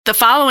The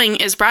following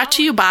is brought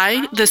to you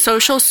by the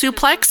Social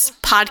Suplex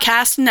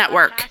Podcast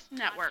Network.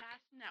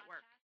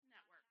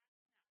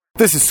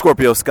 This is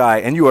Scorpio Sky,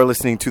 and you are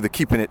listening to the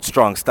Keeping It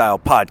Strong Style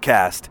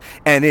podcast,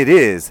 and it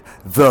is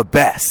the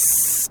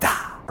best.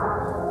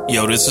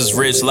 Yo, this is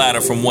Rich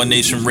Latta from One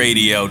Nation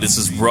Radio. This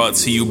is brought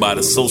to you by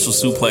the Social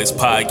Suplex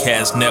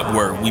Podcast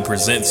Network. We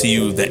present to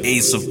you the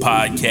Ace of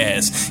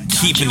Podcasts,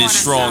 Keeping It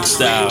Strong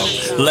Style.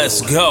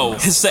 Let's go.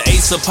 It's the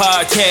Ace of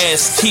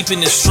Podcasts,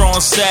 Keeping It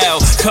Strong Style.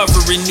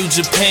 Covering New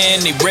Japan,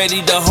 they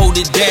ready to hold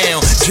it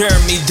down.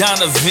 Jeremy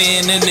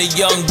Donovan and the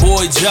young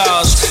boy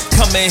Josh.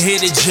 Come and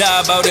hit a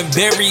job out and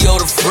bury all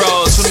the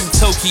frauds. From the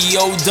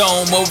Tokyo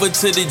Dome over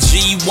to the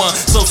G1.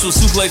 Social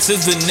Suplex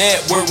is the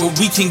network where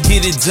we can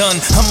get it done.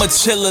 I'ma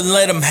chill and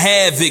let them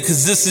have it,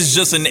 cause this is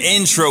just an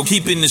intro.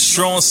 Keeping the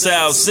strong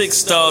style, 6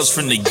 stars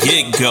from the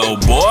get-go,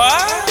 boy.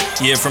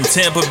 Yeah, from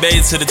Tampa Bay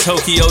to the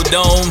Tokyo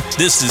Dome,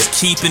 this is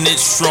Keeping It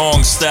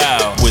Strong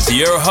Style with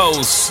your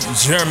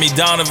hosts, Jeremy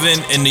Donovan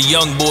and the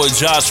young boy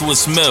Joshua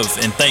Smith.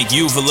 And thank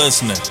you for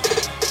listening.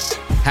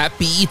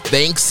 Happy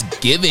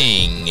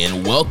Thanksgiving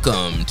and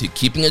welcome to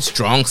Keeping It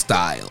Strong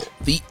Style,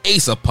 the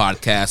ASA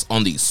podcast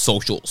on the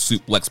Social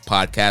Suplex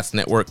Podcast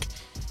Network.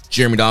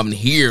 Jeremy Donovan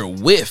here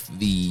with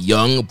the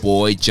young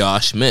boy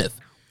Josh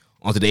Smith.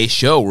 On today's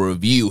show, we'll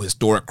review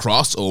historic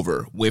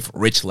crossover with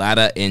Rich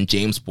Latta and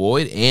James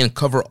Boyd and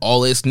cover all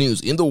latest news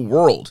in the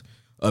world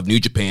of New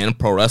Japan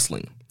Pro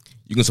Wrestling.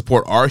 You can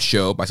support our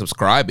show by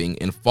subscribing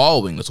and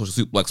following the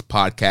Social Suplex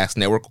Podcast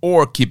Network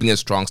or Keeping It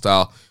Strong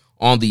Style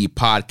on the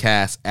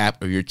podcast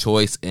app of your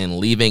choice and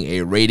leaving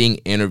a rating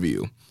and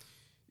review. You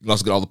can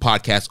also get all the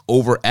podcasts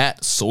over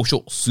at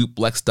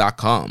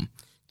socialsuplex.com.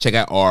 Check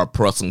out our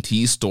Pro Wrestling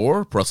Tees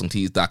store,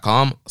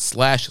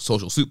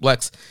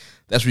 prowrestlingtees.com/socialsuplex.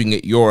 That's where you can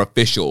get your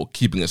official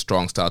Keeping It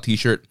Strong Style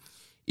t-shirt.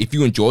 If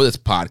you enjoy this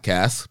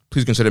podcast,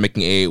 please consider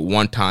making a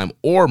one-time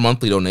or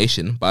monthly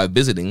donation by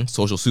visiting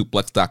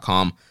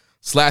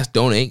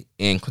socialsuplex.com/donate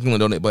and clicking the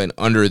donate button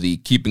under the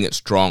Keeping It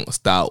Strong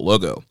Style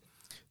logo.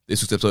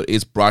 This week's episode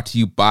is brought to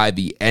you by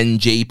the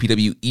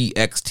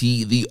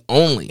NJPWEXT, the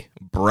only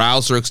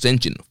browser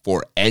extension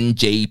for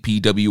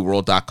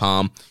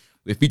NJPWWorld.com,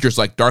 with features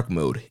like dark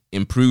mode,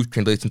 improved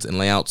translations and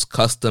layouts,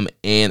 custom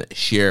and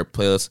shared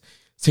playlists,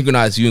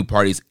 synchronized viewing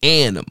parties,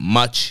 and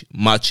much,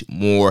 much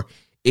more.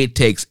 It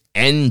takes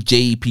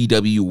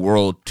NJPW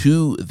World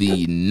to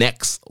the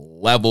next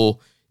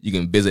level. You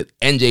can visit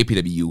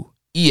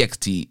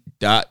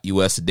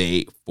njpwext.us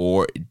today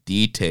for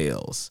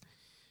details.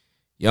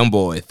 Young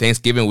boy,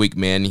 Thanksgiving week,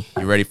 man.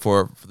 You ready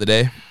for the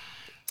day?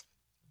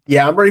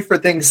 Yeah, I'm ready for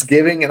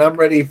Thanksgiving, and I'm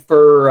ready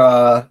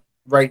for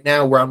right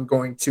now where I'm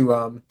going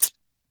to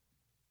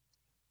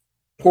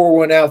pour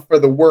one out for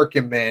the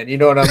working man. You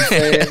know what I'm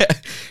saying?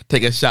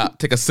 Take a shot,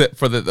 take a sip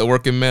for the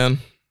working man.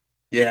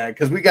 Yeah,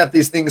 because we got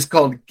these things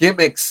called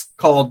gimmicks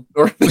called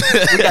bills,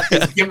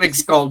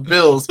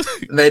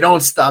 and they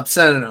don't stop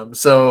sending them.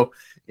 So,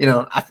 you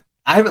know, I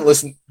haven't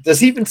listened. Does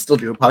he even still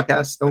do a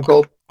podcast, Stone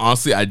Cold?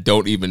 Honestly, I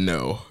don't even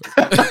know.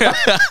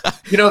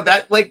 You know,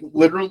 that like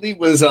literally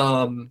was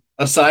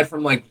aside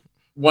from like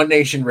One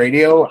Nation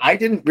Radio, I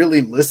didn't really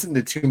listen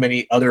to too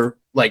many other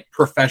like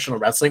professional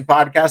wrestling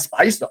podcasts.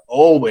 I used to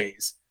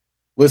always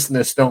listen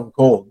to Stone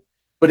Cold,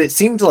 but it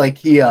seemed like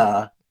he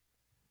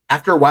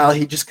after a while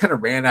he just kind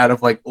of ran out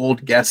of like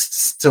old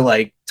guests to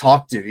like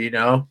talk to, you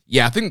know?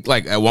 Yeah, I think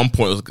like at one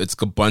point it's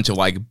a bunch of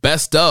like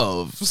best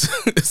of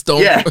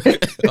Stone. Yeah.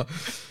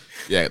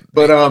 Yeah.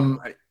 But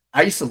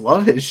I used to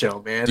love his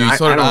show, man. Dude,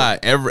 so did I.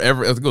 Every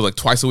I think it was like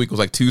twice a week. It was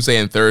like Tuesday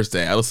and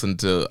Thursday. I listened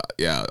to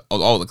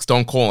all like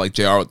Stone Cold and like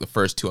JR, like the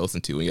first two I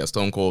listened to. And yeah,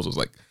 Stone Cold was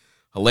like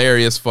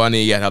hilarious,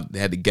 funny. You had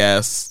the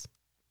guests.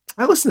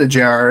 I listened to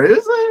JR. It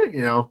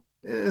was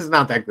it's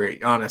not that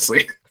great,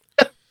 honestly.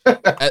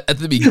 at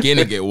the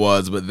beginning it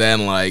was, but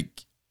then like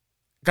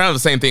kind of the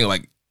same thing.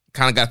 Like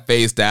kind of got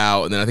phased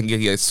out, and then I think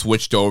he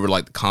switched over to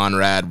like the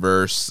Conrad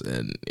verse,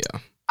 and yeah.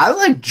 I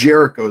like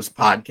Jericho's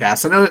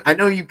podcast. I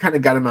know you kind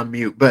of got him on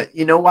mute, but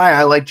you know why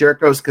I like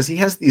Jericho's? Because he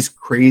has these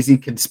crazy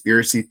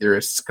conspiracy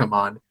theorists come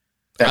on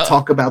that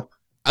talk about.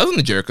 I listen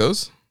to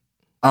Jericho's.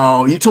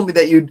 Oh, you told me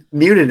that you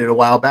muted it a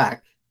while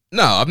back.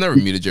 No, I've never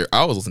muted Jericho. I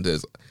always listen to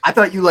his. I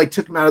thought you like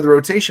took him out of the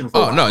rotation for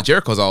a while. No,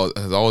 Jericho's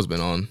has always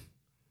been on.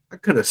 I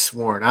could have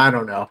sworn. I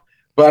don't know.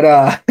 But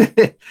I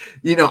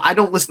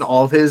don't listen to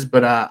all of his,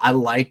 but I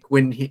like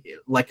when he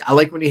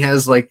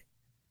has like,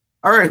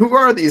 all right, who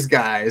are these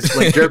guys?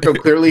 Like Jericho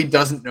clearly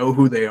doesn't know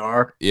who they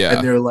are.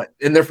 Yeah.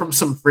 And they're from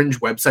some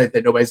fringe website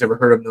that nobody's ever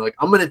heard of. And they're like,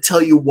 I'm going to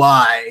tell you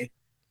why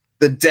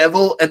the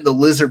devil and the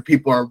lizard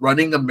people are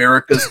running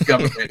America's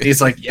government. And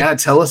he's like, yeah,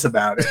 tell us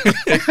about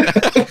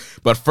it.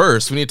 But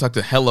first, we need to talk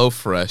to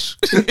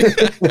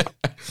HelloFresh.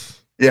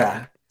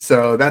 Yeah.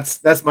 So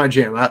that's my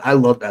jam. I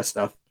love that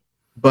stuff.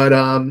 But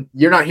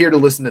you're not here to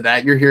listen to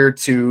that. You're here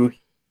to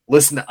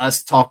listen to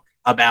us talk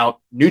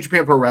about New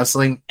Japan Pro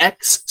Wrestling,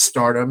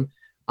 Stardom.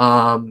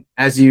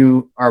 As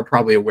you are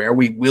probably aware,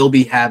 we will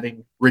be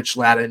having Rich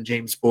Latta and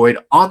James Boyd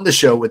on the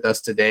show with us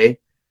today.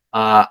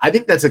 I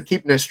think that's a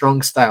Keeping It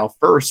Strong style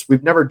first.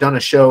 We've never done a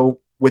show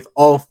with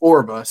all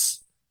four of us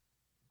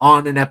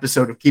on an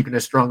episode of Keeping It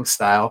Strong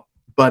Style.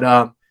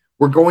 But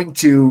we're going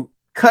to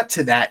cut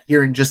to that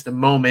here in just a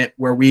moment,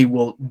 where we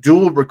will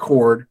dual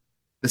record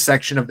the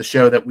section of the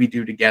show that we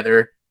do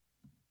together,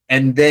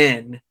 and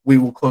then we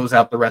will close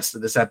out the rest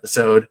of this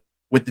episode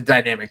with the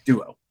dynamic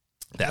duo.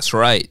 That's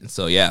right.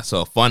 So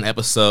so a fun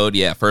episode.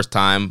 Yeah, first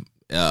time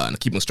in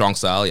Keeping It Strong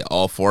Style. Yeah,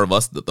 all four of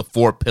us, the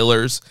four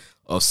pillars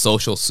of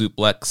social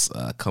suplex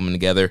coming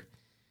together.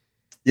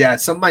 Yeah,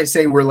 some might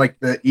say we're like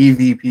the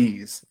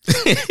EVPs.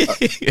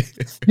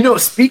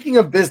 Speaking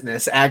of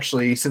business,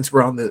 actually, since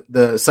we're on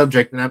the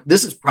subject, and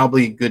this is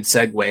probably a good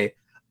segue.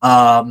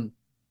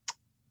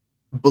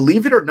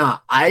 Believe it or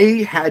not,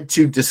 I had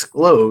to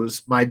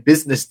disclose my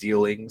business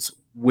dealings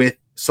with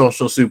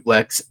Social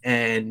Suplex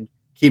and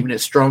Keeping It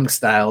Strong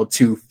Style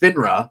to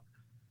FINRA,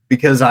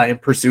 because I am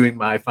pursuing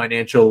my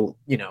financial,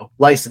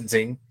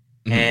 licensing.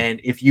 Mm-hmm.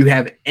 And if you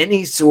have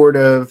any sort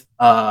of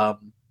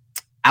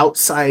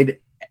outside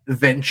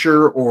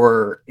venture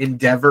or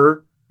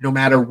endeavor, no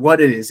matter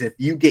what it is, if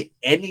you get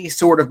any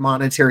sort of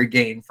monetary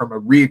gain from a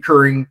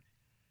reoccurring,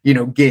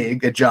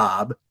 gig, a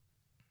job,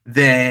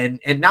 then,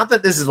 and not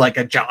that this is like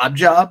a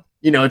job,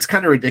 it's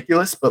kind of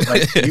ridiculous, but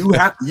like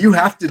you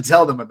have to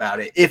tell them about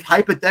it. If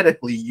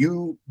hypothetically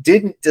you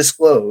didn't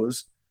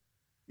disclose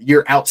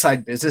your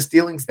outside business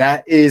dealings,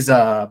 that is,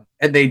 and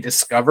they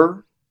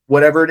discover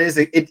whatever it is,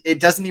 it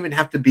doesn't even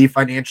have to be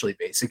financially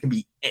based. It can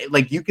be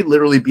like, you can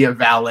literally be a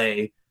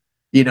valet,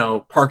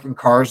 parking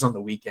cars on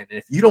the weekend. And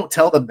if you don't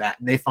tell them that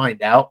and they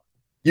find out,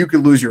 you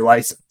could lose your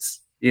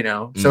license,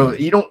 So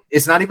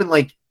it's not even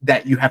like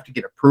that you have to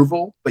get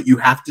approval, but you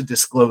have to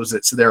disclose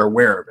it so they're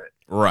aware of it.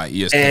 Right.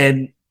 Yes.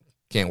 And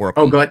can't work.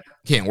 Oh, go ahead.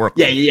 Can't work.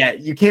 Yeah.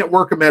 You can't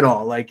work them at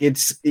all. Like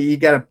you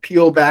got to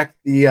peel back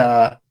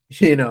the,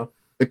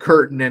 the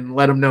curtain and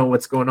let them know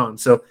what's going on.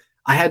 So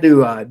I had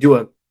to do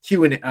a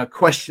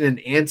question and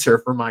answer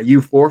for my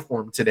U4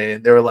 form today.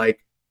 And they were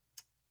like,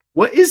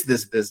 what is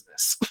this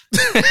business?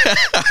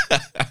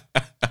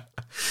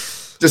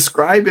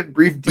 Describe in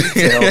brief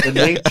detail the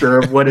nature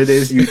of what it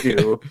is you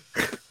do.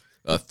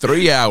 A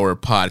 3-hour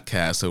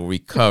podcast where we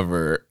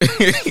cover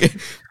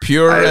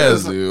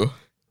Purezu.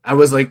 I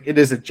was like, it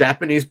is a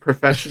Japanese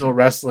professional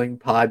wrestling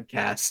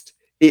podcast.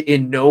 It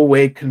in no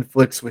way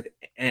conflicts with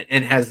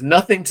and has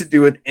nothing to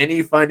do with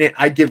any finance.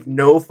 I give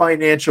no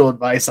financial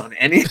advice on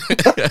anything.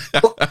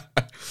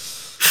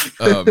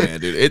 Oh man,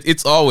 dude,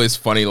 it's always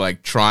funny,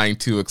 like trying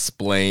to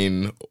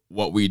explain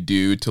what we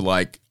do to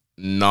like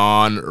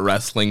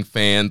non-wrestling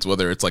fans,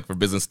 whether it's like for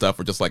business stuff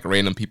or just like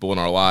random people in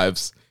our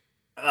lives.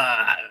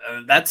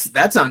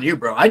 That's on you,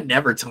 bro. I'd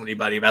never tell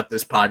anybody about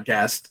this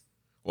podcast.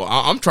 Well,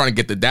 I'm trying to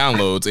get the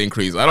downloads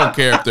increased. I don't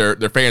care if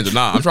they're fans or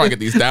not. I'm trying to get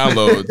these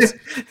downloads.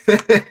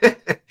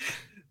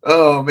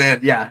 Oh man,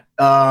 yeah.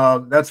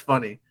 That's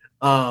funny.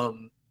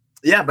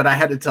 Yeah, but I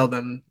had to tell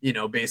them,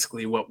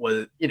 basically what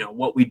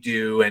we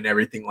do and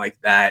everything like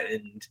that.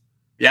 And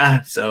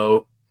yeah,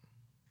 so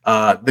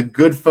the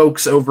good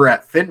folks over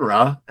at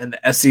FINRA and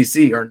the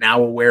SEC are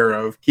now aware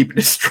of Keeping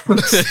It Strong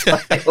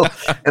Style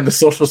and the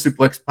Social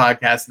Suplex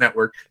Podcast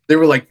Network. They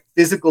were like,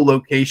 physical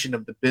location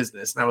of the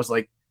business. And I was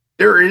like,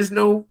 there is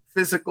no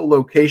physical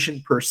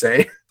location per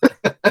se.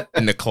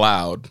 In the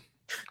cloud.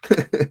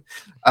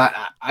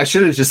 I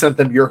should have just sent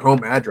them your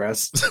home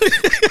address.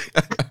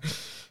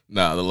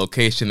 No, the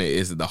location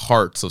is the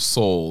hearts of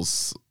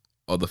souls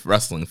of the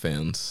wrestling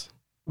fans.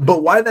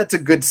 But why that's a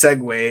good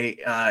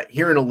segue,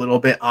 here in a little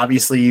bit,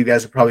 obviously you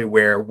guys are probably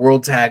aware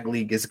World Tag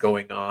League is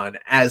going on,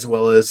 as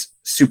well as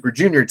Super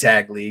Junior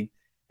Tag League.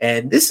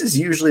 And this is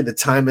usually the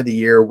time of the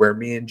year where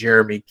me and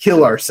Jeremy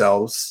kill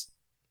ourselves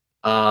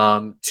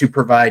to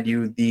provide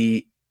you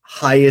the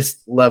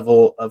highest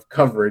level of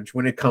coverage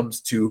when it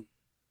comes to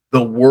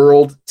the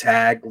World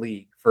Tag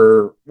League.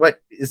 For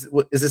what is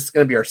this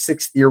going to be our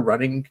 6th year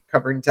running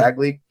covering Tag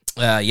League?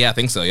 Yeah, I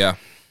think so. Yeah.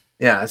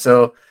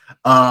 So,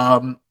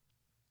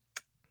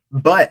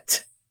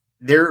 but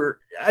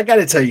I got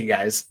to tell you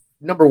guys,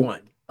 number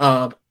one,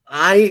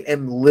 I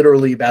am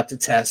literally about to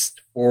test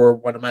for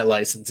one of my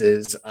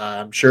licenses.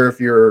 I'm sure if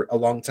you're a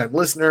longtime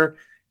listener,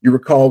 you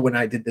recall when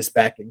I did this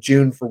back in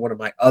June for one of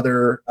my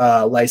other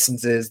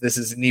licenses. This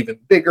is an even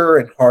bigger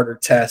and harder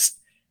test,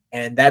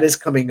 and that is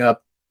coming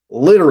up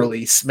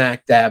literally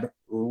smack dab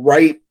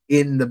right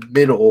in the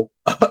middle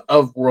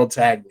of World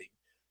Tag League.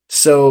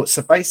 So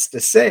suffice to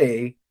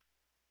say,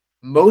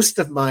 most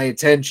of my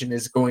attention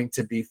is going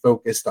to be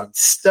focused on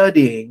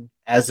studying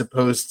as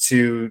opposed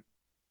to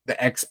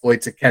the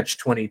exploits of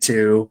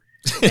Catch-22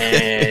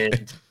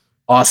 and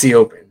Aussie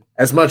Open,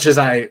 as much as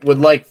I would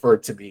like for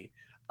it to be.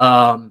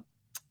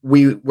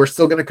 We're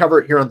still going to cover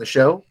it here on the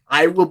show.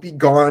 I will be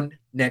gone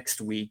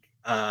next week.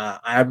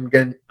 I'm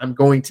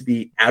going to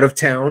be out of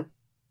town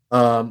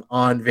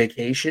on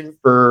vacation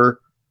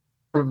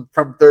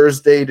from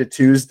Thursday to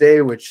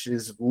Tuesday, which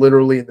is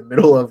literally in the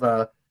middle of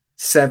a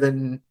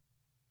 7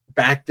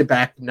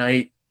 back-to-back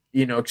night,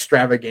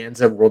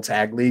 extravaganza of World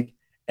Tag League.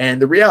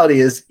 And the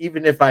reality is,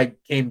 even if I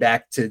came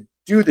back to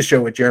do the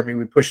show with Jeremy,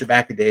 we push it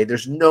back a day.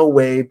 There's no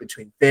way,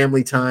 between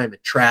family time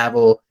and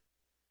travel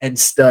and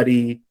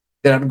study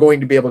that I'm going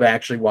to be able to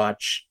actually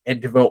watch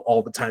and devote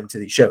all the time to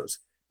these shows.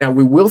 Now,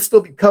 we will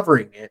still be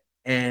covering it,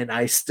 and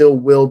I still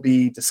will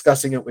be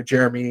discussing it with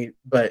Jeremy,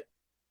 but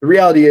the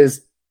reality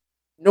is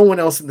no one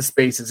else in the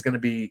space is going to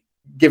be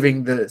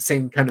giving the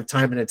same kind of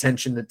time and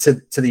attention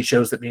to these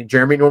shows that me and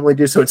Jeremy normally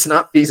do. So it's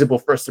not feasible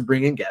for us to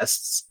bring in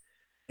guests.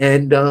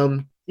 And,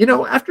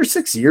 after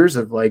 6 years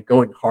of like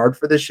going hard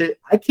for this shit,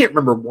 I can't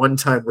remember one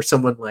time where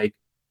someone like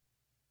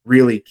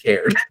really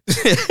cared.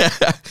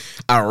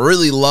 I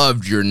really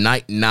loved your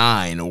Night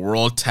 9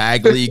 World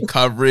Tag League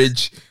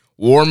coverage.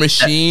 War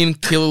Machine,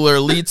 Killer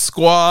Elite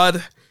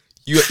Squad.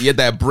 You had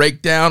that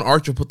breakdown.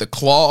 Archer put the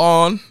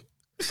claw on.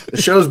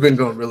 The show's been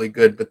going really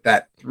good, but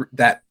that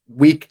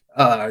week,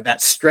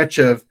 that stretch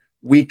of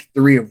week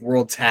 3 of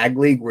World Tag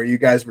League where you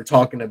guys were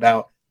talking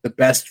about the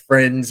best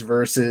friends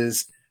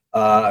versus,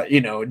 God,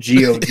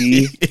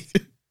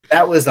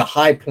 that was a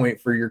high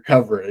point for your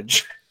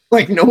coverage.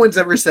 Like no one's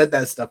ever said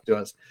that stuff to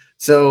us.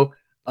 So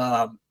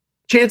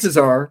chances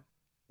are,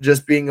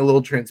 just being a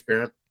little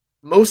transparent,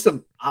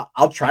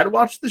 I'll try to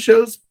watch the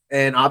shows,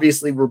 and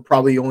obviously we're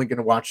probably only going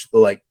to watch the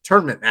like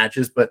tournament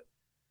matches, but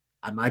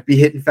I might be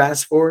hitting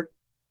fast forward.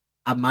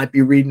 I might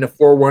be reading a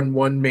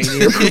 411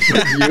 Mania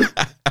review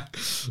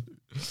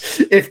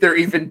if they're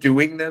even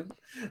doing them.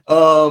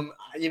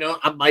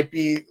 I might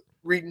be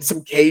reading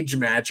some cage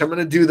match. I'm going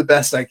to do the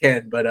best I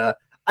can, but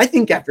I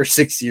think after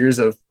 6 years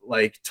of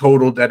like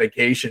total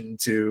dedication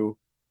to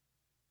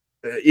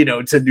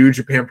New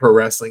Japan Pro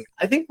Wrestling,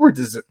 I think we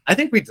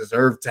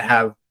deserve to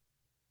have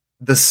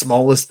the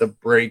smallest of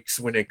breaks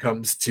when it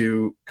comes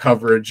to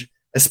coverage,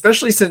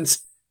 especially since,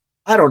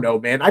 I don't know,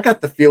 man, I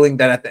got the feeling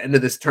that at the end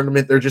of this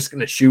tournament, they're just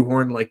going to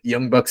shoehorn like the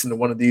Young Bucks into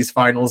one of these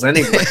finals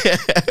anyway.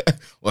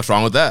 What's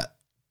wrong with that?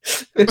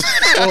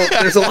 Well,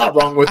 there's a lot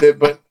wrong with it,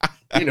 but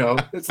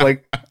it's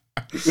like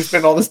we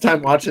spend all this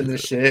time watching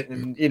this shit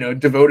and,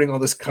 devoting all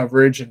this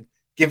coverage and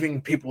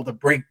giving people the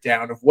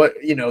breakdown of what,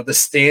 the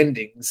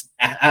standings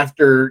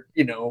after,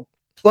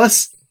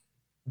 plus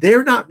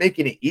they're not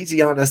making it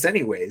easy on us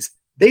anyways.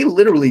 They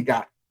literally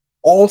got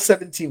all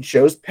 17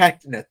 shows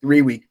packed in a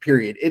 3-week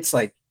period. It's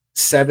like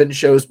 7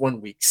 shows 1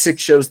 week,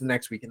 6 shows the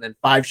next week, and then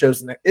 5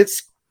 shows the next.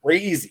 It's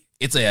crazy.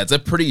 It's a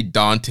pretty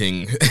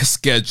daunting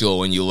schedule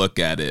when you look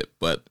at it,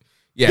 but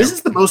yeah. This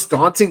is the most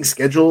daunting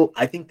schedule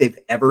I think they've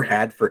ever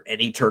had for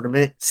any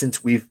tournament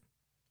since we've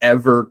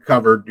ever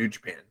covered New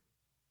Japan.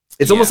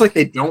 It's almost like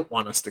they don't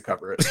want us to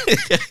cover it.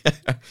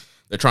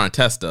 They're trying to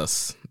test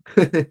us.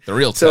 The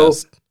real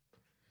test.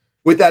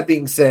 With that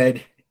being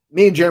said,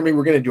 me and Jeremy,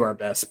 we're going to do our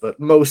best, but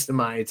most of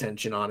my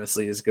attention,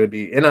 honestly, is going to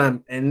be,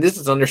 and this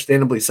is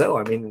understandably so.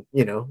 I mean,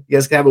 you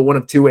guys can have it one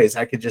of two ways.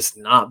 I could just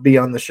not be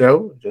on the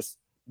show, just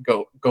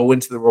go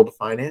into the world of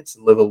finance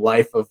and live a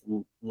life of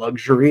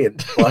luxury and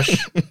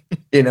plush,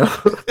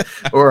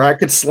 or I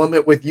could slum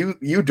it with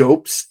you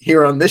dopes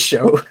here on this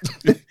show,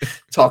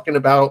 talking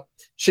about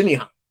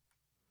Shinihama.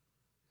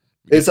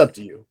 It's up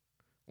to you.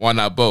 Why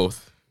not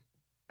both?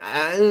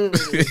 I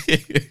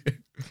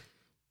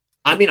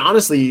mean,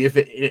 honestly, if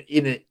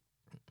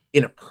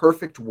in a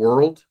perfect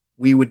world,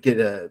 we would get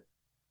a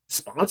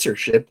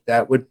sponsorship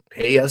that would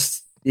pay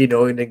us,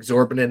 an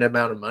exorbitant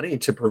amount of money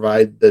to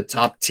provide the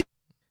top tier.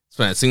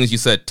 So as soon as you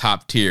said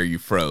top tier, you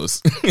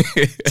froze.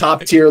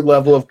 Top tier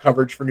level of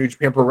coverage for New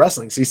Japan Pro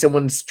Wrestling. See,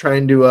 someone's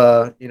trying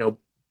to,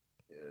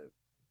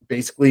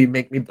 basically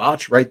make me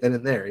botch right then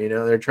and there.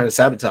 They're trying to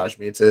sabotage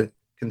me. It's a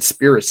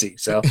conspiracy.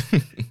 So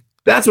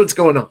that's what's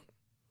going on.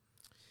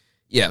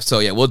 Yeah, so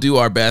we'll do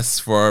our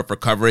best for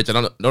coverage. I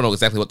don't know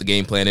exactly what the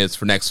game plan is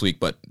for next week,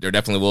 but there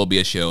definitely will be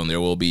a show and there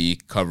will be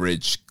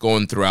coverage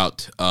going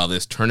throughout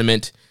this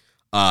tournament.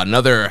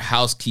 Another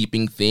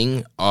housekeeping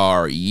thing,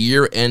 our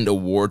year-end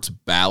awards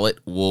ballot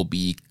will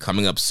be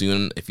coming up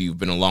soon. If you've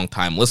been a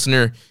long-time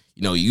listener,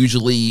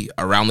 usually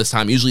around this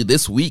time, usually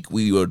this week,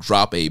 we will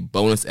drop a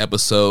bonus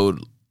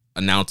episode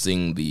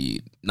announcing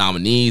the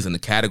nominees and the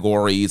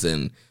categories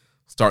and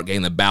start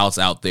getting the ballots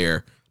out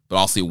there. But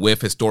also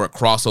with Historic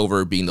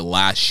Crossover being the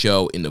last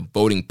show in the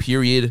voting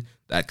period,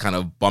 that kind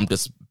of bumped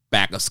us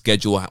back a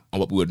schedule on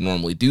what we would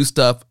normally do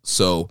stuff.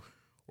 So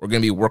we're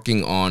going to be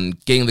working on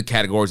getting the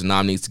categories and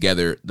nominees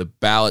together. The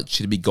ballot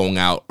should be going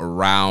out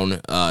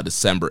around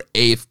December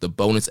 8th, the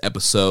bonus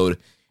episode.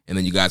 And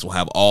then you guys will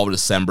have all of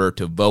December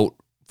to vote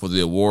for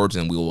the awards.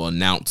 And we will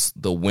announce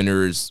the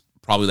winners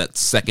probably that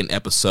second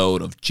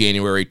episode of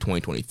January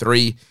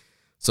 2023.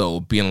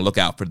 So be on the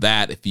lookout for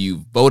that. If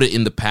you voted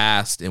in the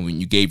past and when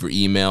you gave your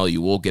email,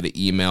 you will get an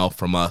email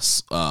from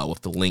us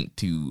with the link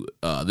to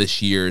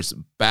this year's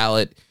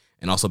ballot.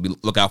 And also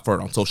look out for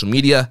it on social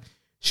media.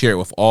 Share it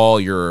with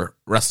all your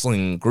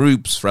wrestling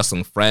groups,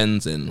 wrestling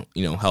friends, and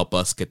help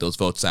us get those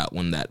votes out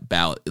when that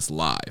ballot is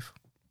live.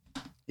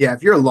 Yeah,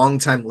 if you're a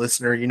longtime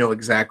listener, you know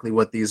exactly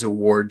what these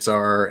awards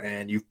are,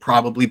 and you've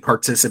probably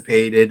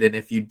participated. And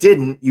if you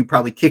didn't, you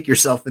probably kick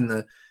yourself in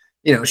the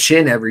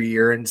shin every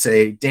year and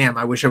say, damn,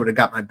 I wish I would have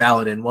got my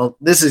ballot in. Well,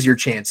 this is your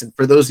chance. And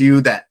for those of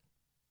you that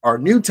are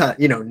new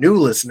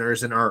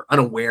listeners and are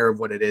unaware of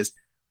what it is,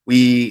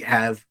 we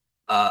have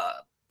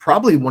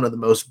probably one of the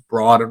most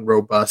broad and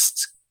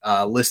robust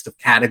list of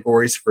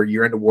categories for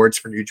year-end awards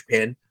for New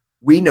Japan.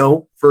 We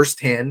know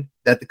firsthand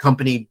that the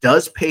company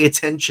does pay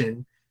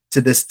attention to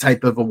this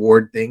type of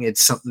award thing.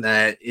 It's something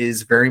that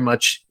is very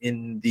much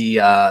in the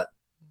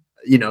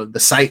the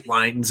sight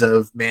lines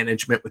of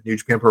management with New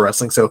Japan Pro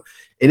Wrestling. So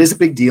it is a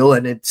big deal,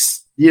 and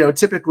it's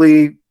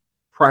typically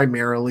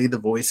primarily the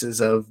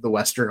voices of the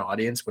Western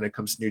audience when it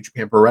comes to New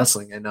Japan Pro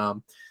Wrestling. And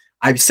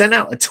I've sent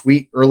out a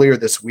tweet earlier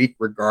this week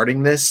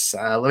regarding this.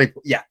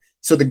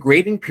 So the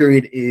grading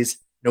period is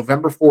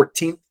November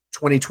 14th,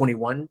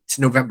 2021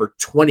 to November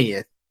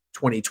 20th,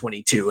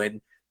 2022.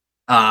 And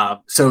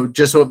so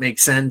just so it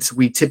makes sense,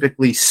 we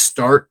typically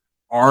start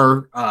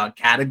our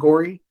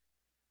category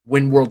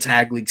when World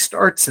Tag League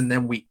starts, and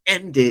then we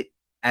end it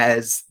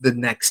as the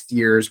next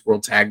year's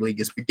World Tag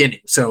League is beginning.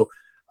 So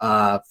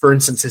for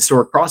instance,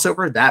 Historic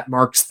Crossover, that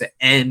marks the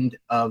end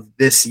of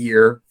this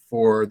year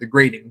for the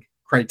grading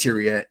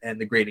criteria and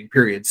the grading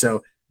period.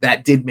 So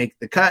that did make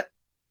the cut.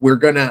 We're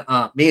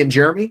gonna me and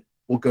Jeremy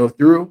will go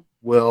through,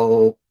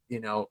 we'll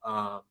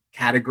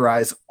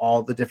categorize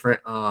all the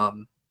different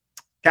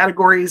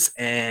categories,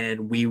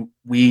 and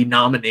we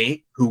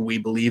nominate who we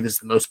believe is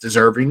the most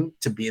deserving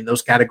to be in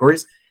those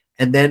categories,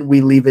 and then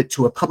we leave it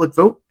to a public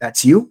vote.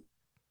 That's you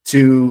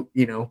to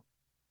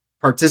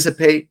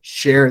participate,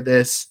 share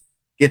this,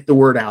 get the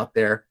word out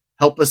there,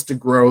 help us to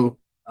grow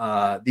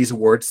these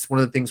awards. It's one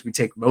of the things we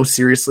take most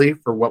seriously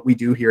for what we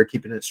do here at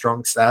Keeping It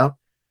Strong Style.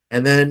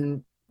 And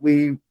then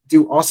we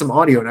do awesome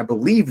audio, and I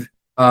believe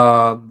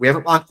we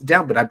haven't locked it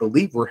down, but I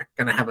believe we're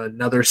going to have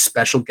another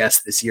special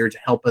guest this year to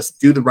help us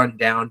do the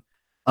rundown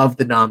of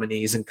the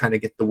nominees and kind of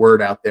get the word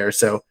out there.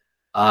 So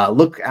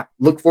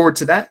look forward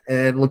to that,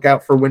 and look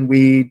out for when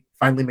we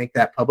finally make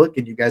that public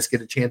and you guys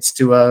get a chance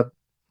to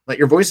let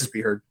your voices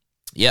be heard.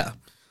 Yeah.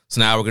 So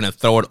now we're going to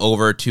throw it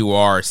over to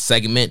our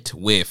segment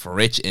with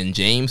Rich and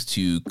James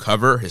to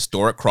cover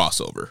Historic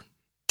Crossover.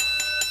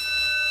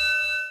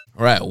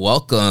 All right,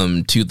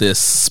 welcome to this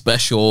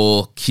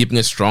special Keeping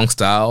It Strong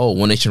Style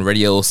One Nation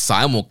Radio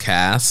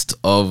simulcast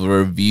of a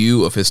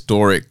review of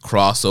Historic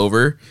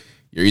Crossover.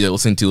 You're either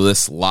listening to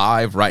this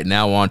live right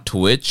now on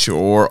Twitch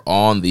or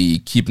on the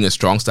Keeping It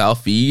Strong Style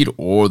feed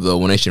or the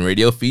One Nation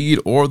Radio feed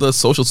or the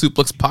Social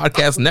Suplex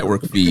Podcast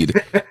Network feed.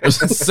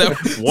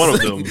 There's one of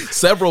them.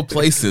 Several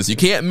places. You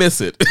can't miss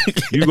it.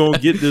 You're going to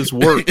get this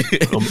work,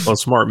 a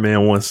smart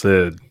man once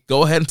said.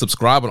 Go ahead and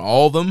subscribe on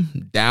all of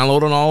them,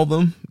 download on all of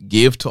them,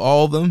 give to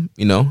all of them,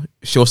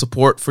 show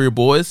support for your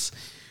boys.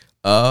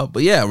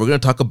 But yeah, we're going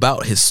to talk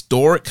about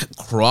Historic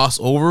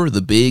Crossover,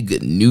 the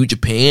big New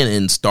Japan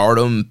and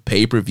Stardom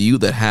pay-per-view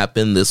that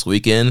happened this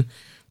weekend.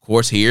 Of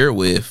course, here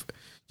with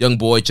young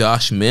boy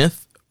Josh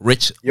Smith,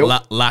 Rich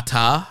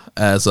Lata,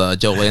 as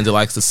Joe Lanza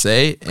likes to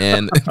say,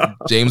 and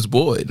James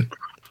Boyd.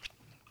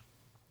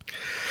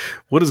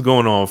 What is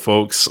going on,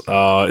 folks?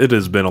 It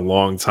has been a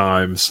long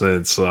time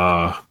since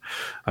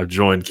I've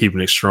joined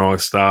Keeping It Strong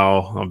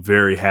Style. I'm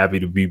very happy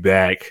to be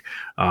back.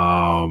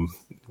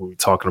 We're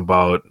talking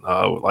about,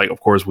 of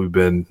course, we've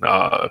been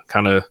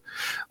kind of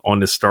on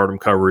this Stardom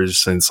coverage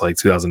since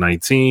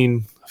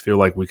 2019. I feel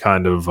like we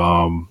kind of,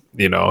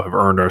 have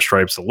earned our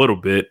stripes a little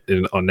bit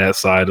on that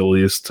side, at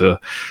least, to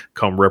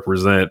come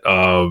represent,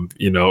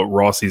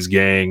 Rossi's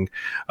gang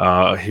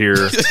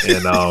here.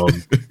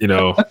 And,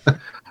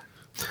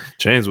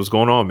 James, what's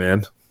going on,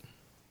 man?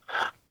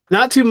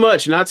 Not too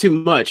much.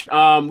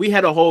 We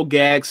had a whole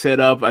gag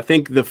set up. I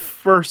think the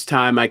first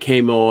time I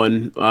came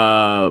on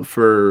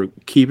for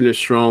Keeping It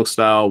Strong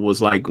Style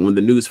was when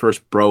the news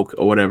first broke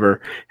or whatever.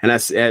 And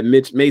I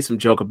made some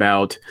joke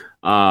about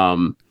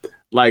when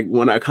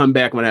I come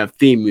back, when I have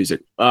theme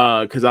music.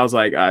 Because I was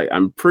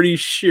I'm pretty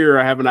sure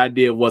I have an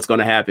idea of what's going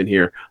to happen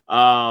here.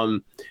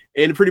 And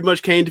it pretty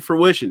much came to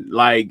fruition.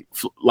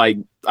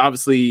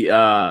 Obviously...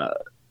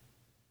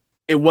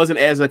 it wasn't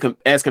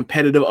as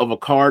competitive of a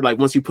card.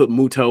 Once you put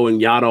Muto and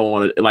Yano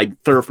on it,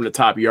 third from the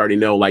top, you already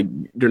know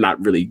they're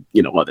not really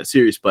all that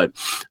serious. But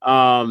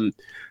I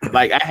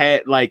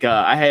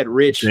had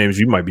Rich. James,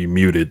 you might be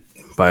muted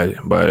by.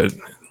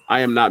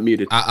 I am not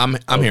muted. I'm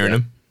hearing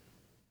him.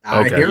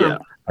 Okay, hear him.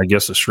 I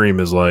guess the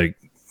stream is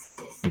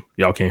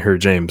y'all can't hear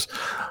James.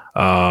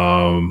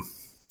 That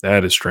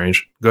is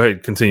strange. Go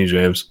ahead, continue,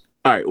 James.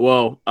 All right.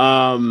 Well,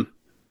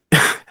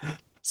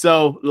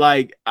 so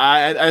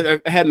I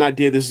had an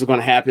idea this was going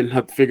to happen.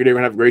 I figured they were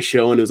going to have a great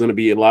show and there was going to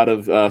be a lot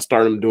of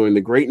Stardom doing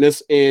the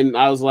greatness. And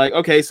I was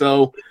okay,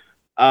 so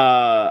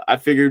I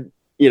figured,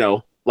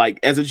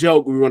 as a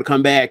joke, we were going to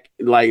come back,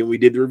 we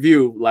did the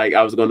review,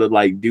 I was going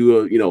to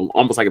do a,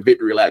 almost like a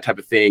victory lap type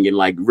of thing.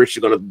 And Rich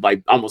is going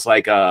to almost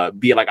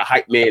be like a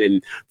hype man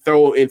and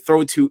throw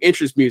to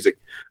interest music,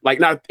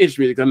 not interest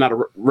music. I'm not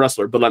a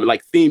wrestler, but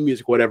like theme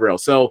music, whatever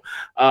else. So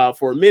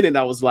for a minute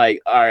I was all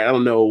right, I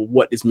don't know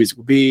what this music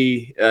will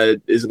be.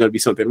 Is it going to be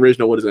something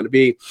original? What is it going to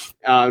be?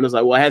 And I was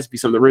well, it has to be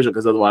something original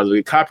because otherwise it'll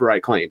be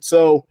copyright claim.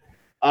 So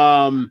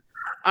I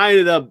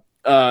ended up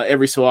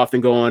every so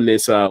often go on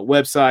this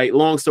website,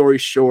 long story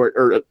short,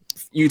 or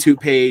YouTube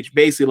page.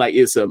 Basically,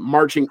 it's a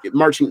marching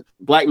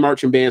black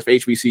marching bands for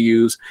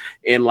HBCUs,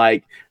 and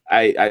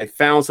I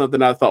found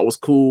something I thought was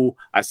cool.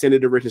 I sent it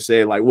to Rich and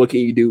said, like, what can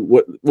you do?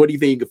 What do you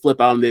think you could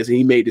flip out on this? And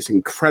he made this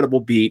incredible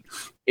beat.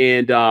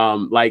 And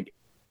like,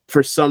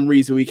 for some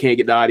reason, we can't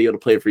get the audio to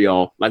play for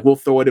y'all. Like, we'll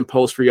throw it in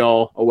post for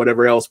y'all or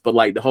whatever else. But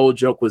like, the whole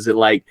joke was that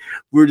like,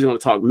 we were just going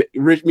to talk, me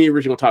and Rich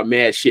are going to talk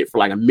mad shit for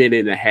like a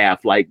minute and a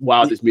half. Like,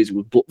 while this music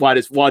was,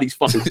 while these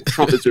fucking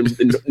trumpets and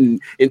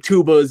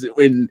tubas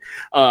and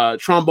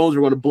trombones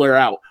were going to blare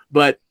out.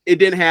 But it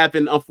didn't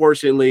happen,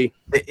 unfortunately.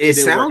 It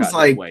sounds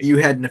like you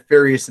had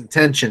nefarious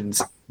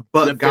intentions,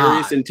 but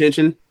nefarious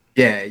intention.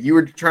 Yeah, you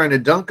were trying to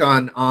dunk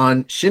on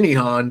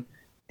Shinihan,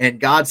 and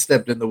God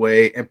stepped in the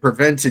way and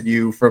prevented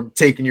you from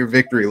taking your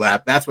victory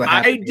lap. That's what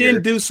happened. I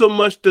didn't do so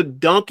much the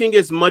dunking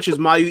as much as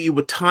Mayu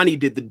Iwatani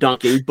did the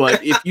dunking,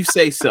 but if you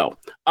say so.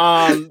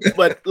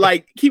 But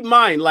like, keep in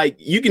mind, like,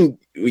 you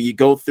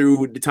go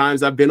through the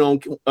times I've been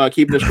on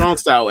Keeping It Strong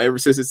Style ever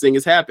since this thing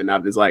has happened.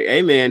 I'm just like,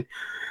 hey man,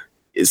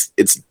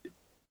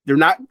 they're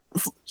not.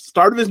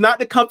 Stardom is not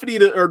the company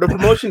or the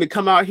promotion to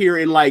come out here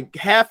and like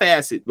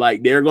half-ass it.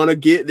 Like, they're going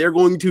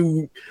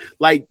to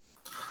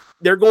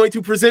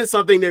present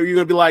something that you're going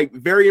to be like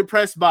very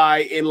impressed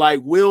by, and like,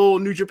 will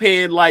New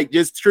Japan like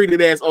just treat it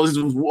as, this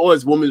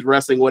was women's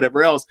wrestling,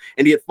 whatever else,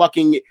 and get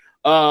fucking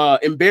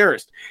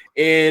embarrassed.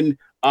 And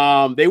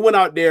they went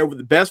out there with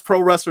the best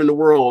pro wrestler in the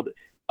world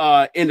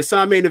in the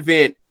semi-main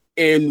event,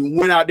 and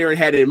went out there and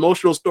had an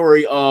emotional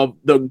story of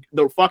the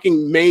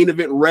fucking main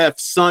event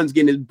ref's son's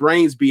getting his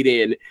brains beat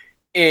in,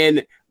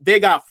 and they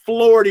got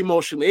floored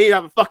emotionally. They didn't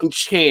have a fucking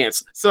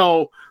chance.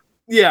 So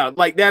yeah,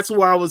 like, that's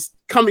where I was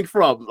coming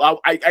from.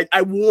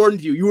 I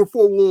warned you. You were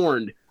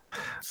forewarned.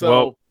 So,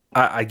 well,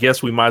 I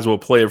guess we might as well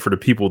play it for the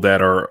people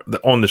that are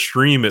on the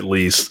stream, at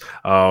least.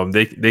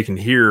 They can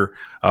hear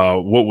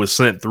what was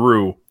sent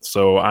through.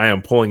 So I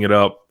am pulling it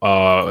up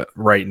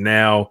right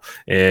now,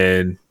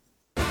 and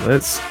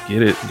let's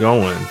get it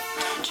going.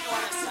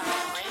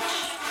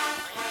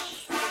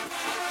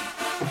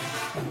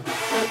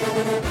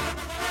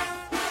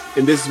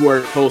 And this is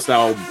where post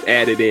I'll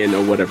add it in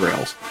or whatever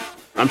else.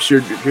 I'm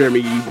sure, Jeremy,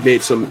 you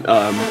made some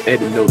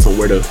edit notes on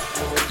where to.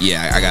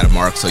 Yeah, I got it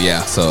marked. So yeah,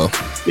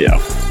 yeah.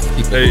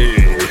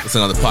 It's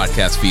another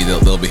podcast feed.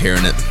 They'll be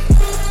hearing it.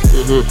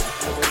 Mm-hmm.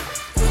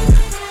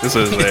 This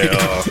is a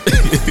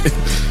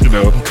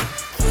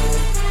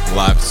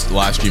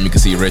live stream. You can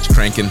see Rich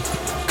cranking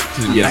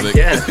his music.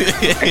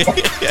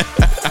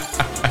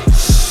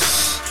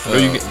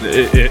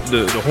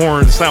 The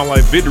horns sound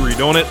like Vidri,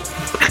 don't it?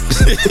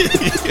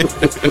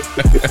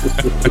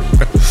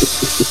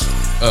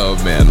 Oh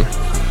man.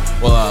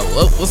 Well,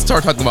 let's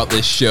start talking about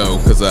this show,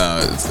 because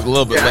it's a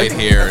little bit late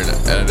here.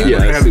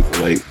 It's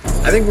super late.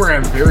 I think we're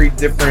having very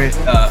different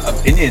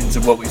opinions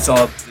of what we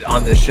saw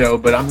on this show,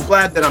 but I'm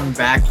glad that I'm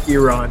back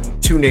here on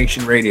Two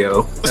Nation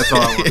Radio. That's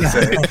all I want to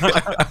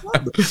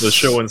say. The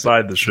show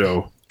inside the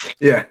show.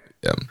 Yeah.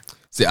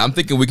 See, I'm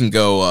thinking we can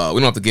go.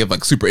 We don't have to give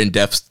like super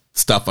in-depth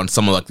stuff on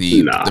some of like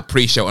the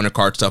pre-show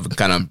undercard stuff, and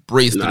kind of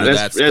breeze through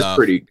that stuff.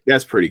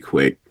 That's pretty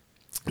quick.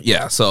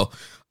 Yeah. So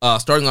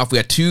starting off, we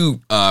had two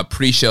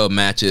pre-show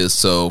matches.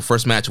 So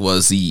first match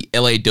was the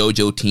LA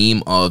Dojo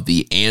team of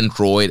the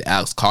Android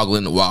Alex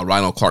Coughlin, while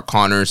Rhino Clark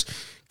Connors,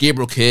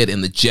 Gabriel Kidd,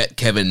 and the Jet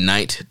Kevin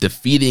Knight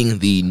defeating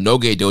the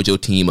Noge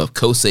Dojo team of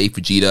Kosei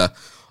Fujita,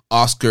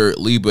 Oscar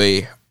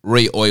Libre,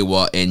 Ray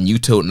Oiwa, and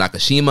Yuto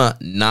Nakashima.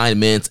 9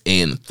 minutes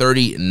and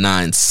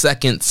 39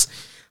 seconds.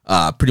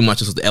 Pretty much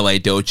this was the LA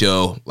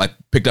Dojo, like,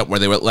 picked up where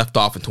they were left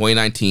off in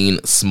 2019,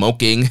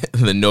 smoking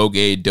the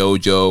Noge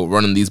Dojo,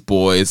 running these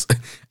boys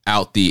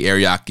out the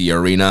Ariake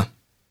Arena.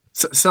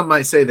 Some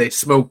might say they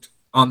smoked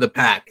on the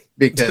pack,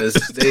 because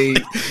they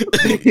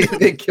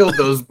killed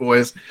those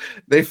boys.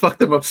 They fucked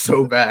them up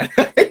so bad.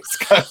 It's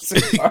got so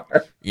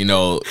far.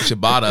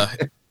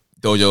 Shibata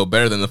Dojo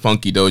better than the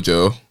Funky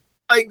Dojo.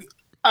 Like,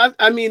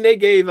 I mean, they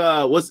gave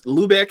what's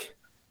Lubeck?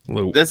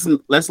 That's the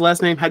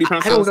last name. How do you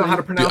pronounce? I don't know how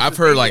to pronounce. Dude, I've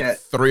heard like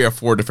 3 or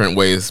 4 different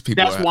ways.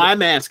 That's why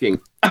I'm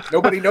asking.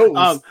 Nobody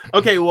knows.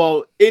 Okay,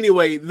 well,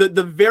 anyway,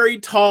 the very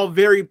tall,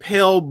 very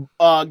pale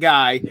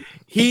guy,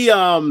 he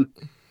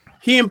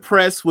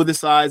impressed with the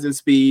size and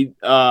speed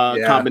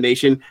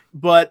combination,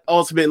 but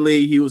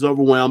ultimately he was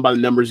overwhelmed by the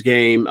numbers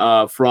game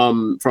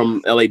from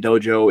LA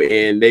Dojo,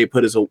 and they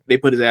put his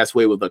ass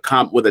away with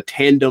a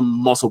tandem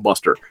muscle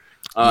buster.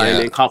 And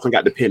then Coughlin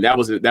got the pin. That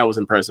was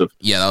impressive.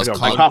 Yeah, that was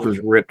Coughlin's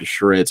ripped to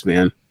shreds,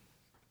 man.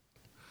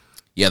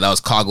 Yeah, that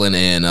was Coughlin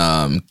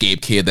and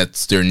Gabe Kidd.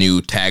 That's their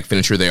new tag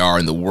finisher. They are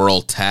in the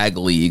World Tag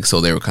League, so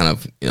they were kind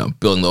of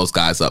building those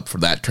guys up for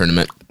that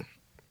tournament.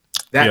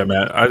 Yeah,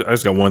 man. I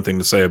just got one thing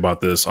to say about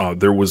this.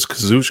 There was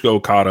Kazuchika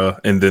Okada,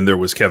 and then there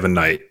was Kevin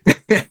Knight.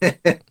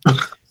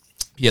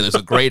 Yeah, there's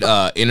a great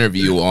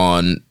interview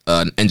on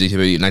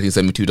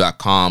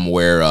NJPW1972.com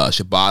where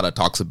Shibata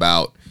talks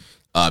about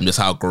just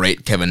how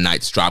great Kevin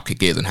Knight's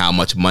dropkick is and how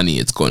much money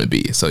it's going to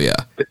be. So, yeah.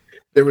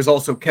 There was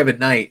also Kevin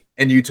Knight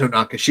and Yuto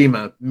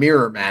Nakashima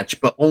mirror match,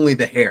 but only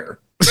the hair.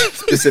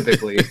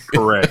 specifically.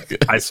 Correct.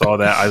 I saw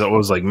that. I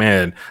was like,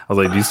 man,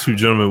 these two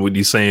gentlemen with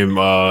these same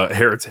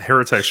hair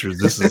textures.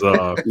 This is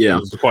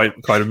this is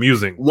quite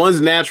amusing.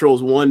 One's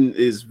naturals, one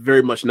is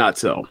very much not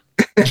so.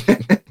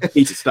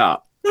 Need to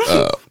stop.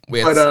 We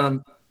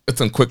had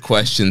some quick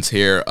questions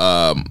here.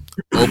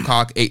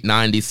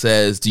 Ocock890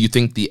 says, do you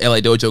think the LA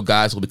Dojo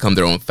guys will become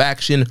their own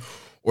faction,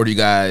 or do you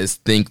guys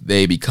think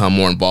they become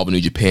more involved in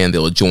New Japan?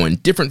 They'll join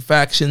different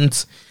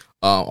factions.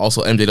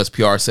 Also,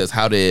 MJ.PR says,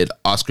 how did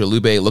Oscar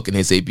Lube look in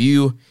his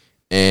debut?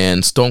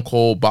 And Stone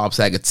Cold Bob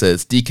Saget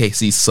says,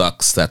 DKC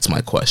sucks. That's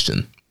my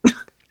question.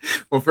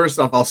 Well, first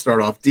off, I'll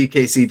start off.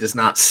 DKC does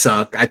not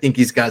suck. I think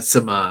he's got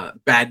some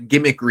bad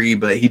gimmickry,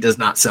 but he does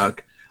not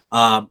suck.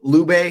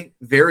 Lube,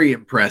 very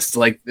impressed.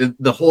 Like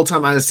the whole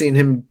time I was seeing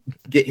him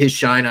get his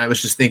shine, I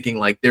was just thinking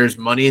like, there's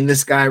money in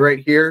this guy right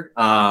here.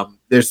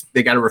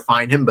 They got to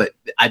refine him, but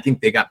I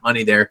think they got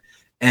money there.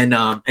 And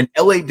an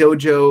LA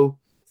Dojo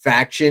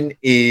faction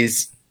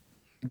is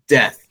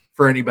death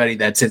for anybody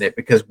that's in it,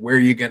 because where are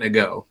you gonna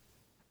go?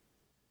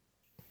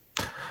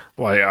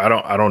 Like I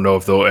don't know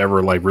if they'll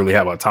ever like really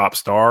have a top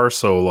star.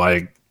 So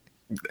like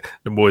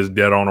the boys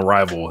dead on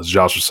arrival, as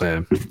Josh was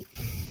saying.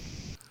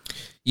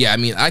 Yeah, I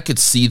mean, I could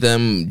see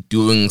them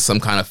doing some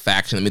kind of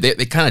faction. I mean,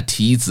 they kind of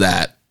teased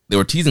that. They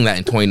were teasing that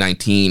in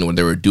 2019 when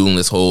they were doing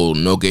this whole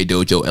Noge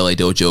Dojo, LA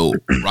Dojo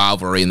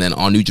rivalry. And then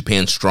on New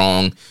Japan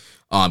Strong,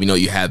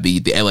 you had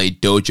the LA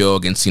Dojo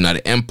against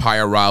United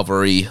Empire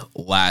rivalry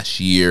last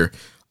year.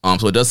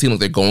 So it does seem like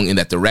they're going in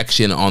that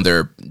direction. On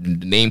their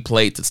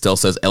nameplates, it still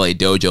says LA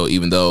Dojo,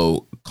 even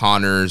though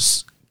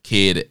Connors,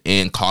 Kid,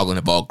 and Coughlin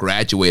have all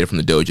graduated from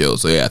the dojo.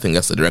 So yeah, I think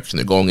that's the direction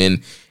they're going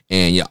in.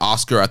 And yeah,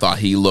 Oscar, I thought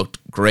he looked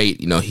great.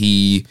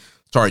 He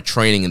started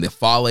training in the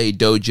Fale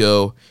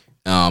Dojo.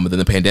 But then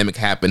the pandemic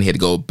happened. He had to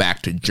go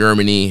back to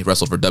Germany,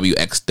 wrestle for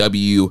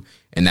WXW,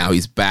 and now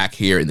he's back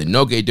here in the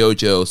Noge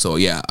Dojo. So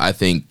yeah, I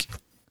think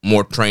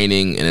more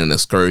training and an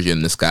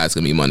excursion, this guy's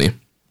gonna be money.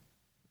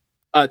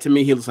 To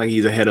me, he looks like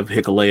he's ahead of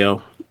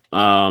Hikuleo,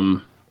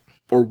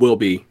 or will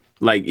be.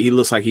 Like he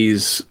looks like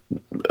he's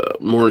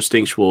more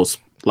instinctual,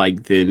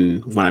 like than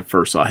when I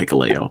first saw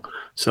Hikuleo.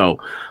 So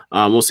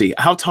we'll see.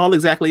 How tall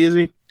exactly is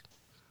he?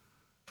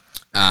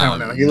 I don't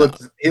know. He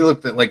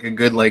looked like a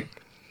good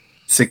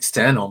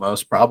 6'10"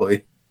 almost,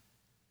 probably.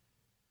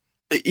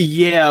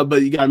 Yeah,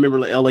 but you gotta remember,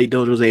 LA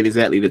Dojos ain't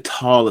exactly the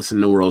tallest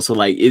in the world. So,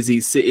 is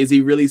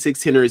he really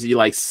 6'10" or is he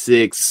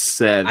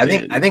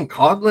 6'7"? I think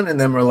Coughlin and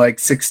them are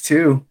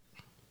 6'2".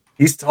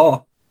 He's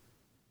tall.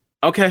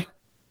 Okay.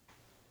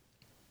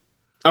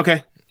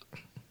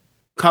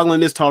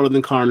 Coughlin is taller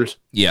than Connors.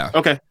 Yeah.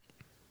 Okay.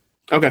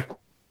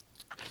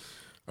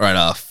 All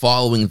right,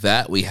 following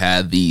that, we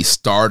had the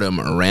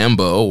Stardom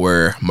Rambo,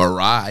 where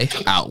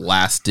Mirai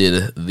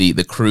outlasted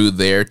the crew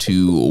there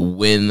to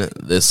win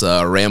this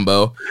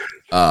Rambo.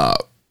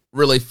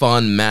 Really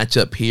fun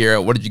matchup here.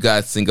 What did you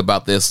guys think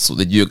about this?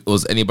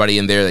 Was anybody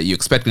in there that you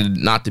expected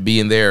not to be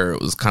in there, or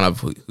it was kind of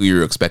who you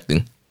were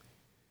expecting?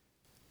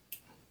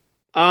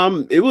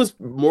 It was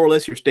more or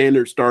less your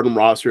standard Stardom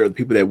roster of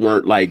people that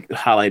weren't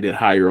highlighted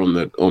higher on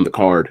the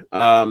card.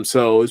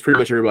 So it's pretty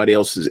much everybody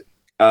else's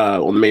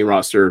on the main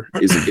roster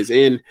is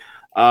in.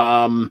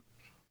 And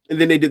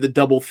then they did the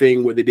double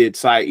thing where they did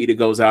Saya Ida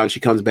goes out and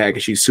she comes back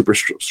and she's super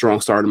strong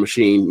Stardom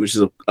Machine, which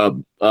is a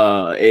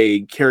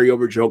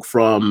carryover joke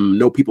from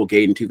No People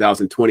Gate in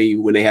 2020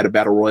 when they had a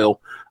battle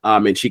royal.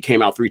 And she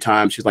came out 3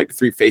 times. She's like the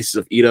 3 faces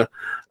of Ida.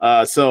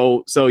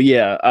 So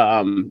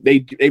yeah,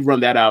 they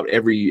run that out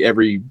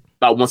every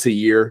about once a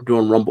year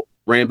doing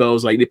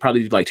Rambos. They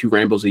probably do 2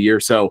 Rambos a year.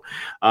 So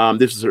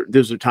this is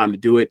their time to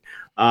do it.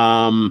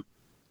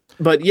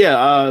 But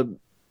yeah,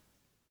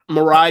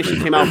 Mirai, she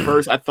came out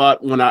first. I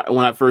thought when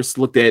I first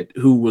looked at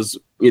who was,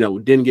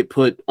 didn't get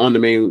put on the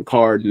main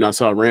card and I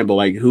saw Rambo,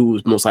 who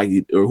was most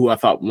likely, or who I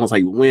thought most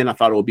likely win, I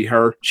thought it would be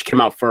her. She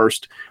came out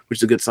first, which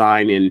is a good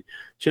sign, and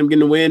she ended up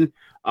getting the win.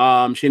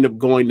 She ended up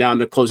going down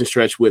the closing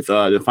stretch with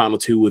the final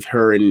 2 with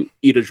her and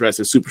Ida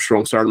dressed as super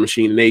strong Stardom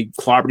Machine, and they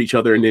clobbered each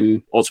other, and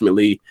then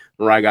ultimately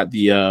Mirai got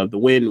the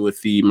win with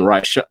the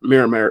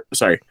Miramari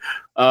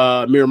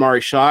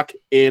Shock.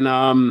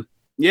 And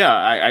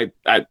yeah,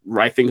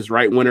 I think it's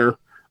right winner.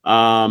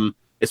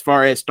 As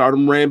far as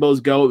Stardom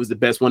Rambos go, it was the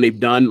best one they've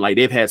done.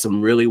 They've had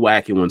some really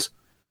wacky ones.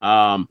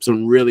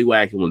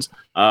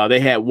 They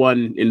had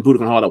one in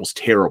Budokan Hall that was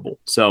terrible.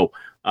 So,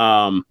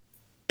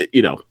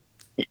 you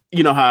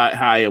know how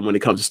I am when it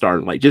comes to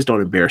Stardom. Just don't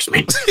embarrass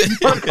me.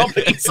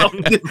 So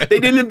they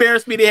didn't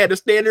embarrass me. They had the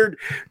standard,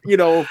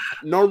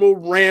 normal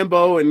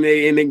Rambo, and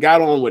they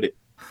got on with it.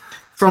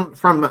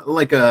 From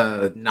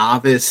a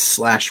novice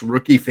 /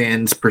 rookie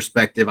fan's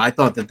perspective, I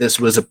thought that this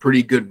was a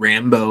pretty good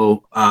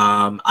Rambo.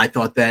 I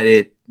thought that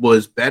it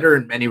was better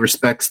in many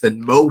respects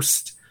than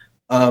most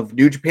of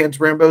New Japan's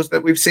Rambos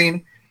that we've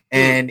seen.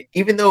 And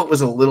even though it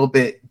was a little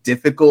bit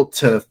difficult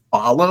to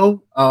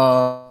follow,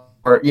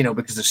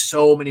 because there's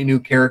so many new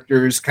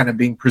characters kind of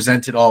being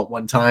presented all at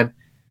one time,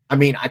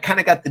 I kind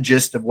of got the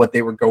gist of what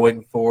they were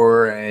going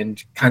for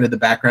and kind of the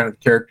background of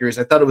the characters.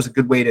 I thought it was a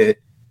good way to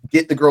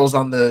get the girls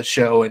on the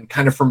show and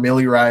kind of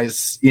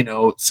familiarize,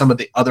 some of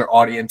the other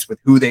audience with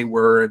who they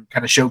were and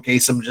kind of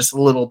showcase them just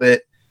a little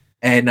bit.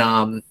 And,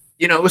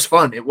 it was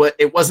fun.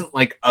 It wasn't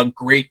like a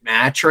great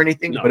match or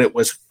anything, but it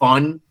was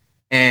fun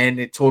and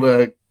it told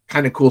a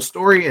kind of cool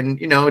story. And,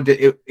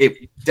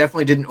 it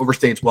definitely didn't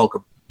overstay its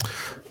welcome.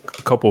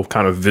 A couple of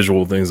kind of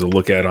visual things to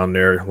look at on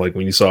there, like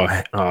when you saw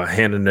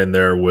Hannon in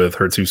there with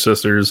her two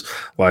sisters,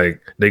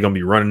 like they're gonna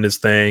be running this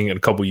thing in a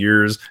couple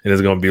years, and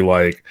it's gonna be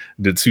like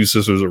the two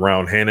sisters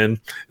around Hannon.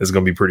 It's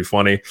gonna be pretty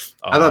funny.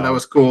 I thought that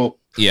was cool.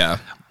 Yeah.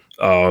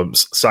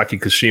 Saki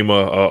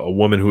Kashima, a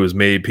woman who has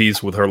made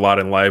peace with her lot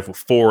in life with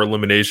 4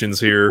 eliminations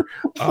here.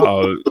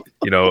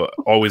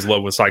 Always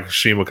love when Saki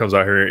Kashima comes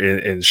out here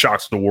and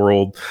shocks the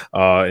world.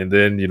 And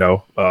then,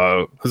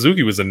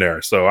 Hazuki was in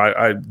there. So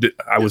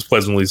I was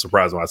pleasantly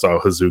surprised when I saw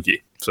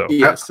Hazuki. So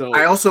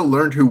I also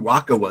learned who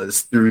Waka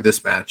was through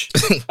this match.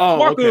 Oh,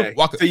 Waka. okay.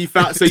 Waka.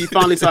 So you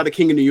finally saw the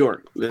King of New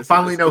York.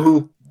 Finally know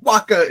who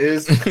Waka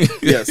is.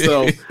 Yeah.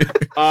 So,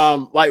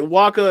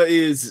 Waka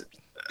is,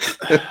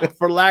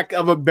 for lack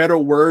of a better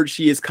word,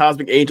 she is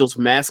Cosmic Angel's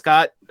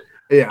mascot.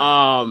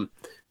 Yeah.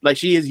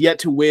 She has yet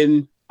to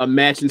win a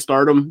match in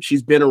Stardom.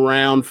 She's been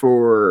around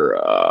for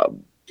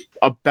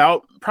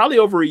about probably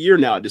over a year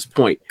now at this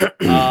point.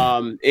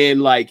 And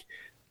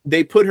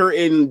they put her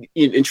in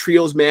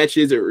trios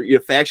matches or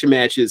faction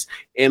matches,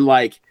 and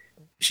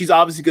she's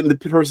obviously the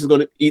person's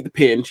going to eat the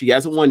pin. She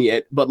hasn't won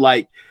yet, but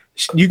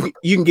you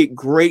can get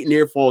great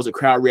near falls and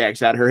crowd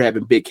reacts out of her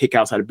having big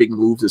kickouts out of big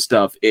moves and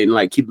stuff,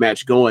 and keep the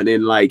match going.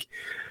 And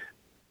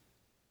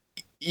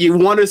you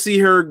want to see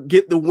her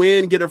get the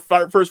win, get her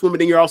first win, but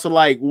then you're also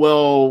like,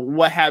 well,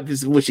 what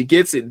happens when she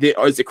gets it?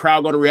 Or is the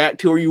crowd going to react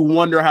to her? You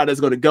wonder how that's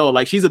going to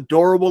go. She's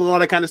adorable and all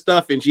that kind of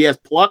stuff, and she has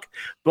pluck.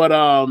 But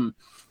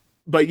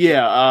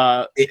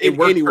yeah, it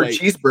worked for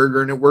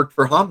Cheeseburger and it worked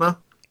for Hama.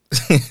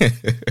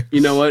 You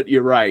know what?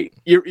 You're right.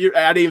 I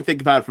didn't even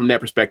think about it from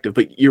that perspective,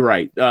 but you're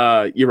right.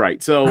 You're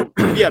right. So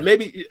yeah,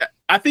 maybe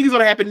I think it's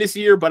going to happen this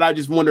year, but I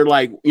just wonder,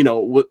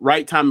 what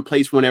right time and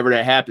place whenever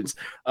that happens.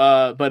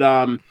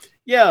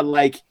 Yeah,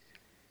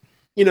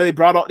 they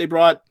brought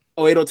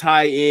Oedo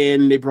Tai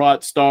in, they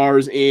brought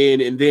Stars in,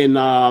 and then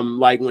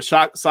when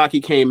Saki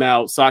came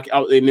out,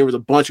 and there was a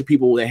bunch of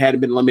people that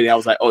hadn't been eliminated. I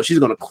was like, oh, she's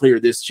gonna clear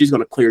this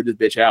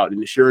bitch out.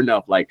 And sure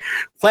enough,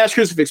 Flash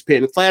Crucifix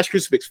Pin, and Flash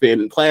Crucifix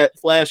Pin,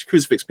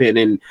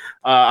 and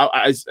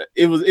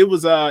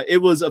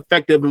it was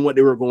effective in what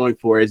they were going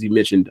for, as you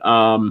mentioned.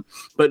 But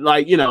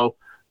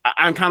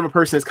I'm kind of a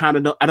person that's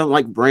I don't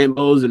like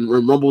Brambos and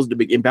Rumbles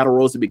in battle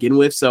royals to begin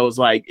with, so it's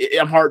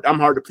I'm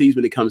hard to please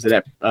when it comes to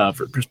that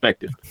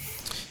perspective.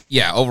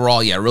 Yeah,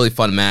 overall, really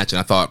fun match, and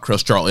I thought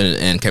Chris Charlton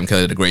and Kevin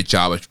Kelly did a great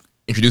job of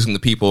introducing the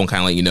people and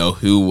kind of let you know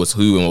who was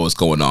who and what was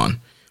going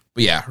on.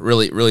 But yeah,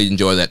 really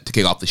enjoyed that to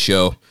kick off the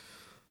show.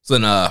 So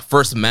then,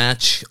 first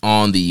match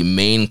on the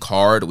main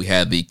card, we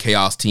had the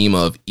Chaos team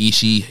of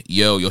Ishii,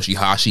 Yo,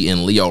 Yoshihashi,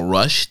 and Lio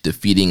Rush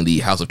defeating the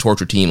House of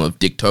Torture team of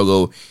Dick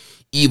Togo,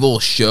 Evil,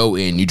 Sho,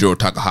 and Yujiro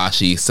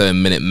Takahashi.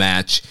 7-minute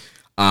match.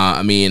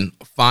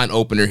 Fine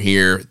opener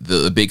here.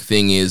 The big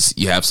thing is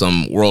you have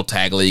some World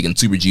Tag League and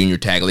Super Junior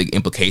Tag League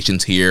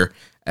implications here,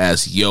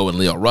 as Yo and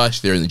Lio Rush,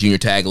 they're in the Junior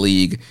Tag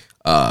League.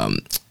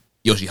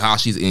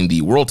 Yoshihashi's in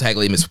the World Tag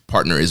League. His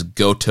partner is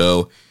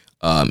Goto.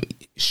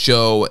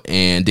 Sho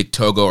and Dick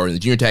Togo are in the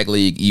Junior Tag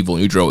League. Evil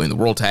and Yujiro in the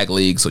World Tag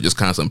League. So just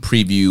kind of some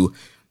preview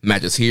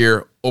matches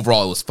here.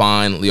 Overall, it was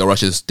fine. Lio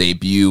Rush's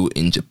debut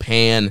in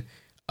Japan.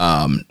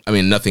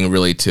 Nothing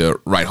really to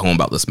write home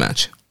about this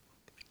match.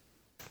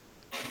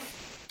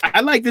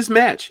 I like this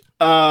match.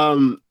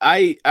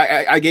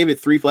 I gave it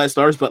 3 flat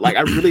stars, but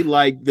I really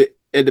like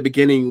at the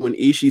beginning when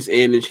Ishii's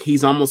in, and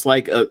he's almost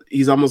like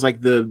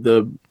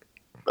the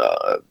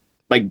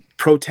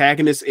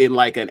protagonist in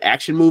an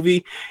action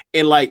movie,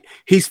 and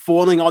he's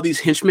foiling all these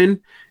henchmen,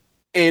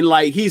 and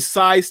he's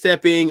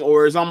sidestepping,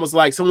 or it's almost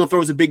like someone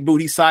throws a big boot,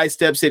 he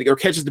sidesteps it or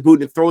catches the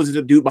boot and throws it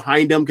to the dude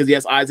behind him because he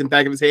has eyes in the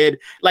back of his head.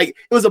 It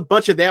was a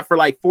bunch of that for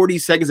 40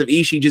 seconds of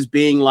Ishii just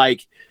being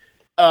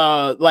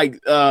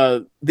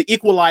the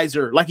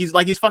Equalizer, he's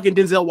fucking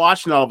Denzel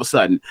Washington all of a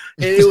sudden,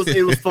 and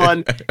it was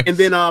fun. And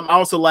then I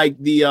also like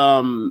the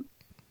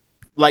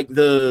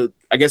the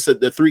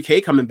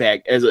 3K coming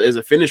back as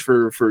a finish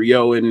for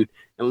Yo and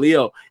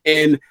Leo,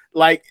 and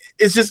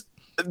it's just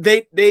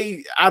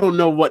they I don't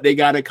know what they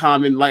got in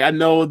common. I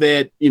know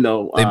that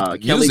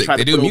Kelly tried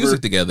to do music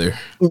together.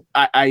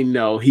 I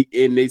know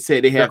they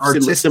say they have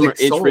similar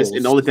interests,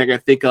 and the only thing I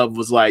think of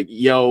was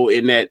Yo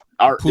in that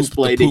art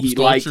display that he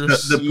liked.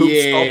 The poop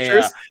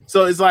sculptures.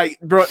 So it's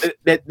bro,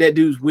 that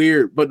dude's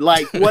weird, but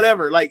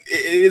whatever. It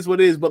is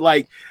what it is. But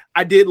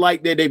I did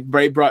like that they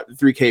brought the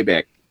 3K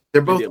back.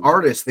 They're both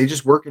artists. They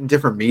just work in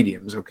different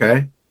mediums.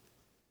 Okay.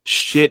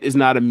 Shit is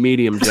not a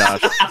medium, Josh.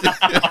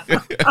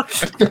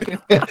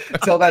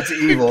 Tell that to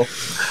Evil.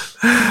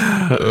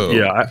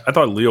 Yeah, I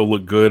thought Leo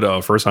looked good.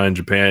 First time in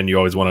Japan, you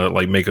always want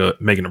to make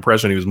an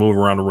impression. He was moving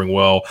around the ring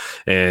well,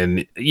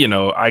 and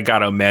I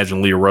gotta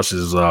imagine Lio Rush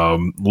is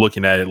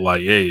looking at it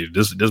hey,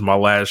 this is my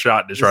last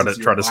shot to try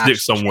to stick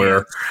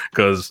somewhere,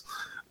 because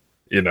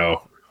you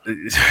know,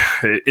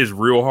 it's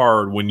real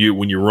hard when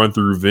you run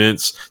through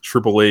Vince,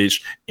 Triple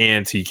H,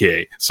 and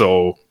TK.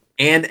 So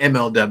and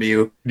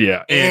MLW,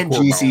 yeah, and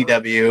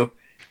GCW,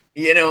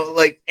 you know,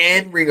 like,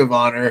 and Ring of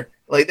Honor.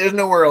 Like, there's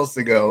nowhere else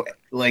to go,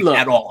 like,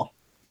 at all.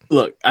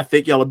 Look, I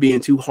think y'all are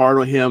being too hard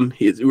on him.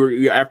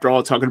 We're after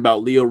all talking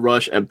about Lio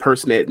Rush, a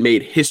person that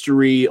made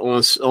history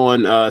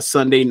on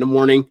Sunday in the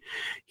morning.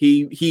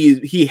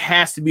 He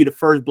has to be the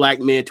first black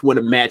man to win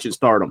a match in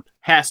Stardom.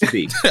 Has to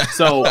be.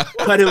 So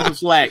cut him some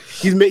slack.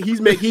 He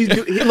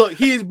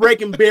is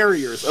breaking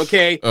barriers.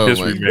 Okay,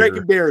 he's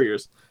breaking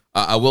barriers.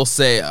 I will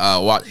say,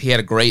 he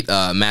had a great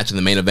match in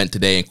the main event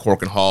today in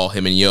Cork and Hall.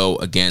 Him and Yo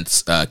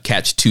against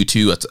Catch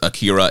 2-2. That's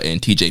Akira and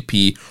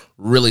TJP.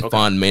 Really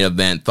fun main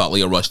event. Thought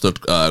Lio Rush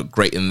looked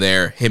great in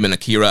there. Him and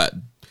Akira,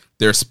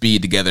 their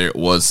speed together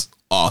was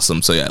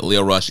awesome. So yeah,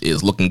 Lio Rush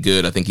is looking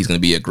good. I think he's going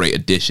to be a great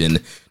addition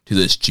to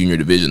this junior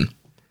division.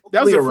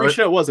 That was a free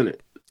show, wasn't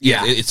it?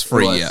 Yeah, it's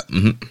free. Yeah.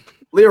 Mm-hmm.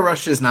 Lio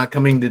Rush is not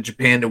coming to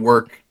Japan to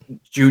work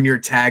junior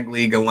tag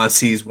league unless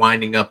he's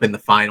winding up in the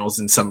finals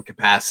in some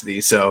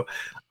capacity. So,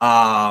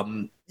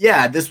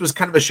 yeah, this was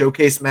kind of a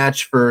showcase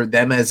match for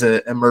them as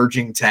an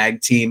emerging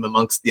tag team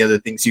amongst the other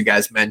things you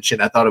guys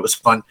mentioned. I thought it was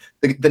fun.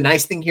 The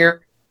nice thing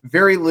here,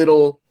 very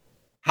little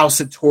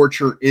House of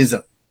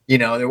Torture-ism. You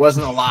know, there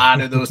wasn't a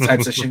lot of those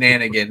types of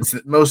shenanigans.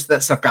 Most of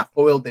that stuff got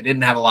foiled. They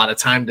didn't have a lot of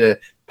time to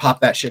pop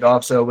that shit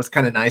off, so it was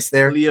kind of nice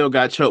there. Leo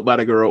got choked by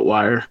the garrote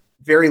wire.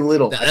 Very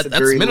little. That's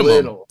very minimum.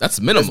 Little.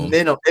 That's minimum.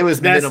 It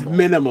was minimal.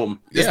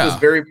 Minimum. This was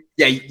very.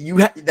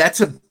 Yeah,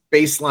 that's a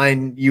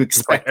baseline you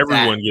expect. Like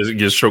everyone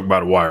gets choked by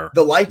the wire.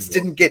 The lights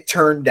didn't get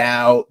turned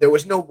out. There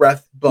was no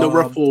ref bumps. No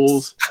ref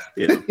pulls.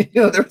 Yeah. You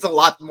know, there was a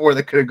lot more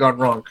that could have gone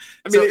wrong.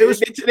 I mean,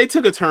 they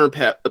took a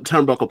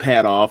turnbuckle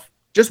pad off.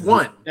 Just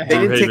one. They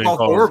didn't take all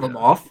four of them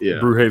off. Yeah.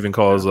 Brewhaven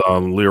calls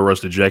Lio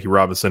Rush the Jackie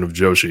Robinson of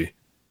Joshi.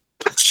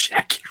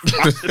 Jackie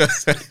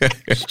Robinson.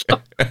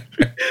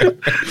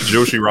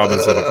 Joshi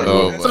Robinson.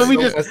 So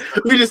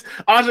we just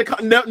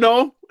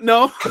no.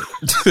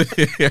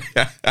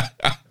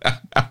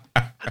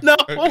 No,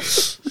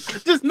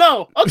 just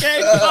no.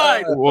 Okay,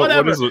 fine.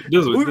 Whatever.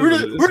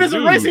 We're just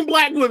erasing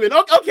black women.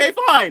 Okay,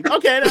 fine.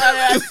 Okay,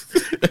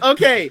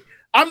 okay.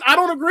 I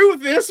don't agree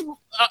with this.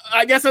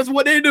 I guess that's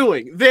what they're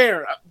doing.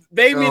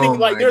 They meaning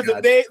like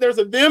there's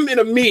a them and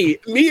a me.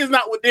 Me is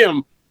not with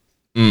them.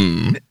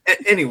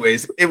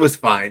 Anyways, it was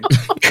fine.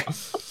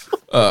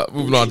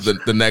 Moving on to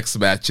the next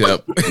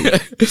matchup,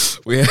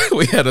 we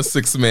had a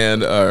six-woman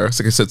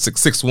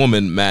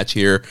match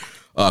here.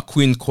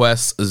 Queen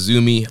Quest,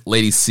 Azumi,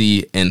 Lady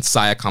C, and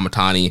Saya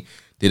Kamatani.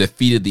 They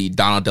defeated the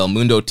Donna Del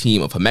Mundo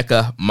team of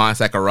Himeka, Mai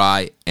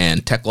Sakurai,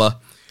 and Tekla.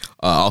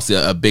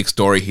 Also a big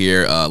story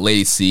here.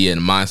 Lady C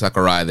and Mai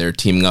Sakurai, they're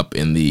teaming up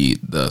in the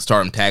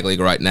Stardom Tag League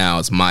right now.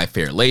 It's My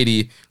Fair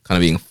Lady, kind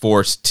of being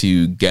forced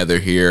together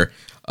here.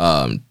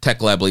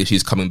 Tekla, I believe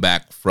she's coming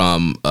back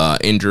from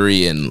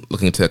injury and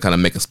looking to kind of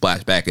make a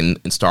splash back in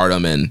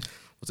Stardom, and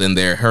was in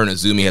there. Her and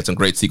Azumi had some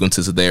great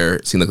sequences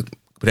there. Seemed like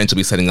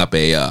potentially setting up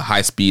a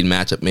high-speed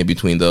matchup maybe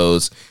between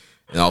those.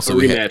 And also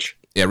a rematch.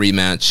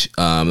 Rematch.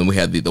 And we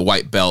had the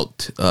white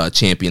belt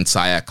champion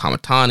Saya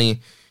Kamatani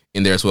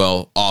in there as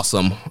well.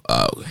 Awesome.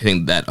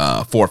 Hitting that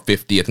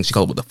 450. I think she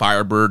called it with the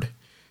Firebird.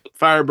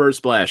 Firebird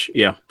splash.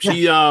 Yeah.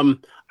 She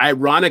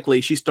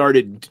ironically, she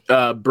started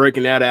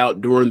breaking that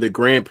out during the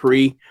Grand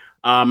Prix.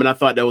 And I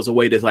thought that was a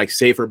way to like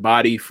save her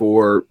body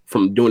from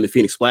doing the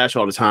Phoenix Splash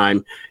all the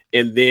time.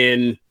 And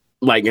then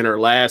like in her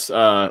last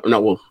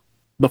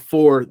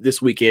before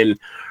this weekend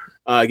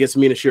against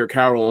Mina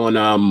Shirakawa on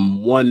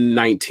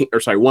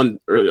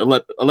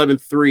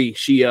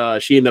 11-3,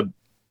 she ended up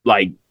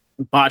like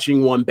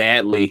botching one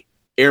badly,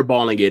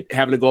 airballing it,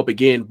 having to go up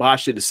again,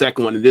 botched it the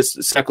second one, and this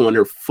second one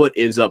her foot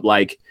ends up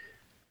like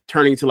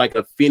turning to like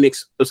a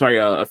Phoenix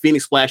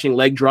splashing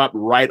leg drop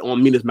right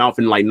on Mina's mouth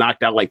and like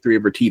knocked out like 3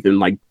 of her teeth and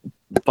like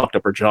fucked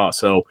up her jaw.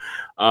 So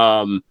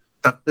tough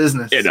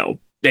business. You know,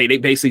 they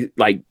basically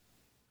like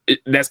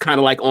that's kind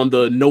of like on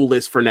the no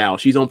list for now.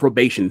 She's on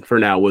probation for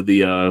now with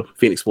the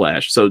Phoenix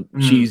Splash. So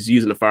she's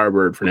using the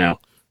Firebird for now.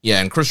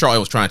 Yeah, and Chris Charlie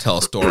was trying to tell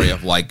a story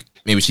of like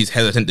maybe she's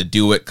hesitant to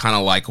do it, kind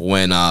of like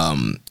when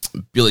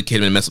Billy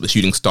Kidman messed up the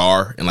Shooting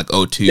Star in like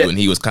 2002, and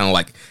he was kind of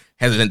like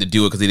hesitant to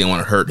do it because he didn't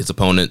want to hurt his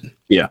opponent.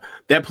 Yeah,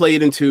 that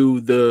played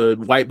into the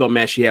white belt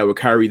match she had with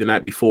Kairi the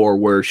night before,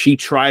 where she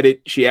tried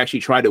it. She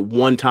actually tried it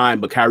one time,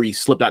 but Kairi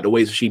slipped out the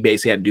way, so she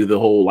basically had to do the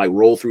whole like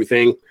roll through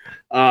thing.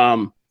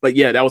 But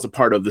yeah, that was a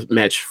part of the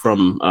match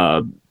from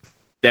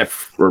that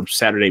for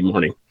Saturday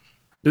morning.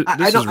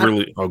 This is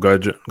really. Oh, go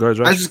ahead, Josh.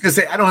 I was just gonna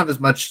say I don't have as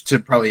much to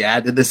probably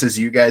add to this as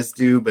you guys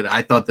do, but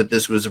I thought that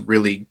this was a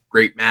really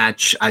great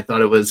match. I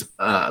thought it was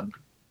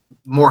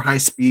more high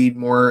speed,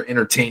 more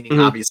entertaining,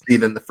 obviously,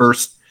 than the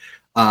first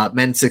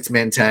men's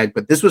 6-man tag.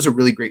 But this was a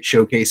really great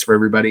showcase for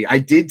everybody. I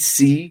did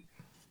see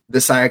the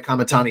Saya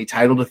Kamatani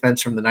title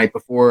defense from the night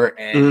before,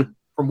 and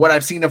from what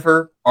I've seen of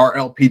her,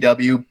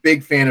 RLPW,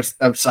 big fan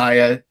of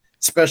Saya,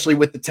 especially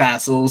with the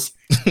tassels.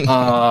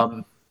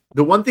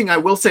 The one thing I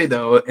will say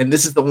though, and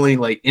this is the only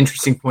like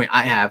interesting point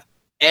I have,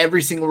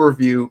 every single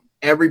review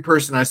every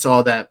person I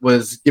saw that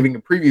was giving a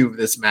preview of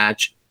this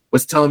match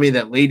was telling me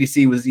that Lady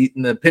C was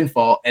eating the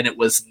pinfall, and it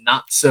was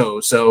not so.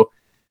 So,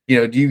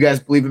 do you guys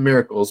believe in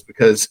miracles?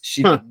 Because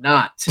she did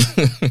not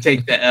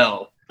take the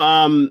L.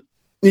 I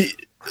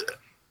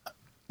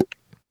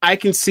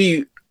can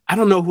see. I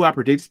don't know who I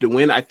predicted to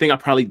win. I think I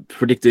probably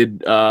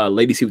predicted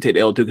Lady C would take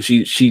the L too,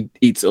 because she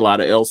eats a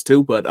lot of L's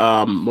too. But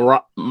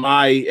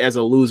Mai as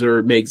a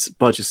loser makes a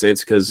bunch of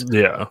sense, because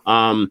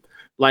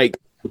like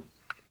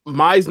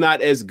Mai's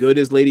not as good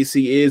as Lady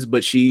C is,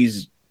 but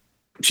she's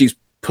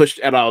pushed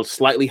at a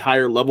slightly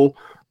higher level.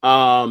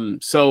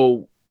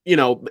 So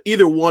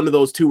either one of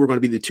those two were going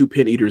to be the two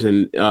pin eaters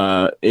in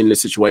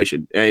this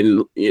situation.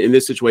 And in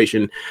this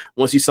situation,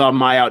 once you saw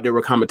Mai out there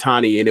with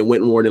Kamitani and it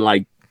went more than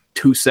like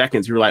 2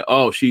 seconds, you were like,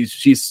 oh,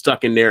 she's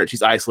stuck in there,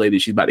 she's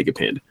isolated, she's about to get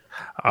pinned.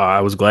 I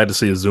was glad to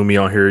see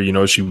Azumi on here.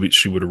 She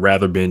would have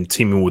rather been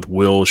teaming with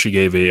Will. She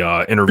gave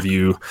a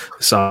interview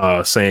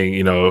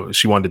saying,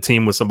 she wanted to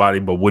team with somebody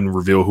but wouldn't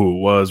reveal who it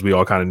was. We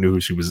all kind of knew who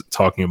she was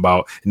talking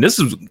about. And this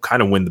is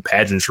kind of when the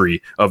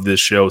pageantry of this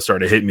show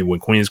started hitting me.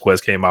 When Queen's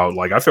Quest came out,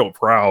 like, I felt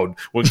proud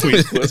when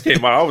Queen's Quest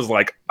came out. I was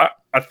like,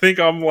 I think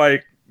I'm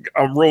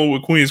rolling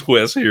with Queen's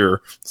Quest here.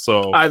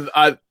 So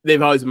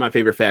they've always been my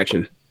favorite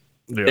faction.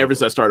 Yeah. Ever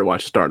since I started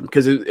watching Stardom,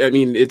 because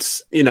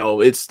it's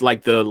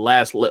like the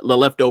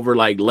leftover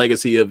like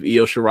legacy of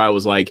Io Shirai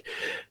was like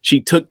she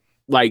took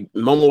like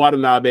Momo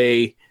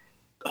Watanabe,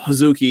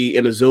 Hazuki,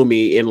 and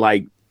Azumi, and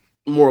like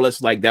more or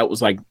less like that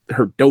was like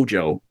her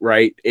dojo,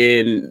 right?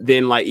 And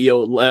then like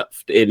Io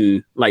left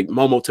and like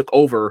Momo took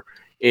over,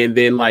 and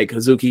then like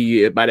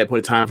Hazuki by that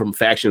point in time from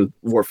faction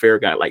warfare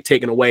got like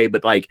taken away,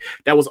 but like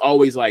that was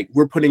always like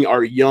we're putting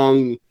our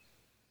young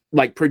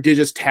like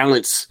prodigious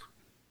talents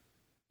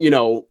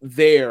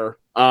there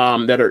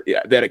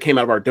that came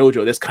out of our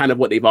dojo. That's kind of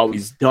what they've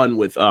always done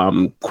with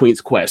Queen's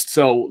Quest.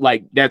 So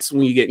like that's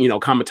when you get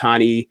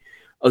Kamitani,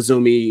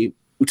 Azumi,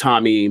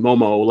 Utami,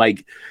 Momo.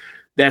 Like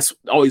that's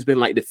always been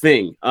like the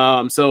thing.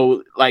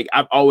 So like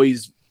I've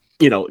always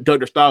dug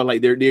their style.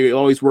 Like they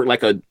always work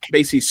like a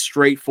basically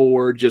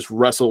straightforward, just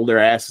wrestle their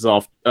asses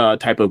off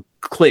type of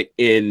click.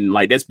 And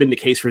like that's been the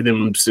case for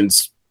them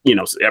since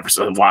ever since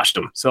I've watched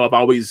them. So I've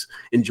always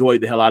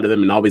enjoyed the hell out of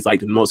them and always liked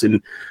them the most. And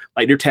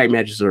like their tag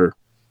matches are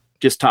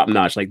just top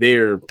notch. Like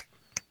they're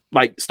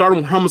like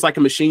Stardom hums like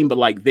a machine, but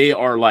like they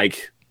are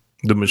like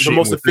the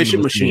most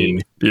efficient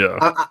machine.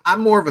 Yeah. I'm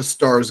more of a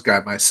Stars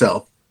guy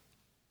myself.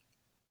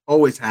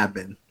 Always have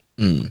been.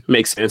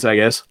 Makes sense, I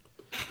guess.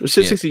 It's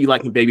just you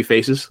liking baby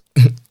faces.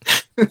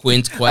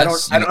 Queen's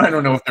Quest. I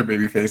don't know if they're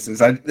baby faces.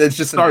 It's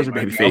just Stars are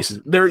baby faces.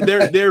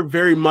 They're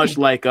very much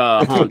like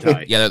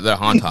Hantai. Yeah, they're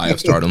Hantai of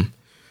Stardom.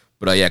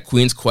 But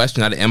Queen's Quest,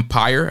 not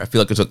Empire. I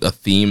feel like there's a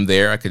theme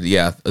there.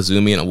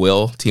 Azumi and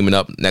Will teaming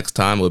up next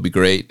time would be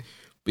great.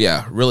 But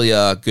yeah, really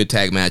a good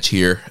tag match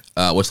here,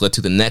 which led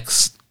to the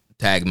next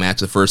tag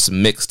match, the first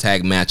mixed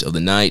tag match of the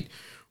night,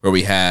 where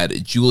we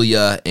had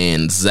Julia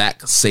and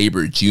Zack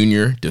Sabre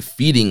Jr.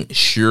 defeating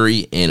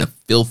Shuri and a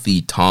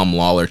filthy Tom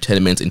Lawler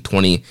 10 minutes and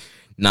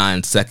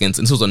 29 seconds.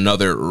 And this was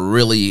another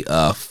really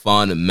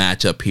fun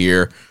matchup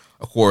here.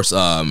 Of course,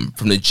 from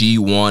the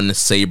G1,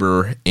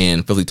 Sabre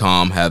and Filthy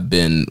Tom have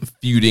been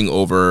feuding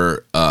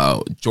over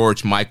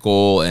George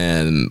Michael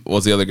and what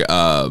was the other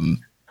guy?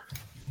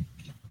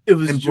 It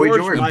was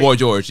Boy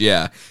George,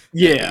 yeah.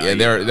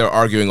 They're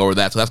arguing over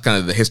that. So that's kind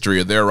of the history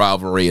of their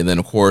rivalry. And then,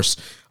 of course,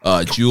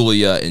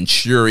 Julia and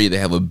Shuri, they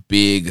have a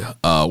big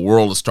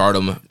World of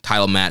Stardom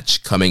title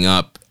match coming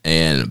up,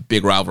 and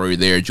big rivalry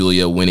there.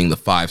 Julia winning the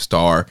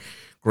 5-star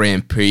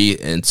Grand Prix,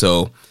 and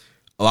so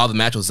a lot of the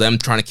match was them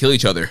trying to kill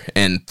each other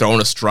and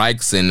throwing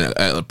strikes. And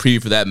a preview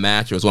for that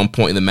match, there was one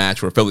point in the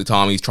match where Filthy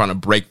Tom, he's trying to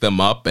break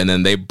them up, and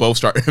then they both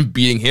start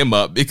beating him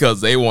up because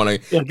they want to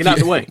get out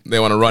of the way. They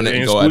want to run it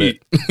and go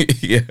sweet. At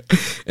it. Yeah.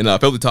 And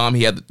Filthy Tom,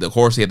 he had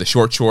the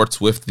short shorts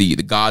with the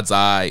God's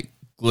Eye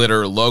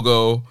glitter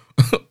logo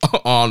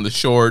on the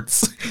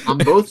shorts. On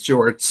both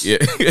shorts. Yeah.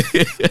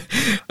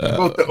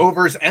 Both the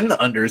overs and the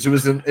unders.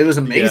 It was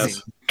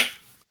amazing.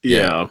 Yes.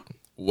 Yeah.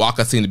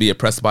 Waka seemed to be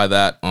impressed by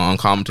that on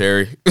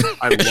commentary.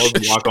 I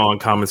loved Waka on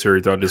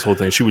commentary throughout this whole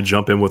thing. She would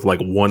jump in with like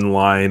one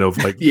line of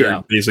like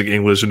very basic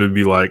English, and it'd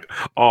be like,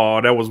 "Oh,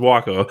 that was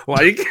Waka."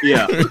 Like,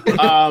 yeah.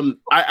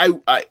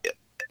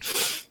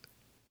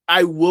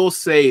 I will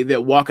say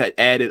that Waka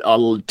added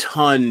a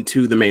ton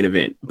to the main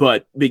event,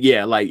 but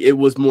yeah, like it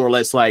was more or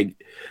less like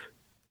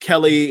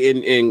Kelly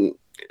and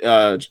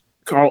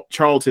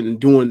Charlton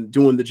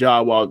doing the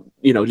job while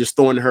just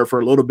throwing her for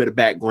a little bit of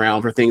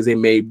background for things they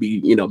may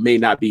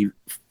not be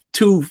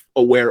too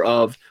aware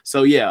of.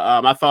 So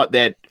yeah, I thought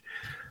that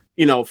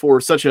for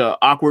such a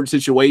awkward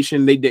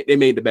situation, they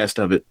made the best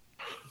of it.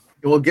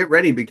 Well, get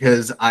ready,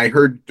 because I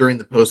heard during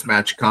the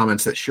post-match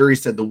comments that Shuri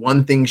said the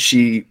one thing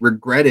she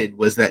regretted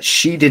was that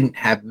she didn't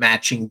have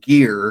matching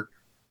gear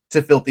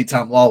to Filthy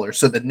Tom Lawler.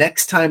 So the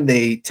next time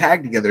they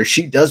tag together,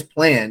 she does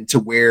plan to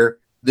wear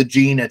the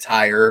jean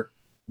attire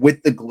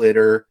with the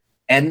glitter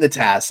and the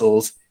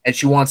tassels, and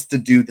she wants to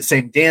do the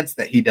same dance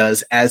that he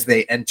does as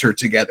they enter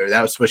together.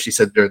 That was what she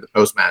said during the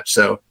post-match.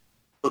 So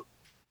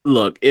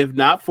Look, if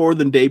not for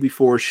the day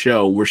before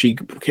show where she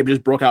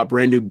just broke out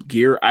brand new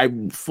gear, I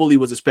fully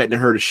was expecting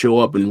her to show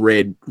up in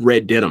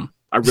red denim.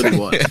 I really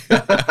was.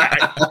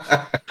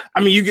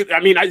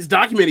 It's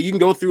documented. You can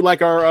go through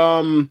like our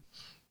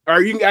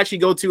or you can actually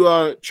go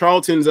to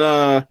Charlton's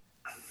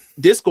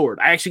Discord.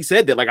 I actually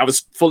said that, like, I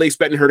was fully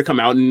expecting her to come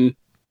out and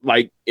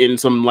like in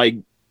some like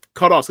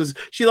cutoffs, because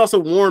she's also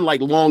worn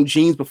like long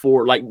jeans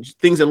before, like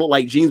things that look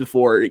like jeans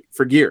before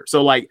for gear.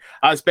 So like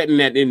I was expecting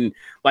that, and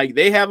like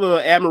they have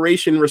a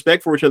admiration and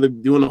respect for each other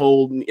doing the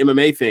whole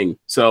MMA thing.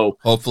 So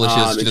hopefully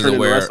she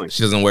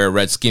doesn't wear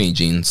red skinny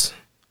jeans.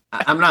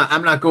 I'm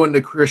not going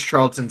to Chris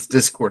Charlton's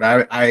Discord.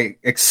 I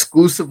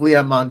exclusively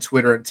am on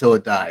Twitter until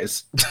it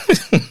dies.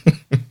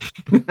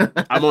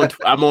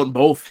 I'm on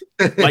both.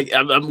 Like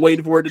I'm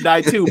waiting for it to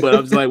die too, but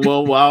I was like,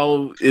 well,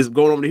 while it's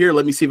going over here,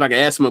 let me see if I can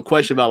ask him a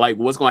question about like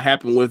what's going to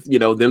happen with, you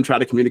know, them trying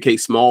to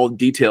communicate small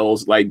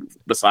details like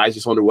besides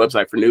just on their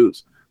website for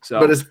news. So,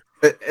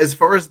 but as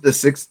far as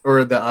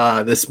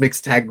the this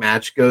mixed tag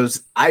match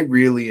goes, I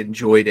really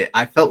enjoyed it.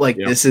 I felt like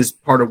this is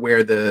part of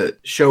where the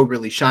show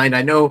really shined.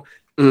 I know,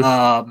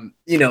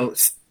 you know,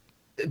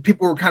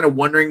 people were kind of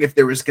wondering if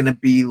there was going to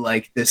be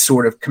like this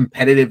sort of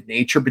competitive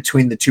nature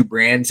between the two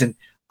brands, and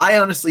I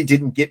honestly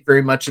didn't get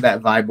very much of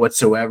that vibe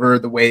whatsoever.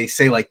 The way,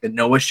 say, like the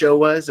Noah show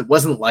was, it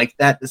wasn't like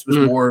that. This was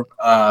more,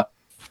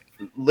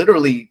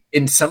 literally,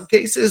 in some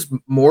cases,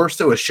 more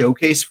so a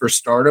showcase for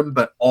Stardom,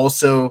 but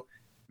also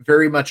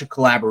very much a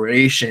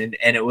collaboration.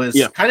 And it was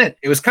kind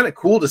of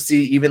cool to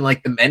see. Even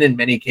like the men in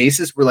many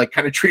cases were like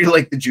kind of treated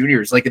like the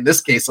juniors. Like in this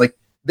case, like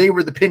they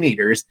were the pin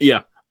eaters.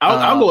 Yeah,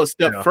 I'll go a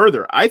step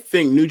further. I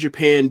think New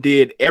Japan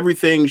did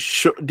everything.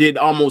 Did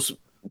almost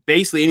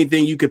basically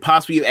anything you could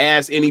possibly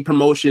ask any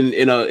promotion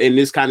in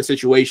this kind of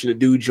situation to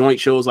do joint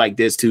shows like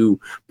this to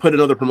put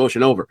another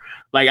promotion over.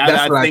 Like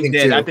I think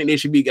they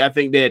should be. I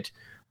think that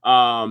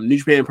New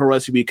Japan Pro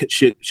Wrestling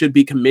should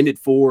be commended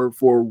for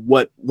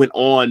what went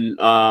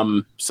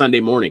on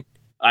Sunday morning.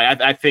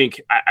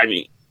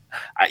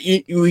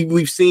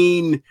 We've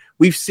seen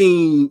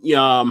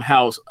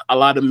how a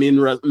lot of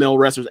male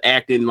wrestlers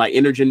act in like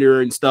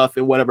intergender and stuff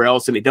and whatever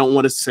else, and they don't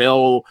want to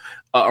sell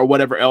or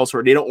whatever else,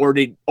 or they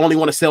only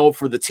want to sell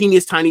for the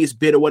teeniest tiniest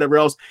bit or whatever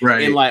else.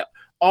 Right. And like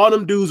all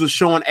them dudes was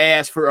showing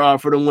ass for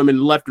the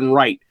women left and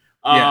right.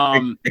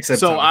 Except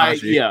so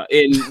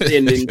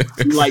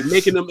and like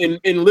making them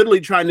and literally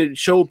trying to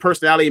show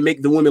personality and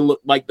make the women look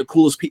like the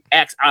coolest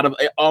acts out of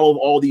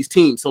all these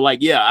teams. So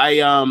like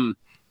this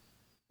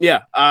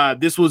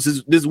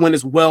went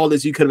as well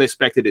as you could have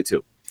expected it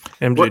to.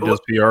 MJ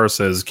does PR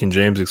says, can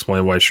James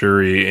explain why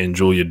Shuri and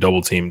Julia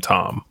double teamed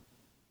Tom?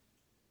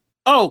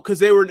 Oh, because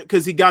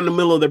he got in the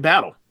middle of their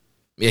battle.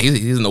 Yeah,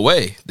 he's in the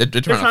way. They're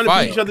trying to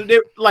fight beat each other.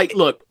 They're like,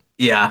 look,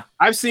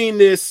 I've seen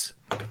this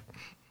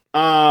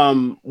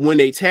when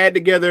they tag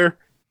together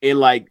in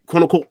like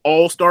quote unquote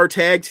all-star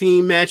tag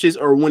team matches,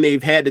 or when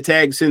they've had the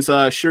tag since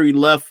Shuri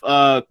left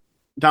Don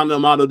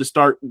Amato to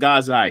start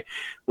Gazai.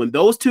 When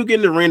those two get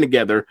in the ring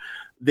together,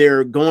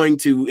 they're going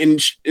to,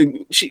 and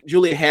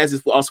Julia has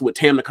this also with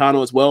Tam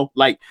Nakano as well.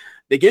 Like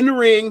they get in the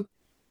ring,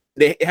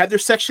 they have their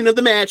section of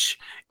the match,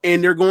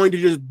 and they're going to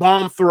just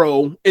bomb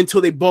throw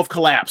until they both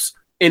collapse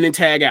and then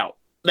tag out.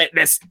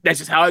 That's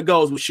just how it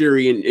goes with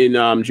Shuri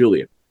and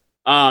Julia.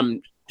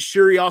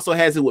 Shuri also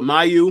has it with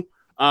Mayu.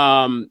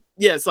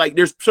 It's like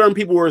there's certain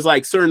people where it's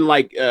like certain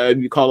like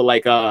you call it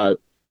like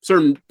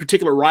certain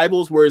particular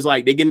rivals where it's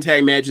like they get in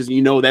tag matches and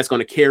you know that's going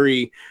to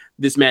carry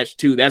this match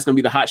too. That's going to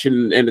be the hot shit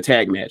in the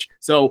tag match.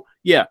 So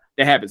yeah,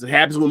 that happens. It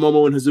happens with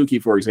Momo and Hazuki,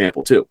 for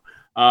example, too.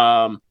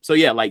 So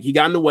yeah, like he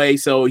got in the way,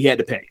 so he had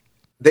to pay.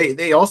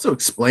 They also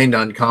explained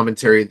on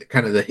commentary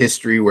kind of the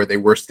history where they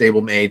were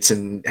stablemates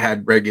and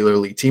had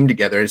regularly teamed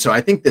together. And so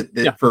I think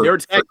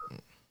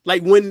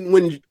like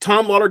when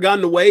Tom Lawler got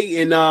in the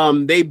way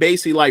and they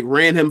basically like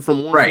ran him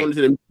from one corner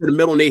to the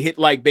middle, and they hit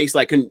like base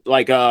like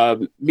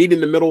meet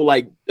in the middle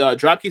like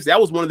drop kicks. That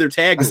was one of their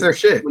tags. That's their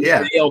shit.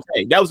 Yeah,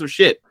 that was their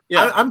shit.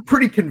 Yeah, I'm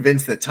pretty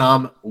convinced that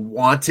Tom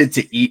wanted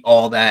to eat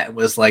all that and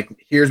was like,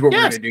 "Here's what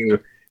we're gonna do."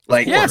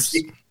 Like, and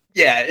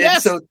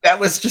so that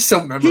was just so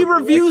memorable. He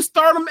reviews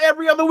Stardom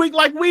every other week,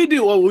 like we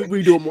do. Well,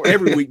 we do it more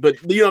every week,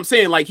 but you know what I'm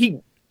saying? Like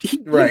he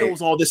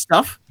knows all this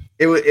stuff.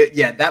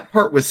 That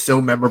part was so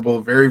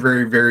memorable, very,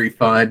 very, very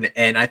fun,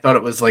 and I thought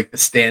it was like the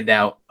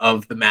standout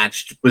of the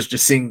match was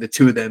just seeing the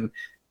two of them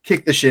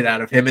kick the shit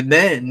out of him, and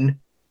then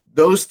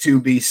those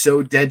two be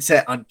so dead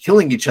set on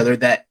killing each other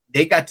that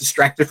they got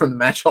distracted from the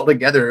match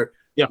altogether,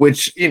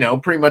 which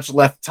pretty much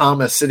left Tom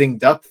a sitting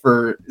duck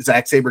for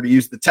Zack Sabre to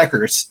use the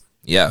Techers.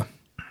 Yeah,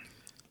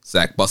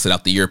 Zack busted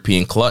out the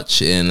European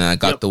clutch and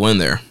got the win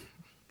there.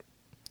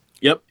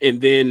 Yep,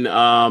 and then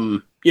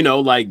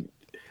like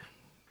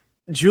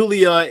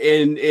Julia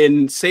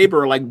and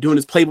Sabre are like doing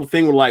this playful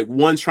thing where like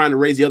one's trying to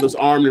raise the other's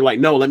arm. And they're like,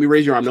 no, let me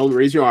raise your arm. No, let me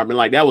raise your arm. And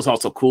like that was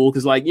also cool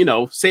because like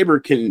Sabre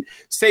can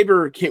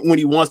when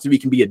he wants to be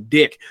can be a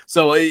dick.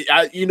 So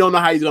you don't know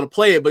how he's gonna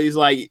play it, but he's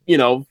like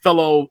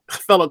fellow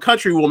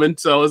countrywoman.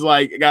 So it's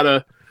like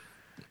gotta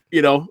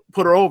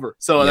put her over.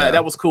 So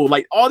that was cool.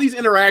 Like all these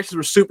interactions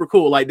were super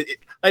cool. Like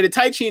the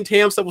Taichi and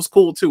Tam stuff was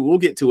cool too. We'll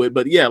get to it,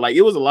 but yeah, like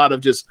it was a lot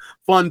of just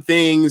fun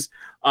things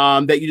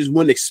that you just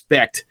wouldn't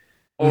expect,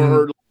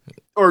 or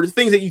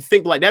things that you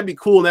think like that'd be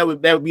cool,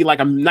 and that would be like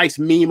a nice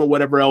meme or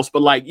whatever else.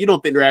 But like you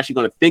don't think they're actually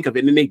going to think of it,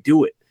 and then they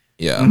do it.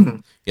 Yeah,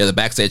 yeah. The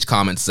backstage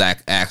comments,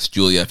 Zach asked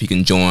Julia if he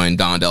can join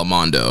Don Del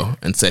Mondo,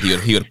 and said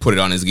he would put it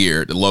on his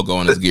gear, the logo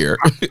on his gear.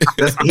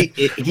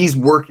 He's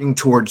working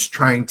towards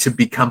trying to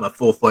become a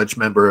full-fledged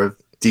member of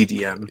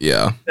DDM.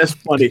 Yeah, that's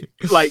funny.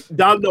 Like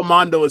Don Del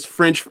Mondo is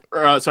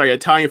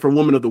Italian for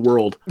woman of the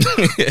world.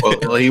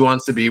 well, he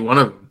wants to be one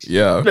of them.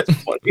 Yeah, that's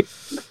funny.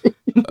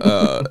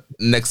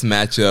 Next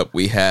matchup,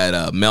 we had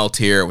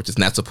Meltear, which is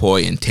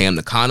Natsupoi and Tam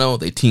Nakano.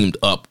 They teamed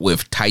up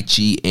with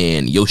Taichi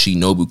and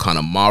Yoshinobu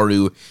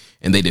Kanemaru,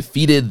 and they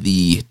defeated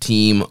the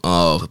team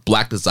of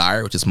Black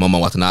Desire, which is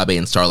Momo Watanabe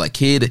and Starlight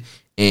Kid,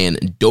 and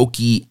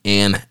Doki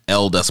and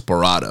El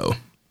Desperado.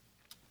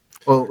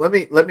 Well, let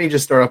me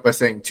just start off by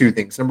saying two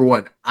things. Number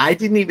one, I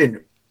didn't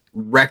even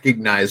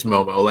recognize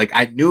Momo. Like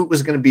I knew it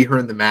was going to be her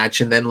in the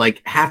match, and then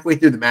like halfway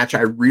through the match,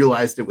 I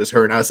realized it was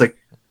her, and I was like,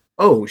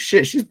 oh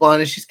shit, she's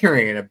blonde and she's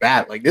carrying a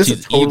bat. Like this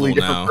is a totally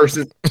different now.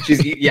 Person.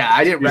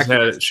 I didn't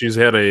recognize. She's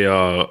had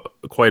a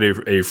quite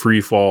a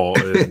free fall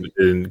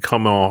and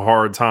come on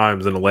hard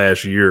times in the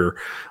last year.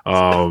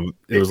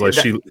 It was like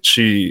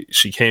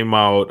she came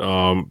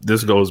out.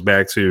 This goes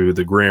back to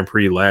the Grand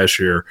Prix last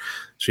year.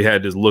 She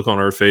had this look on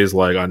her face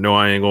like, I know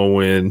I ain't gonna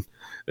win.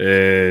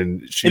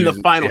 And in the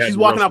final, she's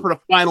walking out for the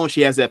final, and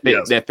she has that face.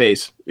 Yes. That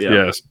face. Yeah.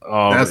 Yes,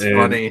 that's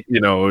funny. You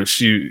know,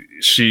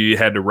 she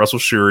had to wrestle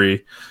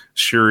Shuri.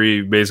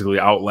 Shuri basically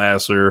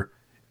outlasts her,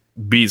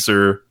 beats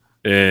her,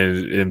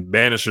 and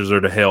banishes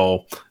her to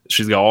hell.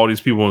 She's got all these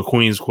people in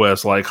Queen's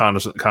Quest, like kind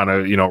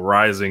of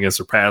rising and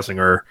surpassing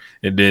her,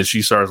 and then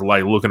she starts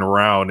like looking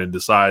around and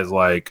decides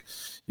like,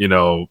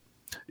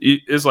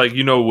 it's like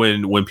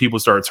when people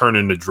start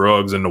turning to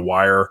drugs and The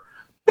Wire.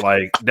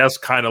 Like that's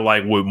kind of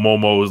like what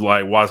Momo's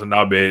like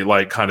Watanabe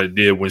like kind of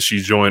did when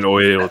she joined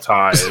Oe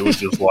Tai. It was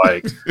just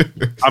like,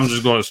 I'm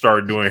just going to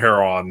start doing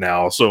heroin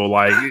now. So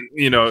like,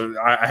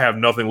 I have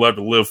nothing left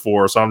to live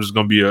for. So I'm just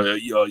going to be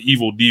a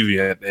evil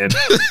deviant. And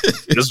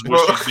this is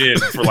what she did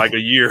for like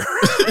a year.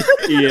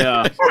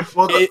 Yeah.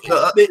 Well,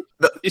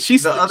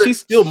 she's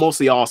still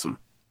mostly awesome.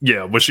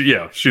 Yeah, but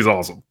she's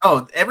awesome.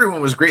 Oh,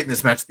 everyone was great in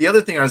this match. The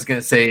other thing I was going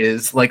to say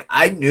is, like,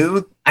 I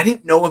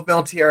didn't know of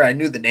Meltear. I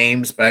knew the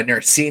names, but I'd never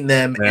seen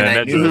them. Man, and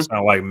that doesn't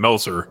sound like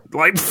Meltzer.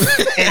 Like, did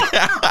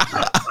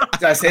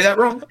I say that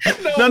wrong?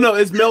 No,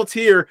 it's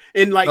Meltear,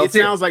 and like it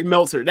sounds like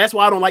Meltzer. That's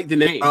why I don't like the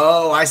name.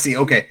 Oh, I see.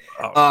 Okay.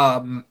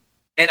 And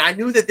I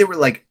knew that they were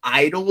like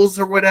idols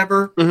or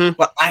whatever,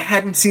 but I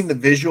hadn't seen the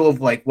visual of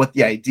like what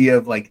the idea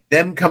of like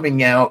them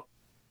coming out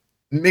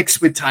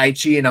mixed with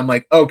Taichi, and I'm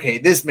like, okay,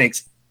 this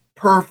makes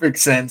perfect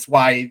sense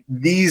why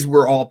these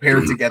were all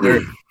paired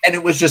together, and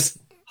it was just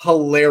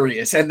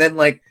hilarious. And then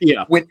like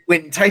when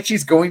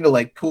Taichi's going to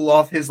like pull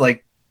off his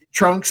like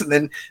trunks, and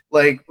then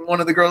like one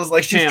of the girls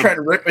like she's trying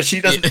to rip but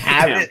she doesn't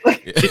have it,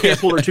 like she can't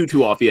pull her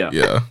tutu off.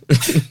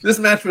 This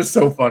match was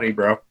so funny,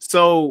 bro.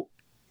 So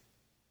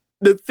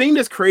the thing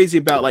that's crazy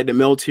about like the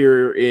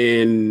Meltear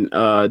and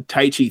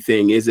Taichi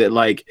thing is that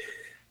like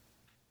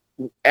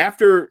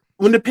after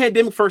when the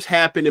pandemic first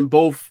happened and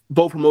both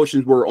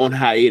promotions were on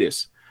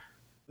hiatus,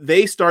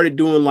 they started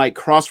doing like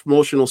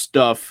cross-promotional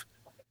stuff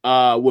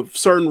with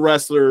certain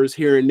wrestlers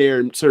here and there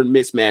in certain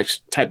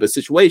mismatch type of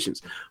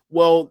situations.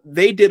 Well,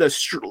 they did a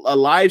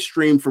live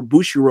stream for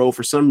Bushiroad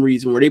for some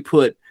reason where they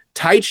put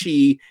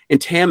Taichi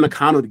and Tam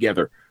Nakano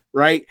together,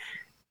 right?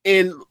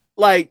 And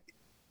like,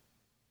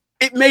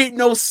 it made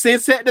no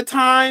sense at the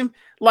time.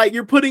 Like,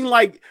 you're putting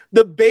like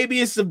the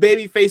babiest of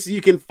baby faces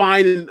you can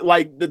find in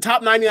like the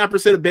top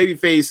 99% of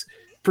babyface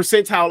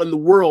percentile in the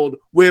world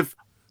with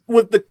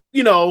the,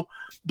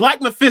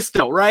 Black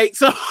Mephisto, right?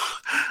 So,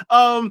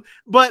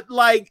 but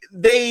like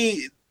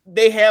they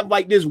have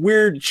like this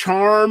weird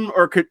charm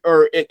or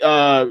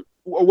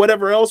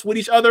whatever else with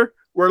each other,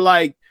 where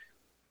like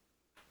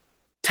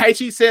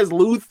Taichi says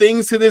lewd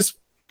things to this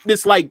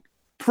like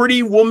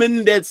pretty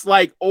woman that's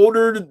like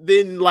older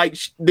than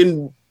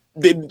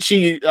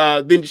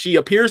she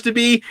appears to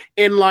be,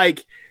 and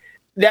like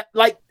that,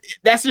 like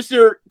that's just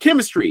their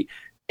chemistry.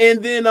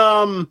 And then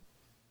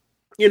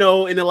in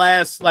the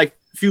last like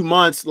few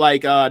months,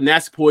 like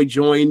Natsupoi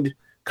joined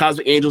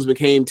Cosmic Angels,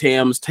 became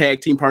Tam's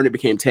tag team partner,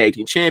 became tag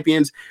team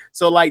champions.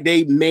 So like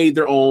they made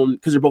their own,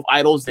 because they're both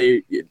idols,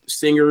 they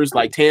singers.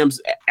 Like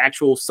Tam's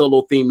actual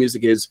solo theme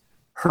music is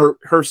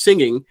her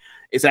singing.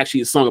 It's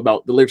actually a song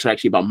about, the lyrics are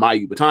actually about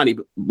Mayu Batani,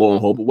 but lo and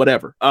behold, but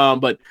whatever.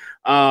 But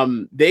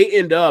they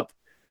end up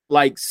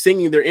like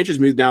singing their entrance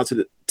music down to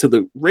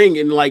the ring,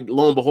 and like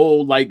lo and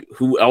behold, like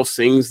who else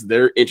sings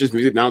their entrance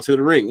music down to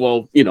the ring?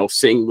 Well,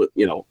 sing with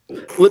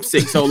lip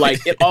sync. So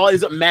like it all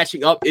ends up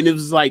matching up, and it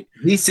was like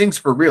he sings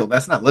for real.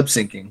 That's not lip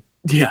syncing.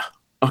 Yeah.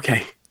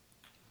 Okay.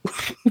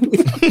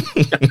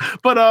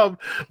 but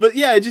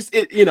yeah, and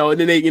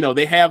then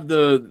they have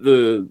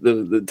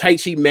the Tai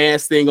Chi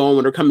mask thing on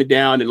when they're coming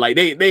down, and like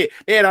they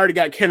had already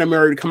got Ken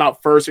Murray to come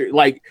out first.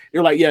 Like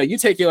they're like, yeah, you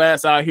take your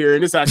ass out here,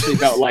 and it's actually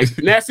about like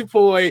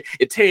Natsupoi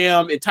and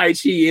Tam and Tai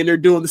Chi, and they're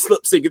doing the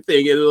slip syncing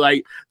thing, and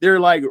they're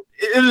like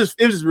it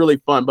was really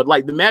fun. But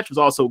like the match was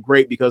also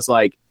great because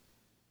like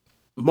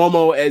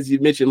Momo, as you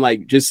mentioned,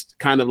 like just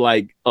kind of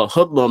like a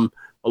hoodlum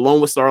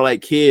along with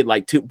Starlight Kid,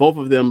 like both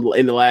of them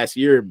in the last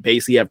year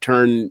basically have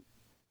turned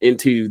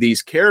into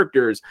these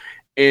characters,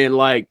 and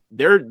like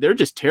they're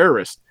just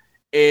terrorists.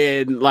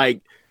 And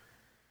like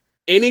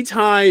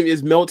anytime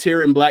is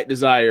Melter and Black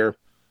Desire,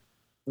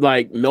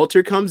 like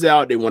Melter comes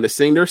out, they want to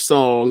sing their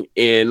song,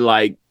 and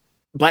like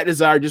Black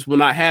Desire just will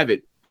not have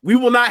it. We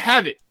will not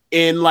have it,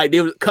 and like they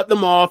would cut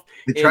them off.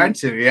 They tried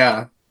to,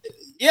 yeah.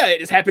 Yeah,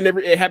 it happens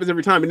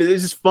every time, and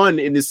it's just fun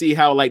and to see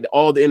how like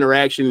all the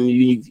interaction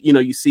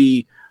you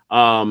see.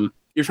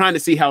 You're trying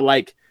to see how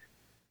like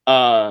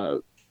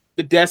the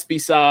Despy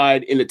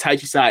side and the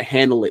Taichi side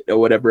handle it or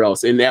whatever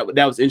else, and that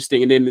was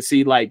interesting. And then to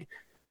see like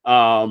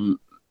I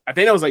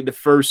think that was like the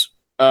first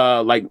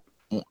like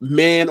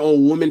man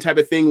on woman type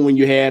of thing when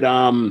you had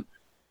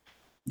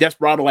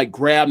Desperado like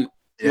grab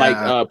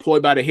like Ploy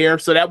by the hair.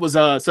 So that was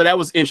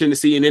interesting to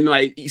see. And then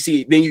like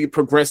you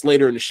progress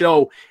later in the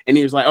show, and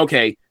he was like,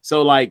 okay,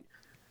 so like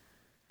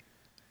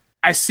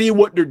I see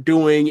what they're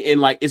doing,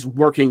 and like it's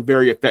working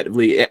very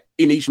effectively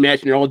in each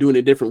match, and they're all doing it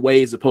in different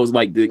ways, as opposed to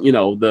like the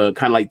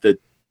kind of like the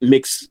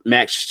mixed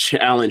match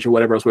challenge or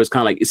whatever else, where it's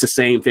kind of like it's the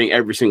same thing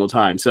every single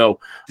time.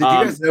 So did you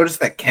guys notice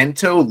that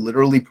Kento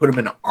literally put him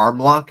in an arm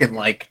lock and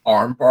like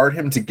arm barred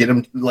him to get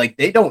him? Like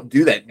they don't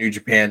do that in New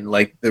Japan.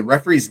 Like the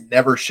referees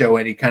never show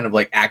any kind of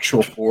like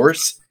actual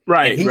force.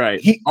 Right.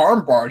 He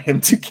arm barred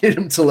him to get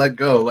him to let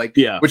go. Like,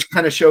 yeah, which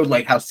kind of showed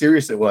like how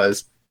serious it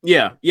was.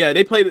 Yeah,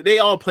 they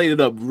all played it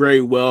up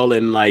very well,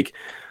 and like,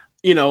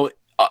 even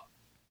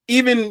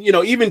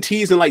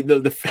teasing like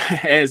the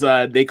as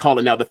they call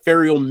it now, the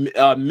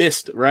Ferial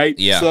Mist, right?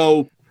 Yeah.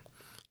 So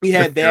we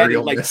had that,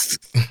 like,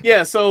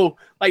 yeah. So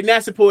like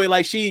Natsupoi,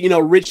 like she,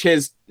 Rich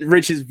is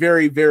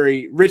very,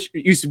 very Rich.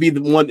 Used to be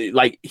the one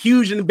like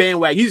huge in the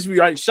bandwagon. He used to be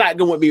riding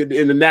shotgun with me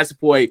in the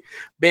Natsupoi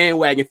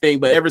bandwagon thing,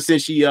 but ever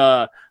since she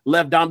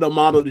left Dom Del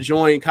Mondo to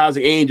join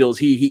Cosmic Angels,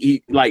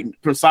 he like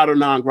persona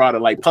non grata,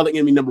 like public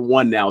enemy number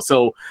 1 now.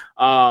 So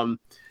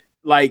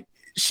like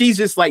she's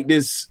just like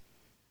this,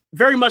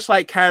 very much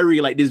like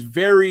Kyrie, like this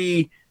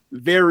very,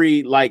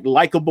 very like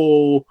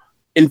likable,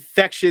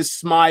 infectious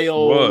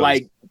smile.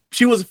 Like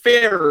she was a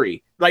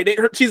fairy. Like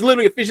she's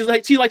literally she's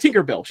like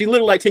Tinkerbell. She's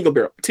literally like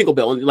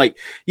Tinkerbell, and like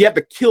you have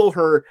to kill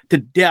her to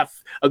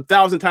death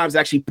 1,000 times to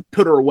actually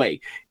put her away.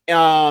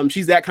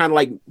 She's that kind of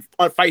like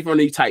fight for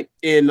any type,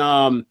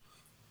 and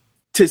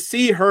to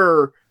see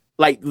her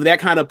like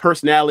that kind of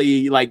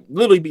personality, like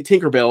literally be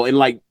Tinkerbell, and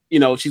like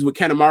she's with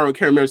Kanemaru, and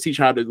Kanemaru teach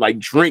her how to like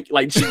drink.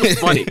 Like she was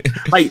funny.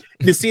 Like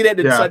to see that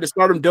inside the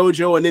Stardom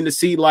Dojo, and then to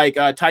see like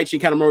Taichi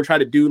and Kanemaru try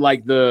to do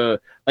like the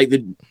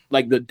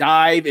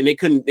dive, and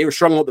they were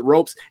struggling with the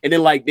ropes, and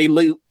then like they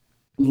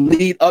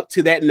lead up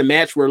to that in the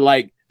match where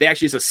like they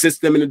actually just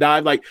assist them in the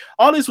dive. Like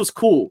all this was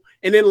cool,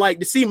 and then like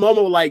to see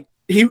Momo like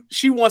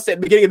she wants at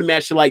the beginning of the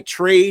match to like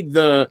trade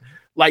the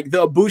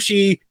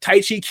Ibushi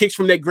Taichi kicks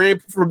from the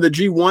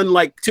G1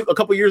 like a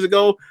couple years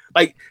ago.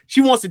 Like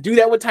she wants to do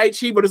that with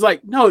Taichi, but it's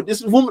like, no,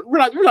 this woman, we're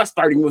not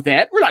starting with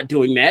that. We're not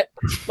doing that.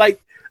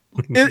 Like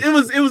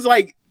it was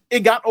like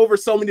it got over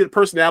so many of the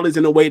personalities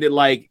in a way that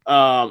like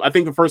I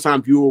think the first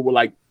time viewer were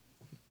like,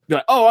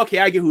 oh, okay,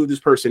 I get who this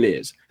person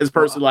is. This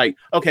person like,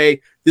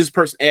 okay, this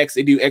person X,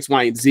 they do X,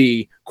 Y, and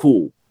Z,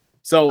 cool.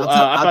 So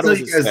I thought it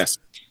was a success.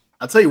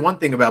 I'll tell you one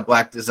thing about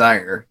Black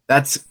Desire.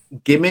 That's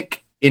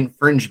gimmick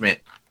infringement.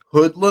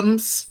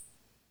 Hoodlums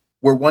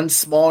where one's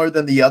smaller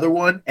than the other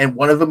one, and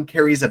one of them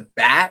carries a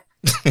bat,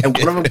 and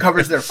one of them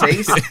covers their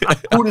face.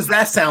 Who does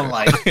that sound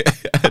like?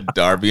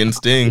 Darby and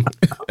Sting.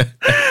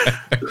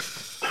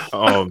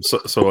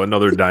 So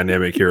another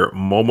dynamic here.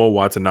 Momo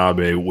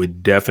Watanabe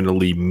would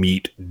definitely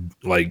meet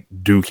like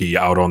Dookie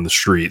out on the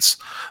streets.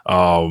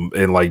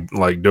 And like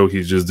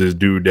Doki's just this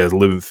dude that's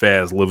living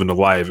fast, living the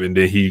life, and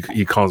then he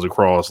comes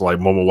across like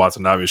Momo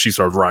Watanabe, and she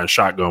starts riding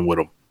shotgun with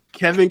him.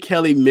 Kevin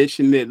Kelly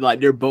mentioned that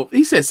like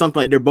he said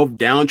something like they're both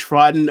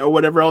downtrodden or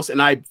whatever else, and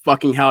I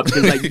fucking helped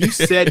because like you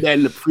said that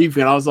in the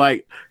preview, and I was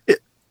like,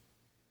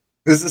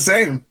 it's the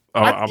same.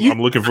 I'm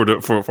looking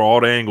for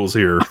all the angles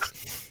here.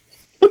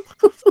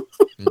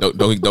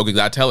 Don't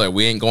I tell her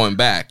we ain't going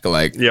back.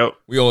 Like, yep,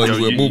 we always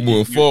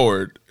moving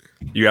forward.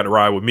 You got to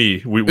ride with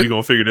me. We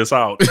gonna figure this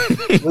out.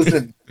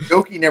 Listen,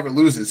 Doki never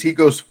loses. He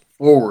goes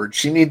forward.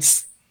 She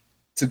needs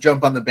to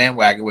jump on the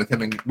bandwagon with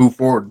him and move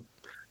forward.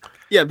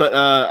 Yeah, but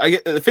I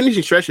get the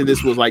finishing stretch of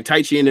this was like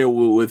Taichi in there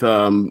with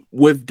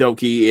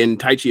Doki, and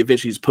Taichi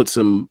eventually just puts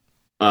him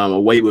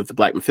away with the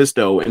Black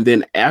Mephisto. And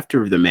then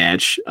after the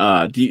match,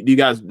 do you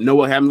guys know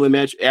what happened in the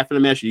match? After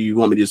the match, or you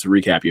want me just to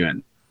recap you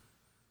in?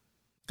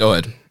 Go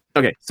ahead.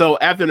 Okay, so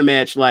after the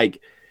match, like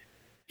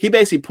he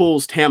basically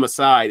pulls Tam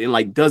aside and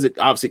like does it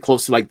obviously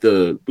close to like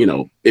the, you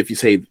know, if you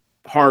say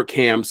hard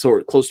cam, sort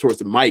of close towards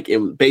the mic,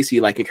 and basically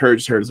like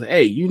encourages her to say,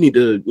 hey, you need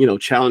to, you know,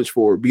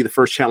 be the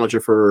first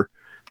challenger for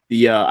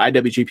the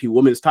IWGP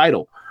Women's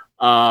title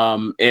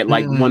at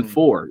like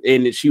 1-4.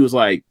 And she was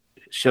like,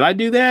 should I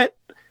do that?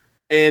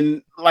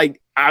 And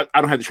like, I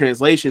don't have the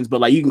translations,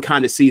 but like you can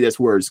kind of see that's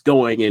where it's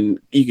going, and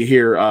you can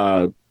hear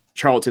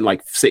Charlton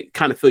like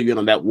kind of fill you in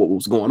on that, what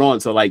was going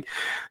on. So like,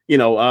 you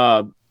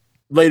know,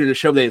 later in the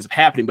show that ends up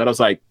happening, but I was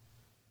like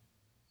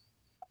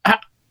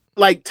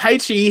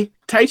Taichi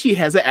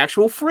has an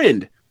actual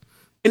friend.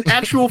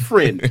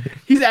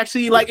 He's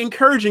actually like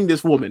encouraging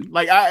this woman.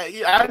 Like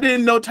I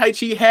didn't know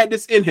Taichi had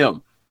this in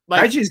him.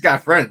 Like Taichi's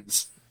got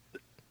friends.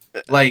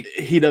 Like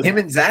he does. Him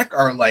and Zach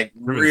are like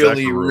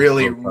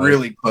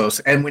really close.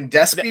 And when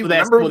Despy,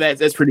 that's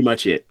pretty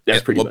much it.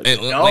 That's pretty much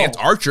it. Lance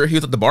Archer, he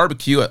was at the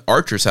barbecue at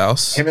Archer's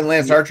house. Him and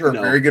Lance Archer are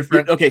very good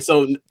friends. Okay,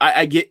 so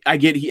I get.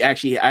 He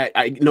actually,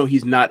 I know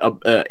he's not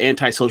a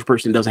antisocial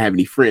person, doesn't have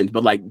any friends,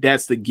 but like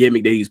that's the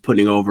gimmick that he's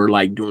putting over,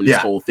 like doing this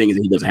whole thing is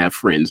that he doesn't have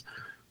friends.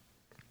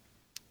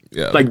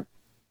 Yeah, like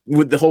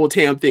with the whole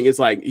Tam thing, it's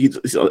like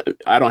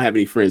I don't have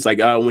any friends. Like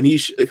when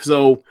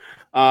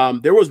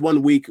there was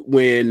one week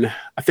when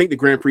I think the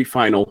the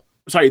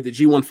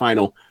G1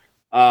 final,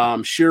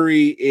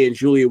 Shuri and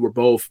Julia were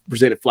both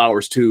presented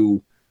flowers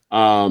to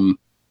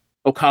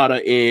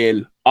Okada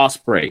and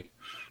Ospreay.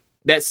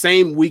 That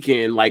same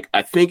weekend, like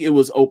I think it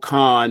was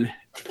Okan,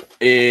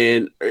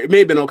 and it may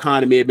have been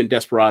Okan, it may have been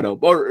Desperado,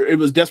 or it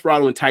was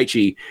Desperado and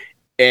Taichi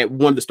at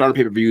one of the Stardom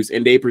pay-per-views,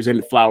 and they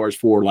presented flowers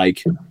for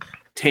like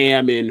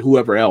Tam and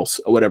whoever else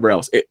or whatever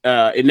else,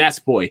 and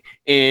Natsupoi.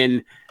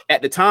 And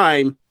at the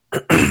time,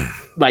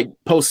 like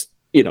post,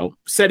 you know,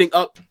 setting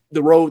up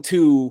the road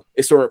to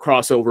historic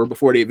crossover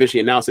before they eventually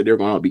announced that they're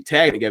going to be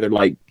tagged together,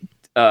 like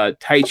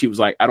Taichi was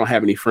like, I don't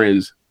have any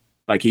friends.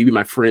 Like, can you be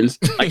my friends?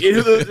 Like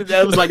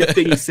that was like a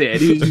thing he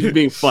said. He was just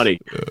being funny.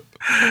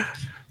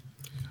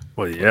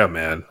 Well, yeah,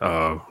 man.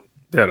 Yeah,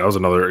 that was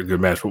another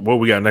good match. What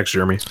we got next,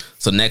 Jeremy?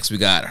 So next we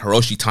got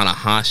Hiroshi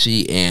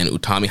Tanahashi and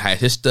Utami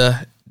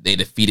Hayashishita. They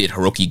defeated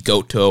Hiroki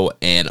Goto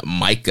and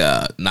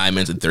Micah 9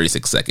 minutes and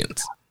 36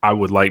 seconds. I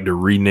would like to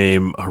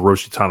rename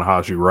Hiroshi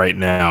Tanahashi right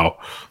now.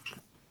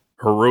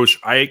 Hiroshi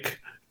Ike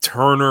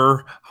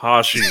Turner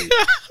Hashi.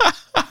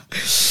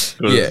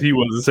 Because he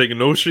wasn't taking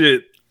no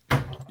shit.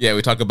 Yeah,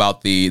 we talk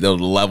about the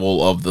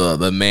level of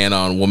the man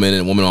on woman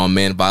and woman on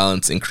man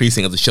violence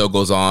increasing as the show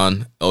goes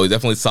on. Oh, we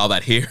definitely saw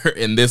that here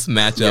in this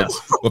matchup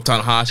with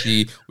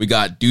Tanahashi. We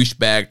got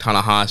douchebag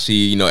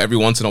Tanahashi. You know, every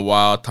once in a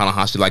while,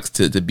 Tanahashi likes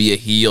to be a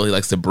heel. He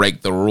likes to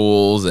break the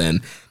rules,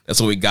 and that's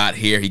what we got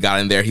here. He got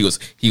in there. He was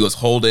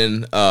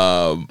holding.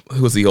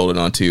 Who was he holding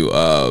on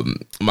to?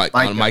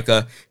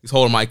 Micah. He's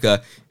holding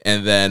Micah,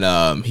 and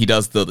then he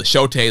does the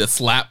shote, the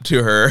slap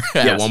to her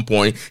at one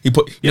point. He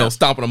put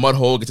stomping a mud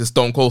hole, gets his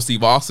Stone Cold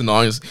Steve Austin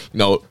on, just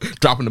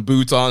dropping the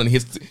boots on, and he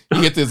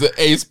hits his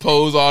ace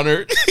pose on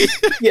her.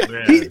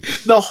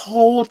 The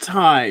whole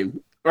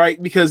time.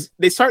 Right, because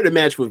they started the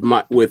match with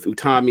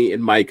Utami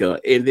and Micah,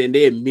 and then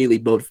they immediately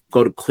both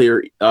go to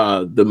clear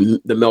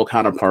the male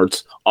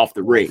counterparts off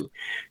the ring.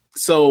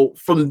 So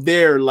from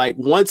there, like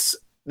once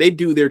they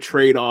do their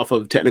trade off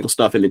of technical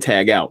stuff and then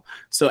tag out.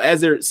 So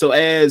as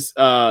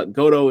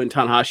Goto and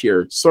Tanahashi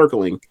are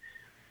circling,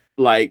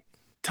 like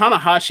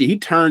Tanahashi, he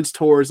turns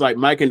towards like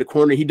Micah in the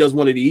corner. He does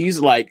one of these,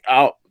 like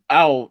I'll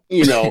I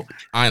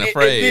ain't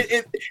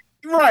afraid.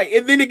 Right,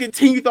 and then it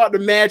continued throughout the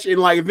match,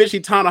 and like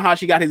eventually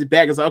Tanahashi got his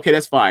back. It's like, okay,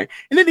 that's fine.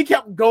 And then he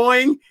kept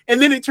going,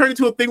 and then it turned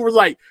into a thing where it's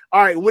like,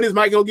 all right, when is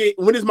Mike gonna get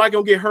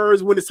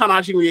hers? When is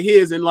Tanahashi gonna get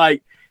his? And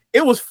like,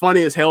 it was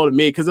funny as hell to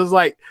me because it was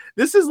like,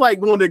 this is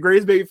like one of the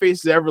greatest baby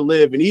faces to ever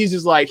live, and he's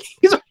just like,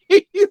 he's out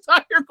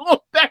here going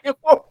back and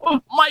forth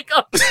with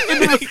Micah,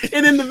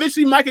 and then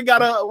eventually Micah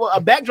got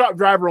a backdrop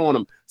driver on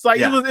him. It's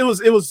like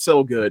it was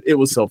so good. It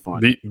was so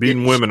fun.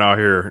 Beating women out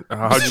here.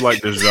 How'd you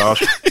like this,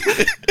 Josh?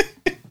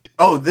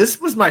 Oh, this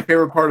was my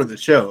favorite part of the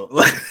show.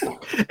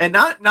 And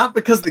not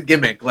because of the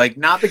gimmick, like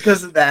not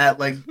because of that,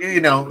 like,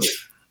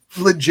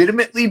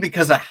 legitimately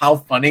because of how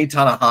funny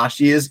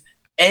Tanahashi is.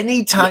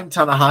 Anytime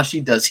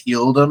Tanahashi does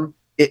heeldom,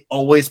 it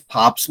always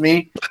pops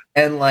me.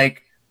 And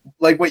like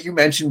what you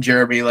mentioned,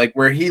 Jeremy, like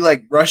where he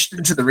like rushed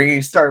into the ring and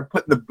he started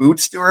putting the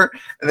boots to her,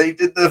 and then he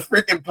did the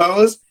freaking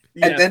pose,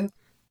 and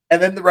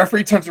then the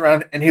referee turns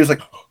around and he was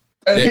like,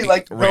 and he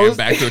like ran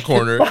back to the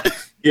corner.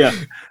 There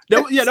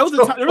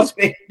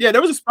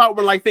was a spot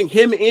where like I think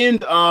him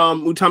and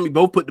Utami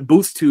both put the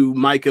boots to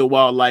Micah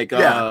while like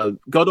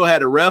Goto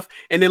had a ref,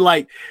 and then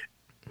like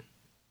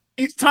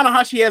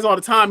Tanahashi has all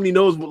the time, and he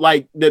knows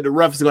like that the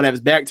ref is gonna have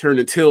his back turned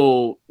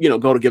until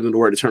Goto gives him the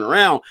word to turn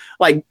around.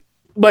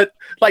 But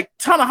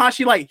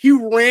Tanahashi, like he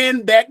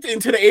ran back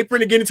into the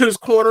apron to get into this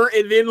corner,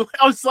 and then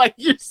I was like,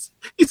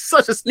 He's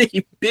such a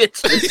sneaky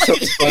bitch. It's so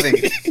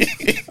funny.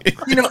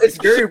 You know, it's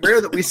very rare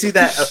that we see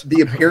that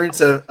the appearance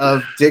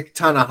of Dick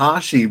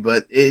Tanahashi,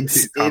 but it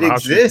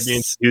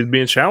exists. He was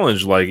being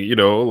challenged, like, you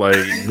know, like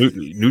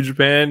New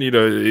Japan. You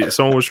know,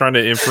 someone was trying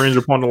to infringe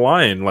upon the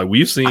line. Like,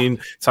 we've seen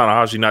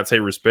Tanahashi not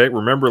take respect.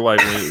 Remember, like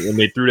when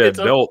they threw that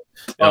belt,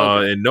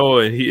 and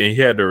Noah, and he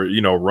had to,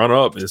 you know, run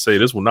up and say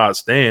this will not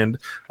stand.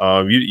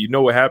 You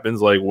know what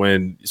happens like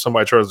when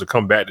somebody tries to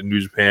come back to New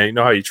Japan. You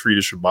know how he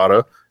treated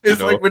Shibata. It's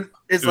like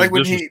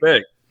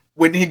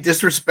when he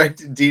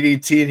disrespected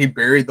DDT and he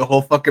buried the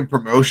whole fucking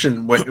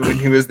promotion when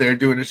he was there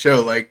doing a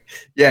show. Like,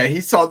 yeah, he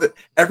saw that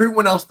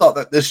everyone else thought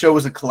that this show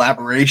was a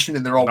collaboration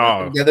and they're all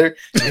working together.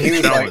 And he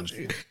was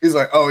he's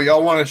like, oh,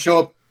 y'all want to show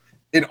up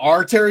in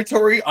our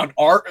territory on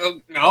our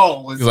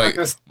no? It's like,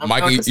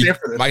 Mikey,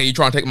 you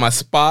trying to take my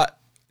spot?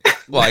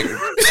 Like,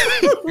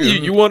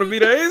 you want to be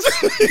the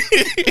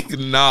ace?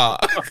 Nah,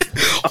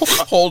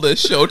 hold it,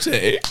 Shote.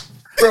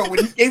 Bro,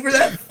 when he gave her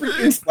that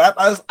freaking slap,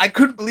 I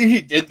couldn't believe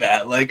he did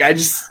that. Like, I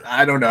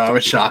don't know. I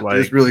was shocked. Like, it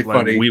was really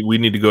funny. We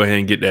need to go ahead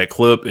and get that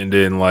clip and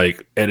then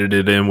like edit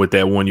it in with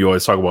that one you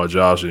always talk about,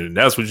 Josh. And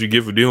that's what you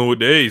get for dealing with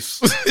the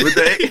ace.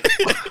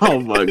 Oh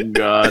my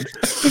god!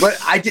 But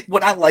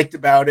what I liked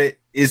about it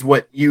is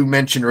what you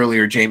mentioned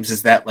earlier, James,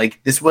 is that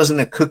like this wasn't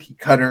a cookie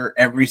cutter.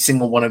 Every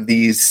single one of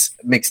these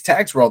mixed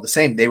tags were all the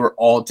same. They were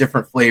all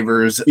different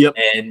flavors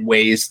and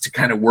ways to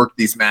kind of work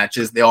these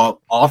matches. They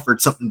all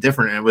offered something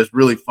different, and it was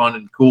really fun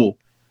and cool.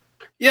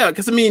 Yeah,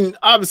 because I mean,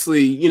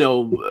 obviously, you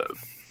know,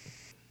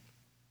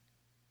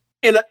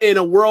 in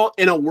a world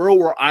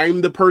where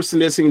I'm the person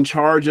that's in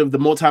charge of the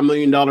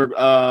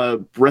multi-million-dollar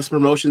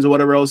wrestling promotions or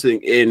whatever else,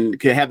 and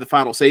can have the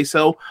final say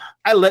so,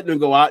 I let them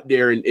go out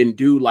there and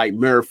do like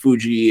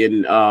Marufuji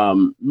and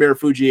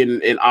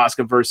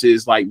Asuka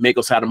versus like Meiko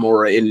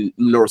Satomura and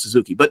Minoru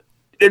Suzuki. But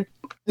you're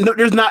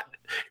not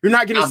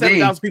getting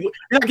 7,000 people.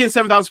 You're not getting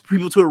 7,000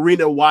 people to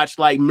arena to watch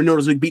like Minoru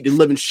Suzuki beat the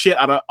living shit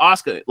out of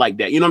Asuka like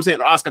that. You know what I'm saying?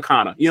 Or Asuka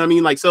Kana. You know what I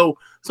mean? Like so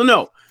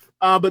no.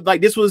 But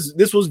like this was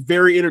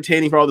very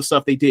entertaining for all the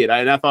stuff they did.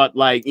 And I thought,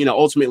 like, you know,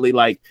 ultimately,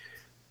 like,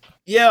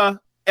 yeah,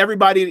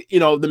 everybody,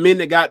 you know, the men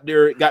that got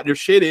their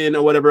shit in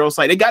or whatever else,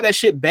 like they got that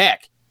shit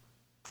back.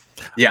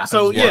 Yeah.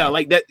 So yeah,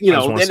 like that, you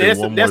know,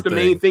 and that's the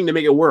main thing to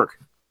make it work.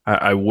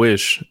 I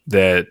wish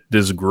that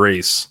this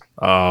grace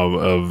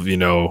of, you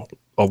know,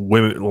 of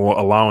women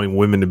allowing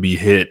women to be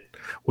hit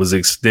was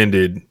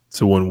extended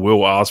to when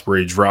Will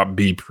Ospreay dropped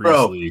B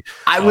Priestley. Bro,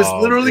 I was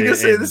literally gonna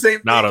say the same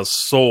thing. Not a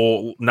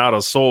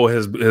soul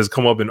has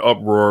come up in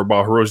uproar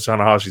about Hiroshi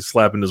Tanahashi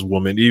slapping this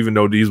woman, even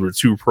though these were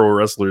two pro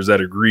wrestlers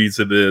that agreed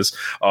to this.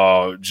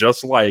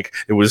 Just like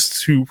it was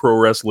two pro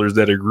wrestlers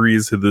that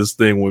agreed to this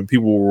thing when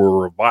people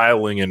were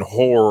reviling in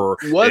horror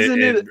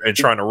and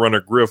trying to run a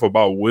griff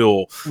about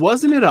Will.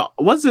 Wasn't it a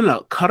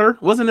cutter?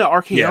 Wasn't it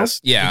RKO? Yes.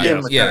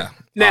 Yeah.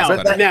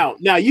 Now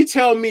you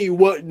tell me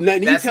what.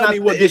 You tell me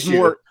what gets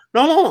more.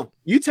 No.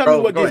 You tell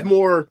me what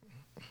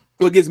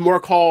gets more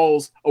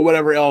calls or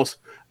whatever else.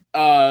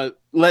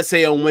 Let's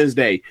say on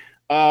Wednesday,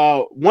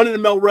 one of the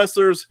male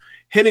wrestlers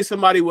hitting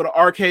somebody with an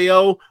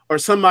RKO or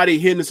somebody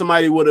hitting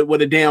somebody with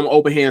a damn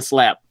open hand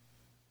slap.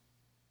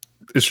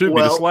 It should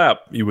be the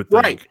slap, you would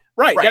think.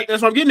 Right.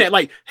 That's what I'm getting at.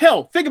 Like,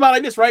 hell, think about it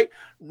like this, right?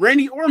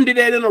 Randy Orton did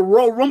that in a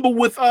Royal Rumble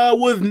with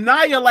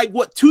Nia, like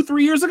what,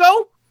 2-3 years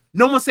ago?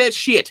 No one said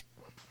shit.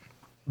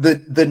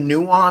 The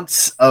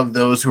nuance of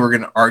those who are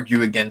going to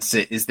argue against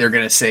it is they're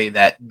going to say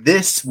that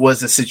this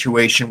was a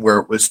situation where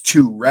it was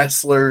two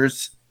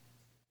wrestlers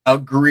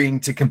agreeing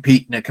to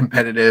compete in a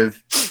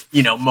competitive,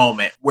 you know,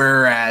 moment.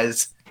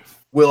 Whereas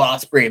Will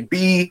Ospreay and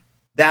B,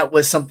 that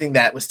was something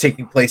that was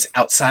taking place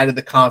outside of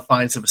the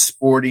confines of a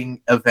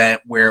sporting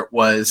event where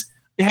it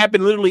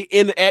happened literally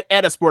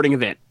at a sporting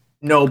event.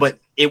 No, but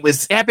it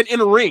happened in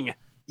a ring.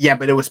 Yeah,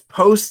 but it was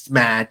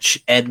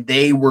post-match, and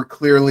they were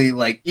clearly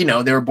like, you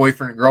know, they were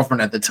boyfriend and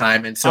girlfriend at the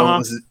time, and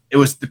so it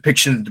was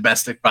depiction of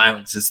domestic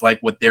violence. It's like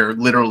what they're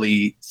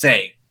literally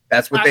saying.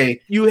 That's what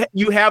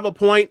you have a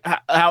point.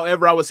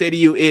 However, I would say to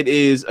you,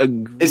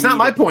 it's not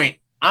my point.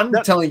 I'm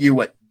telling you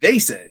what they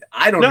said.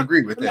 I don't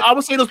agree with it. I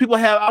would say those people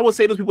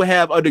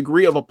have a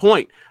degree of a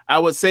point. I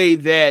would say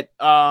that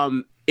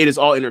it is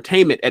all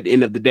entertainment at the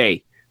end of the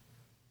day.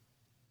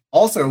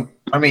 Also,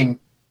 I mean,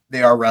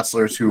 they are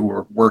wrestlers who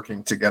were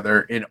working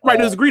together in it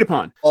was agreed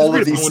upon. All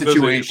of these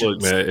situations.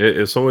 Look, man,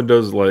 if someone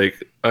does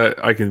like,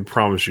 I can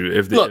promise you,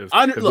 if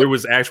there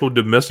was actual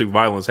domestic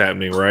violence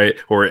happening, right,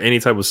 or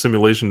any type of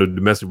simulation of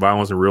domestic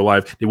violence in real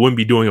life, they wouldn't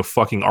be doing a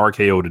fucking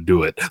RKO to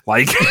do it.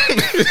 Like,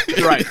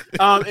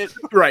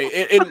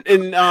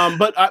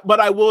 but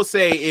I will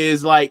say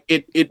is like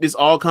it this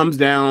all comes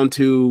down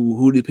to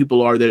who the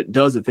people are that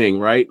does the thing,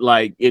 right?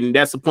 Like, and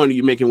that's the point that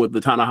you're making with the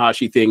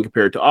Tanahashi thing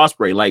compared to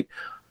Ospreay, like.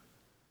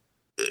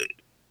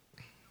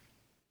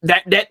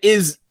 That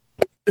is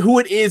who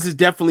it is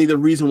definitely the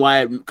reason why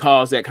it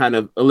caused that kind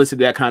of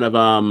elicited that kind of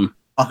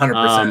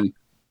 100%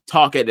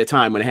 talk at the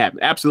time when it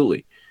happened.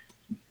 Absolutely.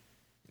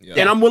 Yeah.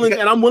 And I'm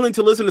willing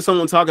to listen to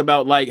someone talk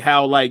about like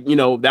how like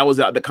that was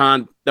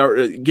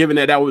given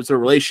that was a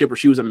relationship where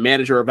she was a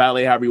manager or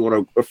valet, however you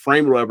want to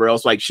frame or whatever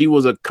else. Like she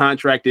was a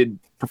contracted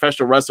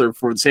professional wrestler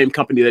for the same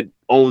company that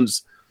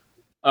owns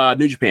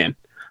New Japan.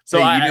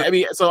 So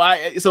I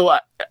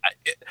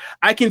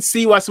can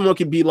see why someone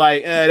could be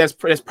like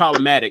that's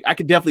problematic. I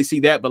could definitely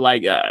see that, but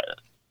like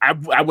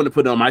I wouldn't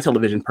put it on my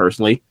television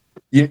personally.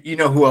 You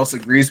know who else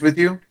agrees with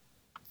you?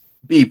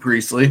 B.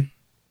 Priestley.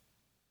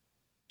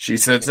 She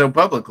said so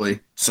publicly.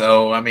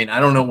 So, I mean, I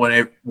don't know what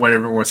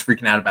everyone was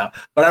freaking out about.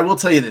 But I will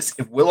tell you this.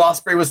 If Will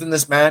Ospreay was in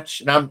this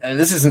match, and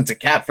this isn't a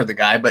cap for the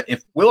guy, but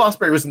if Will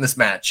Ospreay was in this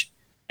match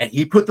and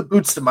he put the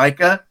boots to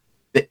Micah,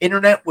 the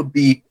internet would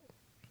be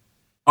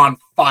on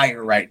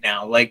fire right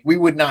now. Like, we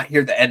would not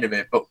hear the end of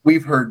it. But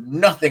we've heard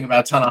nothing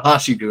about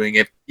Tanahashi doing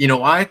it. You know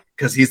why?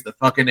 Because he's the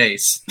fucking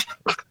ace.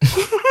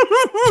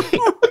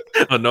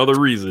 Another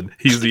reason.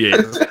 He's the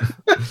ace.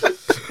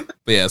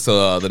 But yeah,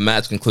 so the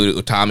match concluded.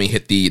 Utami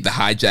hit the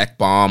hijack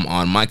bomb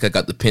on Micah,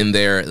 got the pin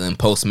there. And then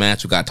post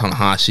match, we got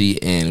Tanahashi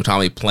and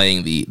Utami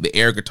playing the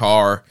air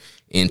guitar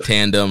in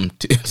tandem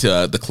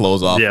to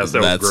close off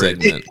that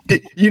segment.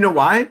 You know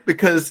why?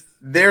 Because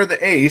they're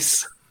the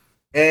ace,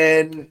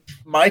 and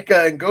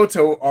Micah and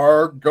Goto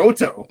are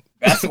Goto.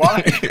 That's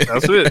why.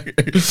 That's it.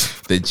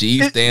 The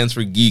G stands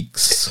for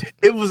geeks.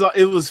 It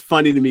was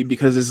funny to me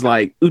because it's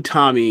like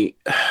Utami,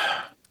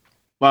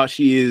 while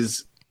she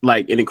is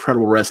like an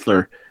incredible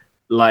wrestler,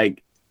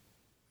 like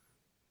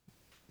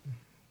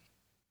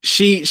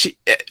she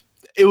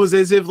it was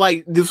as if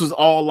like this was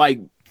all like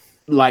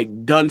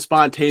done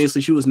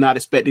spontaneously. She was not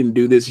expecting to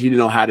do this. She didn't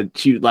know how to.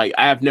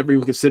 I have never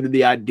even considered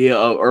the idea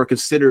of or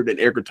considered an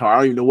air guitar. I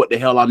don't even know what the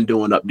hell I'm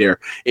doing up there.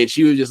 And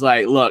she was just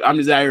like, look, I'm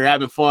just out here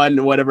having fun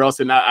and whatever else.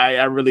 And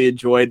I really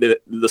enjoyed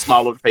the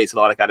smile on her face and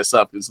all that kind of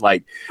stuff. It's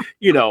like,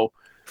 you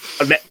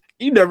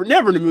never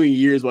in a million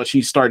years while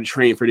she started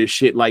training for this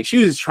shit. Like, she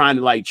was trying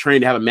to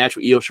train to have a match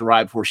with Io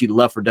Shirai before she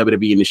left for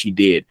WWE, and then she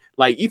did.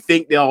 Like, you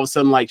think that all of a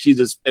sudden, like, she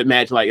just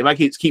imagine, like, if I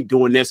keep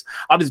doing this,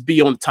 I'll just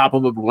be on the top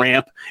of a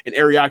ramp in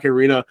Ariake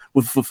Arena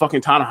with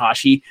fucking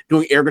Tanahashi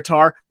doing air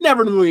guitar.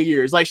 Never in a million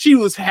years. Like, she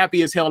was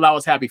happy as hell, and I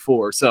was happy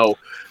for her. So,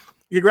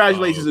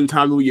 congratulations on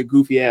Tommy with your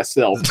goofy ass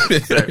self.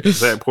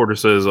 Zach Porter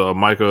says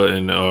Micah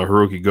and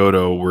Hiroki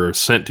Goto were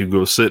sent to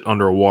go sit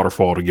under a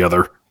waterfall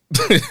together.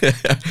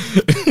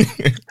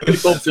 They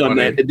both done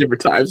that at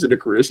different times in their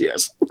careers,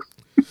 yes.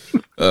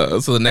 So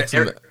the next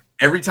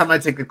every time I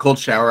take a cold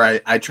shower,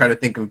 I try to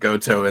think of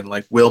Goto and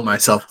like will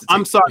myself to take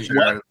I'm sorry,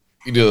 what?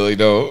 You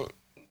know.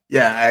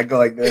 Yeah, I go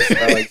like this and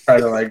I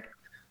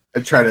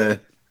try to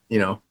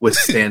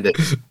withstand it.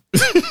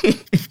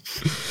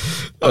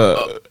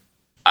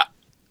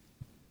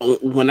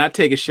 When I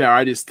take a shower,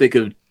 I just think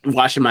of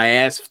washing my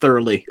ass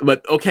thoroughly.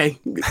 But okay.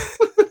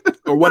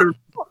 Or whatever.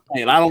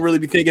 I don't really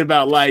be thinking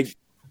about like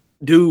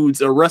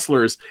dudes or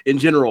wrestlers in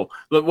general,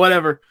 but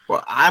whatever.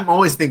 Well, I'm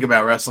always thinking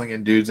about wrestling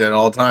and dudes at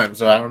all times,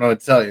 so I don't know what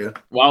to tell you.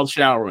 While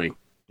showering.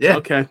 Yeah.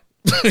 Okay.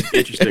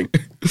 Interesting.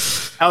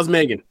 How's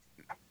Megan?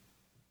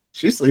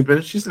 She's sleeping.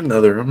 She's in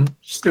another room.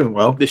 She's doing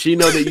well. Does she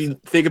know that you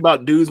think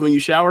about dudes when you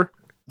shower?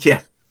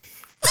 Yeah.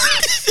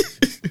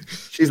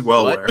 She's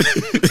well aware.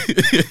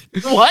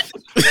 What?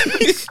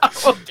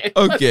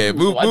 Okay,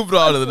 moving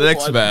on to the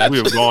next match. We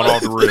have gone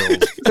off the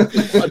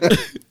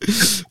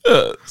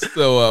rails.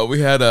 So we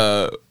had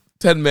a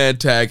 10-man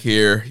tag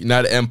here.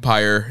 United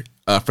Empire,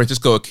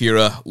 Francisco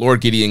Akira,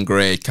 Lord Gideon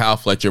Gray, Kyle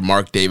Fletcher,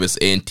 Mark Davis,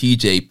 and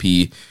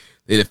TJP.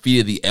 They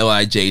defeated the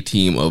LIJ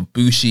team of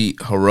Bushi,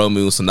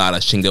 Hiromu, Sanada,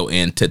 Shingo,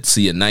 and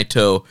Tetsuya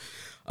Naito.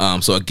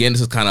 So again,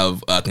 this is kind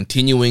of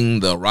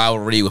continuing the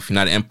rivalry with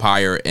United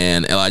Empire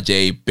and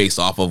LIJ based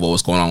off of what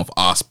was going on with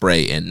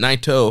Ospreay and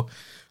Naito.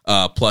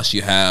 Plus,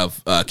 you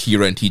have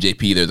Kira and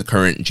TJP. They're the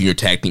current junior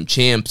tag team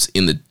champs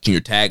in the junior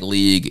tag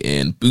league,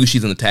 and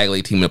Bushi's in the tag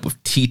league teaming up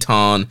with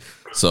Teton.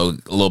 So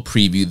a little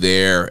preview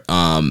there.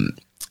 And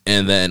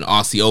then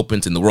Aussie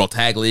opens in the World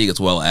Tag League as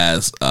well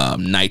as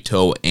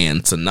Naito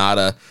and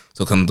Sanada.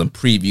 So comes some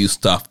preview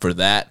stuff for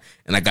that.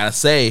 And I gotta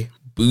say,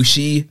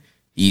 Bushi,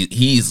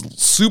 he's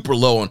super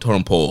low on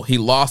totem pole. He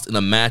lost in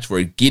a match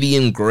where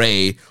Gideon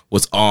Gray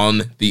was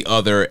on the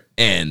other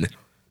end.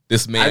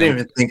 This man, I didn't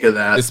even think of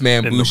that. This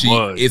man Bushi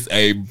is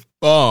a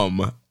bum,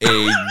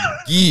 a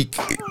geek.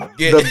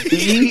 The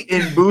B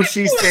in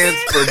Bushi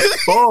stands for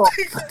bum.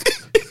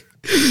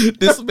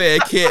 This man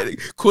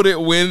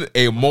couldn't win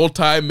a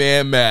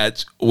multi-man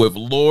match with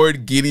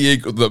Lord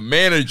Gideon, the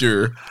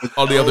manager,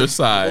 on the other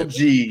side.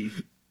 G.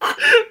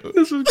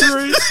 This is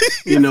great.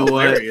 You know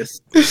what?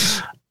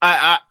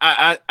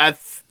 I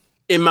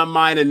in my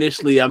mind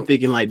initially, I'm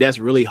thinking like that's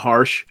really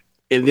harsh,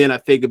 and then I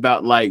think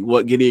about like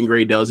what Gideon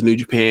Gray does in New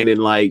Japan, and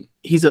like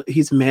he's a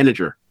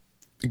manager.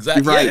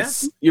 Exactly. You're right.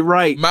 Yes. You're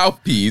right.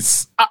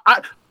 Mouthpiece.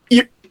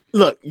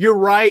 Look, you're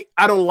right.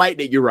 I don't like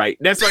that. You're right.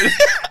 That's like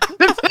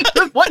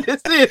what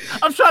this is.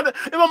 I'm trying to,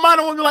 in my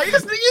mind, I'm like,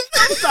 this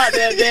nigga, not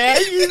that,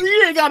 man.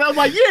 You ain't gotta, I'm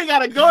like, you ain't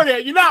gotta go there.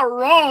 You're not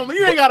wrong, but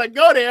you ain't gotta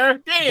go there.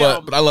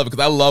 Damn. But I love it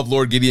because I love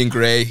Lord Gideon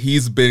Grey.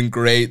 He's been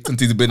great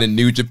since he's been in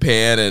New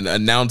Japan and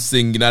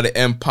announcing United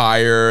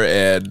Empire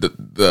and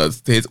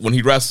when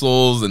he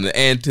wrestles and the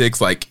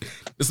antics. Like,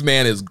 this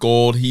man is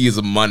gold. He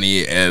is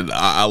money, and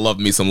I love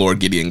me some Lord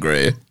Gideon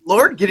Grey.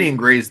 Lord Gideon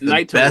Grey is the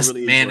Naito best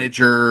really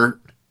manager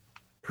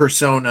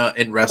persona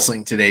in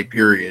wrestling today,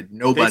 period.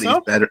 Nobody's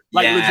better.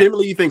 Like,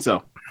 legitimately, you think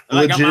so?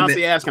 Like, I'm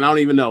honestly asking. I don't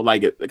even know.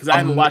 Like, because I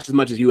haven't watched as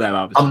much as you have,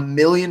 obviously.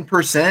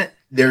 1,000,000%.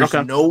 There's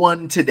no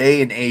one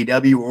today in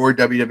AEW or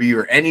WWE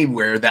or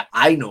anywhere that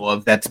I know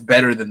of that's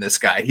better than this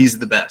guy. He's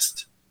the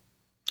best.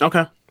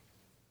 Okay.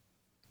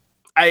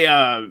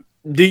 Are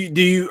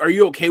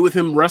you okay with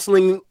him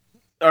wrestling,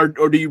 or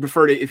do you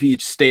prefer it if he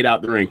stayed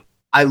out the ring?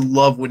 I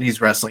love when he's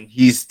wrestling.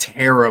 He's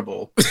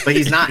terrible, but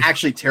he's not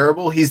actually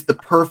terrible. He's the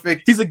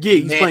perfect. He's a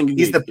gig. He's playing a gig.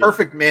 He's the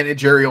perfect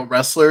managerial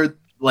wrestler.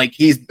 Like,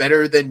 he's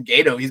better than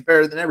Gato. He's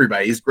better than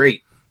everybody. He's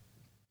great.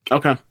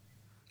 Okay.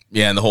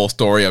 Yeah, and the whole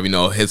story of,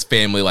 his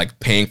family like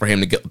paying for him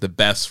to get the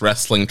best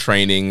wrestling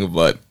training,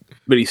 but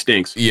he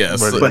stinks. Yes,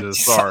 but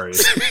sorry.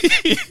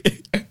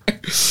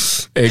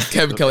 And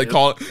Kevin Kelly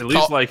called. At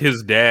least like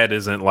his dad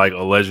isn't like a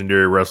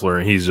legendary wrestler,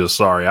 and he's just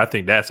sorry. I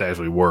think that's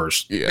actually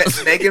worse. Yeah.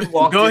 Megan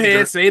walked. Go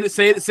ahead, say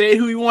it.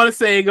 Who you want to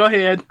say? Go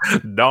ahead.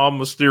 Dom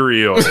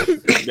Mysterio.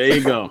 There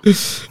you go.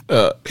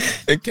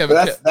 And Kevin,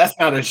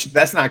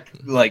 that's not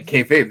like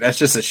kayfabe. That's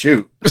just a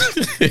shoot.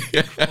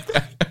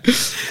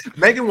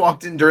 Megan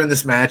walked in during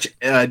this match,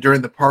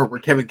 during the part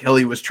where Kevin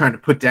Kelly was trying to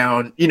put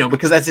down,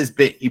 because that's his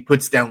bit. He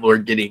puts down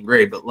Lord Gideon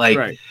Grey, but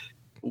like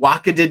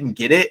Waka didn't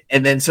get it,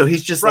 and then so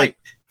he's just like,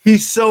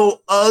 he's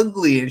so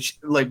ugly, and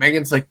like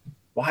Megan's like,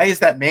 why is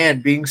that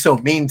man being so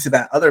mean to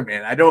that other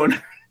man? I don't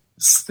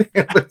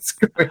understand what's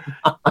going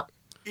on.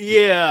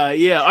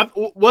 Yeah.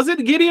 Was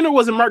it Gideon or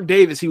was it Mark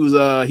Davis? He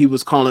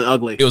was calling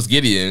ugly. It was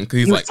Gideon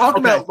because he was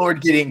talking about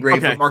Lord Gideon Grey,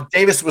 but Mark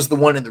Davis was the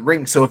one in the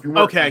ring. So if you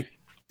were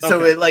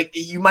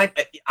you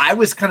might. I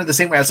was kind of the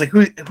same way. I was like,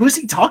 who's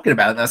he talking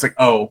about? And I was like,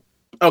 oh,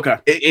 okay,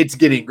 it's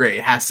Gideon Grey.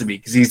 It has to be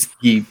because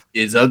he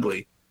is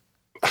ugly.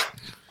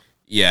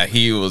 Yeah,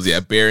 he was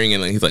bearing,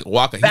 and he's like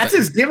Waka. That's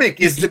his gimmick,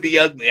 is to be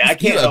ugly. I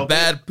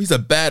can't. He's a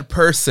bad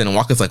person. And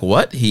Waka's like,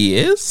 what? He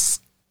is?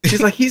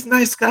 She's like, he's a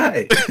nice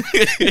guy.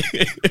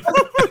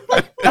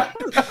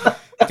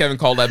 Kevin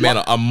called that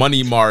man a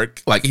money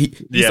mark. Like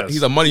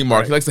he's a money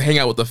mark. He likes to hang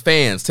out with the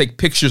fans, take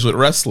pictures with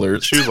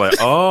wrestlers. She was like,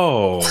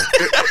 oh.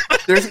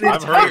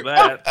 I've heard of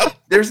that.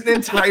 There's an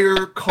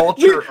entire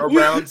culture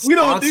around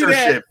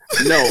sponsorship.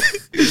 No.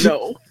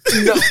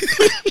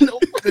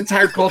 The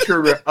entire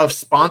culture of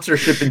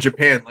sponsorship in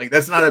Japan. Like,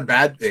 that's not a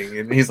bad thing.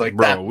 And he's like,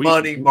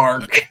 money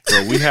mark.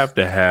 Bro, we have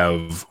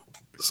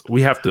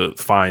to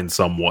find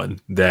someone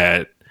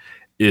that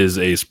is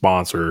a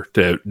sponsor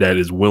that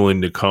is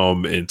willing to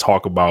come and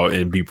talk about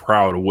and be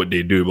proud of what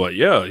they do. Like,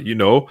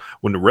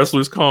 when the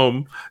wrestlers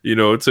come,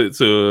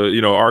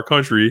 to our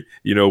country,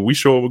 we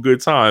show them a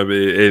good time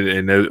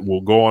and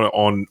we'll go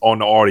on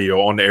the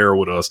audio, on the air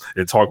with us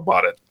and talk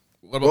about it.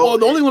 Well,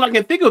 the only one I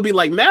can think of would be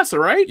like Massa,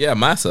 right? Yeah,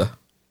 Massa,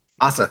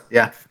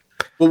 yeah.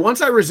 Well,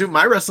 once I resume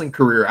my wrestling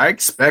career, I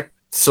expect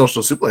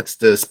Social Suplex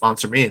to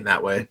sponsor me in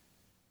that way.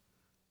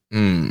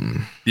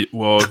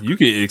 Well, you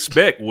can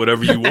expect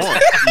whatever you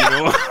want,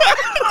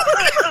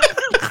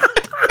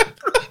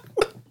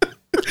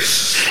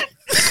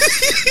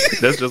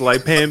 That's just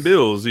like paying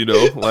bills,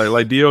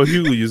 like D.L.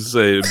 Hughley used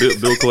to say.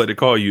 Bill collector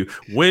call you.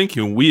 When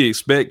can we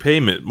expect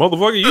payment,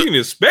 motherfucker? You can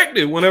expect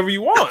it whenever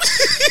you want.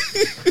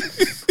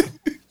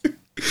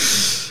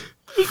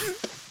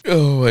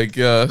 Oh my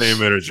gosh!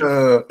 Same energy.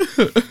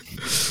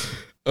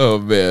 Oh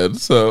man!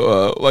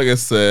 So, like I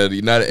said,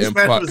 United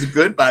Empire match was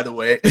good, by the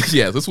way.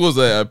 Yeah, this was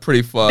a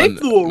pretty fun.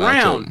 They flew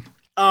around.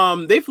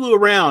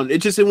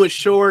 It went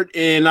short,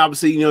 and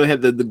obviously, they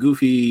had the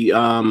goofy,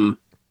 some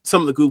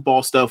of the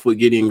goofball stuff with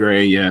Gideon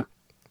Grey. Yeah.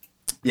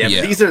 But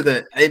these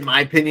are in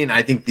my opinion,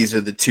 I think these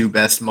are the two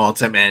best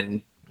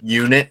multi-man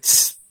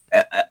units.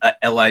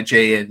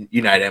 LIJ and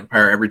United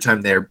Empire. Every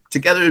time they're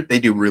together, they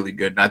do really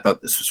good, and I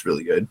thought this was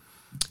really good.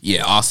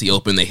 Yeah, Aussie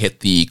Open, they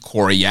hit the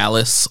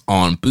Coriolis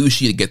on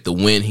Bushi to get the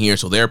win here.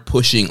 So they're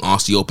pushing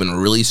Aussie Open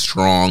really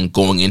strong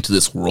going into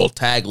this World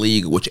Tag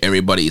League, which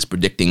everybody is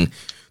predicting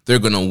they're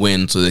going to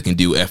win so they can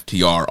do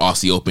FTR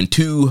Aussie Open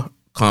 2,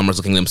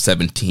 Commerce Kingdom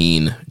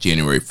 17,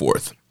 January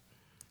 4th.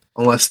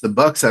 Unless the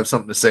Bucks have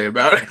something to say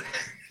about it.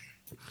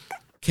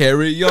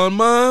 Carry on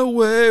my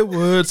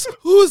waywards.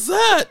 Who's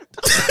that?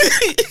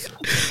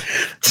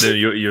 Then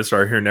you'll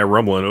start hearing that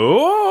rumbling.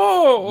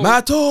 Oh,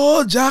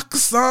 Michael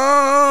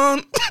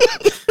Jackson.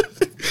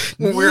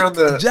 When we were on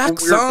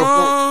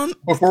the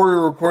before we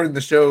were recording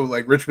the show,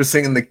 like Rich was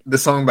singing the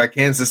song by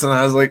Kansas, and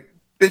I was like,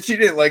 "Bitch, you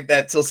didn't like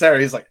that till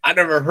Saturday." He's like, "I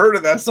never heard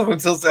of that song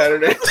until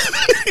Saturday."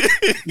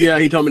 Yeah,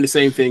 he told me the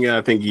same thing.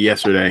 I think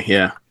yesterday.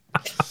 Yeah,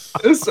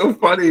 it's so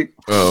funny.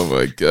 Oh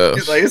my gosh!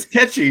 He's like, it's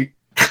catchy.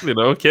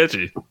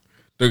 Catchy.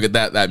 Look at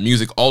that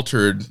music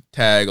altered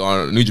tag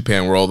on New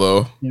Japan World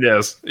though.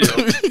 Yes.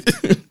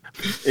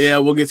 Yeah,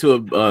 we'll get to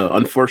a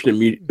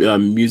unfortunate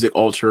music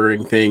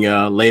altering thing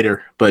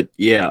later, but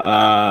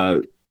yeah,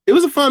 it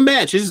was a fun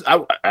match.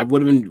 I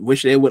would have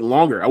wished they went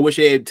longer. I wish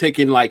they had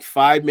taken like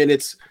 5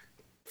 minutes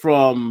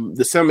from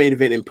the semi-main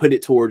event and put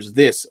it towards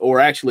this, or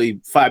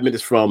actually 5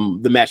 minutes from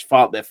the match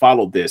that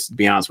followed this. To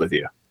be honest with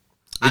you,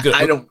 I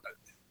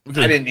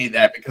didn't need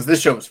that because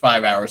this show was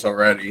 5 hours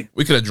already.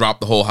 We could have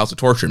dropped the whole House of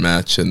Torture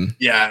match, and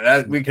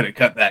we could have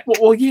cut that.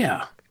 Well,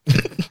 yeah.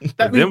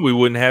 Then we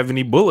wouldn't have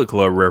any Bullet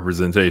Club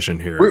representation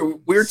here.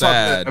 We were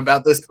talking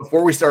about this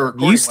before we started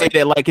recording. You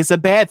stated like it's a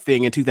bad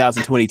thing in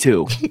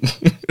 2022.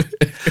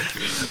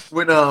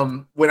 When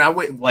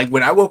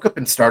I woke up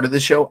and started the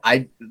show,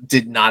 I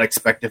did not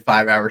expect it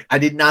 5 hours. I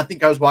did not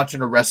think I was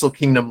watching a Wrestle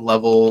Kingdom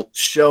level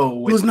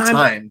show It was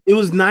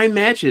 9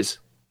 matches.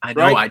 I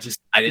know. Right?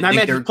 I didn't 9 think they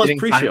matches were plus getting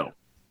pre-show.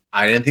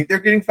 I didn't think they're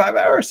getting 5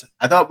 hours.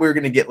 I thought we were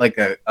going to get like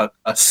a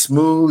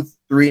smooth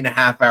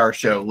 3.5 hour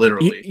show,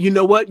 literally. You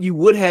know what? You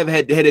would have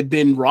had it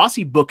been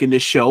Rossi booking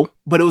this show,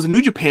 but it was a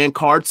New Japan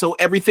card, so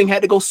everything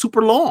had to go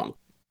super long.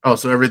 Oh,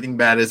 so everything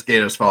bad is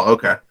Gato's fault.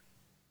 Okay.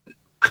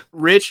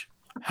 Rich,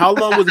 how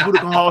long was the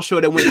Budokan Hall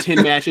show that went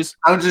 10 matches?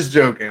 I'm just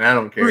joking. I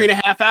don't care.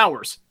 3.5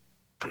 hours.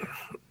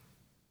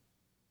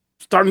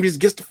 Starting just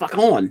gets the fuck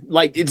on.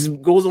 Like,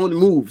 it goes on and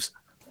moves.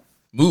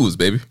 Moves,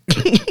 baby.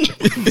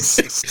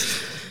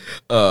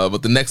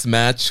 But the next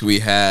match we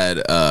had,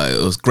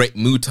 it was Great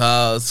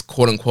Muta's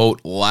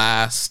quote-unquote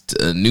last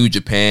New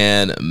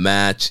Japan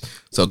match.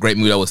 So Great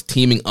Muta was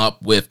teaming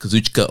up with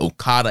Kazuchika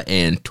Okada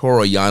and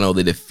Toru Yano.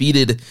 They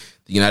defeated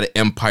the United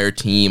Empire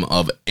team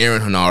of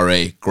Aaron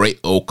Hanare, Great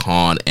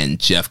Okan, and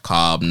Jeff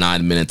Cobb,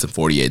 9 minutes and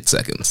 48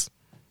 seconds.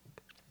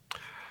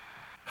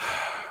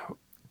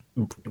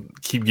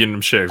 Keep getting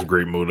them checks,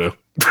 Great Muta.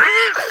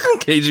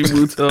 Keiji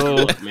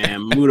Muto,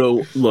 man,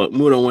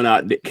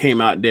 Muto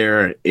came out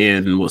there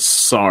and was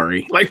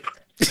sorry. Like,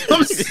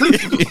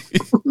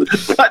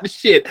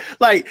 shit.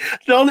 Like,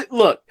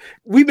 look,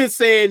 we've been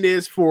saying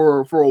this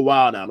for a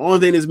while now. The only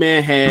thing this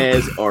man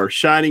has are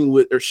shining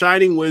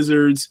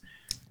wizards,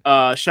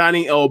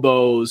 shining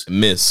elbows,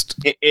 Mist,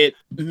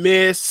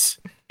 miss,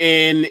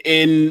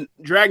 and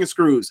dragon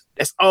screws.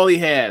 That's all he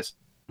has.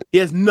 He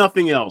has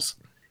nothing else,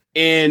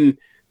 and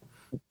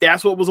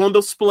that's what was on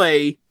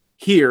display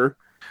here.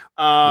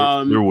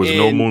 There was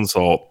no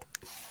moonsault.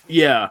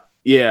 Yeah,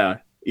 no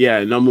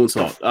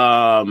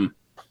moonsault.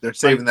 They're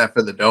saving that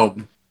for the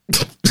dome.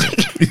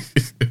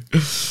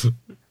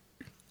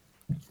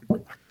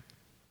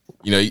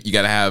 You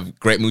got to have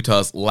Great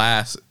Muta's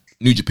last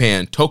New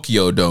Japan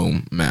Tokyo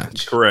Dome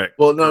match. Correct.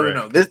 Well,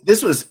 no.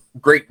 This was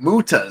Great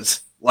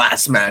Muta's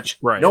last match.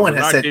 Right. No one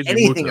has said Keiji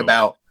anything Muto.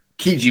 about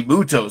Keiji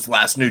Muto's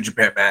last New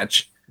Japan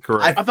match.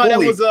 Correct. I thought that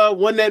was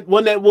one that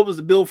what was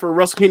the bill for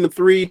Wrestle Kingdom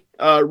 3,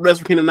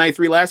 Wrestle Kingdom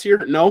 93 last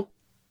year? No.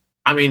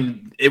 I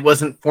mean, it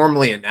wasn't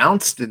formally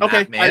announced in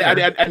Okay, that manner. I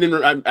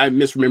didn't. I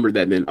misremembered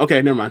that then.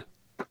 Okay, never mind.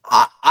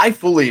 I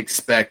fully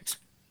expect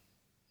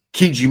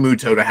Keiji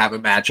Muto to have a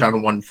match on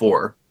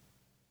 1-4.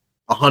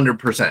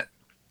 100%.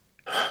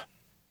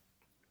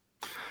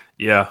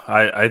 Yeah,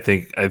 I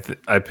think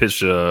I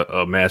pitched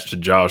a match to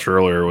Josh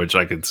earlier, which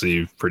I could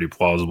see pretty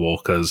plausible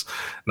because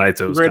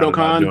Naito's Great kind of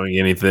not Okan. doing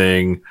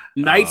anything.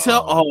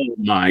 Naito, oh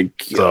my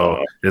god!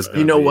 So it's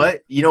You know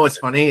what? You know what's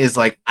funny is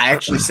like I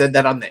actually said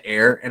that on the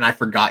air, and I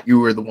forgot you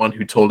were the one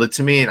who told it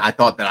to me, and I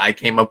thought that I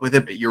came up with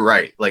it. But you're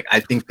right. Like I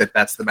think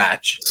that's the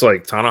match. It's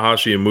like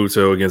Tanahashi and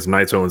Muto against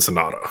Naito and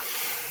Sonata.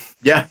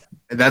 Yeah,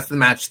 and that's the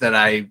match that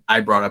I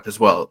brought up as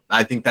well.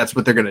 I think that's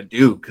what they're gonna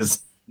do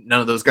because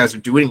none of those guys are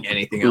doing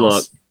anything else.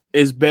 Look,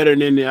 it's better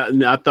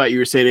than I thought you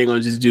were saying they're gonna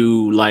just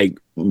do like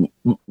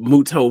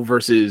Muto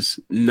versus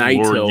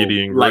Naito,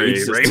 Gideon like Gray,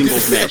 it's a right?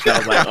 singles match. I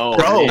was like, oh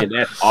Bro. man,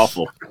 that's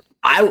awful.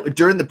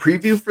 During the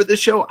preview for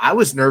this show, I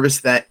was nervous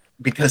that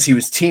because he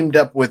was teamed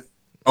up with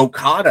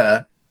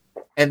Okada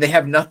and they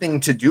have nothing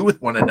to do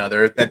with one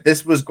another, that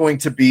this was going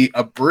to be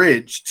a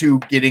bridge to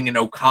getting an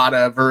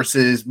Okada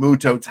versus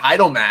Muto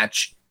title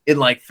match in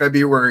like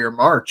February or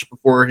March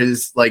before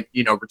his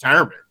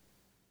retirement.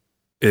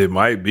 It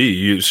might be.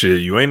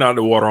 You ain't out of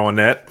the water on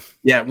that.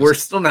 Yeah, we're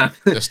still not.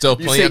 There's still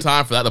plenty of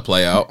time for that to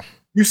play out.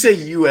 You say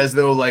you as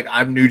though like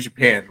I'm New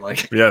Japan.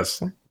 Like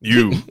Yes,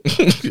 you.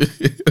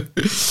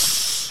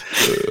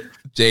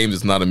 James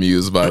is not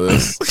amused by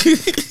this.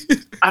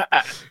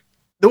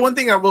 The one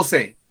thing I will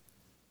say,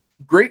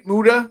 Great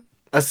Muta,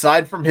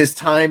 aside from his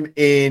time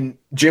in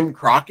Jim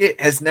Crockett,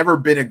 has never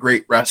been a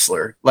great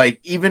wrestler. Like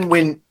even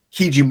when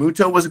Keiji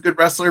Muto was a good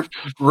wrestler,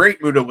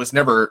 Great Muta was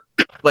never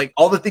like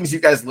all the things you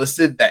guys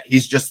listed that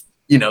he's just,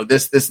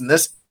 this, and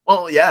this.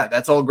 Well, yeah,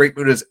 that's all Great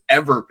Muta's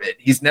ever been.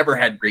 He's never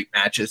had great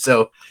matches.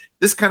 So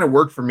this kind of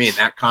worked for me in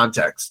that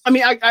context. I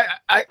mean,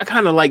 I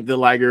kind of like the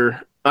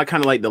Liger. I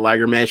kind of like the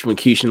Liger match when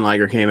Keishan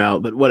Liger came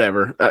out, but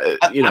whatever. I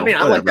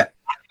like that.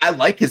 I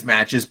like his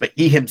matches, but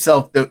he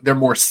himself, they're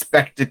more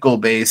spectacle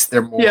based.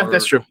 They're more. Yeah,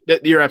 that's true.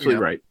 You're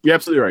absolutely right. You're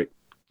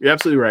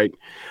absolutely right.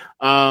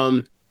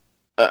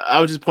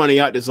 I was just pointing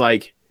out this,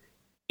 like,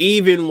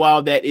 even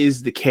while that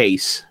is the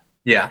case,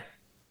 Yeah.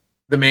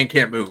 The man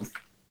can't move.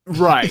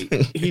 right?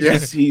 He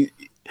did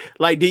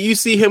you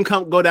see him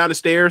go down the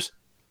stairs?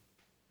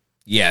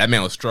 Yeah, that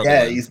man was struggling.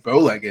 Yeah, he's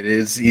bow-legged.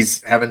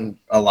 He's having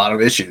a lot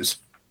of issues.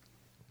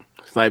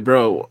 It's like,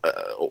 bro,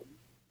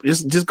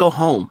 just go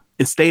home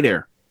and stay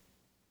there.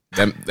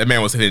 That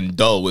man was hitting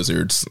dull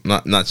wizards,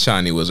 not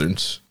shiny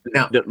wizards.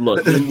 Now,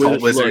 Look, them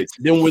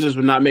wizards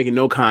were not making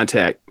no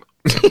contact.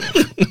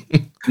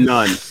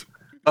 None.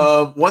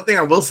 One thing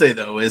I will say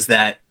though is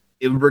that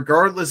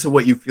regardless of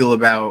what you feel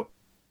about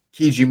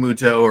Keiji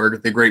Muto or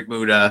the Great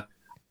Muta,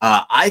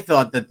 I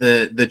thought that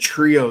the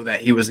trio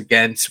that he was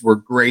against were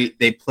great.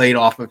 They played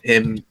off of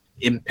him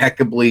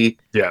impeccably.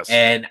 Yes.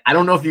 And I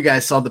don't know if you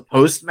guys saw the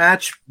post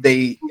match.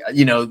 They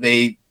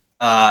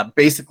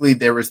basically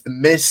there was the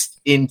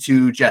mist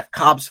into Jeff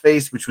Cobb's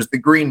face, which was the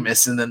green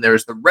mist, and then there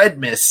was the red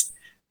mist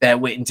that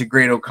went into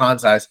Great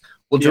O'Khan's eyes.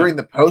 Well, during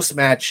the post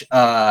match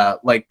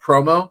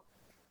promo,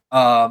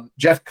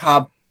 Jeff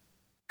Cobb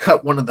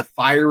cut one of the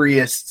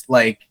fieriest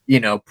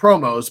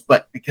promos,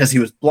 but because he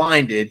was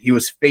blinded, he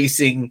was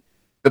facing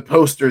the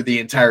poster the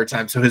entire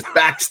time, so his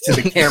back's to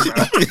the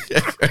camera.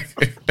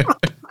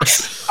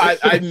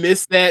 I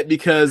missed that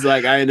because I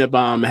ended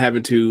up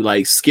having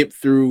to skip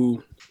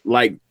through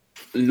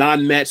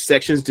non-match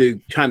sections to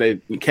kind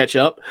of catch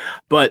up.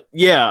 But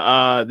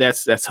yeah,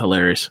 that's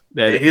hilarious.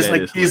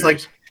 He's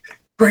like,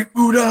 Great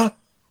Buddha,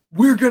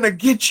 we're gonna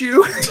get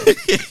you.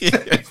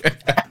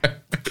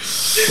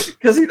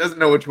 Because he doesn't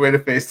know which way to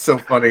face. It's so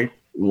funny.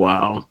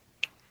 Wow.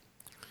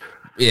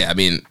 Yeah, I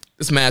mean,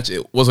 this match,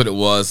 it was what it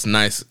was.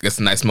 Nice. It's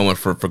a nice moment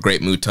for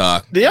Great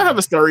Muta. Do y'all have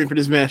a star rating for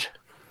this match?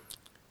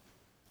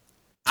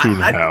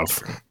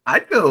 2.5.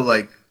 I'd go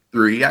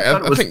 3.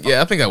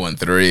 I think I went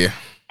 3.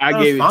 I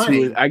gave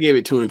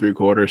it 2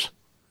 3/4.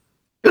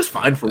 It was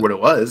fine for what it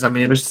was. I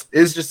mean, it was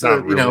just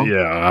Not really,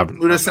 I'm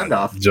Muta send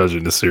off.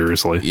 Judging this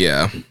seriously.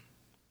 Yeah.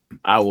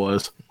 I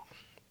was.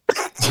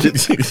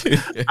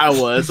 I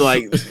was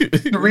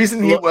the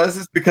reason he was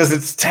is because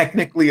it's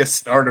technically a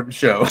Stardom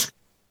show.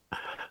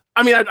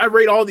 I mean, I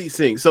rate all these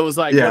things, so it's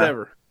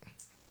whatever.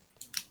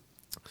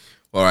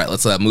 All right,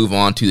 let's move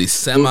on to the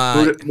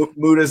semi.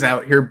 Muta's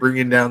out here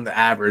bringing down the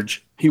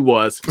average. He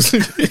was.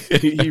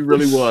 he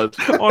really was.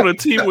 On a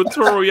team with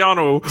Toru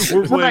Yano,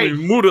 we're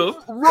blaming Muta.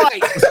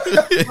 Right.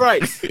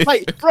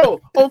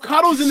 Bro,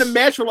 Okada's in the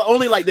match for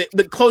only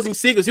the closing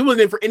sequence. He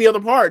wasn't in for any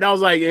other part. And I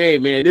was like, hey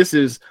man, this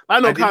is.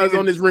 I know Okada's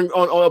on this ring,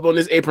 on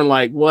this apron.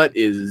 What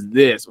is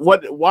this?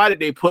 Why did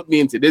they put me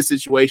into this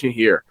situation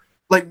here?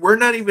 We're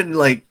not even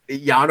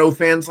Yano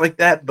fans like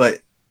that, but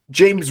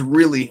James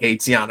really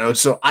hates Yano,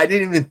 so I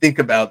didn't even think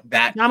about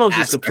that. Yano's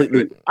just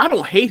completely. I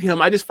don't hate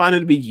him. I just find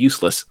him to be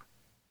useless.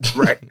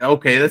 Right.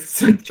 Okay.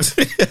 That's.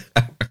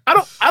 I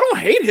don't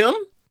hate him.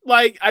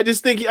 I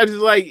just think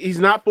he's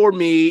not for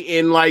me,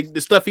 and the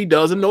stuff he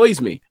does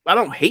annoys me. I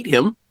don't hate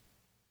him.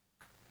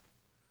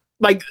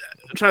 I'm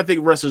trying to think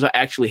of wrestlers I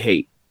actually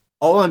hate.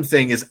 All I'm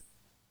saying is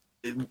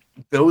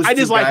those I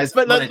just guys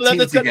but let's I'm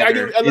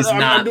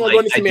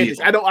doing semantics.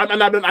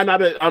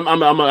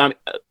 I'm an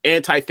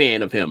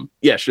anti-fan of him.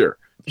 Yeah, sure.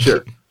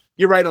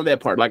 You're right on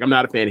that part. I'm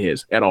not a fan of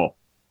his at all.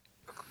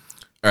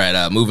 All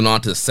right, moving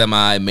on to the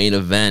semi-main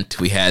event,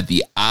 we had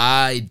the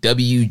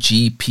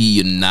IWGP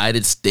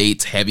United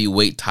States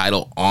Heavyweight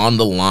title on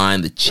the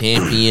line. The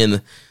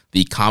champion,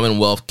 the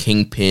Commonwealth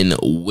Kingpin,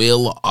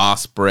 Will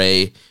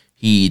Ospreay.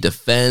 He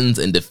defends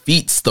and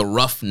defeats the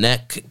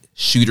Roughneck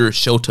Shooter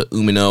Shota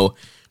Umino,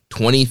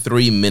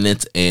 23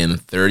 minutes and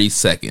 30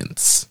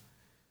 seconds.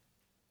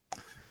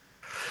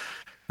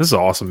 This is an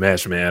awesome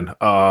match, man.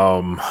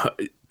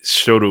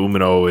 Shota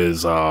Umino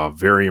is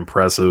very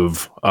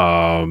impressive.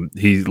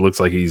 He looks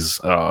like he's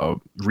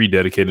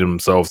rededicated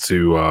himself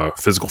to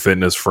physical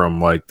fitness from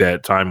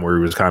that time where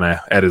he was kind of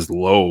at his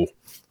low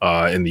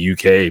in the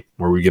UK,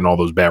 where we getting all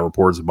those bad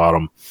reports about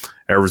him.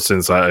 Ever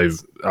since I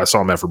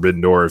saw him at Forbidden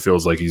Door, it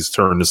feels like he's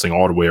turned this thing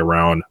all the way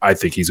around. I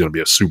think he's going to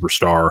be a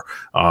superstar.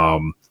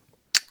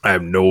 I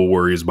have no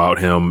worries about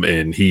him,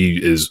 and he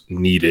is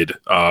needed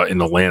in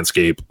the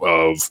landscape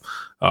of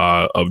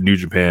New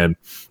Japan.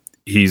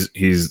 I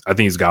think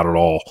he's got it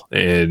all,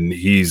 and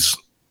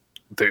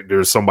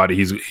there's somebody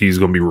he's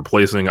going to be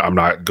replacing. I'm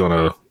not going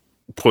to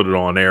put it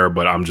on air,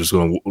 but I'm just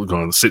going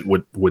to sit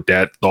with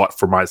that thought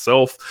for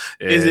myself.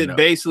 And, is it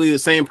basically the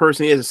same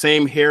person? He has the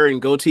same hair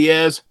and goatee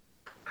as?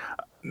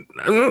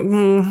 I'd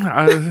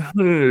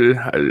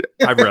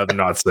rather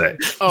not say.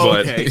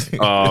 Okay.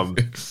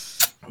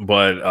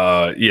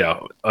 But yeah,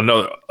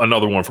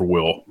 another one for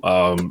Will.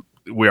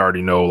 We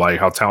already know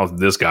how talented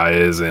this guy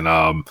is, and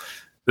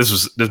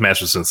this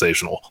match was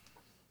sensational.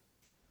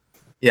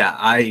 Yeah,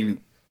 I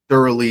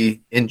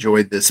thoroughly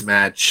enjoyed this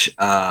match.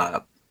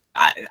 I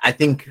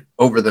think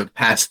over the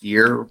past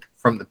year,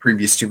 from the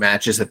previous 2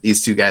 matches that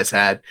these two guys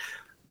had,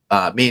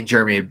 me and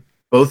Jeremy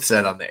both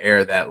said on the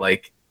air that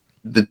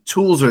the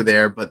tools are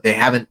there, but they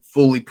haven't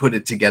fully put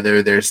it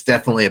together. There's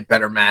definitely a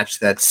better match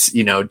that's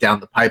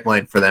down the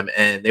pipeline for them,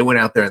 and they went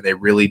out there and they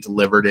really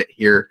delivered it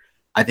here.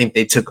 I think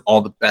they took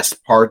all the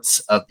best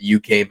parts of the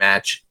UK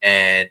match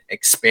and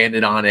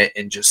expanded on it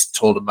and just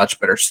told a much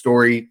better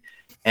story.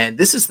 And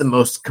this is the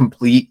most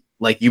complete,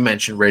 like you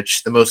mentioned,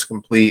 Rich, the most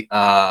complete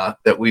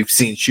that we've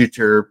seen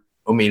Shota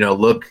Umino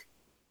look,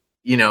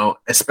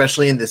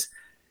 especially in this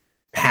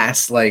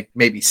past like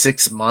maybe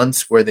 6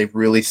 months where they've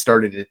really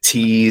started to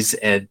tease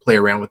and play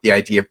around with the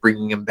idea of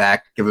bringing him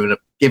back,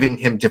 giving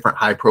him different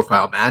high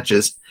profile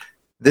matches.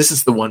 This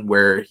is the one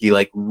where he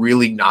like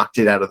really knocked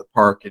it out of the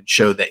park and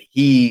showed that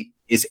he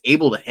is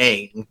able to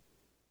hang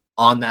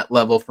on that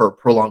level for a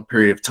prolonged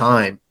period of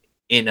time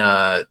in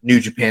a New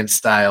Japan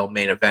style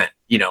main event,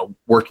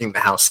 working the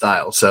house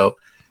style. So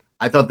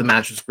I thought the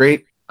match was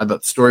great. I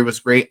thought the story was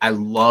great. I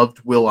loved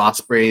Will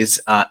Ospreay's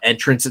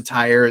entrance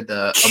attire,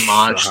 the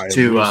homage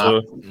to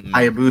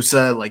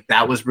Hayabusa. Like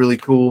that was really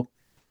cool.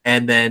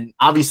 And then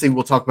obviously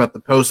we'll talk about the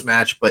post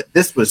match, but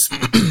this was,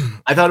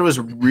 I thought it was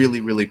a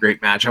really, really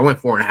great match. I went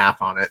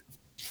 4.5 on it.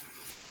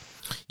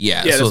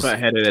 Yeah, that's what I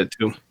had it at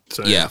too.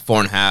 So, yeah,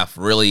 4.5.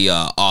 Really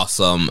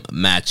awesome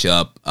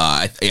matchup.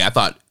 I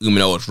thought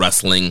Umino was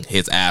wrestling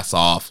his ass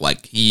off.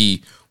 Like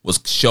he was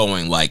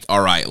showing, like,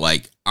 all right,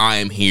 like I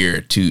am here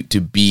to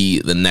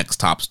be the next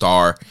top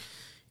star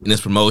in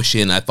this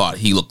promotion. I thought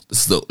he looked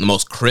the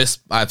most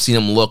crisp I've seen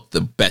him look,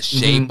 the best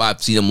shape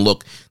I've seen him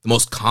look, the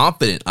most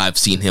confident I've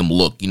seen him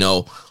look.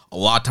 A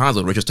lot of times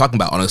what Rich was talking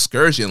about on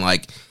Excursion,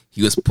 like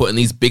he was put in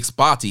these big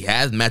spots. He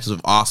had matches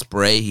with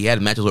Ospreay. He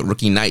had matches with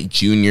Ricky Knight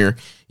Jr.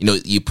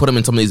 You put him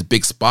in some of these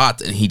big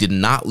spots, and he did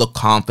not look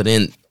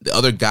confident. The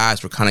other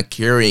guys were kind of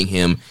carrying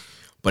him,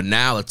 but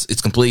now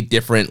it's completely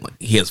different. Like,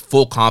 he has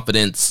full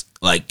confidence.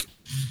 Like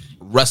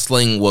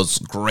wrestling was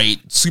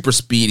great, super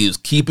speed. He was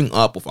keeping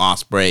up with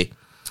Ospreay.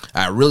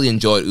 I really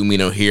enjoyed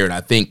Umino here, and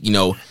I think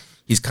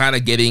he's kind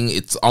of getting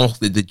it's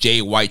almost the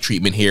Jay White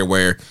treatment here,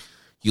 where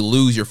you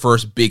lose your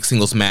first big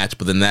singles match,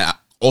 but then that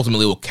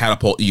ultimately will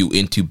catapult you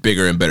into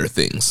bigger and better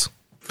things.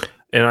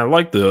 And I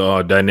like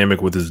the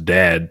dynamic with his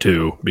dad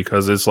too,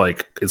 because it's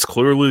like it's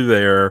clearly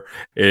there,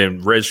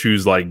 and Red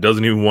Shoes like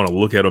doesn't even want to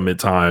look at him at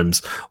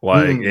times,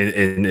 like,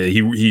 and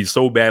he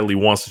so badly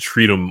wants to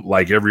treat him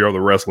like every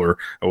other wrestler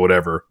or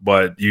whatever.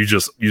 But you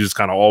just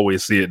kind of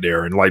always see it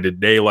there, and like the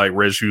day like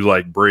Red Shoes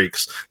like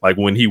breaks, like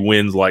when he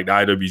wins like the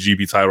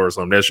IWGP title or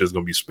something, that shit's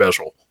gonna be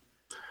special.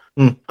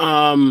 Okay,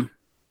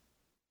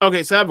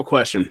 so I have a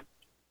question.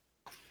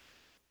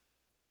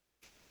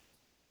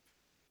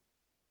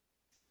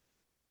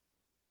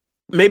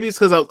 Maybe it's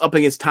because I was up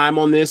against time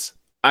on this.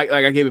 I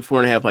gave it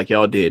 4.5 like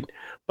y'all did.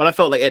 But I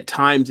felt like at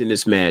times in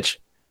this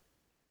match,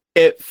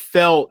 it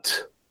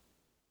felt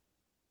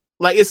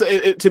like it's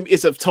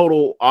a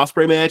total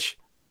Ospreay match.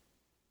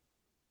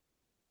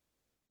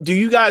 Do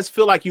you guys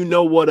feel like you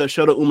know what a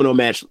Shota Umino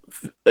match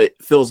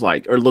feels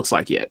like or looks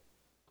like yet?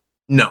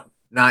 No,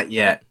 not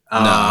yet.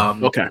 No.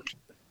 Okay.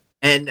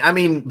 And I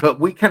mean, but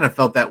we kind of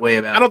felt that way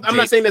about I'm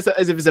not saying this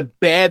as if it's a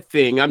bad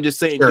thing. I'm just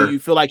saying, Sure. Do you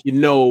feel like you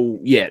know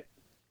yet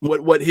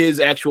what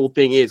his actual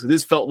thing is?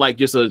 This felt like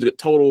just a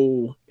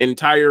total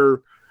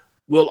entire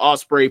Will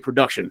Ospreay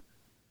production.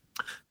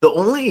 The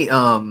only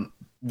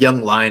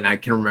young lion I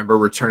can remember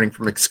returning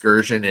from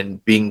Excursion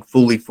and being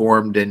fully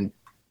formed and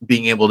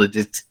being able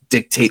to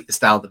dictate the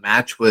style of the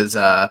match was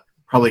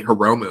probably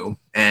Hiromu,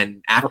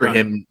 and after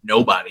him,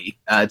 nobody.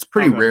 It's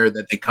pretty rare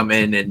that they come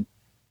in and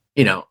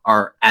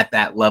are at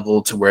that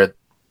level to where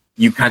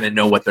you kind of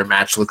know what their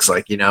match looks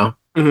like.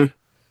 Mm-hmm.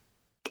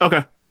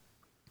 Okay.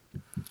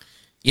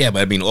 Yeah,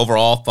 but I mean,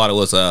 overall, thought it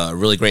was a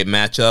really great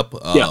matchup.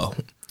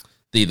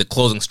 The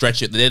closing stretch,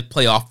 they did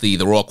play off the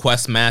Royal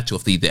Quest match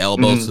with the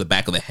elbows to the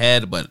back of the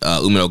head, but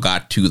Umino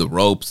got to the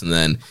ropes, and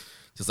then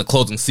just a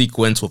closing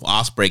sequence with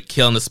Ospreay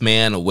killing this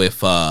man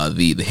with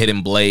the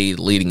hidden blade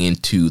leading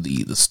into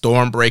the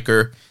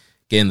Stormbreaker,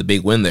 getting the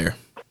big win there.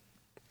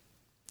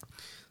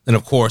 Then,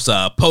 of course,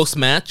 post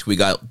match, we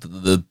got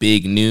the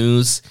big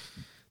news.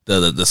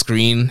 The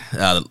screen,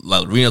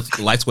 arena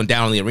lights went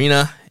down in the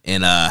arena,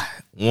 and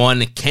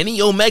one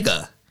Kenny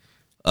Omega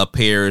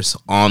appears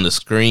on the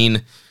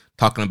screen,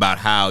 talking about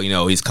how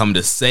he's come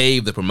to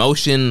save the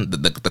promotion.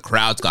 The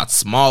crowds got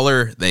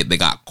smaller, they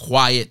got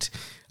quiet.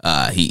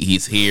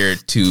 He's here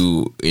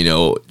to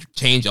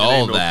change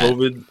all of that.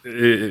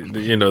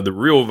 COVID, the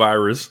real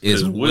virus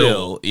is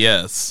Will.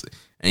 Yes.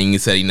 And he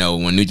said,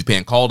 when New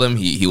Japan called him,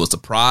 he was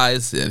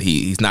surprised that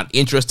he's not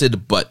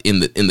interested, but in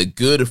the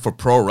good for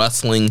pro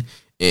wrestling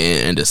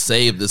and to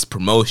save this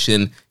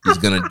promotion, he's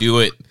gonna do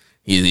it.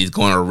 He's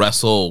going to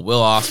wrestle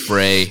Will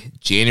Ospreay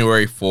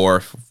January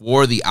 4th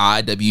for the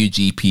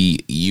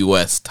IWGP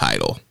US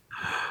title.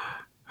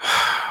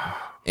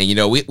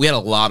 And, we had a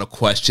lot of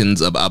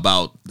questions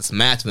about this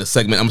match in this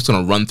segment. I'm just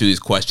going to run through these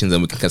questions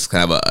and we can just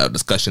kind of have a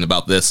discussion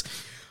about this.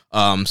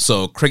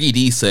 So Craigie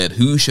D said,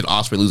 who should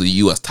Ospreay lose the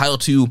US title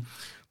to?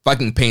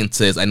 Viking Pain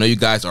says, I know you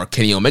guys are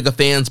Kenny Omega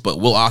fans, but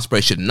Will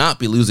Ospreay should not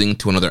be losing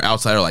to another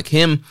outsider like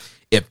him.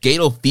 If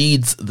Gato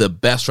feeds the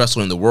best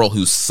wrestler in the world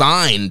who's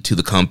signed to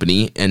the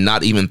company and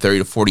not even 30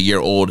 to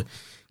 40-year-old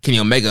Kenny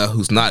Omega,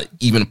 who's not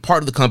even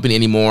part of the company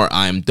anymore,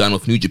 I am done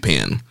with New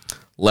Japan.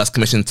 Les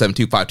Commission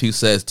 7252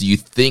 says, do you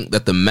think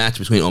that the match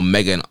between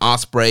Omega and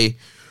Ospreay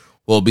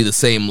will be the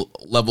same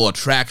level of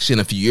attraction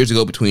a few years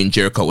ago between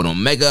Jericho and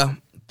Omega?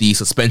 The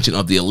suspension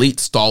of the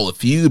Elite stalled the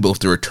feud, but with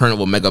the return of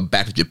Omega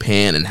back to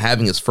Japan and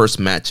having his first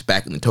match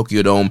back in the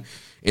Tokyo Dome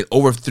in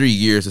over 3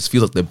 years, this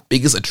feels like the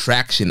biggest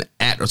attraction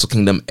at Wrestle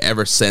Kingdom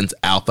ever since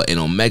Alpha and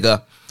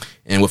Omega.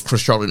 And with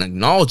Chris Charlton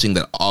acknowledging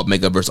that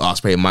Omega vs.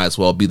 Ospreay might as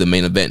well be the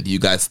main event, do you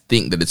guys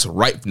think that it's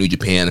right for New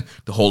Japan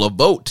to hold a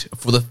vote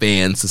for the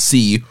fans to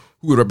see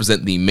who would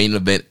represent the main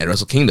event at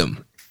Wrestle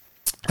Kingdom?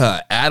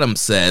 Adam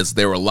says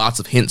there were lots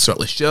of hints throughout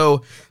the show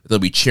that they'll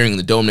be cheering in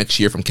the Dome next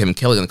year, from Kevin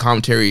Kelly on the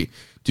commentary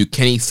to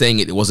Kenny saying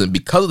it wasn't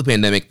because of the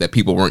pandemic that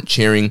people weren't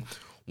cheering.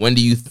 What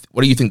do you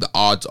think the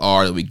odds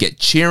are that we get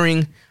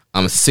cheering?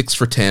 I'm 6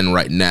 for 10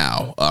 right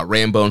now.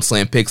 Rambo and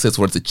Slam Pig says,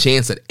 what's the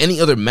chance that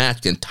any other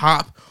match can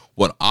top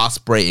what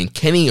Ospreay and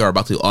Kenny are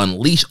about to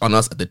unleash on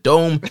us at the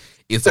Dome?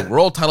 Is the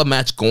world title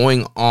match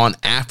going on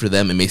after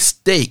them a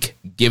mistake,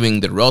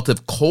 given the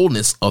relative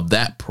coldness of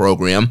that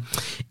program?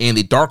 And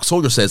the Dark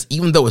Soldier says,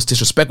 even though it's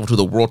disrespectful to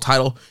the world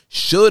title,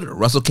 should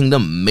Wrestle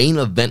Kingdom main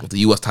event with the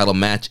U.S. title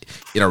match?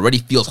 It already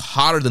feels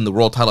hotter than the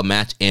world title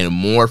match and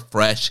more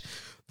fresh.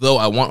 Though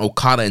I want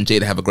Okada and Jay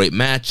to have a great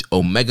match,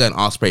 Omega and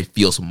Ospreay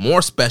feels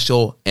more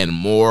special and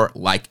more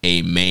like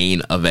a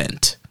main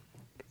event.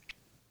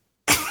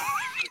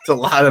 It's a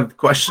lot of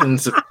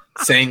questions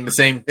saying the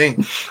same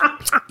thing.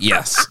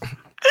 Yes.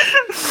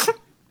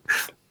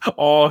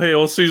 All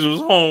hail Caesar's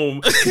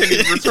home.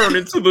 Kenny's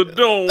returning to the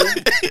Dome.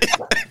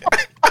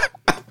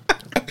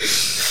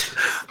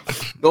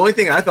 The only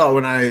thing I thought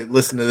when I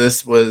listened to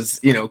this was,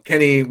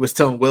 Kenny was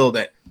telling Will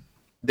that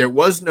there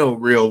was no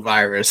real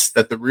virus,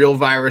 that the real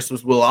virus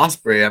was Will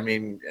Ospreay. I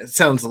mean, it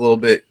sounds a little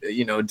bit,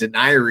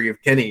 deniery of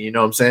Kenny, you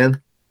know what I'm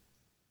saying?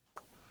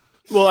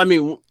 Well, I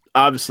mean,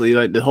 obviously,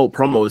 like the whole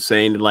promo was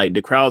saying that, like,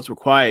 the crowds were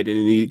quiet, and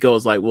he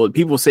goes like, well,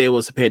 people say it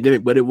was a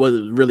pandemic, but it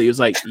wasn't really. It was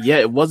like, yeah,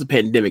 it was a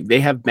pandemic. They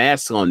have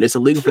masks on. It's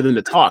illegal for them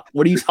to talk.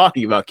 What are you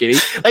talking about, Kenny?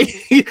 Like,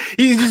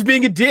 he's just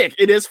being a dick.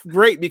 It is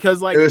great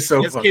because, like, it's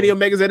Kenny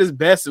Omega's at his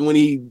best when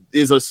he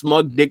is a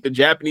smug dick to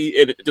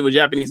a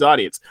Japanese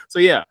audience. So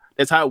yeah,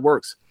 that's how it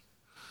works.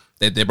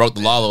 They broke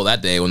the law though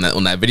that day when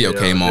that video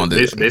came on.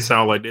 They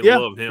sound like they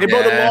love him. They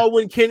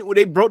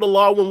broke the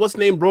law when what's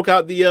name broke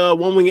out the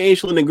One Wing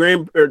Angel in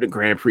the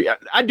Grand Prix.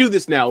 I do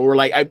this now where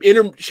like I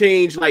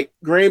interchange like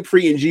Grand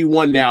Prix and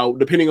G1 now,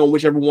 depending on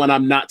whichever one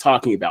I'm not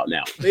talking about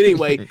now. But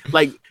anyway,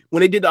 like when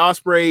they did the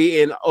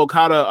Ospreay and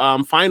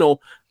Okada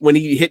final, when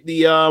he hit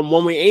the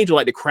One Wing Angel,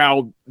 like the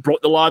crowd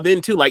broke the law then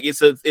too. Like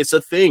it's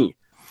a thing.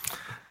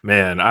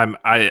 Man,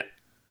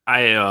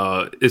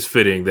 it's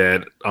fitting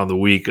that on the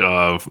week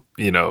of,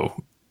 we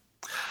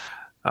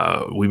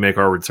make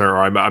our return,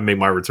 or I make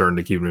my return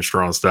to Keeping It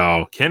Strong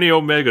Style. Kenny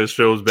Omega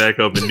shows back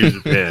up in New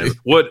Japan.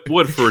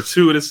 What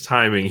fortuitous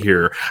timing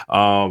here.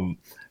 I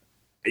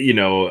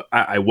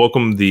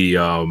welcome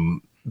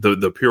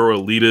the pure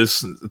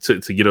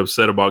elitists to get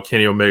upset about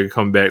Kenny Omega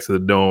coming back to the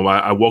Dome.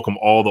 I welcome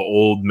all the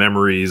old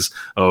memories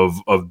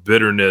of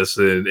bitterness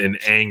and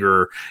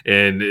anger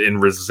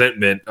and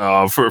resentment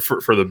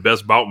for the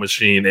Best Bout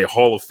Machine, a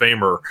Hall of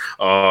Famer.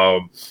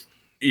 I'm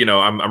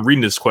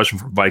reading this question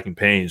from Viking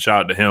Payne.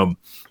 Shout out to him.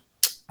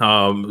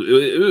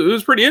 It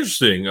was pretty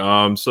interesting.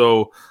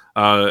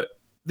 I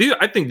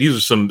think these are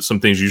some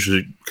things you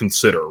should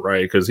consider,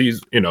 right? Because he's,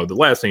 the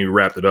last thing he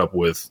wrapped it up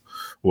with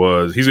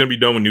was he's going to be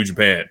done with New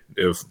Japan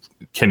if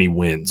Kenny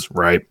wins,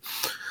 right?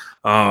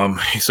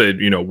 He said,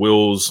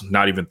 Will's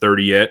not even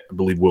 30 yet. I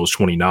believe Will's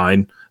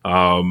 29.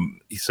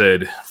 He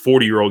said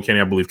 40-year-old Kenny,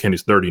 I believe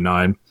Kenny's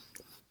 39.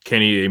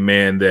 Kenny, a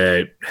man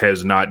that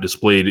has not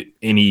displayed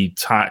any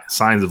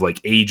signs of like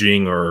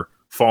aging or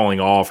falling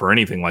off or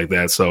anything like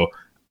that. So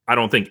I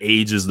don't think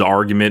age is the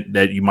argument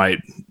that you might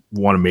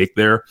want to make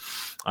there.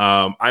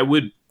 I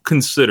would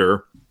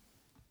consider,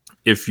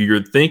 if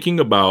you're thinking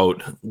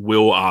about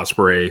Will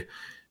Ospreay,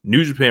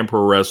 New Japan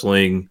Pro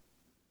Wrestling,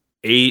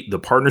 the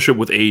partnership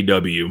with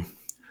AEW,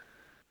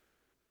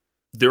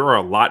 there are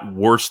a lot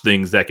worse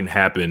things that can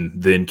happen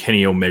than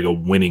Kenny Omega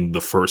winning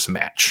the first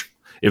match.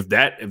 If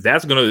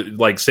that's gonna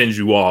like send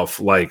you off,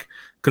 like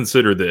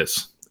consider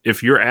this.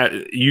 If you're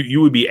you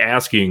would be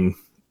asking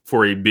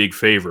for a big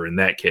favor in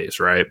that case,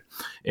 right?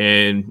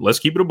 And let's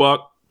keep it a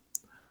buck.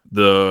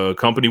 The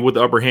company with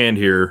the upper hand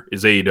here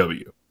is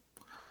AEW.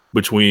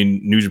 Between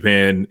New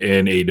Japan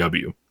and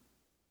AEW,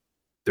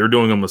 they're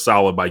doing them a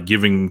solid by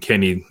giving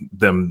Kenny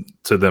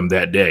to them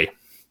that day.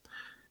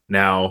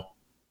 Now,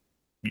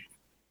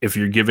 if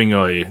you're giving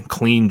a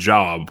clean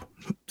job,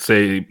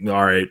 say,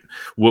 all right,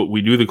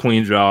 we do the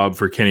clean job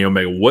for Kenny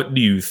Omega. What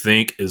do you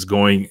think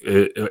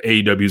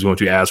AEW is going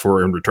to ask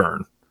for in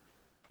return?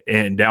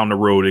 And down the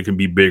road, it can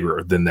be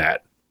bigger than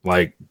that.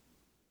 Like,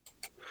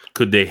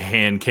 could they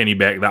hand Kenny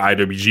back the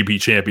IWGP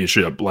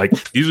Championship?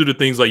 Like, these are the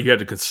things like you have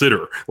to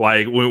consider.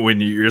 Like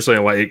when you're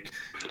saying like,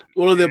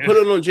 well, they put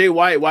it on Jay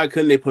White. Why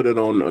couldn't they put it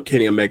on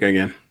Kenny Omega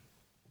again?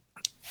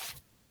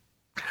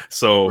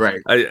 So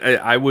Right.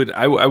 I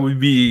would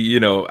be,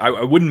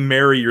 I wouldn't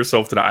marry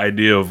yourself to the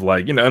idea of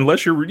like,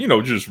 unless you're,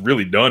 just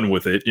really done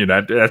with it,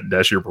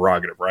 that's your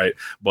prerogative, right?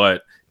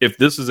 But if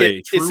this is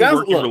a true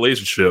working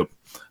relationship,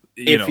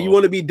 if you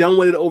want to be done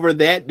with it over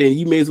that, then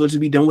you may as well just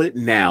be done with it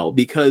now,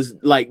 because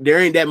like there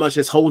ain't that much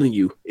that's holding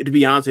you. To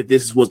be honest, if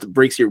this is what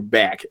breaks your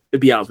back, to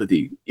be honest with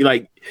you,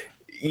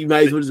 you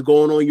might as well just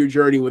go on your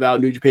journey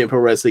without New Japan Pro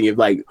Wrestling if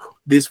like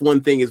this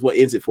one thing is what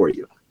ends it for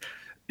you.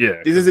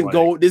 Yeah, this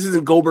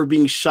isn't Goldberg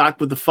being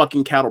shocked with the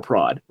fucking cattle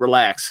prod.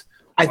 Relax.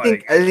 I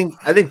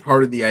think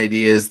part of the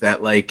idea is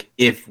that like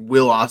if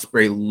Will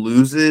Ospreay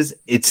loses,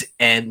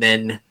 and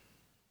then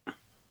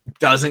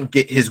doesn't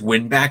get his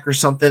win back or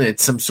something,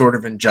 it's some sort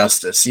of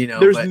injustice,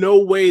 There's no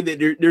way that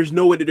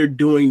they're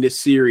doing this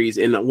series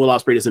and Will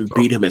Ospreay doesn't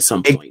beat him at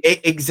some point.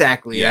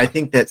 Exactly. Yeah. I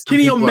think that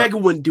Kenny Omega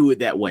wouldn't do it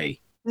that way.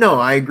 No,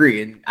 I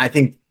agree, and I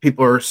think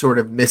people are sort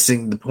of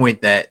missing the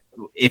point that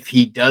if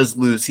he does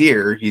lose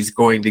here, he's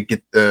going to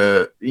get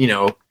the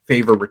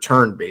favor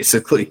returned,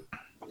 basically.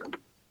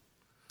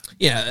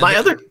 Yeah.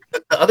 The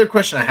other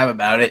question I have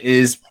about it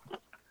is,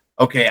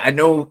 okay, I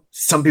know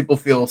some people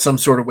feel some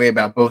sort of way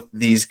about both of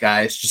these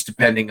guys, just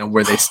depending on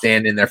where they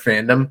stand in their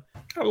fandom.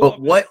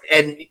 But what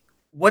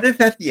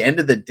if at the end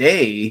of the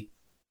day,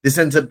 this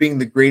ends up being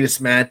the greatest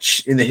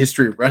match in the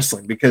history of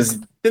wrestling? Because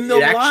then they'll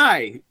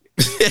lie.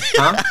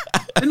 Huh?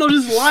 Then they'll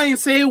just lie and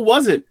say it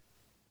wasn't.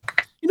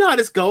 You know how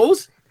this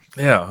goes.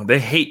 Yeah, they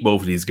hate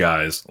both of these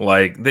guys.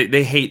 Like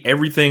they hate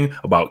everything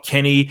about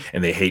Kenny,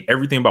 and they hate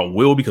everything about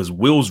Will, because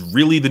Will's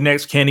really the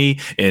next Kenny.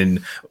 And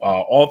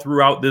all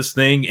throughout this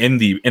thing in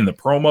the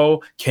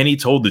promo, Kenny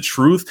told the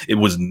truth. It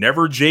was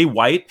never Jay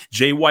White.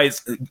 Jay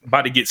White's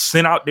about to get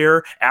sent out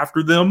there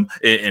after them,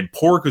 and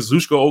poor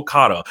Kazuchika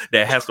Okada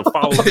that has to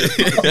follow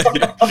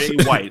Jay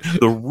White.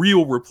 The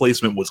real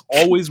replacement was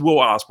always Will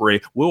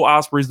Ospreay. Will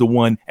Ospreay's the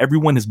one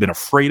everyone has been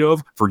afraid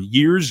of for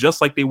years,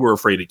 just like they were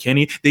afraid of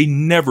Kenny. They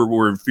never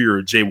were in fear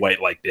of Jay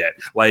White like that.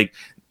 Like,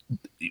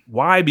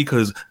 why?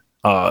 Because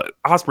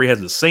Ospreay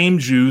has the same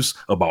juice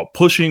about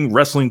pushing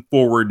wrestling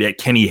forward that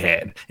Kenny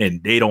had,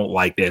 and they don't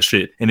like that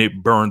shit, and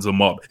it burns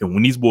them up. And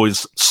when these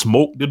boys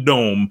smoke the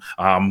dome,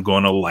 I'm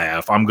gonna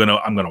laugh. I'm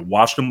gonna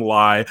watch them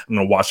lie. I'm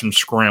gonna watch them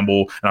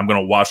scramble, and I'm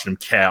gonna watch them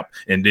cap,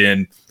 and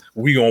then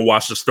we gonna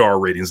watch the star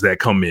ratings that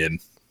come in.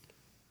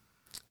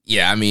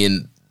 Yeah, I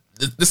mean,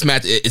 this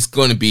match is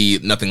going to be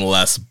nothing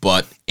less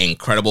but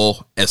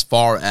incredible. As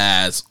far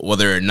as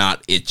whether or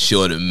not it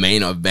should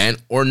main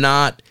event or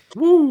not,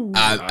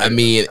 I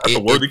mean, that's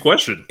a worthy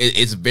question.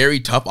 It's very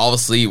tough.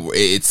 Obviously,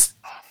 it's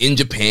in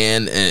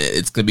Japan, and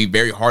it's going to be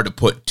very hard to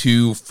put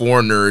two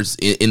foreigners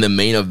in the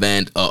main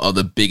event of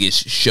the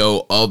biggest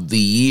show of the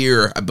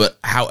year. But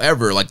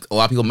however, like a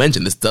lot of people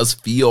mentioned, this does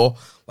feel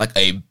like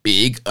a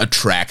big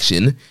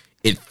attraction.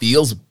 It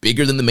feels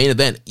bigger than the main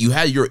event. You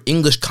had your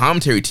English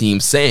commentary team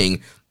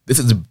saying this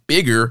is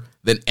bigger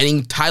than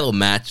any title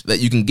match that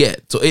you can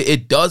get. So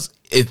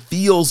it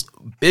feels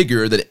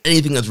bigger than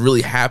anything that's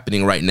really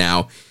happening right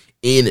now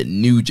in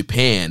New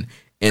Japan.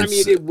 And I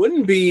mean, it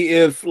wouldn't be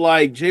if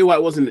like Jay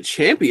White wasn't the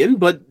champion,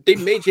 but they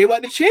made Jay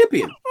White the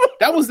champion.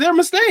 That was their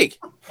mistake.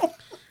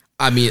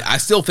 I mean, I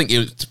still think it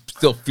would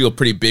still feel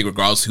pretty big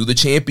regardless who the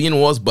champion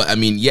was. But I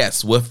mean,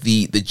 yes, with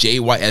the Jay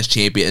White as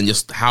champion and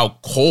just how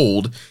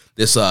cold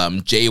this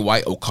Jay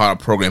White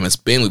Okada program has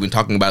been, we've been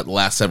talking about it the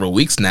last several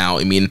weeks now.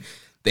 I mean,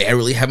 they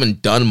really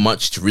haven't done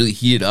much to really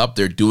heat it up.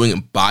 They're doing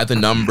it by the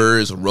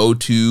numbers,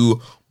 road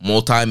to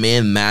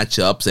multi-man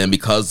matchups, and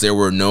because there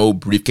were no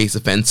briefcase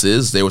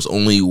defenses, there was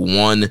only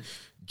one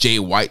Jay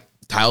White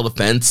title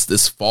defense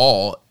this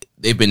fall.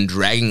 They've been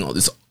dragging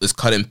this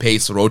cut and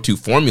paste road to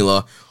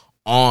formula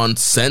on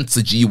since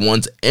the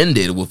G1s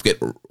ended. We've got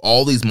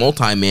all these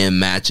multi-man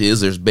matches.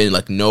 There's been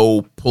like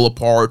no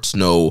pull-aparts,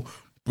 no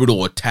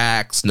brutal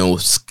attacks, no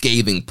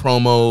scathing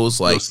promos,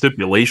 like no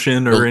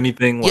stipulation or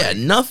anything. Yeah,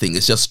 nothing.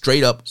 It's just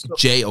straight up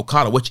Jay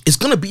Okada, which is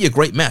going to be a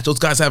great match. Those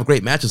guys have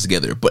great matches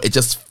together, but it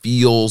just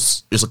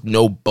feels there's like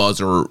no buzz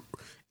or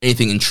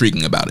anything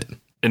intriguing about it.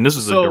 And this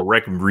is a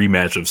direct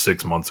rematch of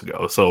 6 months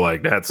ago, so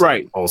like that's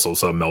right. Also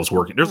something else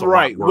working. There's a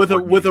right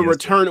lot with a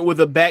return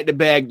with a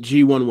back-to-back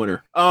G1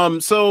 winner.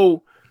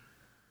 So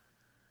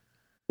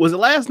was it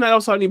last night I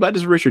was talking about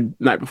this Richard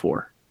night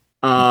before?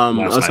 I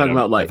was talking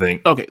about like,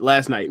 okay,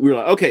 last night we were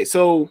like, okay,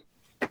 so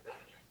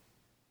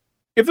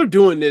if they're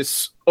doing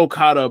this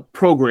Okada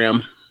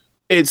program,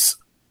 it's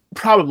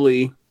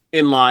probably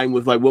in line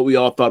with like what we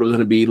all thought it was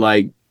going to be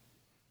like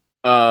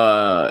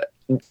after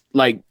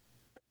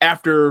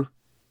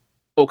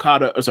after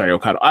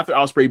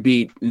Ospreay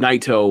beat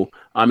Naito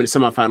in the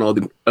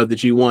semifinal of the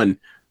G1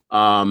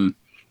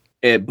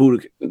 at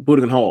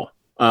Budokan Hall,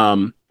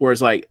 where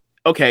it's like,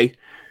 okay,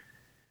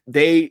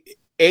 they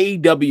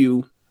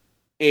AEW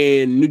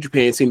and New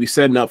Japan seem to be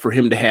setting up for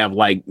him to have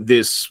like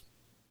this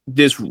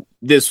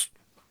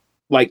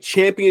like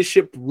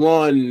championship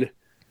run,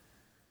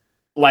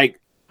 like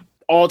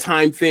all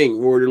time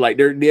thing where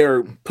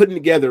they're putting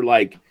together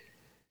like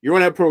you're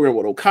gonna have a program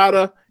with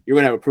Okada, you're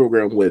gonna have a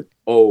program with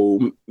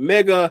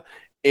Omega,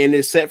 and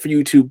it's set for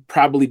you to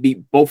probably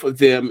beat both of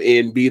them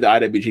and be the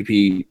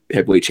IWGP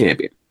Heavyweight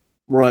Champion,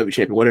 World Heavyweight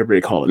Champion, whatever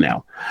they call it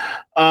now.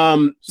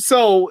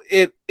 So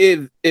if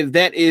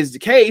that is the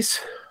case,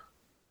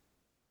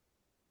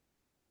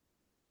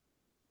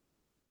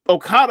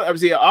 Okada,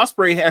 obviously,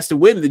 Ospreay has to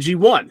win the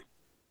G1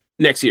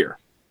 next year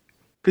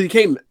because he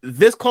came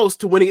this close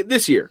to winning it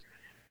this year.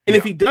 And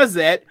if he does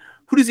that,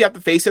 who does he have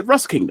to face at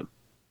Wrestle Kingdom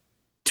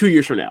 2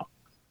 years from now?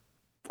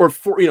 Or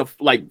for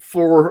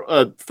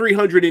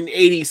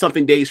 380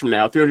 something days from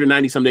now,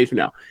 390 some days from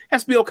now, it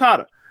has to be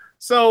Okada.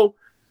 So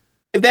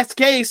if that's the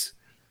case,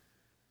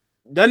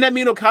 doesn't that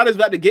mean Okada's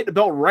about to get the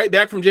belt right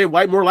back from Jay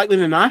White more likely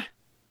than not?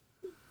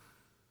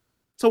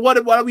 So why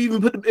do we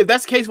even if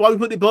that's the case, why do we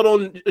put the belt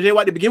on Jay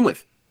White to begin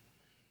with?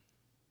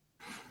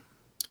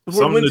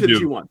 Before we went to the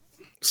G1.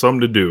 Something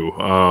to do.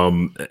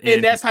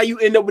 And that's how you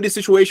end up with this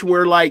situation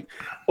where like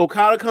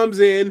Omega comes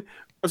in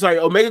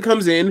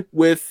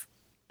with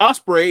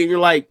Ospreay, and you're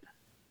like,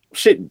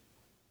 shit,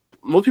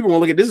 most people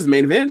won't look at this as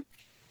main event.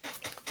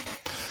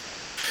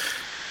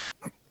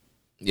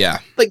 Yeah.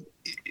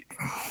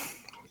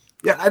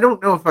 I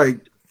don't know if I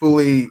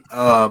fully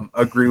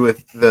agree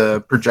with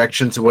the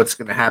projections of what's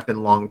going to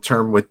happen long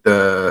term with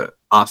the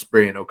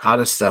Ospreay and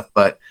Okada stuff,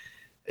 but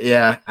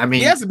yeah, I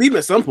mean, he has to beat him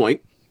at some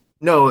point.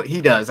 No, he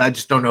does. I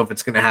just don't know if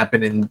it's going to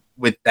happen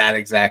with that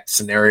exact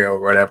scenario or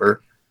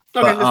whatever.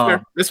 Okay,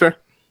 but, that's fair.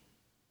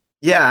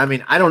 Yeah, I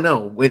mean, I don't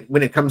know.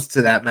 When it comes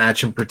to that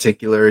match in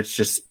particular, it's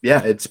just,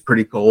 it's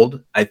pretty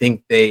cold. I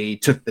think they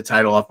took the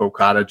title off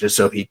Okada just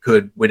so he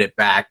could win it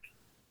back.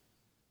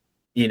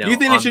 You know, do you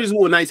think they should just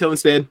win with Naito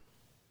instead?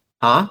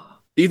 Huh?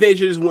 Do you think they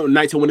should just win with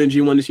Naito winning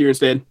G1 this year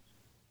instead?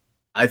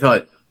 I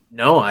think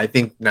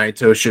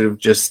Naito should have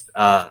just,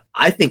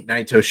 I think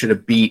Naito should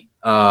have beat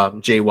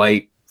Jay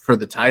White for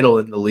the title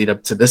in the lead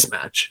up to this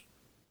match.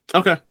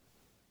 Okay.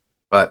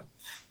 But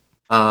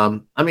I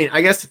mean,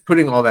 I guess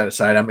putting all that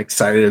aside, I'm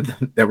excited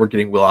that we're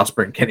getting Will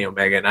Ospreay and Kenny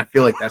Omega, and I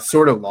feel like that's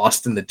sort of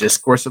lost in the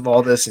discourse of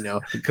all this,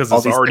 because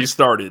it's already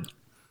started.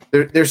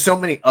 There's so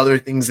many other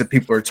things that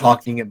people are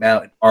talking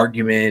about, and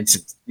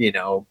arguments,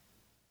 and,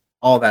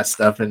 all that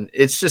stuff, and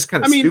it's just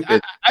kind of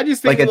stupid. I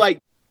just think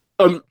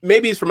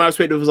maybe it's from my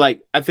perspective. It was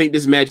like, I think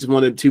this match is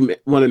one of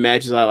the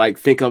matches I like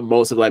think of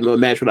most of, like the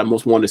match that I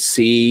most want to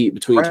see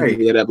between two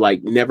people that have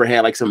like never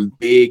had like some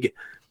big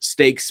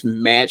stakes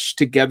match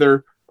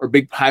together or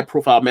big high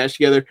profile match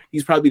together.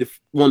 He's probably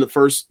one of the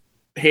first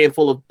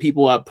handful of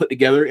people I put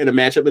together in a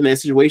matchup in that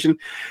situation.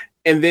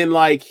 And then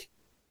like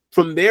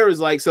from there is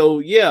like, so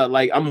yeah,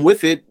 like I'm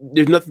with it.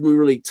 There's nothing we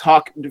really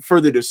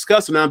further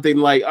discuss. And I'm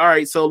thinking like, all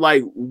right, so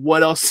like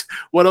what else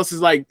is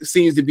like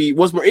seems to be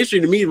what's more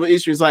interesting to me? What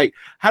interesting is like,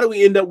 how do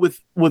we end up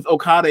with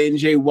Okada and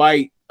Jay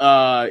White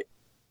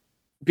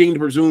being the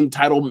presumed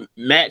title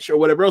match or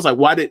whatever else? Like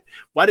why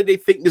did they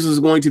think this was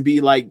going to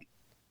be like,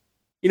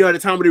 at the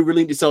time when they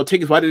really need to sell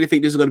tickets, why did they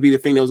think this was going to be the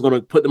thing that was going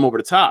to put them over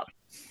the top?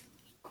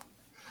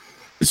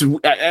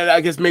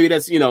 I guess maybe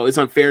that's, it's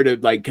unfair to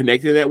like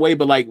connect it that way.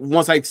 But like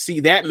once I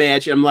see that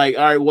match, I'm like,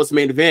 all right, what's the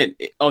main event?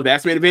 Oh,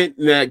 that's the main event.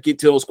 And then I get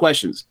to those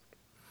questions.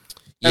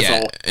 That's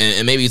all.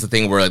 And maybe it's the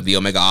thing where like, the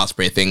Omega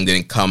Ospreay thing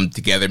didn't come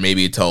together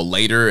maybe until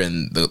later,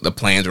 and the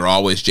plans were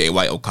always Jay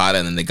White Okada,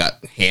 and then they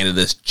got handed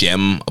this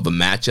gem of a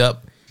matchup.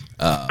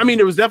 I mean,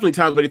 there was definitely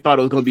times where they thought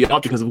it was going to be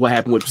off because of what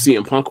happened with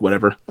CM Punk,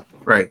 whatever.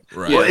 Right.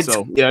 Yeah,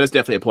 that's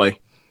definitely a play.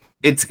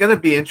 It's going to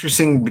be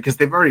interesting because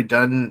they've already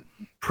done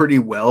pretty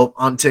well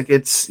on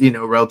tickets,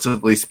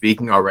 relatively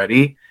speaking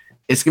already.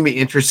 It's going to be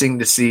interesting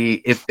to see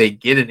if they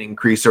get an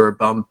increase or a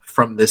bump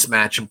from this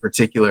match in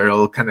particular.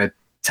 It'll kind of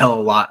tell a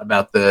lot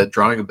about the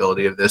drawing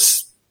ability of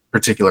this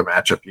particular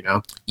matchup,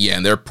 Yeah,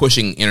 and they're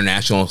pushing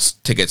international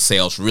ticket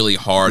sales really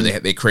hard.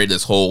 Mm-hmm. They created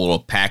this whole little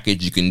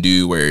package you can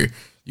do where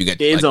you get...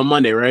 It ends on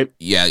Monday, right?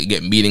 Yeah, you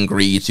get meet and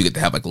greets. You get to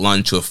have like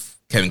lunch with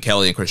Kevin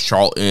Kelly and Chris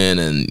Charlton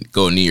and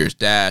go New Year's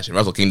Dash and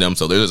Wrestle Kingdom.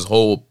 So there's this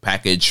whole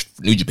package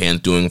New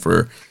Japan's doing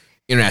for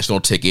international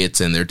tickets,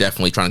 and they're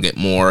definitely trying to get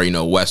more,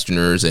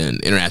 Westerners and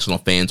international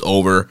fans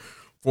over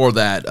for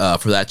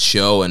that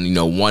show,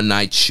 and one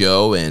night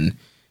show. And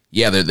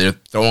yeah, they're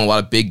throwing a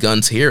lot of big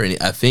guns here, and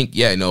I think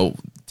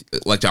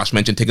like Josh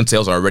mentioned, ticket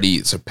sales are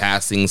already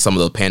surpassing some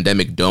of the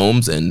pandemic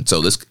domes, and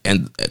so it's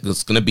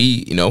going to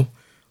be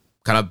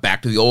kind of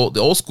back to the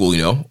old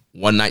school,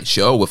 one night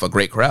show with a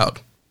great crowd.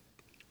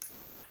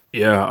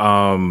 Yeah,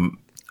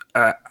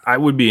 I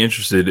would be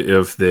interested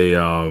if they.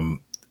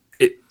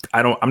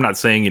 I'm not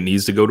saying it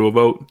needs to go to a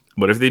vote,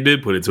 but if they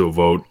did put it to a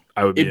vote,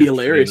 it'd be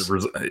hilarious.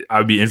 I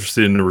would be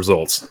interested in the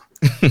results.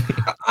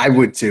 I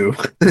would too,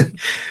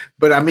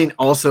 but I mean,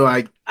 also,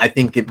 I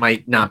think it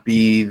might not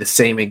be the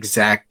same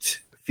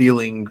exact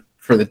feeling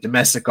for the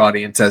domestic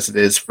audience as it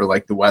is for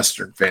like the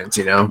Western fans.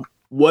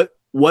 What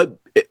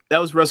that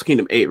was Wrestle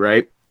Kingdom 8,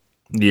 right?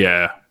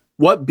 Yeah.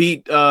 What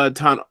beat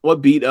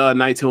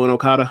Naito and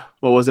Okada?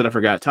 What was it? I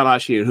forgot.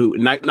 Tanahashi and who?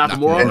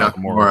 Nakamura?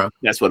 Nakamura.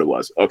 That's what it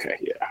was. Okay,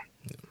 yeah.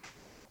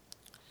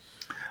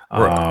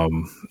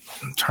 I'm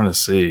trying to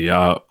see.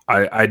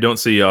 I don't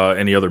see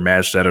any other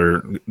match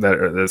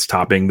that's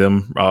topping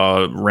them.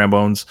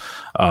 Rambones.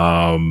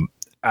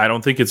 I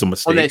don't think it's a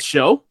mistake on that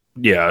show.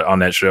 Yeah, on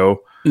that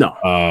show. No,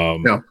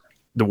 No.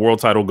 The world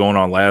title going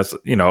on last.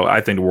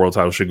 I think the world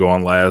title should go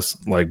on last.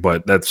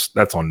 But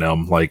that's on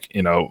them. We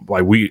know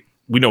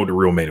what the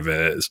real main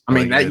event is. I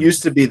mean, that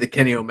used to be the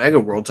Kenny Omega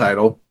world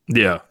title.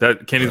 Yeah,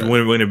 that Kenny's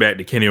winning back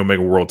the Kenny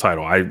Omega world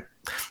title. I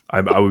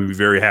would be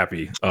very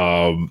happy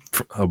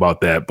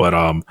about that.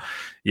 But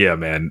yeah,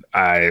 man,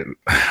 I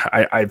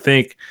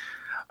think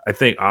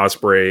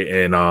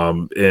Ospreay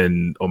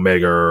and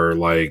Omega are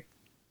like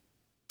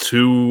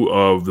two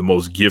of the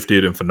most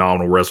gifted and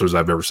phenomenal wrestlers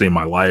I've ever seen in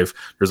my life.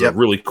 There's a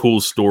really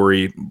cool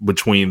story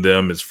between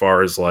them as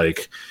far as a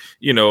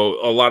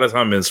lot of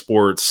time in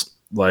sports,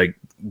 like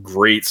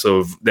greats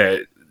of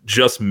that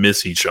just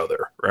miss each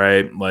other,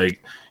 right?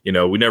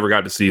 We never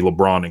got to see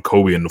LeBron and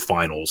Kobe in the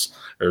finals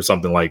or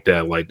something like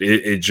that.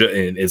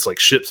 It's like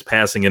ships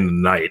passing in the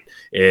night.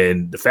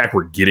 And the fact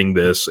we're getting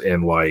this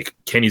and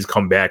Kenny's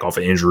come back off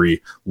an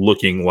injury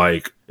looking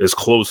like as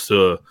close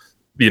to,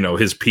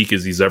 his peak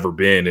as he's ever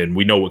been. And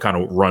we know what kind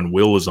of run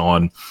Will is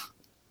on.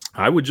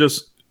 I would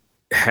just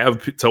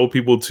tell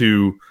people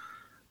to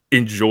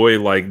enjoy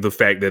the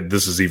fact that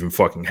this is even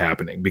fucking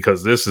happening,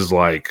 because this is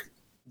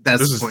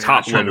this is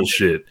top level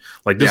shit.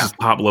 This is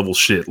top level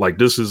shit.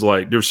 This is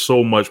there's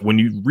so much when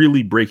you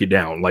really break it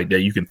down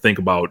that you can think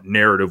about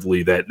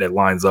narratively that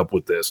lines up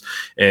with this.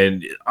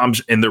 And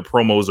their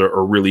promos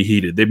are really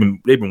heated. They've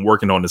been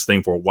working on this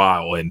thing for a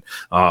while, and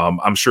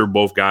I'm sure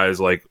both guys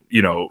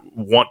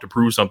want to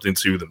prove something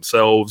to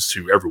themselves,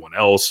 to everyone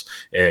else,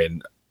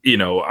 and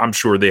I'm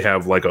sure they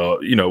have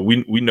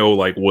we know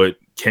what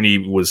Kenny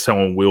was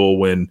telling Will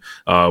when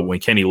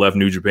Kenny left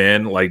New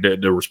Japan,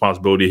 the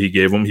responsibility he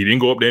gave him. He didn't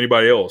go up to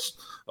anybody else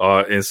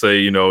and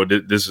say,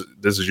 this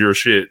is your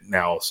shit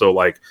now. So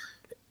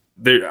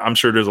I'm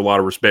sure there's a lot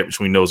of respect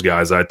between those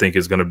guys. I think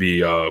is going to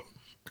be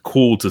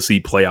cool to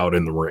see play out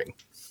in the ring.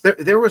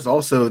 There was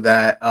also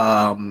that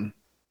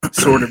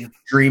sort of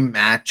dream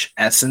match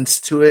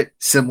essence to it,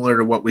 similar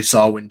to what we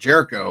saw when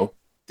Jericho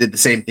did the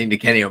same thing to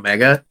Kenny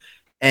Omega.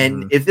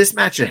 And if this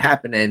match had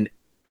happened in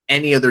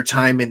any other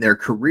time in their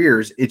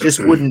careers, it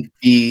just wouldn't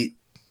be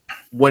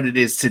what it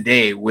is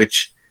today,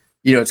 which,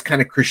 it's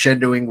kind of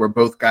crescendoing where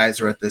both guys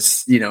are at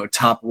this,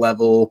 top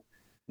level,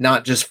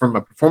 not just from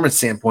a performance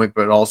standpoint,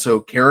 but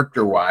also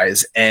character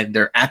wise, and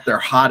they're at their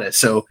hottest.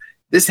 So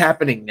this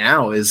happening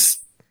now is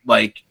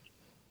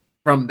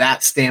from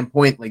that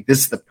standpoint, this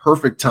is the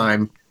perfect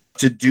time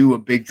to do a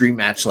big dream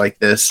match like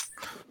this.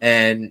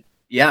 And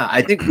yeah,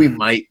 I think we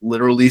might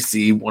literally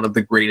see one of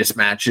the greatest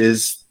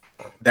matches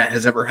that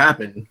has ever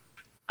happened.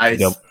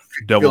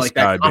 Devil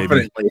Sky,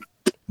 baby.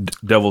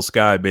 Devil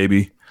Sky,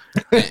 baby.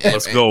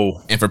 Let's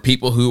go. And for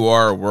people who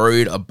are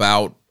worried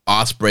about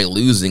Ospreay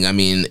losing, I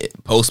mean,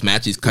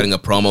 post-match, he's cutting a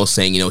promo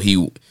saying,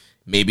 he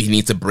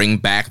needs to bring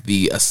back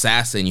the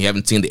assassin. You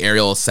haven't seen the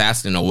aerial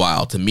assassin in a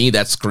while. To me,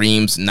 that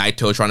screams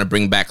Naito trying to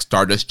bring back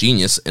Stardust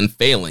Genius and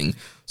failing.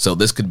 So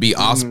this could be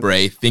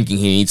Ospreay thinking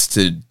he needs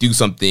to do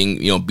something,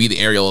 be the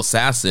aerial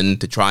assassin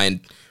to try and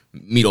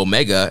meet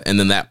Omega, and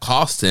then that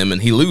costs him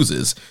and he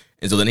loses.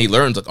 And so then he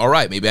learns, all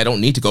right, maybe I don't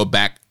need to go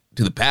back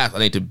to the past. I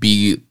need to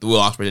be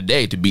Will Ospreay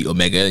today to beat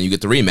Omega, and you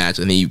get the rematch,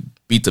 and he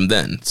beats him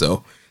then.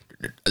 So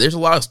there's a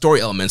lot of story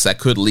elements that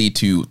could lead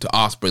to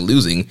Ospreay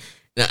losing.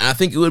 And I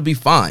think it would be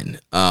fine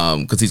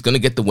because he's going to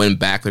get the win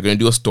back. They're going to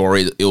do a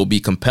story. It will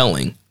be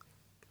compelling.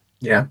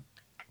 Yeah.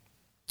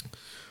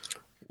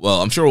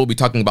 Well, I'm sure we'll be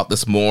talking about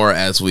this more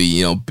as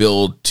we,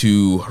 build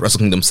to Wrestle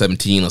Kingdom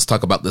 17. Let's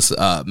talk about this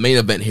main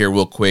event here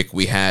real quick.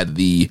 We had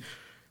the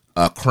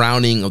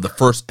crowning of the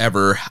first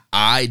ever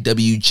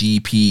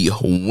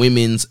IWGP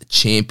Women's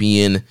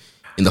Champion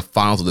in the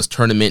finals of this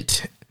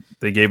tournament.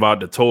 They gave out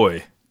the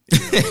toy,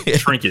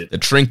 trinket, the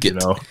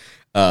trinket.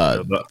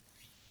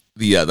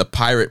 The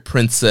Pirate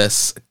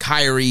Princess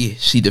Kairi.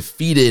 She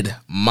defeated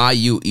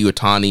Mayu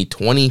Iwatani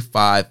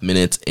 25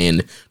 minutes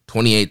and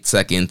 28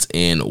 seconds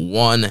in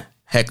one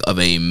heck of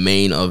a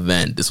main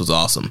event. This was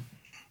awesome.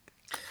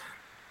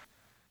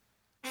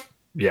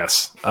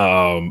 Yes.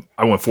 I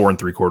went 4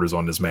 3/4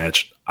 on this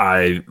match.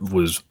 I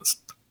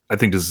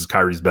think this is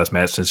Kairi's best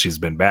match since she's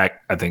been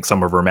back. I think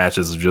some of her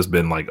matches have just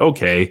been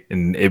okay,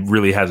 and it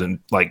really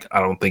hasn't I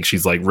don't think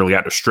she's really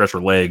had to stretch her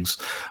legs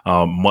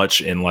much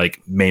in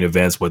main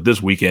events, but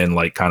this weekend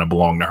kind of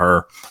belonged to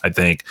her, I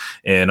think.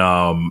 And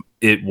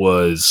it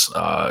was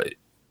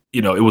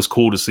it was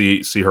cool to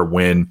see her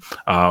win.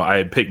 I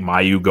had picked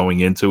Mayu going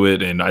into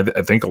it, and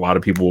I think a lot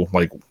of people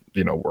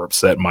were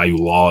upset Mayu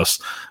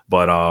lost,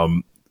 but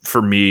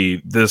for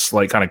me, this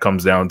kind of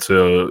comes down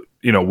to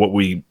what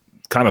we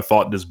kind of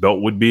thought this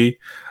belt would be,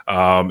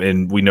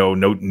 and we know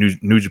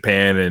New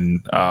Japan,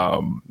 and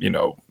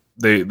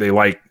they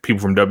like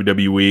people from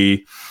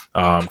WWE.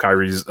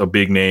 Kairi's a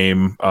big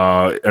name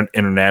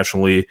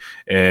internationally,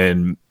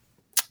 and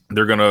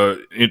they're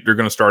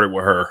gonna start it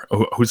with her.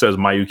 Who says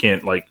Mayu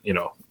can't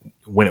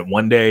win it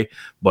one day?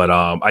 But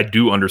I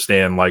do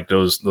understand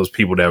those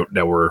people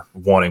that were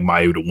wanting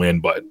Mayu to win.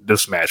 But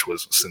this match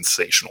was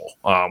sensational.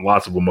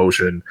 Lots of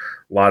emotion,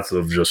 lots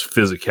of just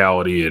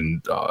physicality,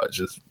 and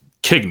just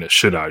kicking the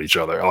shit out of each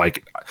other.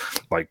 Like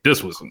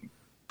this was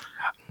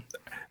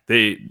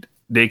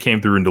they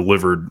came through and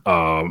delivered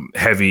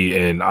heavy,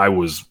 and I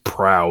was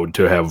proud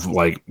to have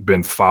like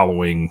been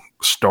following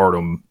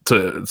Stardom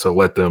to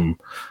let them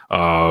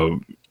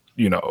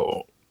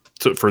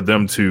for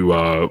them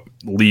to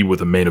lead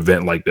with a main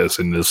event like this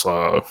in this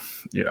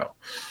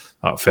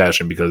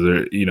fashion, because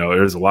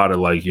there's a lot of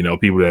like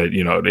people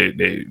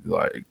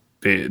that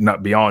they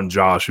not beyond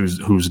Josh,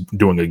 who's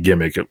doing a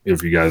gimmick,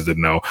 if you guys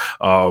didn't know,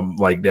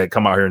 like that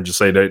come out here and just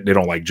say that they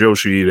don't like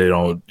Joshi, they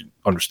don't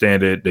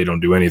understand it, they don't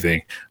do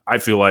anything. I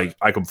feel like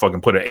I could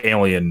fucking put an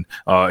alien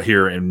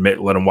here and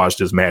let them watch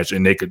this match,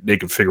 and they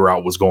could figure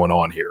out what's going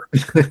on here.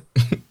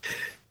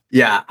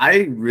 Yeah,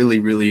 I really,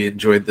 really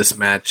enjoyed this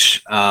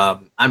match.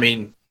 I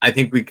mean, I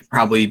think we could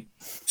probably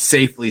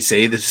safely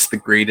say this is the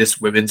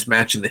greatest women's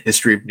match in the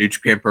history of New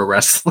Japan Pro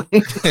Wrestling.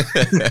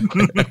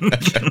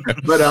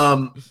 But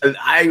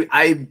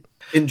I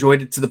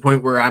enjoyed it to the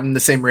point where I'm the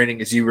same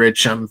rating as you,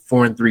 Rich. I'm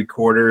 4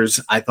 3/4.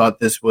 I thought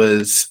this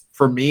was,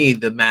 for me,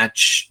 the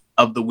match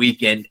of the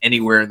weekend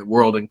anywhere in the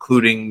world,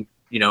 including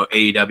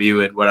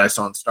AEW and what I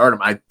saw in Stardom.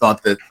 I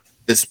thought that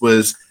this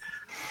was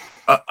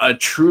a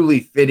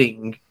truly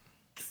fitting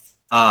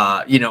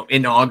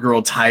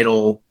inaugural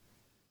title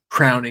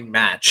crowning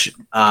match,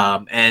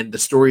 and the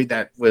story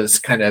that was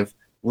kind of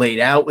laid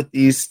out with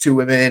these two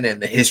women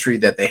and the history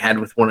that they had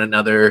with one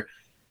another,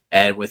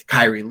 and with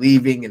Kairi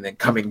leaving and then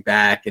coming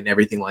back and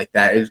everything like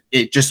that,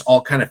 it just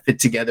all kind of fit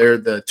together.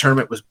 The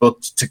tournament was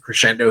booked to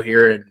crescendo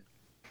here, and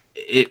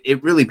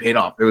it really paid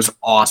off. It was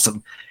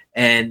awesome.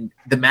 And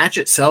the match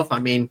itself, I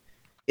mean,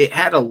 it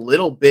had a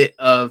little bit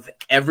of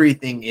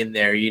everything in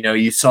there.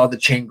 You saw the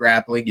chain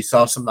grappling, you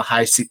saw some of the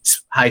high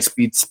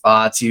speed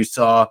spots, you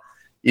saw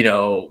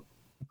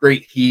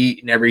great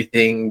heat and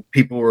everything.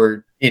 People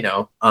were,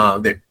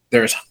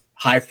 there's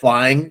high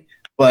flying,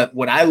 but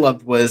what I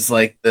loved was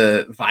like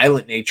the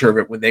violent nature of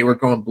it when they were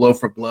going blow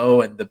for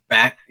blow, and the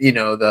back,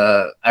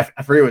 I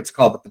forget what it's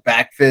called, but the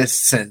back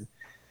fists and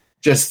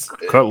just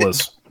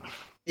cutlass.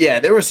 Yeah,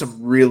 there was some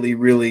really,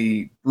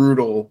 really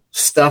brutal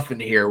stuff in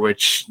here,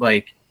 which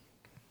really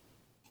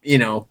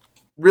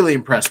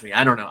impressed me.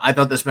 I don't know. I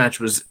thought this match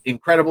was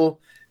incredible.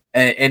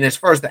 And as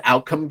far as the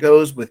outcome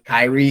goes with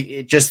Kairi,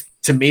 it just,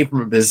 to me,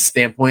 from a business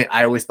standpoint,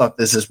 I always thought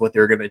this is what they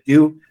were going to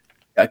do.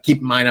 Keep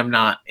in mind, I'm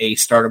not a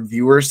Stardom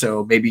viewer,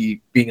 so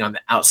maybe being on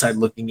the outside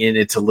looking in,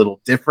 it's a little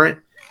different.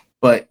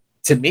 But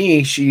to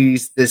me,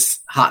 she's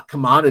this hot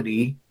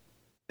commodity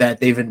that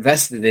they've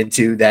invested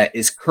into that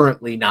is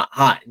currently not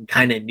hot and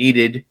kind of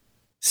needed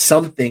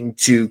something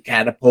to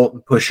catapult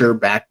and push her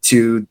back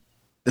to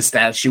the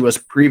status she was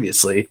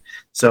previously.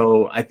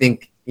 So I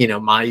think,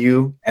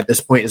 Mayu at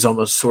this point is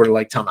almost sort of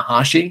like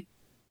Tanahashi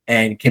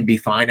and can be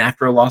fine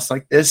after a loss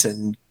like this.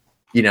 And,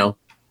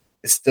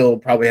 it still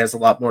probably has a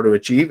lot more to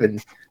achieve.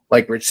 And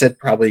like Rich said,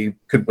 probably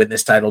could win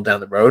this title down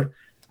the road.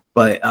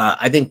 But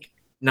I think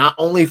not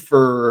only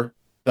for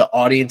the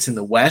audience in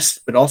the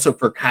West, but also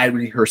for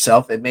Kairi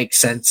herself, it makes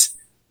sense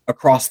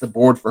across the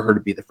board for her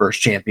to be the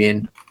first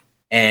champion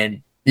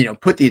and,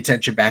 put the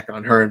attention back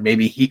on her and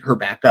maybe heat her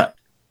back up.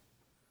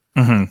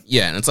 Mm-hmm.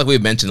 Yeah, and it's like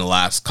we've mentioned the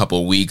last couple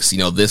of weeks,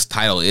 this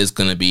title is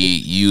going to be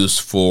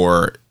used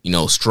for,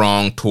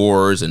 strong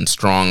tours and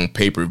strong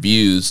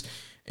pay-per-views,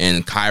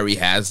 and Kairi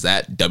has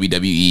that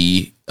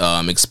WWE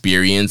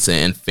experience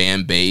and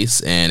fan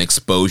base and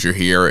exposure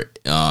here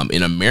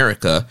in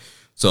America.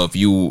 So if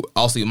you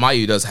also,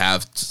 Mayu does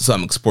have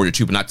some exposure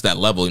too, but not to that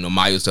level.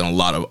 Mayu's done a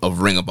lot of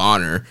Ring of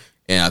Honor,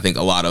 and I think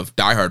a lot of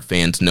diehard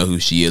fans know who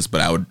she is,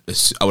 but I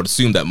would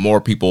assume that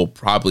more people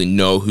probably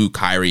know who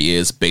Kairi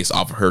is based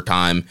off of her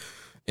time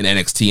in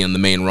NXT and the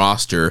main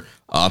roster.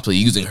 So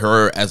using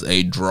her as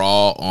a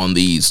draw on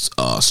these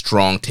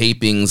strong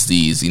tapings,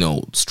 these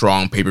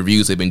strong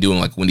pay-per-views they've been doing,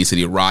 like Windy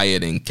City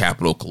Riot and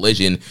Capital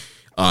Collision.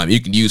 You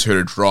can use her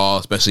to draw,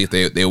 especially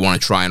if they want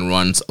to try and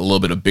run a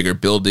little bit of bigger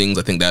buildings.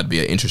 I think that'd be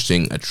an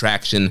interesting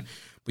attraction.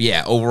 But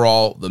yeah,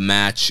 overall, the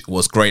match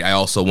was great. I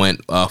also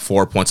went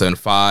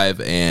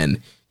 4.75,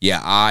 and yeah,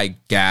 I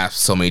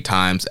gasped so many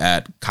times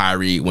at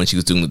Kairi when she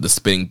was doing the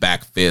spinning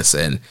back fists,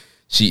 and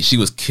she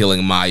was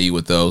killing Mayu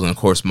with those. And of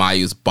course,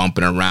 Mayu's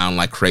bumping around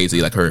like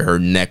crazy, like her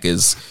neck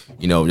is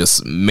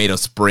just made of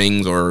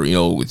springs or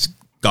it's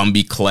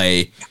Gumby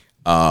clay.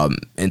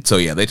 And so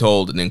yeah, they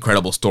told an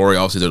incredible story.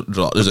 Obviously,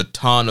 there's a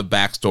ton of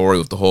backstory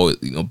with the whole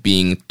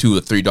being 2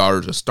 of 3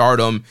 daughters of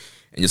Stardom,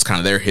 and just kind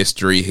of their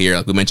history here.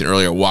 Like we mentioned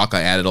earlier, Waka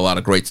added a lot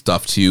of great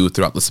stuff too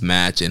throughout this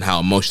match, and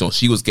how emotional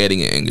she was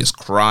getting and just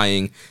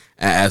crying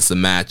as the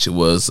match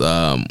was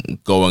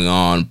going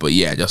on. But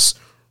yeah, just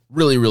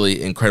really,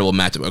 really incredible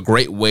matchup. A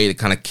great way to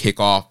kind of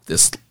kick off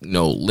this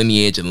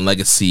lineage and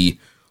legacy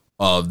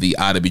of the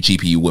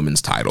IWGP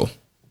Women's title.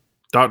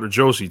 Dr.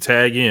 Joshi,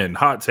 tag in,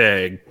 hot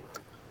tag.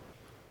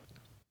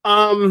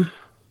 I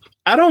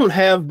don't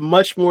have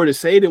much more to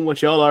say than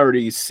what y'all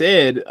already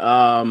said.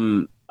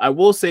 I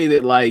will say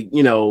that,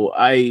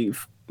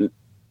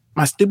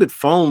 my stupid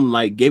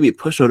phone gave me a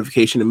push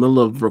notification in the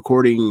middle of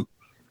recording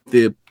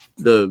the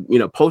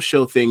post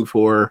show thing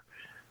for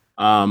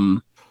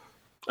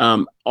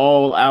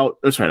All Out,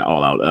 or sorry, not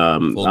All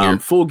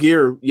Out, Full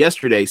Gear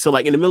yesterday. So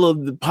like in the middle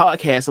of the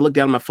podcast, I look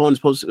down at my phone,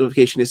 post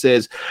notification. It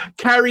says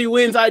Kyrie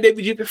wins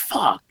IWGP.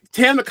 Fuck,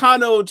 Tam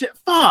Nakano.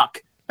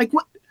 Fuck, like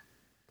what?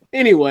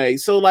 Anyway,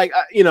 so like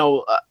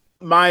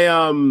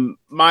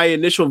my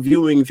initial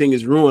viewing thing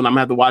is ruined. I'm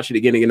gonna have to watch it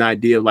again to get an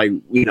idea of like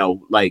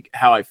like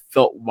how I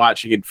felt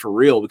watching it for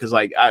real, because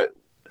like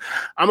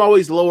I'm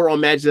always lower on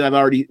matches that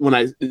when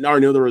I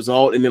already know the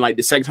result, and then like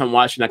the second time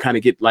watching I kind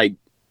of get like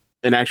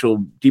an actual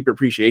deeper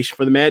appreciation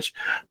for the match.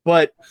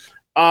 But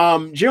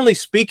generally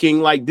speaking,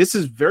 like this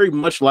is very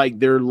much like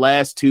their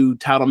last two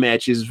title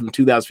matches from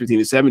 2015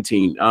 to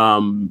 17.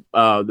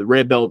 The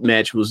red belt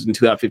match was in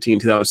 2015,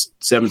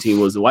 2017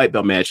 was the white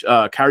belt match.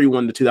 Kyrie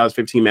won the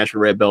 2015 match for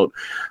red belt.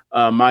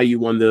 Mayu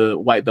won the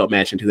white belt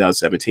match in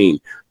 2017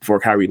 before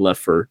Kyrie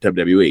left for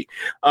WWE.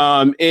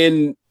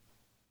 And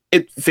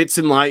it fits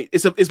in line.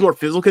 It's more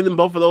physical than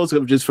both of those,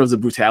 just from the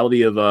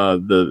brutality of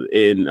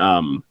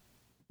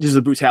just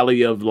the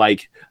brutality of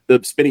like the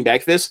spinning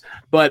back fist.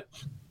 But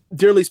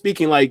generally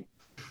speaking, like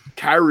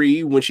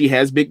Kyrie, when she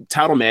has big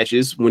title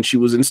matches, when she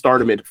was in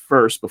Stardom at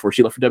first, before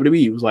she left for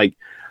WWE, was like,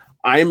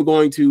 I am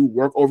going to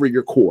work over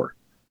your core.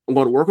 I'm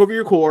going to work over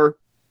your core,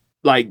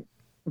 like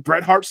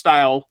Bret Hart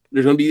style.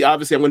 There's going to be,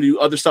 obviously, I'm going to do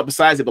other stuff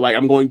besides it, but like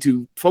I'm going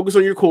to focus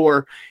on your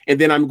core, and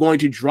then I'm going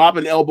to drop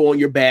an elbow on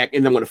your back,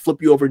 and then I'm going to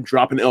flip you over and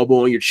drop an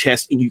elbow on your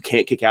chest, and you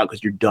can't kick out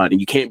because you're done, and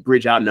you can't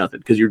bridge out nothing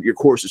because your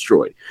core is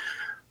destroyed.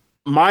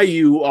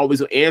 Mayu always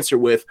will answer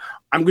with,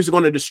 I'm just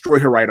going to destroy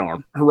her right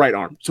arm.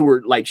 So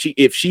we're like,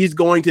 if she's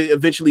going to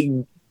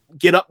eventually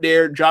get up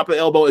there, drop an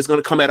elbow, it's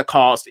going to come at a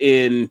cost.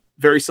 In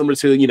very similar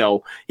to,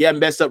 you have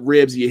messed up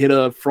ribs, you hit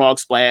a frog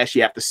splash,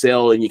 you have to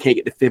sell, and you can't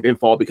get the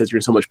pinfall because you're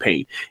in so much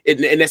pain. And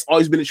that's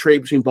always been a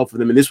trade between both of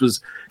them. And this was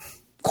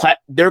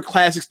their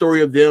classic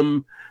story of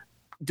them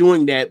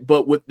doing that,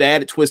 but with the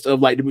added twist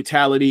of like the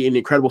brutality and the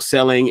incredible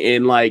selling.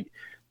 And like,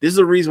 this is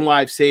the reason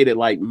why I've said that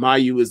like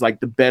Mayu is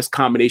like the best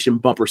combination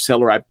bumper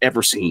seller I've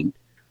ever seen.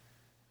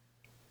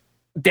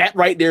 That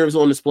right there is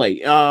on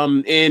display.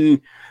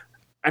 And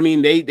I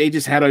mean, they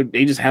just had a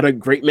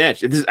great match.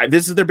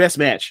 This is their best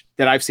match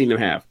that I've seen them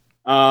have.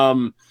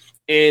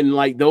 And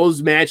like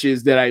those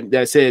matches that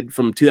I said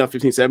from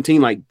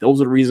 2015-17, like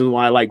those are the reasons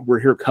why like we're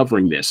here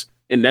covering this.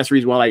 And that's the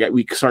reason why like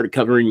we started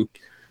covering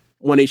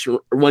One Nation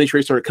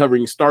started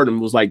covering Stardom,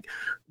 was like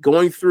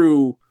going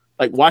through,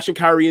 like watching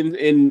Kyrie in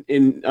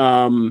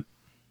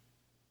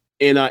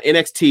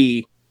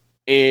NXT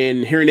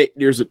and hearing that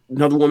there's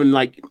another woman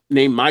like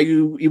named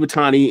Mayu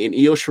Iwatani and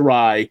Io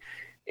Shirai,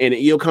 and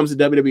Io comes to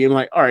WWE, and I'm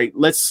like, all right,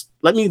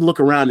 let me look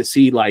around and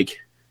see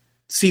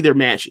their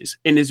matches,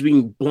 and it's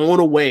being blown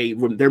away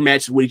from their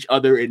matches with each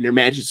other and their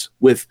matches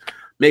with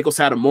Meiko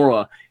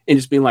Satomura, and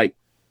just being like,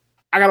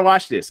 I gotta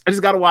watch this. I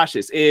just gotta watch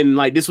this. And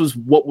like this is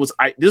what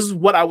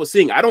I was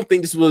seeing. I don't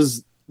think this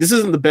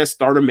isn't the best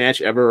Stardom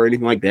match ever or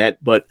anything like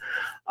that, but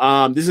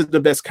this is the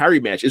best Kyrie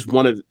match. I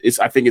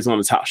think it's on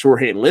the top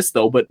shorthand list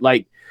though. But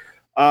like,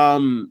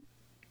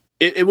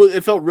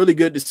 it felt really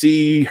good to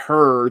see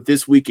her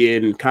this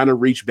weekend kind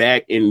of reach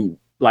back and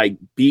like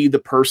be the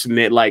person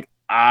that like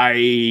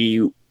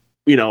I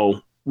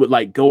would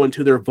like go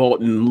into their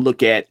vault and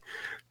look at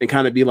and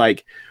kind of be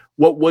like,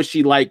 what was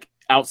she like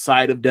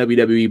outside of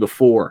WWE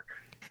before?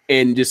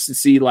 And just to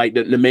see like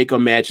the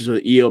Meiko matches or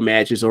the Io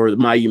matches or the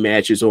Mayu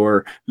matches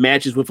or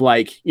matches with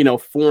like,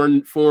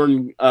 foreigners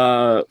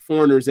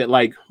that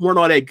like weren't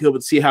all that good,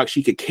 but see how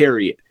she could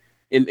carry it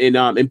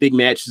in big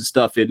matches and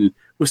stuff. And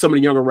with some of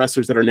the younger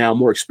wrestlers that are now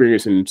more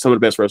experienced and some of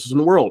the best wrestlers in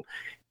the world.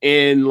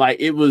 And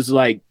like, it was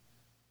like,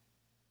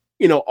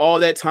 all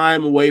that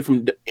time away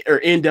from or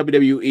in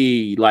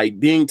WWE, like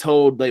being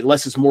told like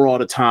less is more all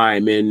the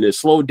time and to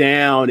slow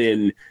down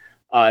and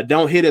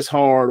don't hit as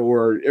hard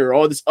or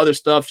all this other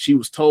stuff she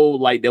was told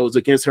like that was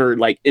against her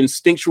like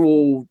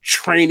instinctual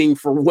training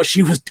for what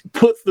she was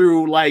put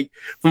through like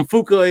from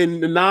Fuka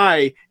and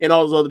Nanai and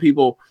all those other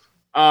people,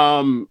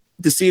 to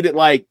see that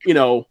like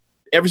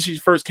ever since she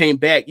first came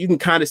back, you can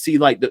kind of see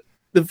like the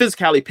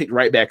physicality picked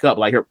right back up.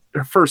 Like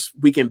her first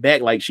weekend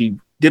back, like she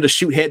did a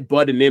shoot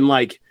headbutt and then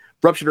like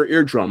ruptured her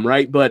eardrum,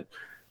 right? But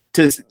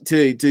to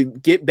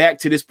get back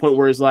to this point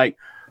where it's like,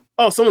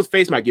 oh, someone's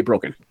face might get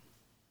broken.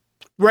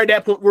 Right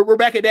at that point, we're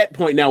back at that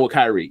point now with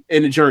Kyrie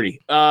in the journey.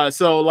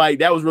 So like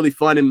that was really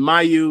fun. And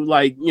Mayu,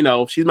 like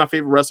she's my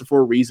favorite wrestler for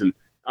a reason.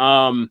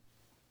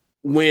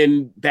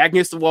 When back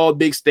against the wall,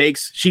 big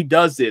stakes, she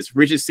does this.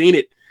 Rich has seen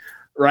it,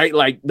 right?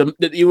 Like the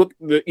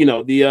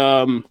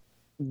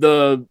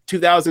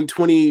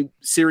 2020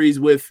 series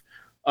with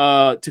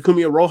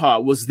Takumi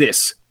Iroha was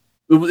this.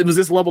 It was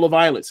this level of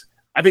violence.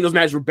 I think those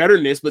matches were better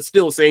than this, but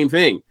still same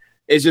thing.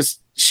 It's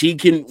just she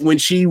can, when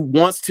she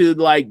wants to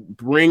like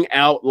bring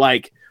out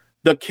like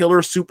the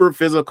killer super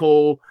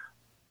physical,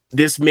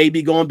 this may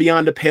be going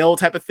beyond the pale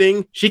type of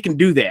thing, she can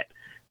do that.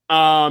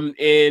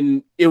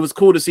 And it was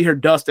cool to see her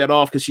dust that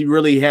off because she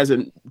really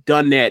hasn't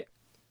done that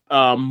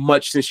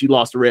much since she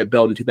lost the red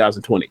belt in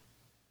 2020.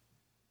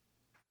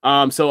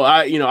 So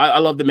I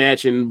love the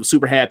match and was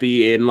super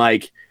happy. And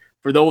like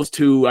for those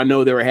two, I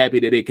know they were happy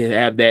that they could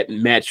have that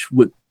match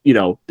with,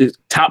 the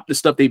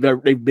stuff they've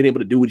been able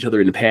to do with each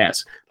other in the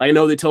past. Like, I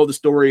know they told the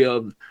story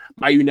of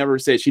Mayu never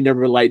said she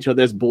never liked each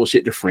other. That's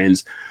bullshit. They're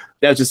friends.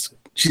 That's just,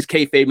 she's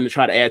kayfabing to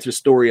try to add to the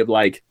story of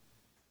like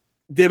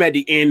them at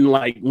the end,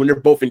 like when they're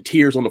both in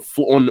tears on the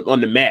floor,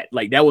 on the mat.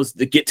 Like that was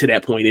to get to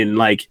that point, and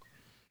like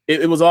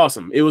it was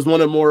awesome. It was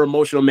one of the more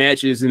emotional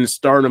matches in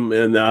Stardom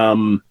in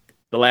the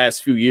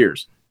last few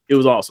years. It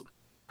was awesome.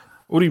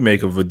 What do you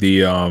make of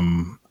the a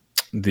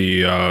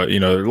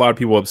lot of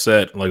people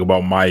upset like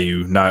about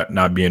Mayu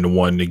not being the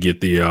one to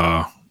get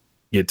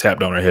get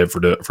tapped on her head for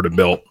the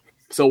belt.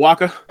 So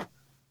Waka,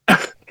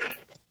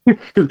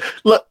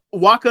 look,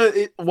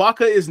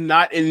 Waka is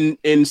not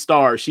in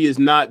Star. She is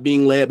not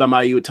being led by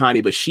Mayu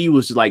Iwatani, but she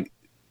was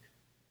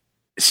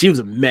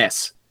a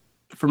mess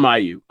for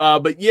Mayu.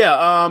 But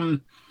yeah,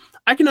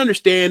 I can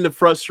understand the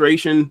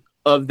frustration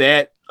of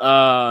that.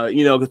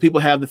 Because people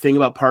have the thing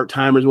about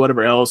part-timers,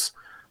 whatever else.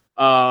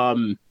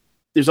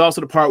 There's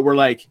also the part where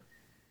like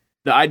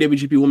the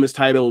IWGP Women's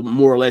title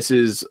more or less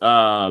is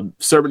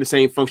serving the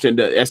same function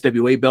the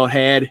SWA belt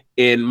had,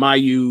 and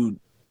Mayu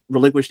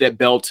relinquished that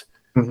belt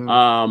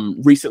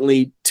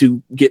recently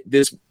to get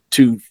this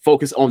to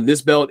focus on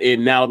this belt,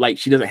 and now like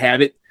she doesn't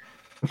have it.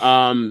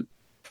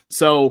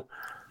 So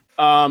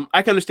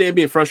I can understand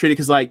being frustrated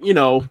because like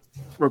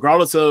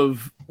regardless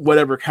of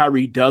whatever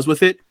Kairi does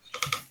with it,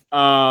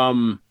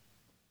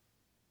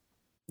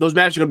 those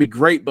matches are gonna be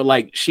great, but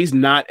like she's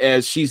not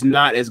as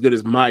good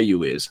as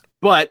Mayu is.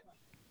 But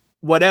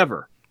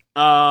whatever.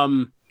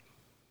 Mayu's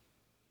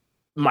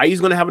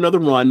gonna have another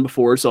run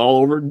before it's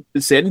all over,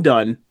 it's said and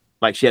done.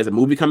 Like she has a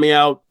movie coming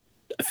out,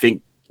 I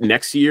think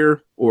next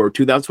year or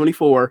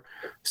 2024.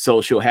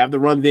 So she'll have the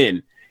run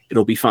then.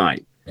 It'll be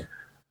fine.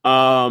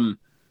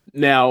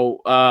 Now,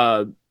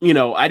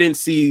 I didn't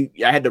see,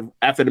 I had to,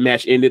 after the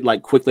match ended,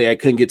 like quickly, I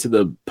couldn't get to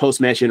the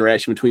post-match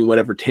interaction between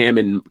whatever Tam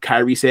and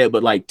Kairi said,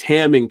 but like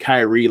Tam and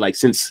Kairi, like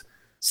since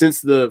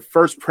the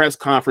first press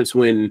conference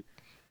when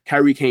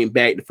Kairi came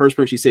back, the first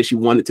person she said she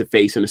wanted to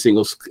face in a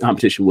singles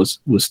competition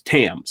was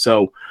Tam.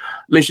 So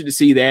I'm interested to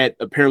see that.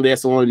 Apparently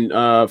that's on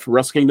for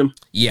Wrestle Kingdom.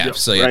 Yeah,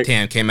 so yeah, right?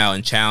 Tam came out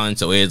and challenged,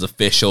 so it is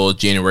official.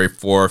 January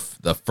 4th,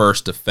 the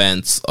first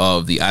defense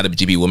of the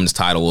IWGP Women's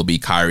title will be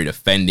Kairi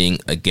defending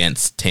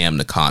against Tam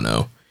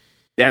Nakano.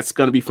 That's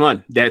going to be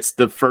fun. That's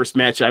the first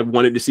match I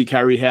wanted to see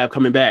Kairi have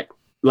coming back.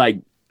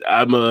 Like,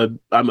 I'm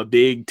a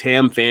big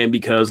Tam fan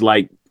because,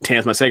 like,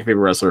 Tam's my second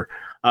favorite wrestler.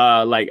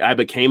 I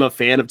became a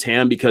fan of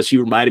Tam because she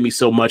reminded me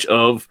so much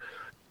of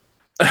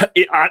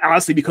it,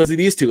 honestly, because of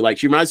these two. Like,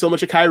 she reminds so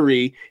much of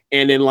Kairi,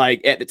 and then,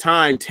 like, at the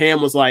time,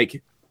 Tam was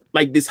like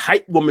this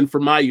hype woman for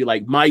Mayu.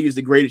 Like, Mayu's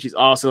the greatest. She's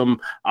awesome.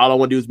 All I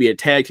want to do is be a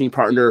tag team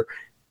partner.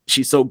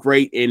 She's so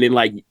great. And then,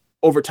 like,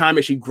 over time,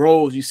 as she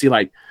grows, you see,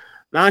 like,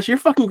 nah, you're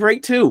fucking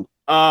great too.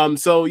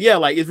 So yeah,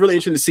 like, it's really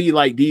interesting to see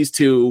like these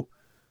two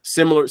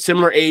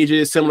similar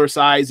ages, similar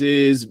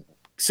sizes,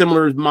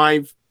 similar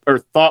mind or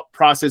thought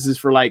processes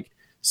for like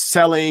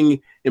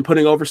selling and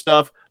putting over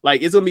stuff.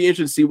 Like, it's gonna be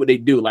interesting to see what they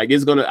do. Like,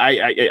 it's gonna,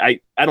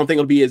 I don't think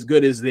it'll be as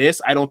good as this.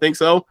 I don't think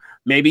so.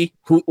 Maybe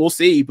we'll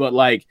see. But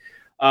like,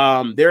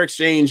 their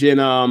exchange in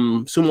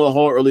Sumo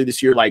Hall earlier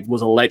this year like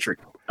was electric.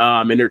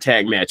 In their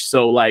tag match.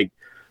 So like,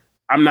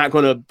 I'm not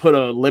gonna put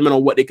a limit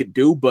on what they could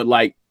do, but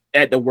like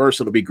at the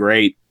worst, it'll be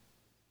great.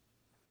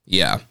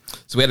 Yeah.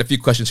 So we had a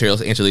few questions here.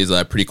 Let's answer these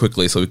pretty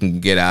quickly so we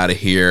can get out of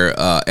here.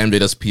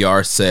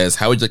 MJSPR says,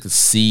 how would you like to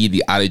see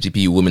the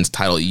IWGP Women's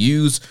title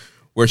used?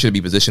 Where should it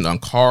be positioned on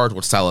cards?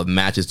 What style of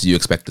matches do you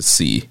expect to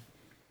see?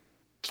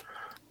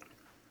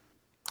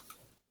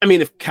 I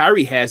mean, if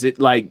Kairi has it,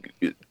 like,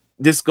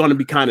 this is going to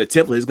be kind of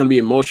template. It's going to be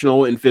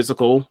emotional and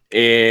physical,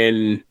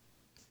 and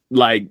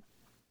like,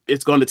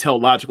 it's going to tell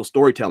logical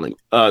storytelling,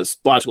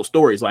 logical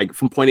stories, like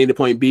from point A to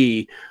point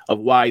B of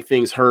why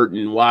things hurt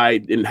and why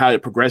and how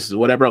it progresses,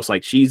 whatever else.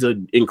 Like, she's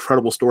an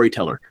incredible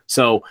storyteller.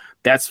 So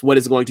that's what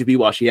it's going to be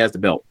while she has the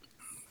belt.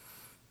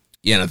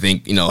 Yeah, and I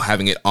think,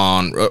 having it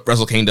on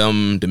Wrestle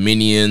Kingdom,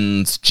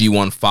 Dominions,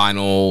 G1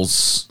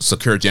 Finals,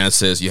 Sakura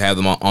Genesis, you have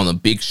them on the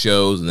big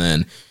shows, and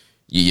then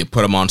you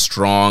put them on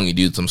Strong, you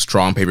do some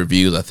Strong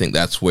pay-per-views. I think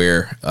that's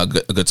where a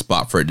good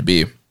spot for it to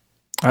be.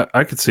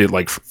 I could see it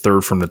like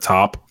third from the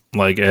top.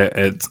 Like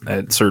at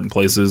certain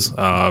places,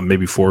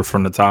 maybe fourth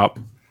from the top.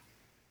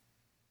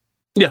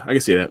 Yeah, I can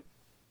see that.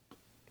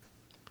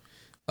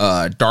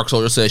 Dark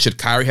Soldier says, should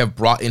Kairi have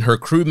brought in her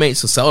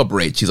crewmates to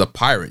celebrate? She's a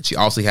pirate. She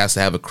also has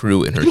to have a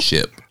crew in her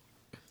ship.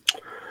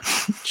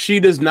 She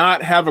does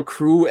not have a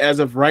crew as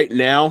of right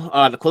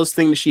now. The closest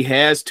thing that she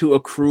has to a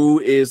crew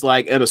is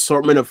like an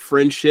assortment of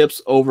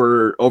friendships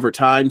over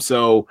time.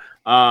 So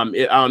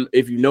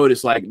if you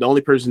notice, like, the only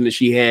person that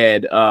she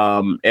had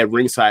at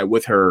ringside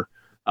with her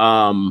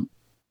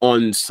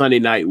on Sunday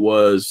night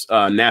was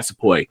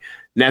Natsupoi.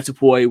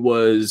 Natsupoi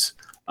was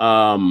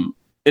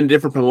in a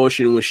different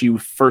promotion when she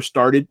first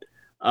started.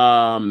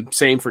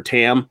 Same for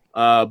Tam.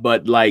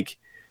 But like,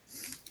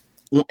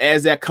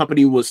 as that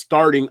company was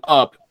starting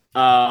up,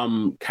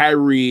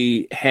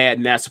 Kyrie had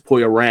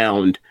Natsupoi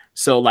around.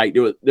 So like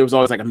there was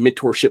always like a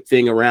mentorship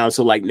thing around.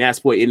 So like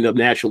Natsupoi ended up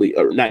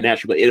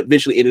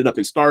eventually ended up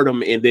in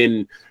Stardom. And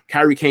then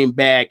Kyrie came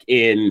back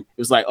and it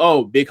was like,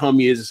 oh, Big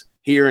Homie is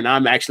here and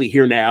I'm actually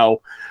here now.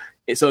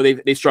 And so they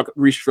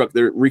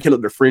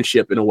rekindled their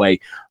friendship in a way.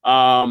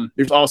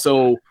 There's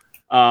also,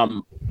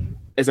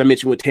 as I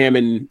mentioned with Tam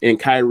and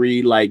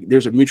Kyrie, like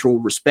there's a mutual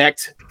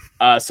respect.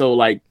 So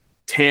like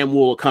Tam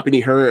will accompany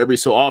her every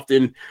so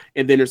often.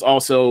 And then there's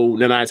also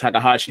Nanae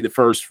Takahashi, the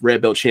first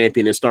red belt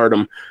champion in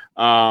Stardom.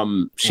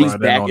 She's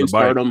back in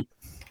Stardom.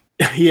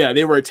 Yeah,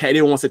 they were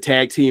once a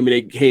tag team and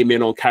they came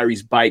in on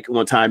Kyrie's bike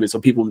one time. And so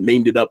people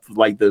named it up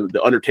like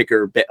the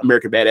Undertaker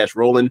American Badass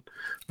Rollin'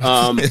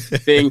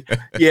 thing.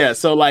 Yeah.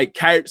 So like,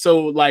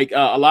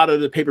 a lot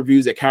of the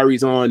pay-per-views that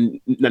Kyrie's on,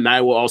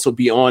 Nanae will also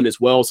be on as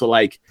well. So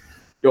like,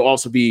 there'll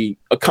also be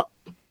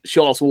she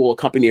also will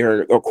accompany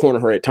her or corner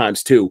her at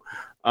times too.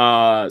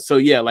 So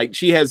yeah, like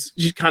she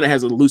kind of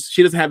has a loose,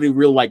 she doesn't have any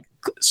real like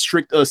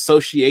strict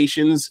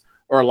associations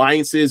or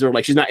alliances, or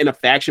like she's not in a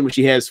faction, but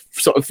she has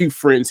a few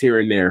friends here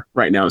and there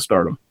right now in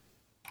Stardom.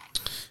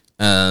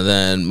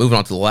 Then moving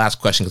on to the last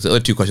question, because the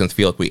other two questions I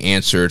feel like we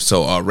answered.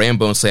 So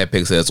Rambo and Slap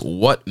Pig says,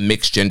 what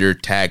mixed gender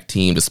tag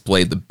team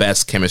displayed the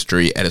best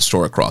chemistry at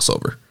Historic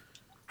Crossover?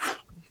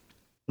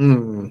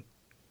 I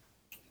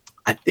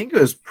think it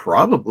was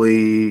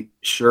probably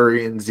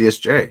Shuri and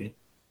ZSJ.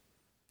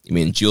 You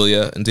mean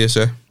Julia and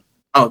ZSJ?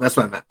 Oh, that's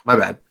what I meant. My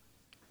bad.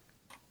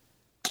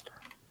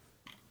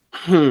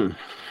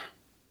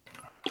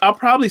 I'll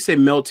probably say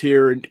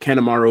Meltier and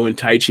Kanemaru and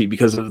Taichi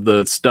because of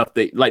the stuff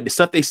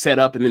they set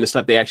up and then the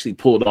stuff they actually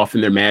pulled off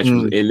in their match.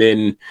 And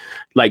then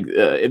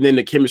and then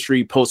the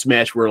chemistry post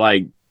match where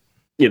like,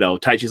 you know,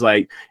 Taichi's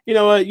like, you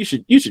know what, you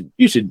should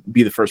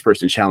be the first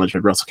person to challenge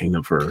at Wrestle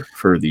Kingdom for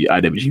the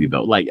IWGP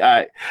belt. Like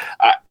I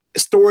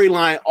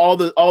storyline, all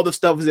the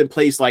stuff is in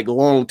place like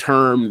long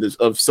term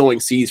of sowing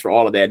seeds for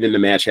all of that, and then the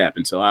match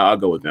happened. So I'll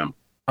go with them.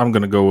 I'm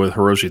gonna go with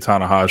Hiroshi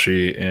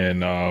Tanahashi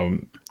and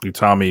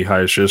Utami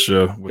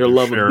Hayashishita. Their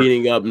love of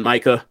beating up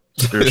Micah.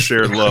 Their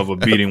shared love of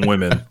beating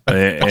women,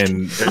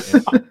 and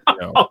you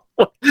know.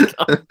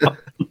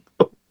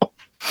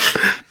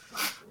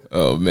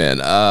 Oh man,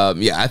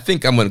 yeah, I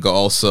think I'm gonna go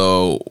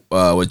also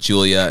with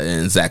Julia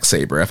and Zack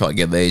Sabre. I felt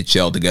like they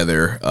gelled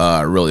together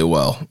really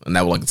well, and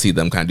I would like to see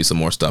them kind of do some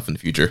more stuff in the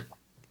future.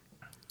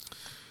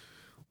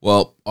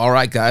 Well, all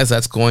right, guys,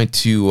 that's going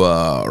to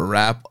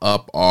wrap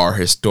up our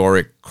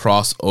historic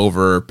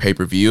crossover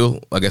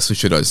pay-per-view. I guess we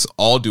should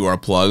all do our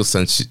plugs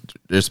since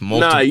there's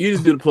multiple. Nah, you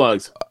just do the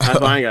plugs.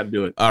 I ain't got to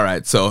do it. All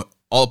right, so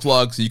all the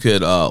plugs, you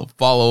could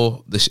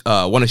follow the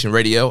One Nation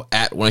Radio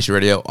at One Nation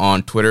Radio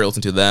on Twitter.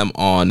 Listen to them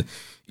on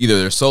either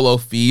their solo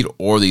feed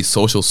or the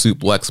Social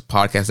Suplex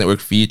Podcast Network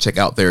feed. Check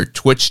out their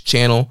Twitch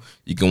channel.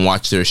 You can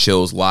watch their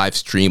shows live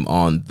stream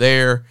on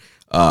there.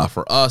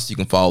 For us, you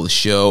can follow the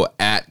show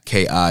at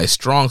KI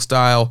Strong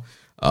Style.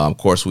 Of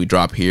course, we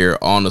drop here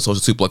on the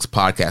Social Suplex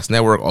Podcast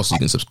Network. Also, you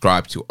can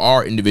subscribe to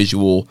our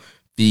individual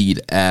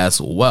feed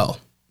as well.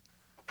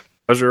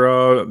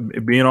 Pleasure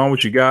being on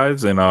with you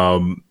guys,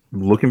 and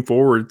looking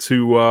forward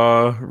to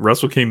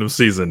Wrestle Kingdom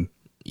season.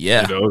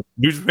 Yeah. You know,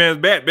 New Japan's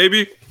back,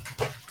 baby.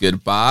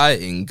 Goodbye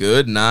and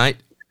good night.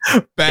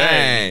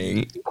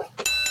 Bang.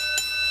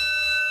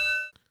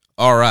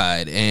 All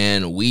right,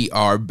 and we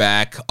are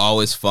back.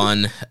 Always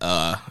fun,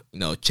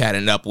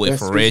 chatting up with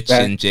Rich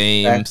and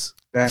James.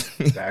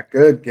 Back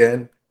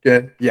good.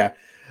 Yeah.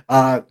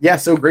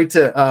 So great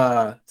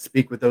to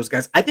speak with those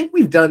guys. I think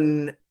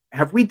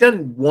have we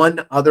done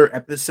one other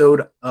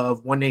episode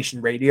of One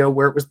Nation Radio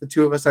where it was the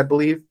two of us, I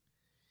believe?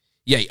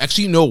 Yeah,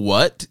 actually, you know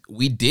what?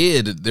 We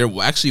did. There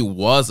actually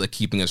was a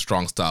Keeping It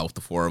Strong Style with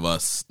the four of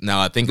us.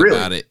 Now I think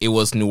about it, it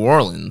was New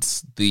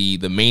Orleans, the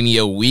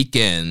Mania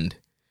weekend.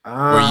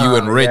 Where you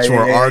and Rich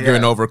were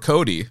arguing over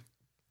Cody.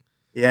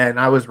 Yeah, and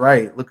I was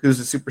right. Look who's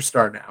a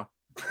superstar now.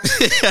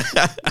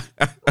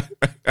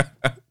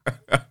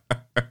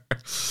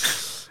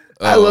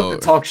 I love to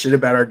talk shit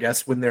about our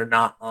guests when they're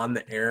not on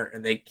the air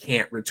and they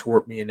can't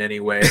retort me in any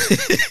way.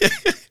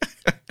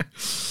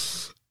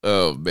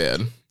 Oh,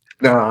 man.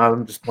 No,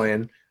 I'm just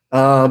playing.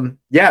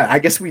 Yeah, I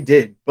guess we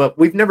did. But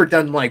we've never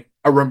done like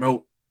a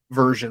remote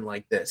version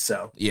like this,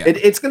 so yeah,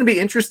 it's going to be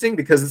interesting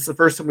because it's the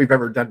first time we've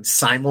ever done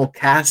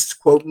simulcast,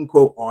 quote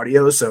unquote,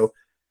 audio. So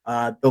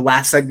the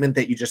last segment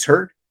that you just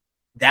heard,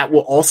 that will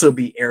also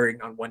be airing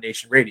on One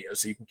Nation Radio,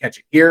 so you can catch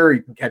it here,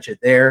 you can catch it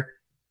there.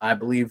 I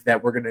believe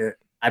that the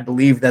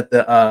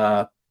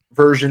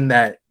version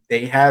that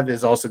they have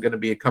is also going to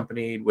be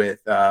accompanied with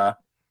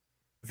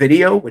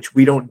video, which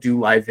we don't do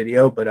live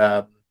video,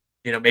 but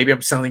maybe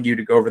I'm selling you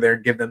to go over there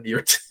and give them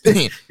your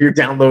your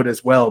download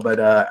as well. But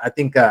I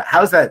think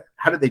how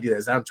did they do that?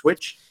 Is that on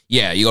Twitch?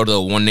 Yeah, you go to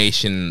the One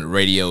Nation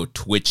Radio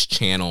Twitch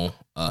channel.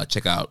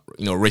 Check out,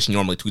 Rich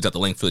normally tweets out the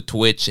link for the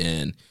Twitch,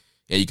 and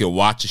you can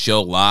watch the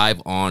show live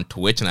on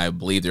Twitch. And I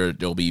believe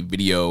there'll be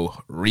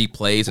video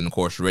replays, and of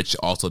course, Rich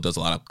also does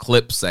a lot of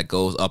clips that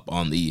goes up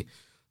on the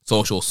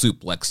Social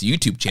Suplex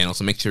YouTube channel,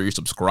 so make sure you're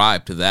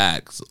subscribed to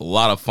that. 'Cause a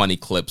lot of funny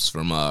clips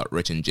from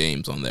Rich and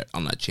James on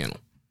that channel.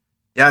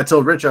 Yeah, I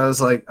told Rich, I was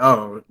like,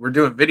 oh, we're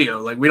doing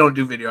video. Like, we don't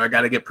do video. I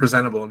got to get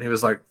presentable. And he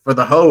was like, for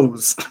the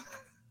hoes.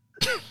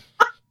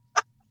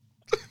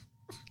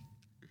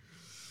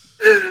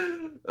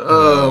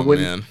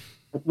 Man.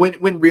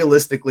 When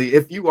realistically,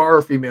 if you are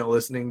a female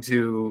listening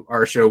to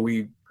our show,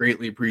 we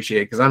greatly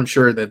appreciate it, because I'm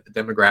sure that the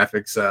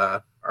demographics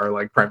are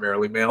like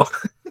primarily male.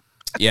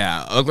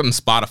 Yeah, other than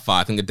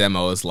Spotify, I think the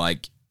demo is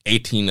like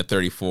 18 to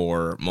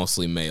 34,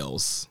 mostly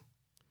males.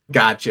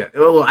 Gotcha.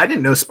 Well, I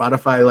didn't know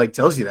Spotify like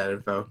tells you that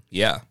info.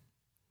 Yeah.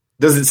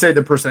 Does it say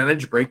the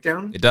percentage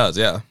breakdown? It does,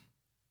 yeah.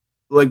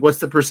 Like, what's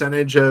the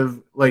percentage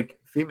of like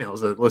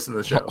females that listen to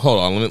the show? Hold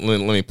on,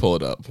 let me pull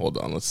it up. Hold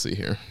on, let's see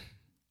here.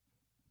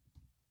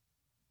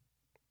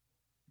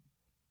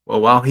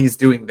 Well, while he's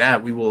doing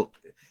that, we will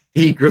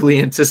eagerly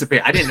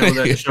anticipate. I didn't know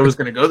that the show was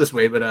going to go this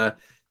way, but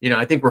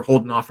I think we're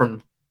holding off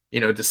from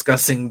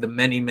discussing the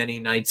many, many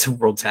nights of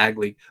World Tag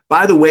League.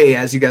 By the way,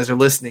 as you guys are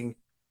listening,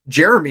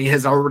 Jeremy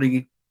has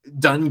already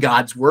done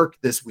God's work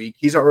this week.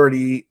 He's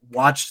already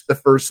watched the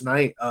first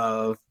night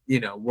of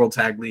World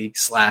Tag League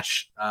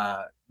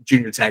 /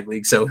 Junior Tag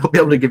League, so he'll be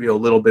able to give you a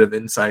little bit of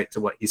insight to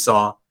what he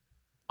saw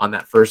on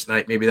that first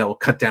night. Maybe that will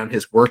cut down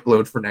his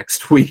workload for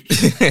next week.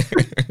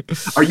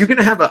 Are you going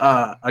to have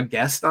a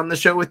guest on the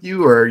show with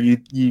you, or are you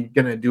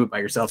going to do it by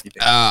yourself, you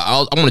think?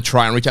 I'm going to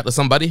try and reach out to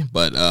somebody,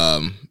 but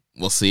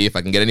we'll see if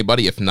I can get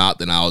anybody. If not,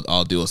 then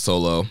I'll do a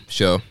solo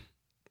show.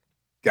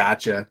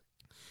 Gotcha.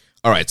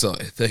 All right, so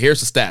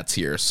here's the stats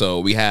here. So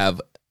we have,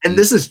 and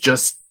this is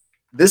just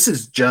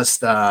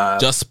Spotify.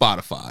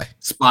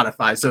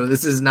 Spotify. So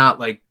this is not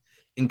like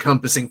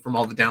encompassing from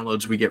all the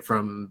downloads we get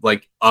from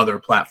like other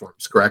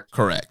platforms, correct?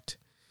 Correct.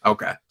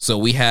 Okay. So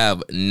we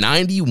have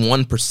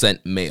 91%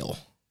 male.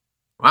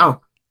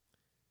 Wow.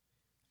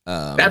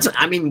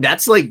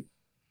 That's like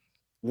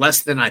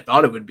less than I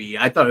thought it would be.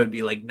 I thought it would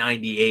be like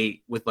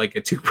 98 with like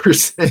a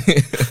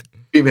 2%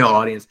 female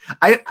audience.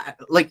 I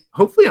like,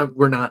 hopefully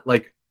we're not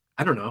like,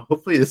 I don't know.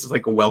 Hopefully this is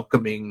like a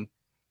welcoming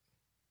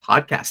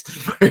podcast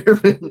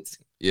environment.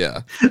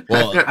 Yeah.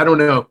 Well, I don't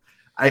know.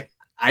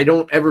 I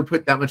don't ever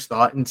put that much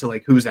thought into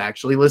like who's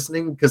actually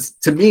listening, because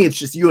to me it's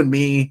just you and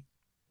me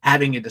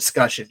having a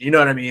discussion. You know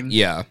what I mean?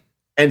 Yeah.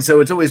 And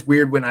so it's always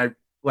weird when I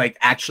like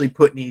actually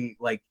put any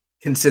like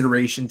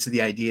consideration to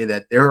the idea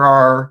that there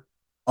are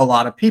a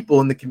lot of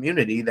people in the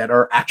community that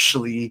are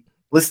actually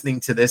listening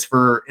to this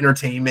for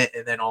entertainment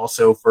and then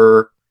also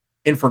for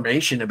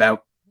information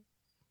about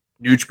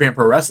New Japan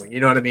Pro Wrestling. You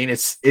know what I mean?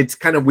 It's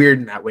kind of weird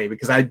in that way,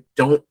 because I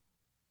don't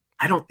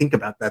think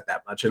about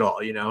that much at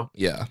all,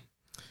 Yeah.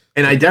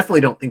 And I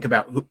definitely don't think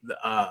about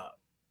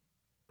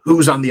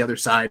who's on the other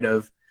side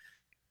of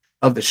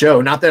the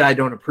show. Not that I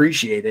don't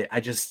appreciate it.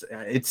 I just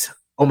it's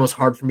almost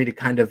hard for me to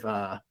kind of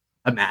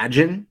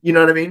imagine. You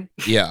know what I mean?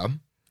 Yeah.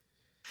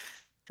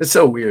 It's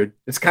so weird.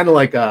 It's kind of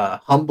like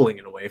humbling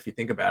in a way if you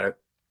think about it.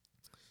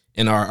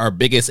 And our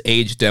biggest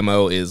age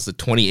demo is the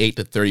 28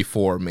 to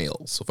 34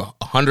 males. So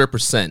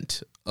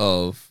 100%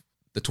 of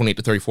the 28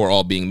 to 34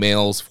 all being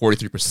males,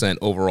 43%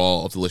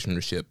 overall of the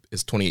listenership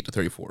is 28 to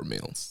 34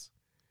 males.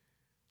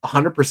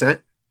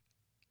 100%?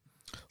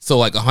 So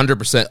like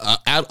 100%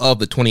 out of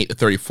the 28 to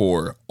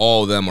 34,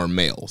 all of them are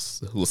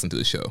males who listen to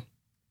the show.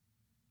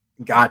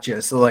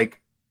 Gotcha. So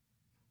like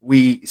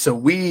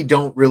we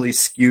don't really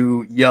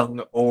skew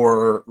young,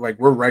 or like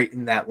we're right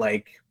in that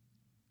like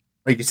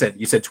you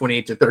said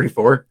 28 to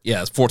 34.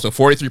 Yeah, so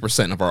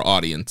 43% of our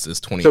audience is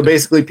 20. So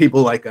basically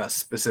people like us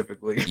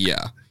specifically.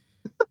 Yeah.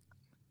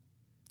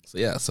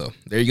 So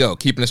there you go.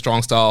 Keeping a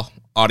strong style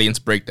audience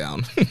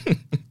breakdown.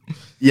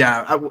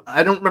 Yeah,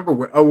 I don't remember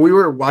where. We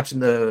were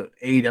watching the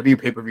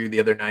AEW pay-per-view the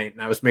other night,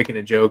 and I was making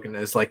a joke, and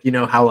it's like,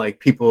 how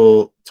like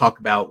people talk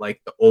about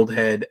like the old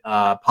head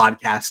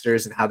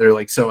podcasters and how they're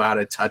like so out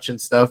of touch and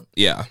stuff.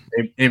 Yeah,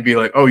 and be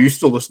like, oh, you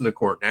still listen to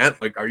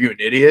Cornette? Like, are you an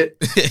idiot?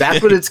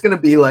 That's what it's gonna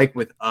be like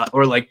with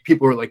or like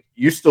people are like,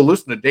 you still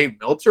listen to Dave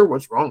Meltzer?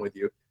 What's wrong with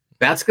you?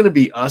 That's going to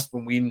be us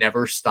when we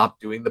never stop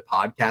doing the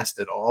podcast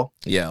at all.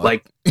 Yeah.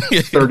 Like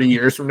 30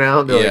 years from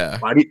now, they're yeah.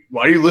 like,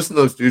 why do you listen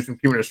to those dudes from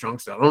Keeping It Strong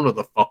Style? I don't know what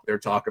the fuck they're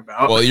talking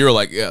about. Well, you're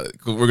like, yeah,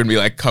 we're going to be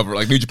like covering,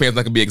 like New Japan's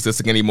not going to be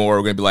existing anymore.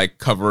 We're going to be like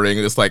covering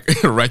this like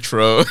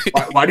retro.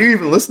 Why do you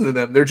even listen to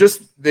them?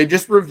 They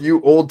just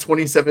review old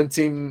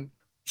 2017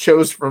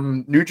 shows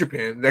from New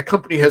Japan. That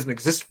company hasn't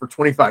existed for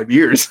 25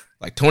 years.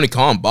 Like Tony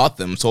Khan bought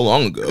them so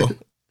long ago.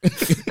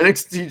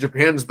 NXT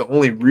Japan is the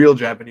only real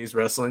Japanese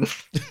wrestling.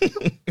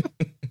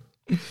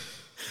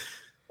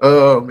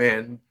 Oh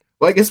man.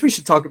 Well, I guess we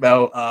should talk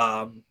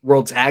about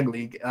World Tag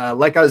League.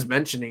 Like I was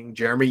mentioning,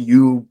 Jeremy,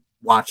 you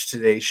watched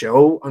today's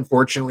show.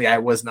 Unfortunately, I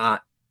was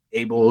not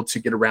able to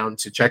get around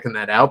to checking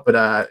that out,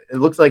 but it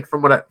looks like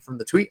from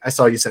the tweet I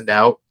saw you send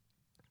out,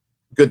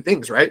 good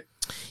things, right?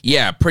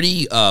 Yeah,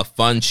 pretty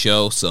fun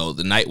show. So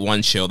the night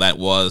one show that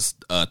was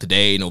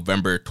today,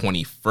 November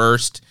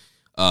 21st.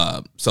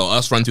 So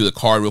us run through the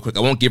card real quick.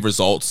 I won't give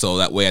results, so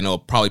that way I know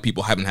probably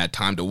people haven't had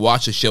time to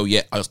watch the show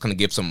yet. I'll just kind of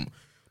give some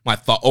my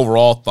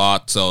overall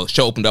thought. So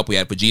show opened up. We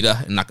had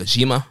Vegeta and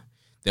Nakajima.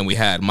 Then we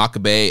had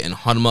Makabe and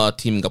Hanma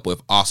teaming up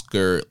with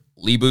Oscar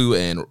Libu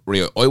and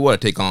Ryo Oiwa to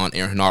take on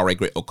Aaron Hinare,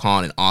 Great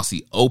Okan, and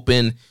Aussie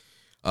Open.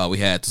 We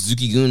had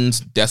Suzuki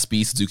Guns,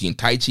 Despy, Suzuki, and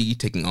Taichi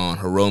taking on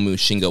Hiromu,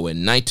 Shingo,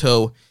 and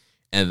Naito.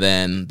 And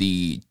then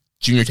the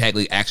Junior Tag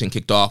League action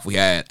kicked off. We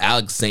had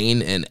Alex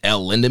Zane and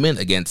El Lindemann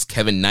against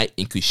Kevin Knight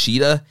and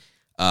Kushida.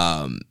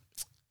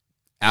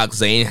 Alex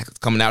Zane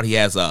coming out. He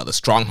has the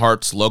Strong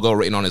Hearts logo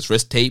written on his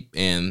wrist tape,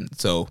 and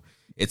so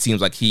it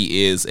seems like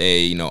he is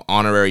a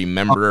honorary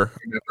member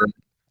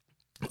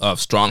of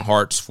Strong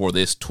Hearts for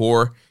this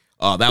tour.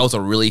 That was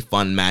a really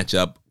fun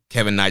matchup.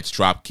 Kevin Knight's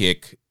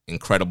dropkick,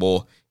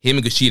 incredible. Him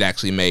and Kushida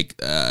actually make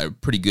a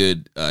pretty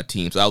good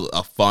team. So that was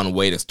a fun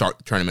way to start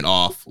the tournament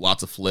off.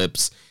 Lots of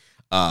flips.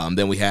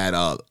 Then we had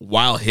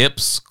Wild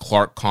Hips,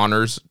 Clark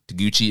Connors,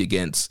 Taguchi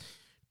against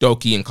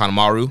Doki and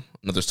Kanemaru.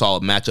 Another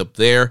solid matchup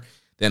there.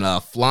 Then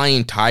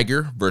Flying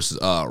Tiger versus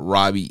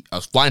Robbie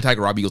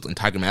Eagles and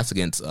Tiger Mask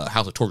against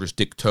House of Torture's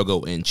Dick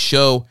Togo and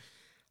Show.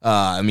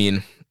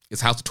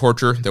 It's House of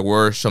Torture. There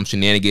were some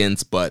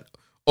shenanigans, but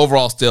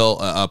overall still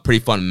a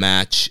pretty fun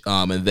match.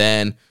 And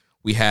then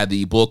we had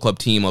the Bullet Club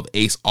team of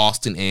Ace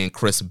Austin and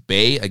Chris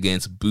Bay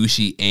against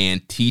Bushi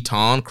and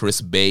Teton.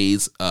 Chris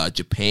Bay's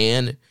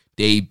Japan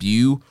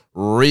debut.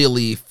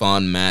 Really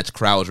fun match.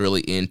 Crowd was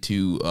really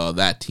into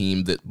that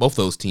team, both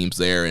those teams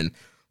there, and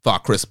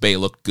thought Chris Bay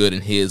looked good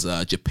in his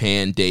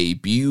Japan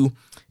debut.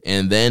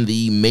 And then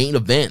the main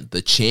event,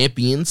 the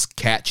champions,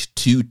 Catch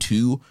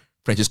 2-2,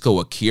 Francisco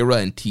Akira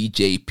and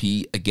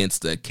TJP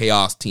against the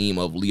Chaos team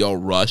of Leo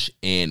Rush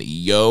and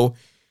Yo.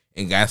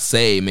 And gotta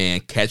say,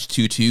 man, Catch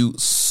 2-2,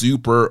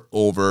 super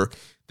over.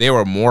 They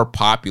were more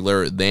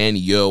popular than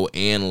Yo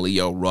and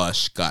Leo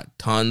Rush. Got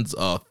tons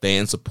of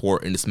fan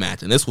support in this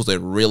match. And this was a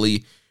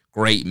really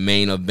great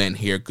main event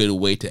here. Good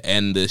way to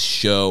end this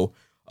show.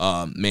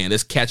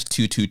 This Catch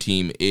 2-2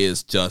 team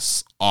is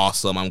just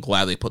awesome. I'm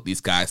glad they put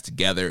these guys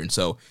together. And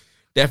so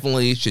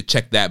definitely should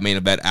check that main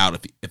event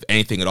out if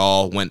anything at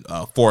all. Went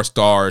 4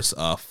 stars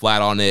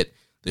flat on it.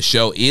 The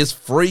show is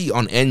free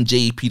on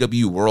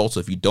NJPW World, so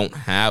if you don't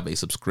have a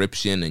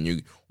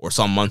subscription or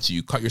some months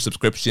you cut your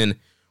subscription,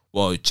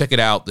 well, check it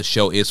out. The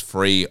show is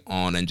free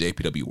on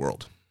NJPW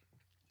World.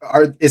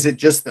 Is it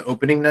just the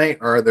opening night,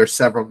 or are there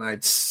several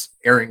nights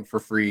airing for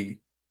free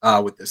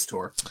with this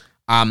tour?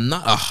 I'm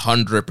not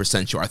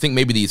 100% sure. I think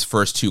maybe these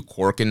first 2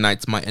 Korakuen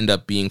nights might end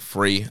up being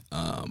free,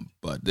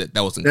 but that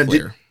wasn't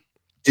clear.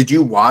 Did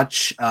you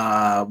watch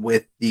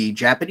with the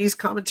Japanese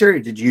commentary?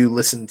 Did you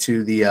listen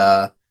to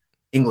the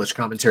English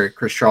commentary,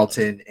 Chris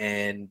Charlton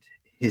and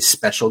his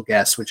special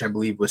guest, which I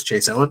believe was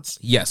Chase Owens?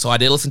 Yeah, so I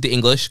did listen to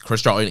English,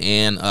 Chris Charlton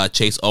and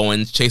Chase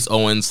Owens. Chase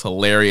Owens,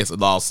 hilarious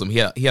and awesome. He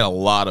had a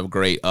lot of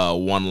great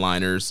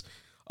one-liners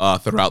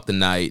throughout the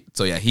night.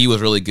 So yeah, he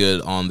was really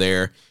good on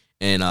there.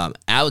 And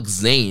Alex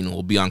Zane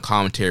will be on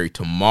commentary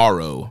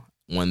tomorrow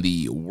when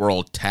the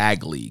World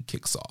Tag League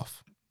kicks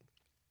off.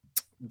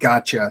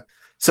 Gotcha.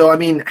 So,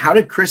 how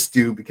did Chris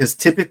do? Because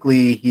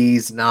typically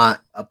he's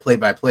not a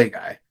play-by-play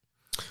guy.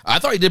 I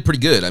thought he did pretty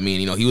good.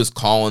 He was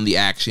calling the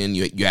action.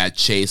 You had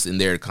Chase in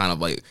there to kind of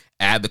like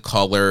add the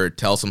color,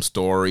 tell some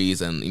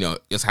stories, and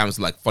just having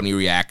some like funny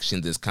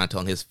reactions, just kind of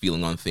telling his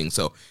feeling on things.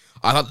 So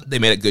I thought they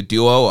made a good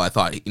duo. I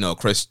thought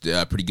Chris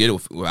pretty good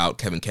without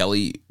Kevin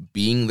Kelly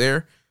being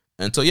there,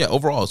 and so yeah,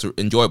 overall it's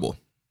enjoyable.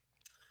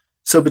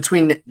 So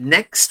between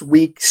next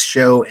week's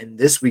show and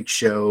this week's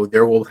show,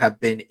 there will have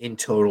been in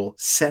total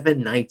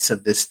 7 nights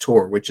of this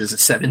tour, which is a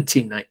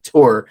 17-night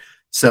tour.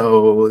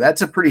 So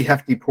that's a pretty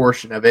hefty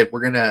portion of it.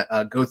 We're going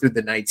to go through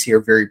the nights here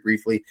very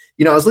briefly.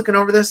 I was looking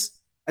over this.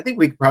 I think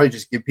we could probably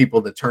just give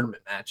people the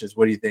tournament matches.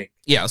 What do you think?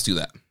 Yeah, let's do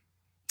that.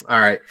 All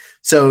right.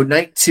 So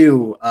night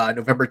 2,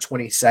 November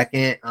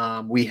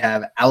 22nd, we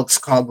have Alex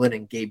Coughlin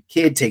and Gabe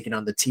Kidd taking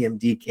on the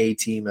TMDK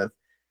team of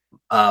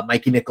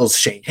Mikey Nichols,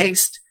 Shane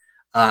Haste.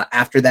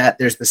 After that,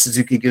 there's the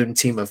Suzuki-gun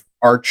team of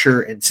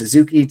Archer and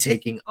Suzuki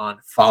taking on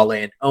Fale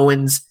and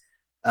Owens.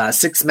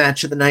 6th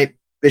match of the night,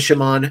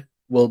 Bishamon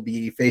will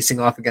be facing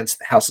off against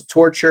the House of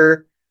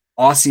Torture.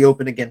 Aussie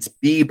Open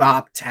against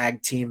Bebop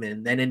tag team.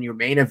 And then in your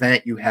main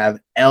event, you have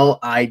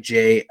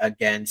LIJ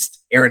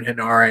against Aaron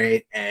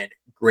Hinare and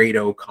Great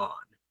Okan.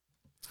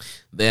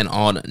 Then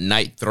on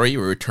night 3,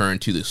 we return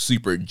to the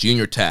Super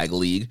Junior Tag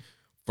League.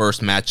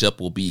 First matchup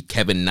will be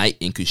Kevin Knight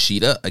and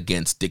Kushida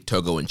against Dick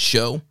Togo and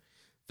Show.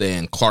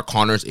 Then Clark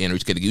Connors and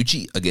Ryusuke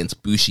Taguchi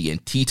against Bushi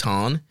and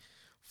Teton.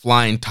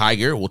 Flying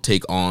Tiger will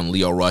take on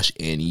Leo Rush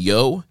and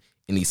Yo.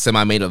 In the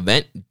semi-main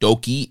event,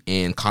 Doki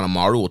and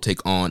Kanemaru will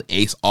take on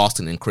Ace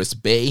Austin and Chris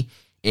Bay.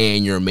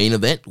 And your main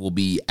event will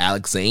be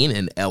Alex Zane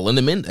and El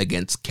Lindemann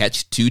against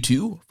Catch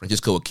 2-2,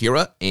 Francisco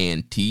Akira,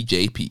 and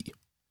TJP.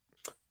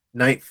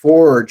 Night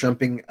 4,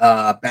 jumping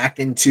back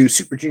into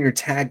Super Junior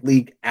Tag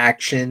League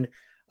action.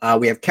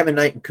 We have Kevin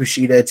Knight and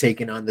Kushida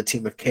taking on the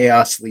team of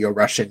Chaos, Leo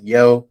Rush and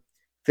Yo.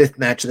 5th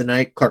match of the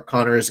night, Clark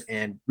Connors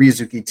and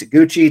Ryusuke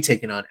Taguchi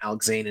taking on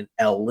Alex Zane and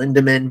El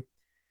Lindemann.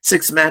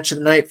 6th match of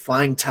the night,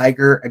 Flying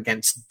Tiger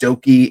against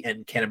Doki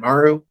and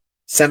Kanemaru.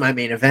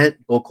 Semi-main event,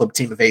 Bull Club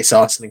team of Ace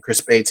Austin and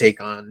Chris Bay take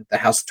on the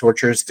House of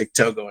Tortures, Dick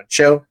Togo and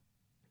Show.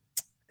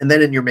 And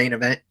then in your main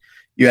event,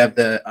 you have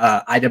the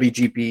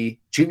IWGP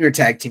Junior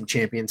Tag Team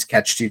Champions,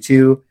 Catch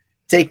 22,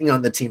 taking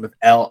on the team of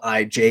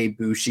LIJ,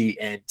 Bushi,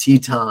 and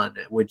Teton,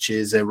 which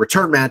is a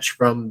return match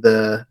from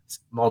the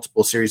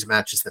multiple series of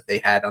matches that they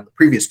had on the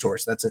previous tour.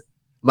 So that's a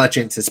much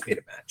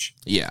anticipated match.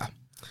 Yeah.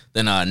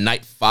 Then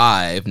night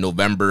 5,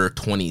 November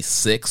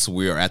 26th,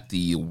 we are at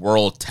the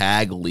World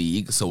Tag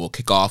League. So we'll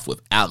kick off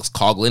with Alex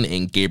Coughlin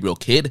and Gabriel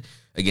Kidd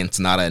against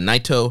Sonata and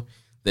Naito.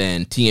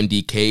 Then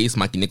TMDK's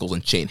Mikey Nichols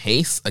and Shane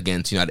Hayes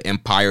against United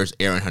Empire's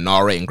Aaron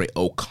Hanare and Great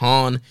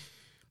O-Khan.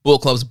 Bull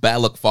Club's Bad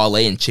Luck Fale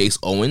and Chase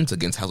Owens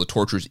against House of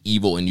Torture's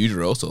Evil and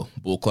Yujiro. So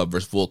Bull Club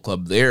versus Bull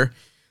Club there.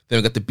 Then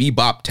we got the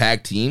Bebop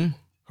Tag Team,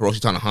 Hiroshi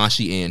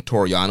Tanahashi and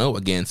Toru Yano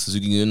against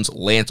Suzuki Gun's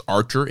Lance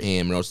Archer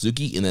and Minoru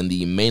Suzuki. And then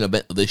the main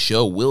event of this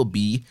show will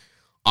be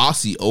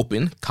Aussie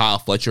Open, Kyle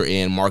Fletcher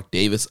and Mark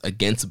Davis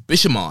against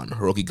Bishamon,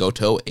 Hiroki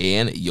Goto,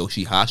 and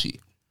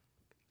Yoshihashi.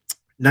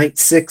 Night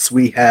 6,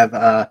 we have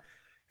a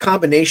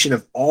combination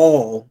of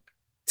all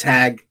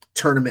tag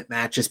tournament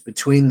matches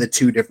between the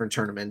two different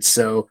tournaments.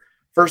 So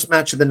first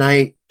match of the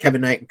night,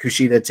 Kevin Knight and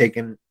Kushida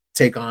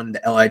take on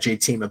the LIJ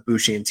team of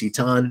Bushi and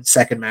Teton.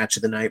 Second match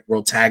of the night,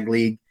 World Tag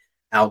League,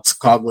 Alex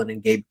Coughlin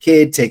and Gabe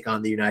Kidd take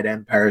on the United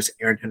Empire's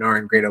Aaron Hanare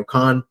and Great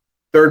O-Khan.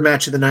 Third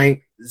match of the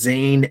night,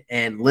 Zane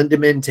and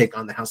Lindemann take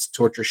on the House of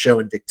Torture Show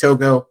and Dick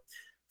Togo.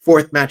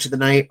 Fourth match of the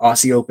night,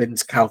 Aussie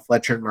Open's Kyle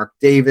Fletcher and Mark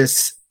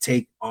Davis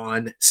take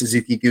on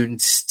Suzuki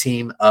Gun's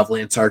team of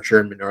Lance Archer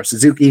and Minoru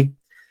Suzuki.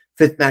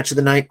 Fifth match of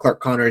the night, Clark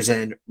Connors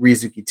and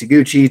Ryuzuki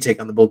Taguchi take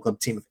on the Bull Club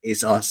team of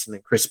Ace Austin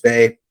and Chris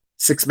Bay.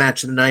 Sixth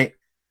match of the night,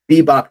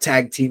 Bebop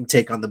Tag Team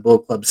take on the Bull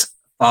Club's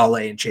Fale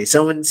and Chase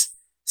Owens.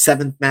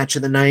 Seventh match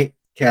of the night,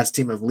 Chaos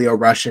team of Leo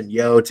Rush and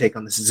Yo take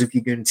on the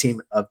Suzuki Gun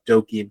team of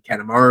Doki and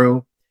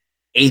Kanemaru.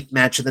 Eighth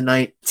match of the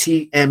night,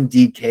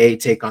 TMDK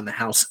take on the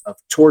House of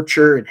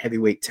Torture in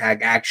heavyweight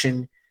tag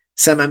action.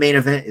 Semi-main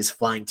event is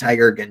Flying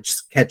Tiger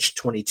against Catch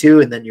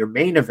 22, and then your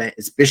main event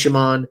is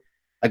Bishamon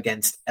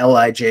against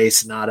LIJ,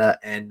 Sonata,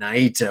 and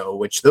Naito,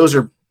 which those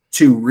are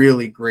two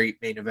really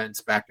great main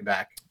events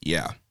back-to-back.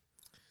 Yeah.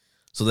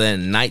 So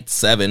then night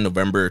 7,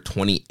 November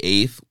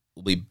 28th,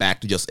 we'll be back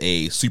to just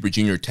a Super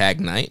Junior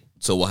tag night.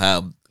 So we'll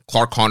have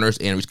Clark Connors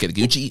and Ryusuke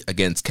Taguchi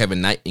against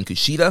Kevin Knight and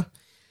Kushida.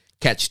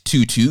 Catch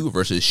 22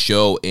 versus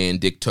Sho and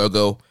Dick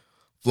Togo.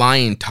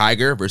 Flying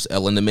Tiger versus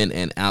El Lindemann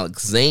and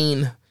Alex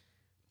Zane.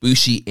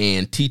 Bushi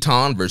and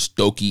Teton versus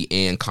Doki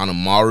and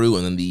Kanemaru.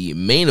 And then the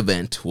main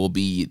event will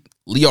be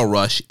Leo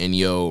Rush and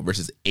Yo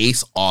versus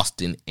Ace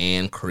Austin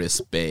and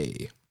Chris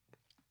Bay.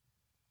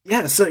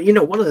 Yeah, so,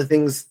 one of the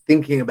things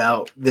thinking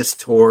about this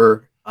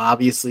tour,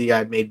 obviously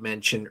I made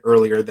mention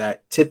earlier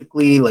that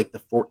typically like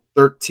the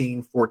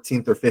 13th,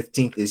 14th, or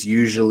 15th is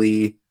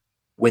usually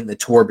when the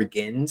tour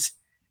begins.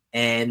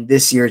 And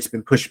this year it's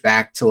been pushed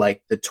back to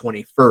like the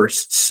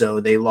 21st. So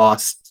they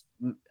lost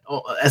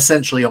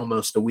essentially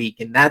almost a week.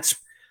 And that's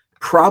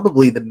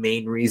probably the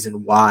main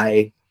reason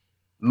why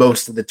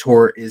most of the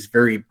tour is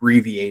very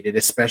abbreviated,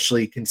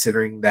 especially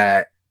considering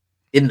that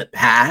in the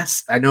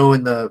past, I know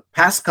in the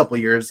past couple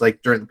of years,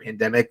 like during the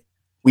pandemic,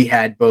 we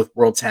had both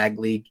World Tag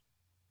League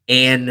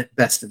and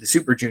Best of the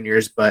Super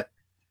Juniors. But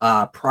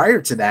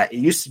prior to that, it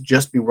used to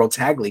just be World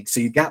Tag League. So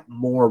you got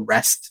more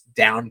rest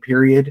down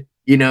period,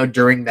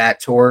 during that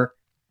tour.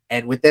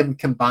 And with them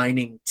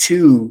combining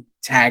two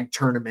tag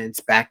tournaments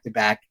back to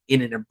back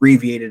in an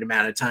abbreviated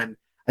amount of time,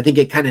 I think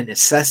it kind of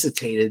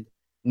necessitated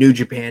New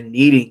Japan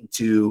needing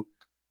to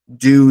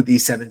do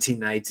these 17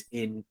 nights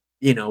in,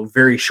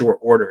 very short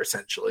order,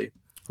 essentially.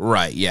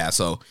 Right, yeah.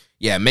 So,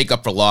 make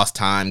up for lost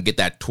time, get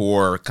that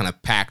tour kind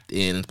of packed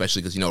in,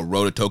 especially because,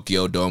 Road to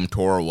Tokyo Dome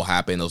tour will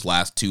happen those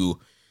last two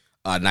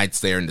nights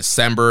there in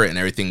December, and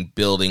everything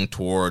building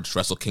towards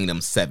Wrestle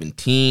Kingdom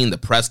 17, the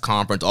press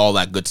conference, all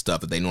that good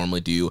stuff that they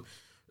normally do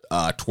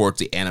towards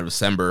the end of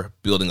December,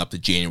 building up to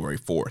January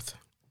 4th.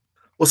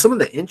 Well, some of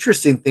the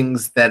interesting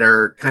things that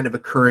are kind of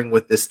occurring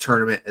with this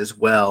tournament as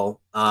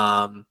well,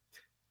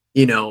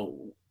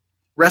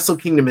 Wrestle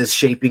Kingdom is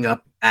shaping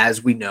up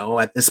as we know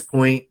at this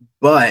point,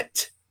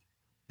 but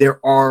there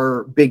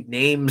are big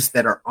names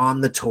that are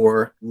on the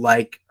tour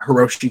like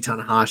Hiroshi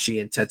Tanahashi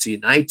and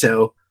Tetsuya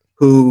Naito,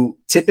 who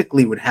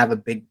typically would have a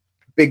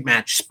big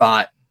match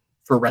spot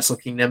for Wrestle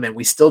Kingdom, and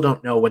we still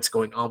don't know what's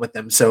going on with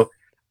them. So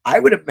I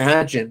would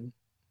imagine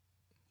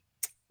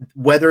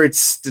whether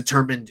it's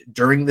determined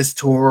during this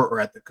tour or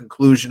at the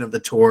conclusion of the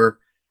tour,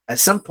 at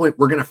some point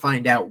we're going to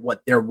find out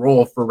what their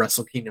role for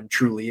Wrestle Kingdom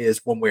truly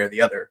is one way or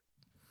the other.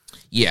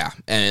 Yeah,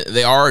 and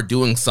they are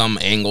doing some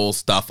angle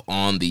stuff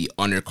on the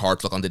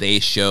undercards. Like on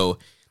today's show,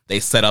 they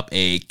set up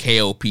a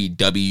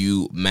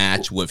KOPW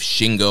match with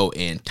Shingo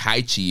and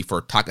Taichi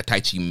for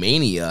Takataichi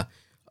Mania.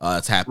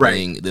 It's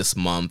happening this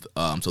month.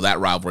 So that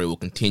rivalry will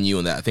continue,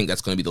 and I think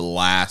that's going to be the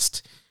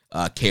last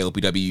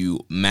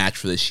KOPW match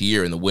for this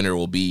year, and the winner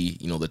will be,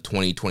 the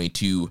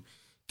 2022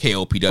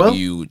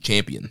 KOPW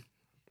champion.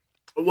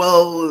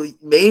 Well,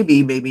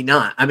 maybe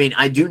not. I mean,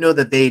 I do know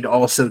that they'd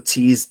also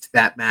teased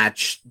that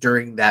match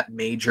during that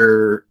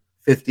major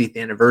 50th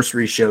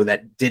anniversary show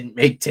that didn't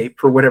make tape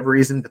for whatever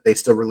reason, but they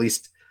still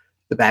released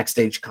the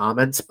backstage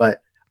comments.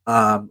 But,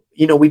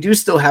 we do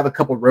still have a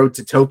couple Road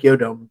to Tokyo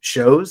Dome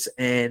shows,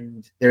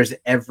 and there's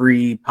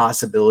every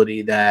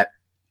possibility that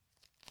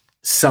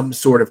some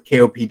sort of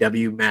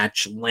KOPW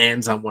match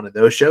lands on one of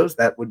those shows.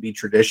 That would be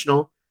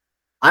traditional.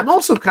 I'm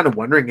also kind of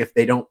wondering if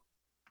they don't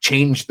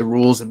change the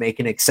rules and make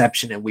an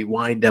exception and we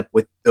wind up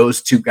with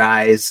those two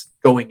guys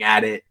going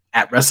at it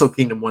at Wrestle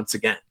Kingdom once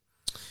again.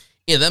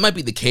 Yeah, that might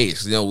be the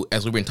case.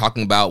 As we've been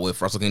talking about with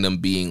Wrestle Kingdom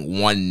being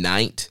one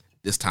night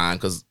this time,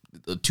 because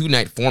the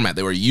 2-night format,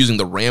 they were using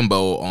the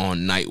Rambo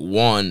on night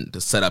 1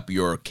 to set up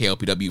your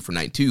KOPW for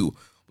night 2.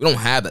 We don't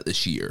have that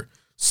this year.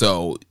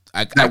 So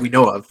we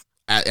know of.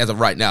 As of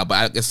right now, but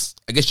I guess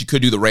you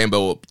could do the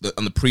Rambo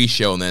on the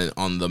pre-show, and then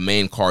on the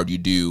main card you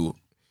do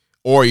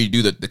the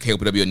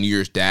KOPW New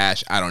Year's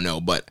Dash. I don't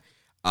know, but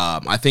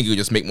I think it would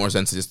just make more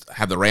sense to just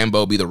have the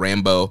Rambo be the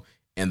Rambo,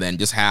 and then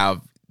just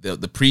have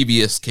the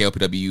previous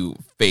KOPW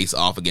face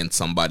off against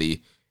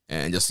somebody,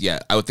 and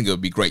I would think it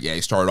would be great. Yeah,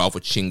 you started off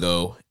with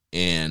Shingo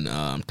and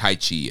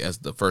Taichi as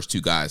the first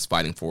two guys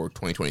fighting for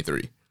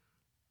 2023.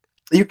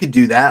 You could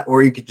do that,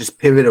 or you could just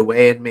pivot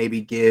away and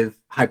maybe give,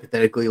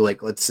 hypothetically,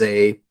 like let's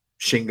say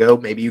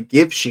Shingo, maybe you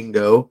give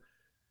Shingo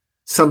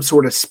some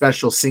sort of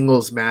special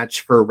singles match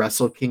for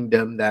Wrestle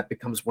Kingdom that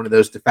becomes one of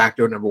those de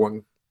facto number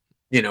one,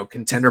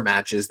 contender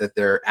matches that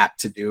they're apt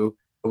to do.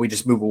 But we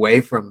just move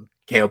away from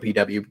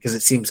KOPW because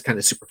it seems kind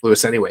of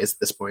superfluous anyways at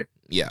this point.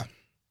 Yeah.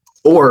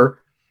 Or,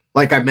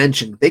 like I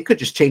mentioned, they could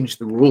just change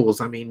the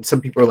rules. I mean,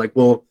 some people are like,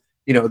 well,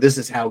 this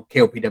is how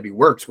KOPW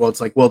works. Well,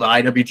 it's like, well, the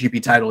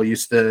IWGP title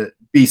used to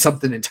be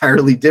something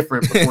entirely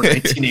different before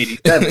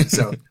 1987.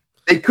 So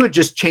they could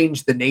just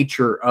change the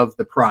nature of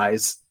the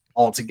prize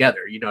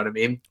altogether. You know what I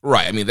mean?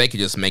 Right. I mean, they could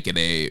just make it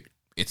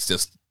it's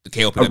just the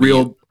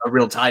KOPW. A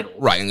real title.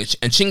 Right. And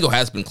Shingo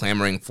has been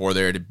clamoring for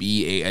there to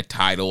be a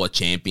title, a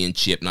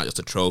championship, not just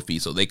a trophy.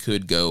 So they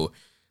could go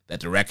that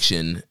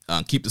direction,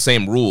 keep the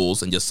same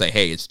rules, and just say,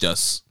 hey, it's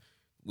just,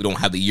 we don't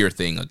have the year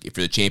thing. Like, if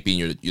you're the champion,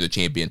 you're the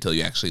champion until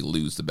you actually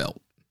lose the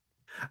belt.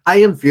 I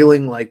am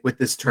feeling like with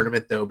this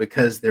tournament, though,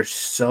 because there's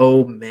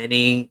so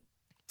many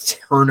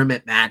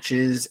tournament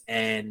matches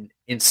and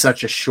in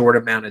such a short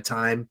amount of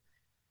time,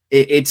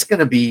 it's going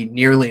to be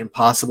nearly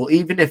impossible.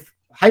 Even if,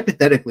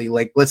 hypothetically,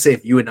 like, let's say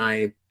if you and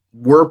I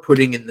were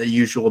putting in the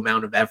usual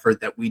amount of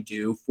effort that we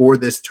do for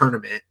this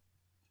tournament,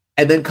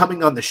 and then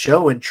coming on the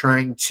show and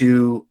trying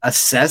to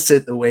assess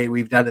it the way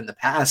we've done in the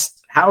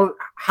past, how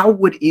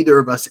would either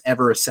of us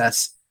ever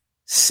assess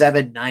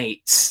 7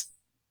 nights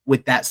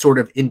with that sort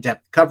of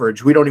in-depth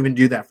coverage? We don't even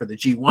do that for the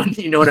G1.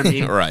 You know what I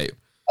mean? Right.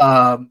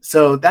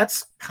 So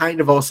that's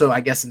kind of also,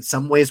 I guess, in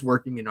some ways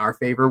working in our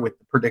favor with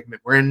the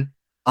predicament we're in.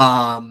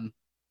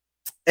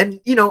 And,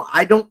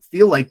 I don't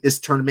feel like this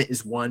tournament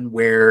is one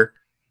where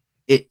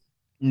it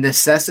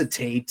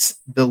necessitates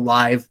the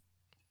live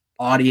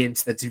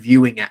audience that's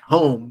viewing at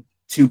home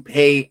to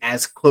pay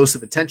as close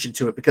of attention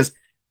to it, because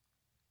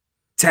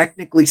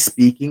technically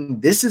speaking,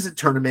 this is a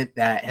tournament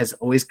that has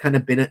always kind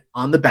of been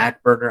on the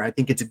back burner. I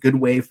think it's a good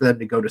way for them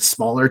to go to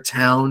smaller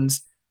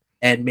towns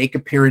and make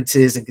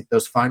appearances and get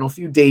those final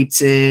few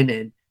dates in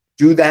and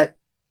do that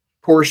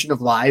portion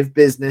of live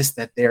business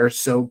that they're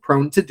so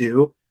prone to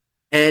do.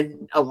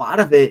 And a lot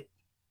of it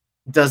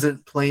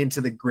doesn't play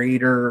into the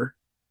greater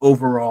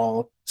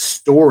overall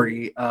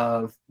story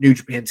of New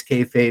Japan's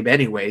kayfabe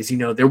anyways.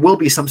 There will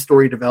be some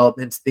story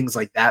developments, things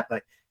like that,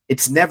 but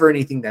it's never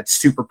anything that's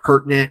super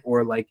pertinent,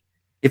 or like,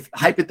 if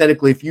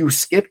hypothetically, if you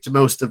skipped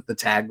most of the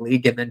tag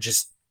league and then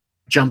just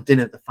jumped in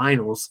at the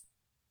finals,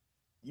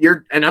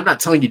 and I'm not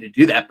telling you to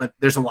do that, but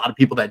there's a lot of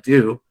people that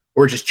do,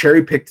 or just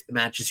cherry picked the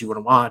matches you want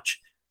to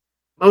watch.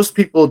 Most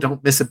people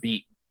don't miss a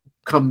beat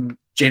come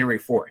January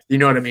 4th. You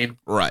know what I mean?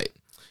 Right.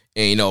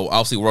 And,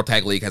 obviously World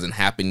Tag League hasn't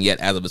happened yet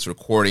as of its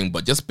recording,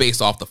 but just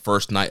based off the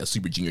first night of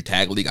Super Junior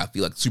Tag League, I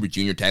feel like Super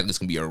Junior Tag League is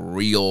going to be a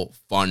real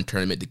fun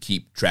tournament to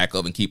keep track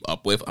of and keep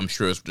up with. I'm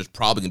sure there's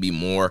probably going to be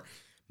more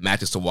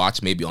matches to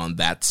watch maybe on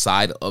that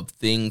side of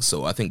things.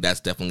 So I think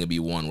that's definitely going to be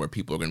one where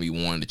people are going to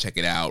be wanting to check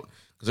it out,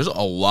 because there's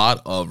a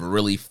lot of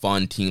really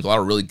fun teams, a lot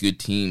of really good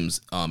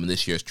teams in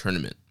this year's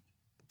tournament.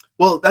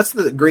 Well, that's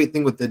the great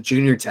thing with the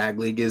Junior Tag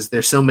League, is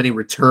there's so many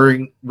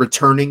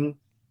returning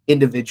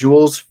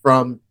individuals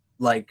from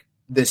like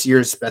this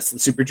year's Best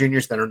of Super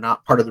Juniors that are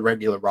not part of the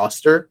regular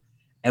roster,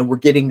 and we're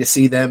getting to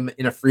see them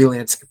in a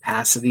freelance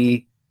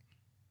capacity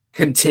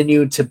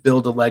continue to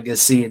build a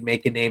legacy and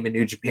make a name in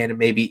New Japan, and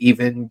maybe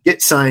even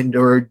get signed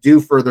or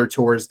do further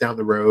tours down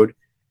the road,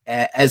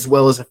 as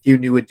well as a few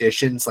new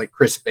additions like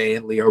Chris Bay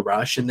and Leo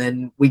Rush. And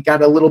then we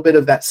got a little bit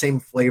of that same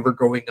flavor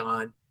going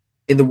on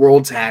in the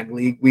World Tag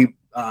League. We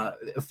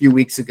a few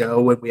weeks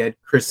ago when we had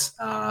Chris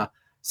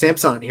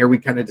Samson here, we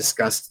kind of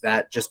discussed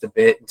that just a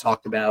bit and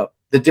talked about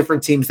the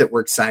different teams that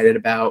we're excited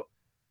about,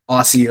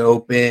 Aussie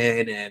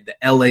Open and the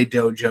LA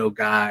Dojo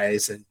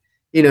guys, and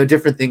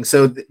different things.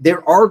 So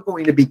there are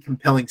going to be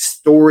compelling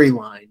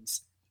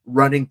storylines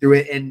running through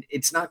it. And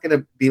it's not going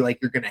to be like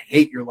you're going to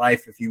hate your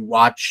life if you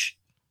watch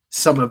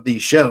some of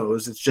these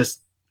shows. It's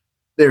just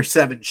there's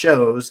 7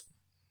 shows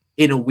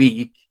in a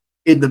week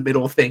in the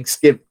middle of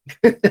Thanksgiving.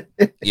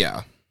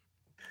 Yeah.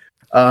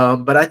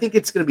 But I think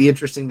it's going to be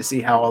interesting to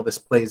see how all this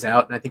plays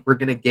out. And I think we're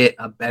going to get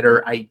a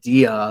better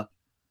idea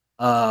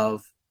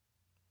of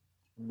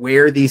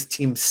where these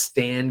teams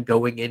stand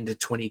going into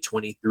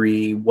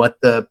 2023, what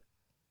the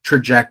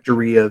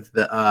trajectory of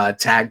the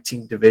tag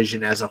team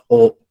division as a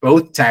whole,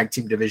 both tag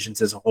team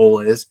divisions as a whole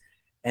is.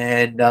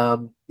 And,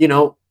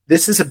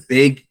 this is a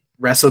big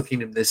Wrestle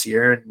Kingdom this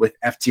year. And with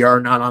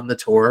FTR not on the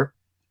tour,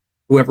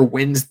 whoever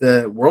wins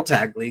the World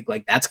Tag League,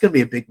 like that's going to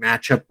be a big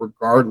matchup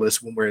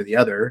regardless one way or the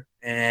other.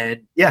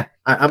 And yeah,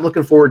 I'm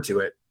looking forward to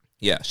it.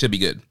 Yeah, should be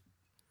good.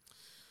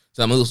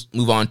 So I'm going to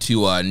move on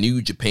to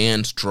New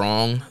Japan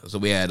Strong. So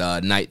we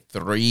had night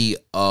 3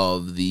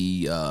 of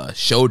the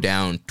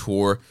Showdown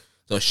tour.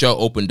 So the show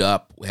opened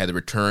up. We had the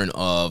return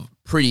of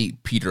Pretty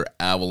Peter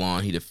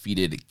Avalon. He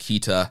defeated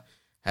Kita.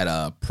 Had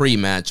a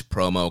pre-match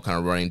promo kind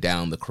of running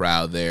down the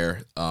crowd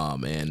there.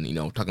 And,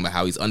 talking about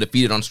how he's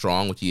undefeated on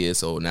Strong, which he is.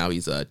 So now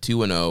he's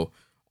 2-0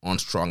 on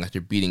Strong after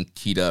beating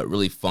Kita.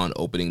 Really fun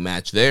opening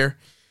match there.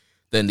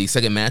 Then the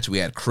second match, we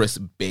had Chris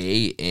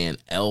Bay and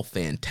El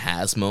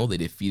Phantasmo. They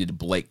defeated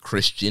Blake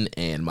Christian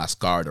and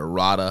Mascara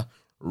Dorada.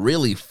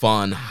 Really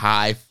fun,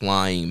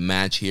 high-flying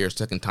match here.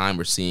 Second time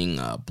we're seeing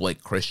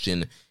Blake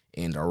Christian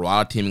and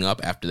Dorada teaming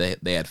up after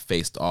they had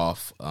faced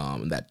off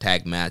in that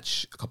tag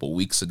match a couple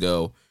weeks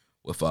ago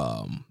with,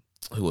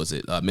 who was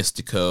it?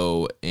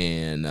 Mystico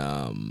and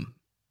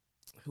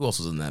who else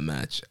was in that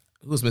match?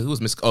 Who was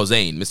Mystico? Oh,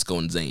 Zayn. Mystico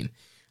and Zayn.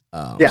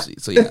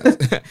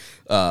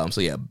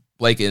 So yeah,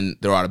 Blake and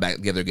Dorada back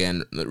together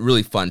again.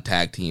 Really fun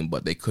tag team,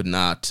 but they could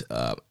not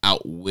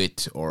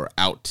outwit or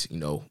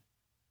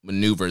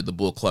maneuver the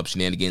Bullet Club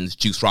shenanigans.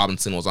 Juice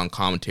Robinson was on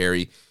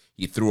commentary.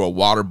 He threw a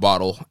water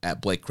bottle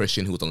at Blake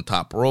Christian, who was on the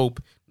top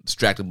rope,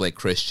 distracted Blake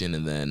Christian,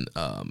 and then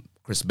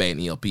Chris Bay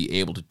and ELP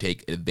able to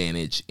take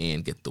advantage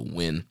and get the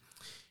win.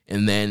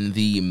 And then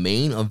the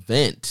main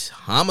event,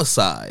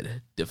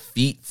 Homicide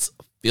defeats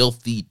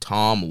Filthy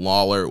Tom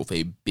Lawler with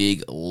a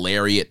big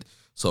lariat.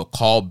 So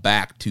call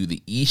back to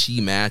the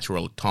Ishii match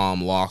where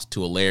Tom lost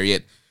to a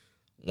lariat.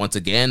 Once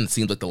again, it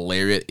seems like the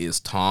lariat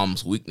is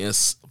Tom's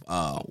weakness.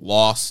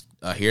 Lost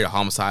here to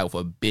Homicide with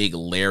a big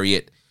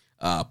lariat.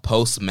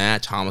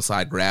 Post-match,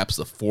 Homicide grabs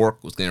the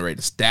fork, was getting ready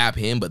to stab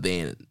him, but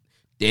then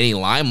Danny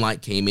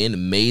Limelight came in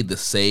and made the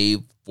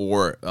save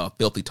for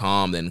Filthy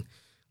Tom, then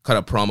cut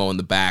a promo in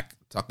the back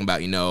talking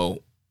about,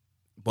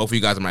 both of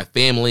you guys are my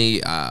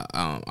family.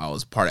 I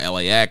was part of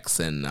LAX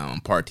and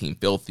I'm part of Team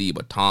Filthy,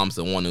 but Tom's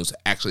the one who's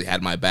actually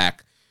had my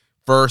back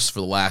first for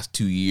the last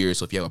 2 years.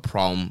 So if you have a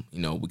problem,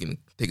 we can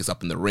take us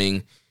up in the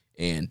ring.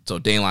 And so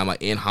Danny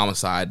Limelight and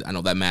Homicide, I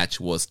know that match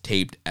was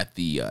taped at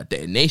the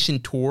Detonation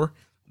Tour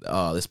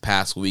this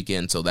past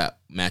weekend. So that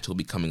match will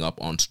be coming up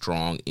on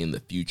Strong in the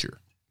future.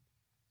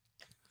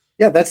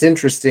 Yeah, that's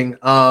interesting.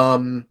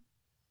 Not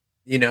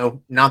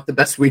the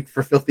best week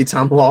for Filthy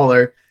Tom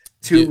Lawler.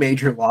 Two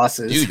major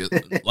losses.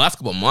 Dude, last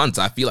couple of months,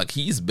 I feel like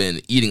he's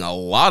been eating a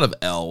lot of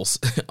L's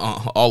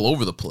all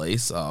over the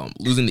place.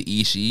 Losing to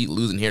Ishii,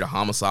 losing here to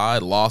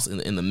Homicide, lost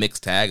in the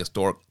mixed tag,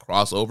 historic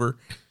crossover.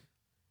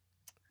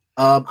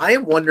 I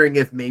am wondering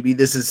if maybe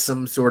this is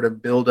some sort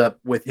of build-up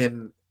with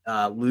him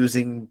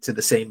losing to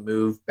the same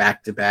move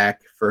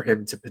back-to-back for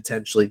him to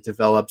potentially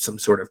develop some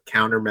sort of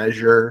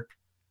countermeasure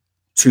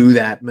to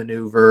that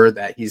maneuver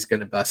that he's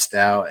going to bust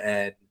out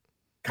and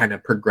kind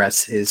of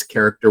progress his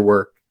character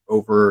work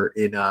over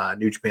in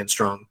New Japan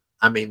Strong.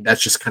 I mean,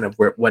 that's just kind of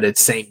what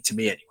it's saying to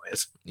me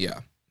anyways.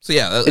 Yeah. So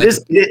yeah,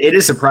 it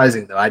is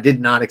surprising though. I did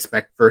not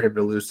expect for him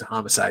to lose to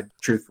Homicide,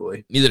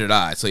 truthfully. Neither did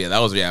I. So yeah, that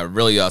was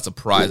really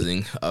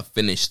surprising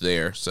finish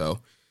there. So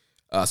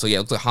it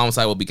looks like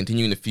Homicide will be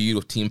continuing the feud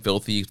with Team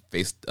Filthy,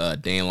 face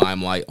Dan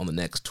Limelight on the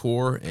next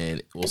tour,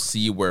 and we'll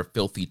see where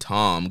Filthy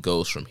Tom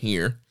goes from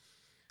here.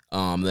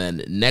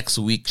 Then next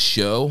week's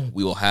show,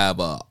 we will have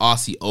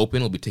Aussie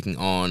Open. We'll be taking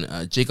on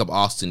Jacob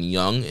Austin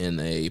Young and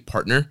a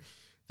partner.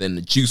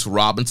 Then Juice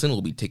Robinson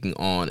will be taking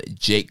on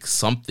Jake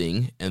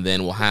Something. And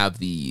then we'll have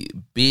the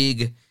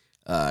big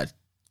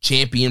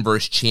champion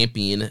versus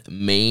champion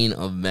main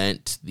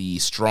event. The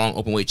strong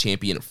openweight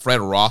champion Fred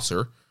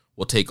Rosser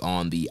will take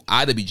on the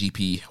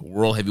IWGP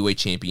World Heavyweight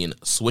Champion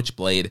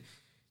Switchblade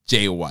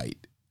Jay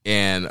White.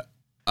 And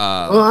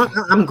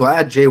I'm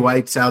glad Jay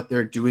White's out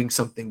there doing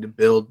something to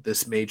build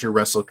this major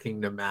Wrestle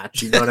Kingdom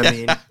match. You know what I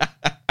mean?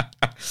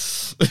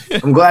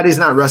 I'm glad he's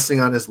not resting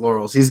on his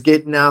laurels. He's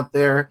getting out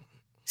there,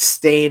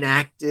 staying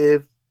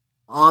active,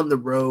 on the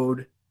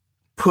road,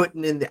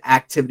 putting in the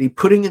activity,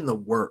 putting in the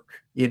work,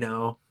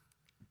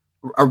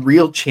 a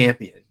real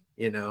champion,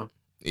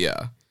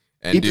 Yeah.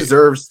 And he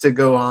deserves to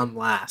go on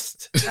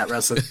last at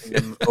Wrestle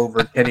Kingdom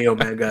over Kenny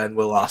Omega and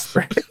Will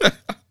Ospreay.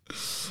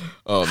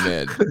 Oh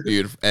man,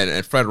 dude,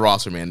 and Fred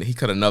Rosser, man, he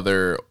cut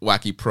another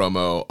wacky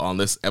promo on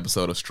this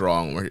episode of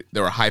Strong where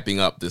they were hyping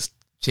up this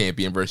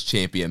champion versus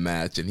champion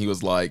match, and he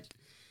was like,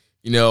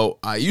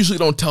 I usually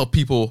don't tell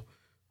people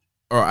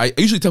I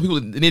usually tell people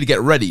they need to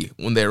get ready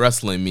when they're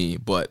wrestling me,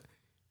 but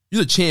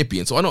you're the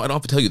champion, so I don't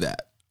have to tell you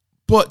that.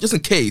 But just in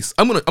case,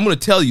 I'm gonna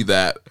tell you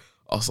that.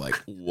 I was like,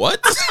 what?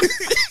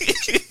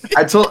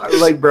 I told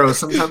like, bro,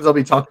 sometimes I'll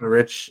be talking to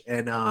Rich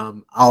and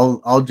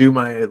I'll do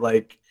my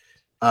like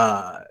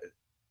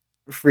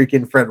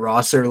freaking Fred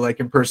Rosser like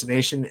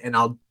impersonation and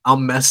I'll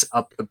mess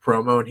up the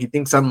promo and he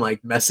thinks I'm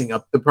like messing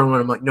up the promo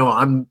and I'm like, no,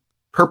 I'm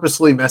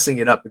purposely messing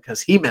it up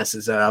because he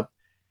messes it up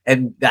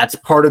and that's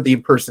part of the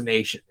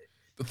impersonation.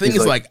 The thing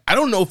is like I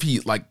don't know if he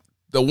like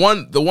the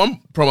one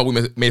promo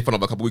we made fun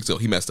of a couple weeks ago,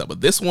 he messed up.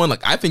 But this one,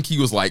 like I think he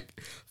was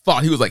like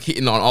thought he was like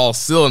hitting on all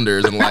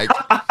cylinders and like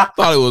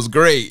thought it was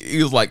great.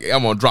 He was like,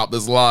 I'm gonna drop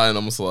this line.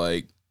 I'm just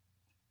like,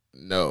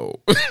 no.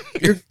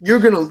 you're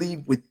gonna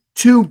leave with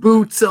 2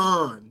 boots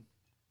on.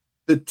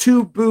 The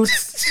 2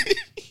 boots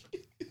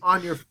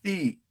on your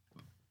feet.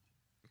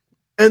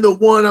 And the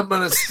one I'm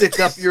gonna stick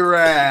up your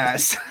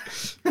ass.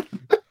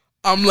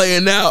 I'm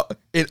laying out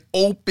an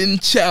open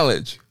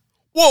challenge.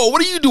 Whoa,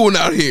 what are you doing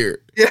out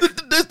here? Yeah.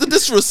 The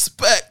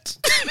disrespect.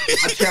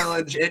 I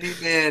challenge any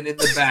man in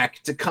the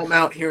back to come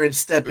out here and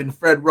step in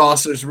Fred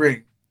Rosser's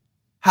ring.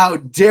 How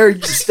dare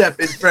you step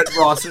in Fred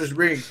Rosser's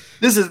ring?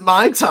 This is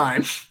my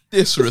time.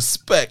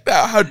 Disrespect.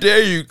 How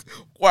dare you?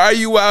 Why are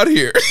you out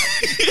here?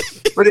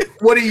 But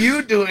what are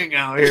you doing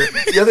out here?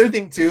 The other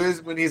thing, too,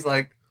 is when he's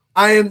like,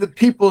 I am the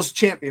people's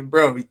champion.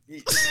 Bro,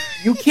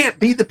 you can't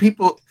be the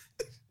people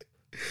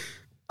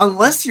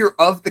unless you're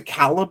of the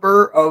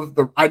caliber of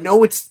the... I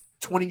know it's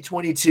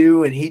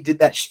 2022 and he did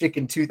that shtick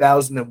in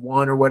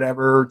 2001 or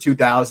whatever,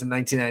 2000,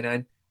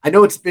 1999. I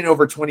know it's been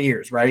over 20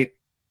 years, right?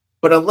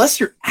 But unless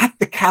you're at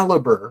the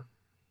caliber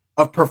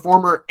of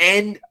performer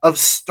and of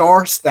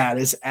star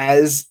status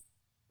as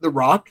The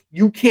Rock,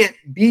 you can't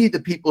be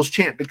the people's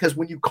champ because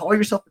when you call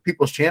yourself the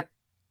people's champ,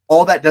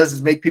 all that does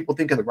is make people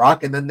think of The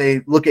Rock and then they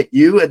look at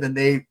you and then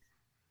they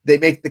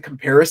make the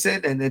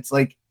comparison and it's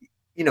like,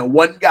 you know,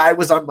 one guy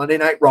was on Monday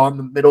Night Raw in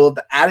the middle of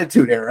the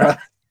Attitude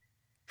Era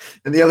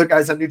and the other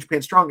guy's on New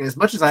Japan Strong. And as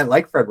much as I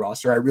like Fred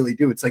Rosser, I really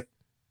do. It's like,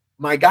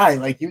 my guy,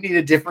 like you need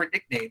a different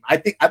nickname. I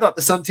thought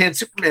the Suntan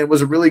Superman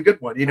was a really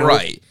good one. You know,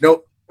 right?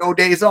 No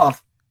days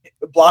off.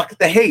 Block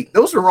the hate.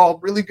 Those are all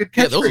really good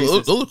catchphrases.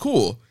 Yeah, those are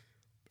cool.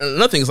 And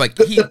another thing is like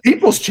the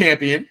people's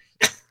champion.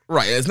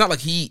 Right. It's not like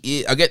he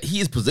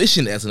is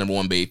positioned as the number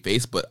 1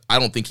 babyface, but I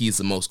don't think he's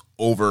the most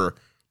over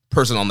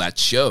person on that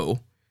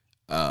show.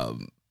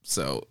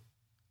 So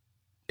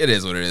it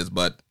is what it is.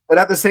 But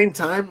at the same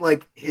time,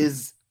 like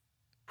his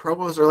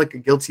promos are like a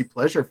guilty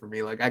pleasure for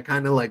me. Like I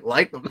kind of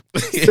like them.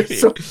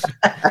 So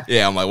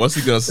yeah, I'm like, what's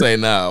he gonna say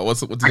now?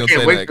 What's he gonna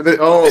say next?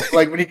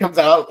 Like when he comes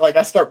out, like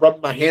I start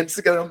rubbing my hands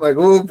together. I'm like,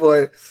 oh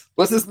boy,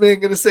 what's this man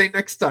gonna say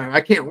next time?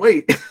 I can't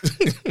wait.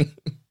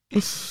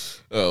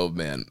 Oh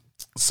man.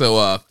 So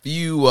a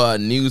few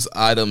news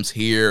items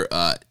here.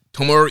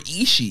 Tomohiro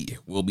Ishii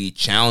will be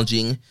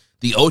challenging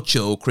the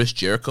Ocho, Chris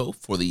Jericho,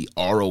 for the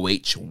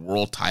ROH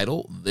World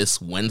Title this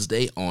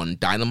Wednesday on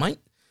Dynamite.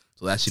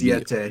 So that should be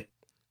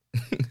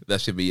that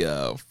should be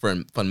a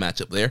fun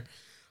matchup there.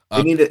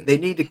 They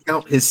need to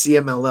count his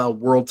CMLL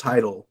World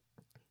Title.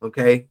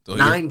 Okay, so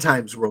 9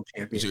 times world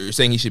champion. So you're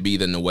saying he should be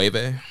the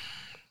Nueve?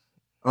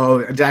 Oh,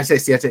 did I say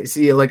Siete?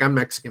 See, like I'm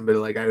Mexican, but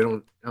like I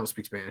don't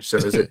speak Spanish. So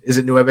is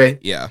it Nueve?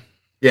 Yeah.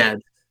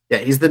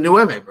 He's the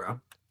Nueve, bro.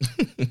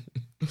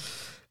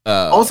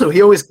 Also,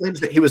 he always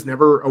claims that he was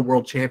never a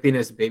world champion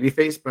as a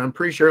babyface, but I'm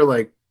pretty sure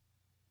like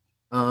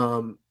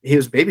he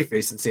was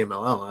babyface in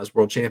CMLL as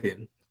world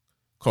champion.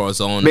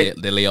 Corazon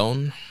de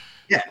Leon.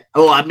 Yeah.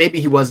 Oh,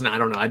 maybe he wasn't. I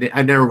don't know.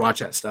 I never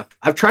watched that stuff.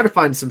 I've tried to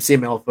find some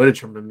CMLL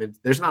footage from him.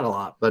 There's not a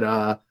lot,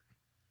 but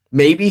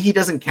maybe he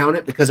doesn't count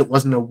it because it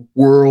wasn't a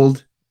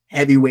world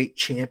heavyweight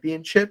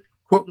championship,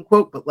 quote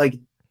unquote. But like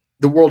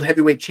the world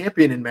heavyweight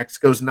champion in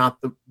Mexico is not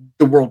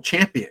the world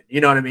champion.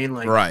 You know what I mean?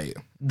 Like, right.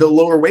 The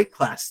lower weight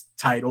class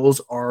titles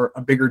are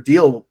a bigger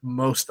deal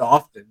most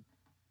often.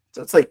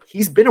 So it's like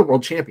he's been a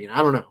world champion.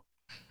 I don't know.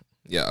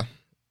 Yeah.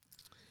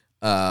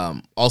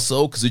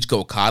 Also, Kazuchika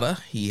Okada,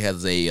 he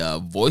has a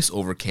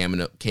voiceover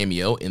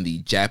cameo in the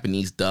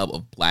Japanese dub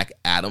of Black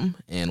Adam,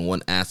 and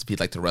when asked if he'd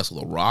like to wrestle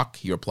The Rock,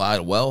 he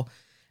replied, well,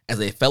 as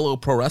a fellow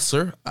pro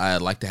wrestler,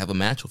 I'd like to have a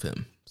match with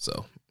him.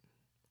 So,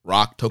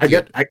 Rock, Tokyo... go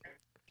ahead.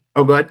 I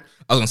was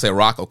going to say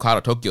Rock,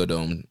 Okada, Tokyo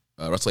Dome,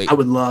 Wrestle 8. I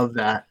would love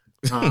that.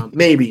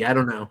 Maybe, I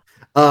don't know.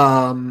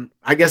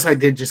 I guess I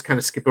did just kind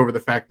of skip over the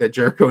fact that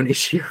Jericho and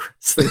Ishii are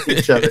wrestling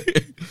each other.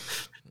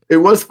 It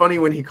was funny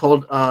when he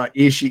called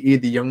Ishii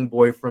the young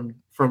boy from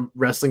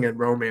Wrestling and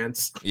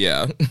Romance.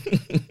 Yeah.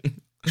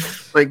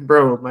 Like,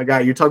 bro, my guy,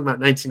 you're talking about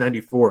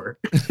 1994.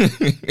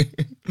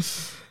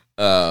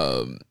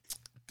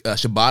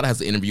 Shibata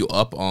has an interview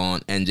up on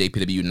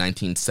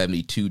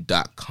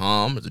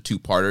NJPW1972.com. It's a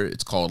 2-parter.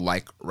 It's called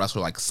Like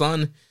Wrestler Like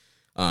Son.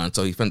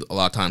 So he spent a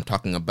lot of time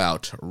talking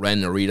about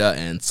Ren Narita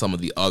and some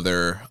of the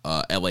other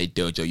LA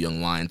Dojo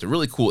Young Lions. A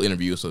really cool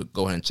interview, so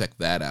go ahead and check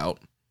that out.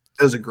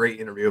 That was a great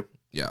interview.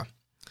 Yeah.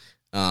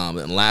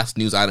 And last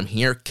news item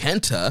here,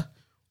 Kenta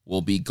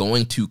will be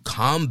going to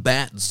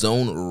Combat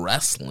Zone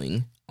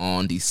Wrestling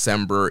on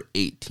December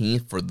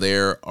 18th for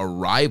their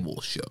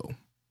Arrival show.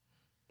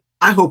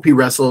 I hope he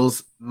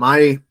wrestles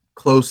my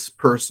close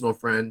personal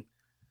friend,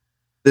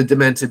 the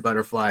Demented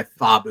Butterfly,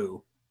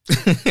 Fabu. I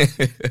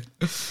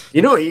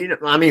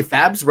mean,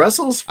 Fabs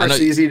wrestles for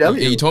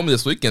CZW. You told me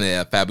this weekend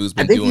that Fabu's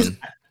been doing.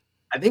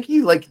 I think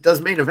he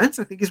does main events.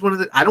 I think he's one of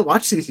the. I don't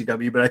watch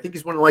CZW, but I think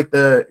he's one of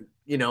the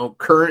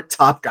current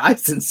top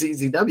guys in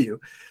CZW.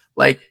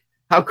 Like,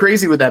 how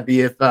crazy would that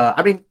be if?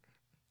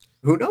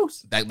 Who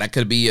knows? That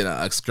could be an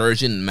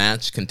excursion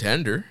match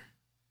contender,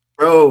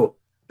 bro.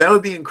 That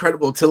would be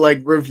incredible to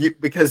review,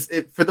 because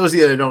for those of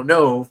you that don't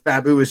know,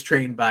 Fabu is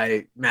trained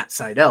by Matt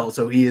Seidel,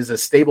 so he is a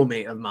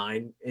stablemate of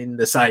mine in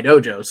the Sai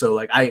Dojo. So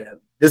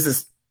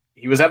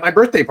he was at my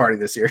birthday party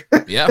this year.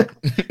 Yeah,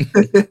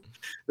 that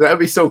would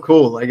be so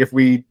cool. Like if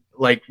we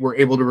were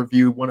able to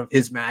review one of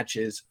his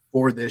matches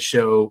for this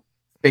show,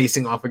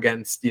 facing off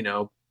against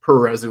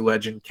Puroresu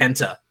legend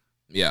Kenta.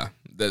 Yeah,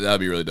 that'd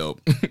be really dope.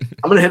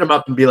 I'm gonna hit him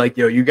up and be like,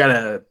 "Yo, you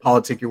gotta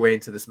politic your way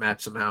into this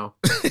match somehow."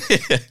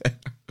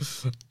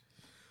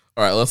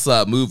 All right, let's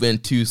move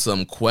into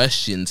some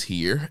questions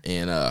here,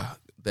 and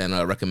then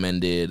a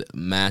recommended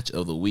match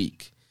of the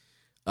week.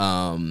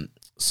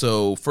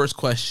 So first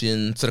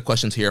set of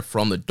questions here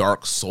from the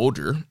Dark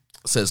Soldier.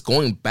 It says,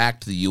 going back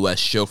to the U.S.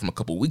 show from a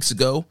couple weeks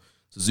ago,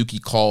 Suzuki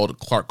called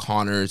Clark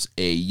Connors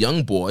a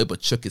young boy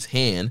but shook his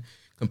hand.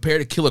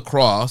 Compared to Killer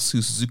Cross,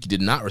 who Suzuki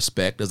did not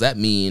respect, does that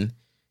mean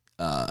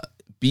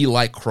be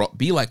like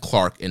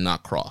Clark and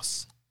not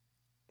Cross?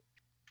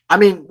 I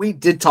mean, we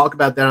did talk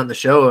about that on the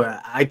show.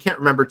 I can't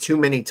remember too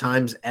many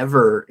times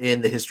ever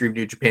in the history of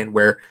New Japan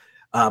where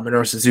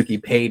Minoru Suzuki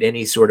paid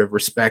any sort of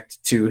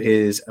respect to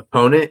his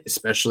opponent,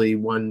 especially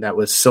one that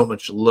was so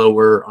much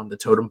lower on the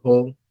totem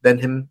pole than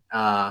him.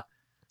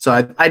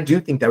 So I do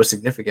think that was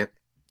significant.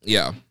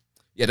 Yeah,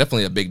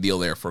 definitely a big deal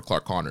there for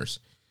Clark Connors.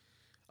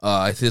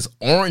 It says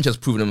Orange has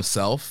proven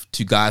himself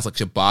to guys like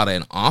Shibata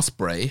and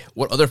Ospreay.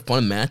 What other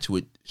fun match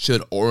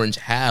should Orange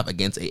have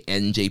against a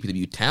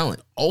NJPW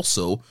talent?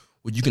 Also,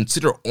 would you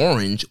consider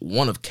Orange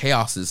one of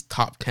Chaos's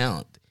top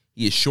talent?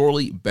 He is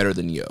surely better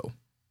than Yo.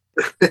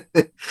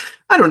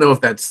 I don't know if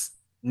that's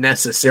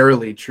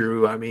necessarily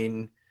true. I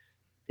mean,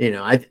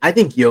 I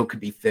think Yo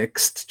could be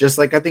fixed, just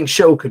like I think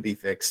Sho could be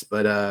fixed.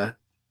 But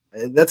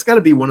that's got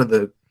to be one of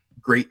the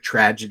great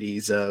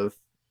tragedies of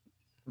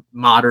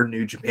modern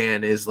New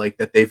Japan is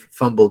that they've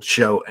fumbled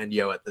Sho and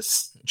Yo at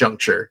this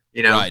juncture.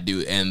 Right,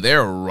 dude, and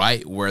they're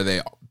right where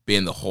they've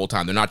been the whole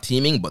time. They're not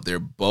teaming, but they're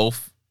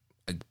both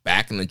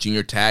back in the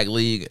junior tag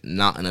league,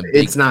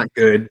 it's not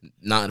good.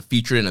 Not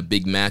featured in a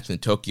big match in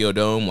the Tokyo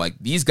Dome.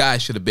 These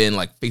guys should have been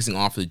facing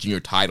off for the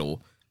junior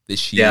title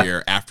this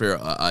year after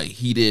a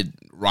heated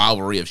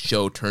rivalry of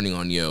Sho turning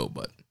on Yo,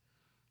 but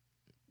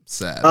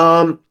sad.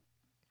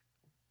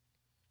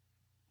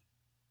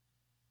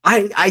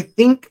 I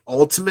think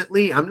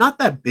ultimately I'm not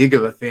that big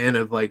of a fan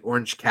of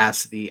Orange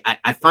Cassidy.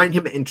 I find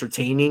him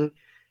entertaining,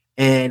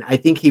 and I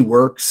think he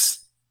works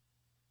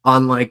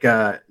on an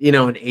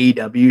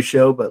AEW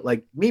show, but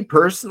me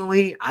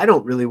personally, I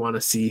don't really want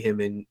to see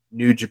him in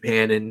New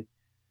Japan. And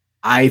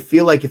I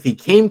feel like if he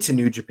came to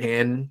New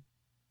Japan,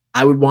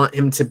 I would want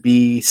him to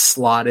be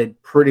slotted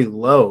pretty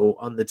low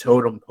on the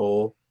totem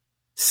pole,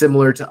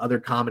 similar to other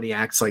comedy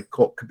acts like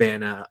Colt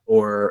Cabana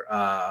or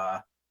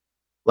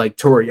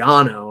Toru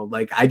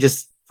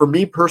Yano. For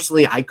me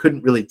personally, I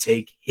couldn't really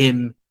take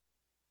him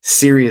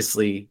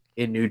seriously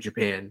in New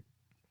Japan.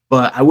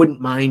 But I wouldn't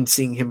mind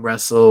seeing him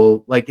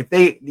wrestle. If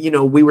they,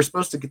 we were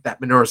supposed to get that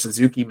Minoru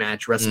Suzuki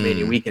match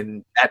WrestleMania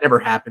weekend. That never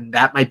happened.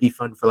 That might be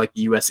fun for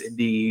US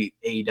Indie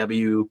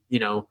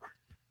AEW,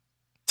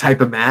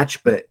 type of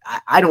match. But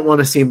I don't want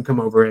to see him come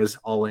over as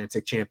All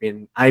Atlantic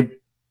champion. I'm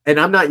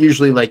not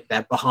usually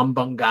that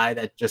Bahambung guy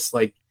that just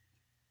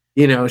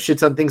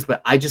shits on things.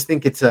 But I just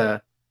think it's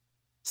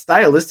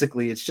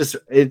stylistically, it's just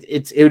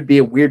it would be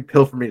a weird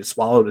pill for me to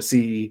swallow to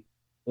see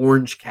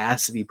Orange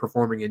Cassidy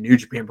performing in New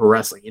Japan Pro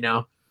Wrestling.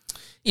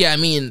 Yeah, I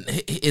mean,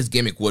 his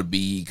gimmick would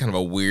be kind of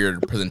a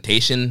weird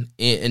presentation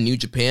in New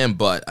Japan,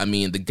 but I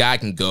mean, the guy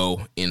can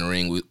go in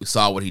ring. We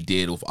saw what he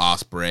did with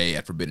Ospreay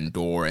at Forbidden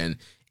Door, and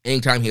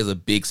anytime he has a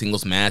big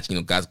singles match,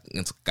 guys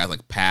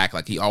like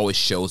Pac, he always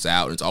shows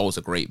out, and it's always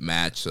a great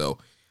match. So,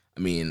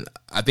 I mean,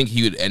 I think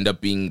he would end up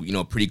being,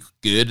 pretty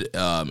good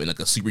in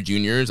a Super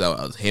Juniors.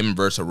 Him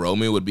versus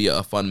Hiromu would be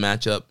a fun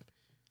matchup.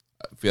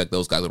 I feel like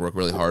those guys would work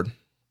really hard.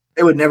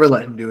 They would never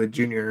let him do a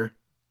junior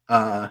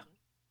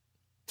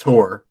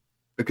tour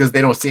because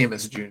they don't see him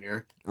as a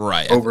junior,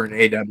 right? Over in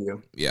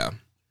AEW. Yeah.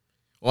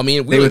 Well, I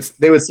mean,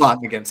 they would slot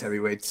him against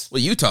heavyweights.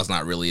 Well, Utah's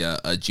not really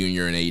a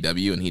junior in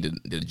AEW, and he did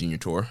a junior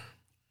tour.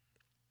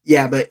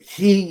 Yeah, but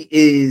he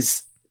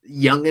is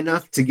young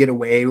enough to get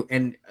away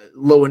and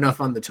low enough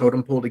on the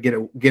totem pole to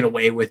get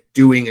away with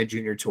doing a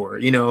junior tour.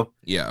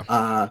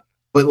 Yeah.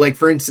 But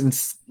for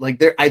instance,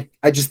 I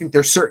just think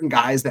there's certain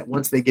guys that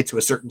once they get to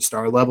a certain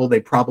star level, they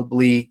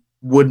probably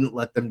wouldn't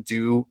let them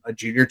do a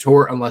junior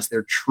tour unless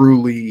they're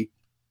truly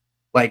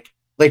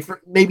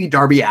for maybe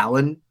Darby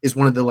Allin is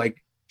one of the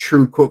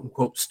true quote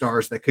unquote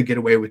stars that could get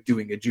away with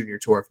doing a junior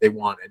tour if they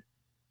wanted.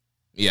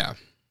 Yeah.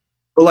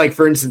 But like,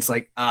 for instance,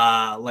 like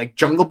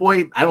Jungle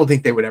Boy, I don't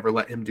think they would ever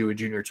let him do a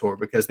junior tour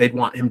because they'd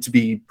want him to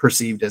be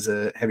perceived as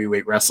a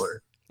heavyweight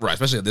wrestler. Right,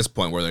 especially at this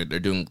point where they're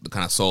doing the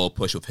kind of solo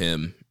push with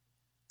him.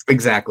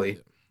 Exactly.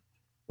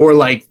 Or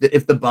like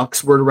if the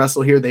Bucks were to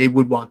wrestle here, they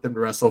would want them to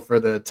wrestle for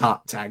the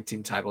top tag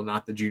team title,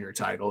 not the junior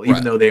title,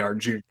 even though they are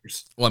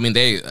juniors. Well, I mean,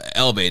 they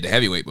elevated to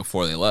heavyweight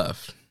before they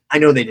left. I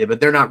know they did, but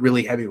they're not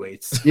really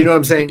heavyweights. You know what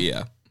I'm saying?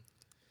 Yeah.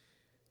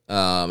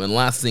 And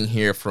last thing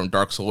here from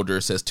Dark Soldier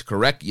says, to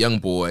correct Young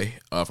Boy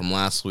from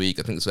last week,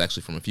 I think this was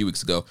actually from a few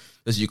weeks ago,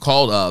 says you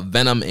called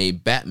Venom a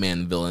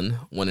Batman villain,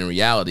 when in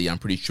reality, I'm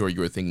pretty sure you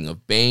were thinking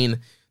of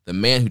Bane, the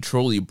man who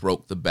truly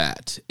broke the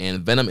bat. And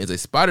Venom is a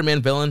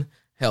Spider-Man villain.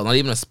 Hell, not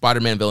even a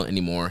Spider-Man villain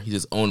anymore. He's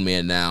his own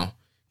man now.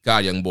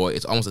 God, Young Boy,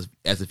 it's almost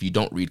as if you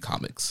don't read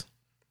comics.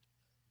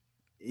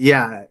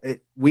 Yeah,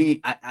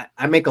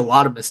 I make a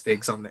lot of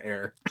mistakes on the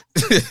air.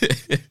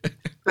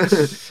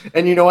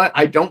 And you know what?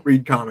 I don't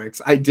read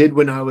comics. I did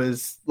when I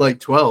was like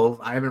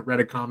 12. I haven't read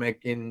a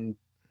comic in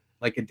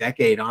like a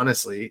decade,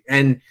 honestly.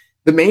 And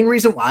the main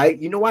reason why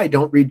I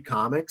don't read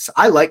comics,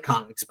 I like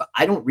comics, but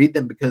I don't read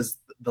them because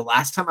the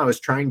last time I was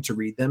trying to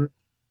read them,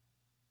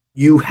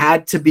 you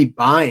had to be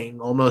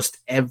buying almost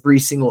every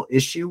single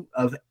issue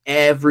of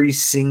every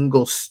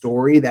single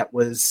story that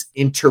was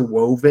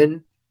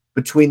interwoven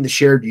between the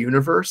shared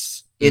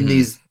universe in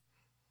these,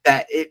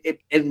 that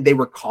and they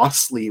were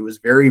costly. It was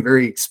very,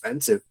 very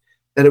expensive.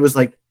 That it was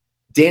like,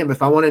 damn,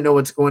 if I want to know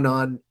what's going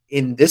on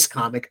in this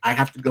comic, I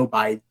have to go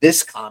buy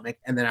this comic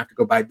and then I have to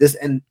go buy this.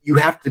 And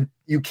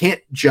you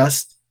can't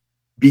just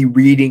be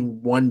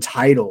reading one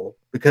title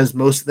because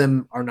most of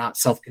them are not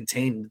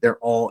self-contained. They're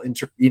all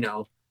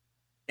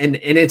and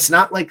it's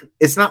not like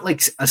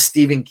a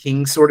Stephen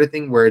King sort of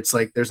thing where it's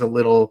like there's a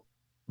little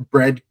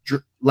bread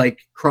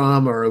like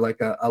crumb or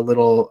like a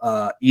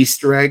little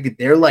Easter egg.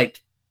 They're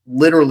like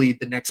literally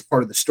the next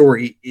part of the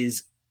story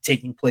is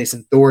taking place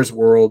in Thor's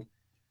world,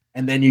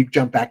 and then you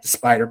jump back to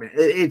Spider-Man.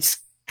 It's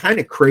kind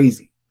of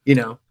crazy,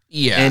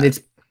 Yeah, and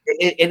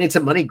it's a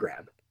money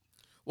grab.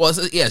 Well,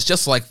 it's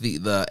just like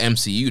the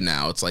MCU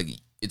now. It's like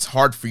it's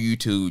hard for you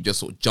to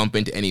just jump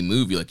into any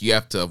movie. Like you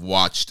have to have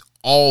watched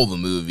all the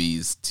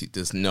movies to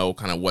just know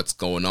kind of what's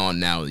going on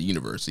now in the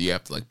universe. So you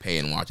have to like pay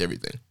and watch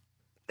everything.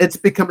 It's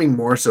becoming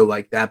more so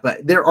like that,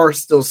 but there are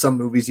still some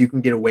movies you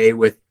can get away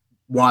with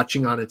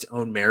watching on its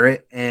own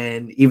merit.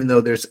 And even though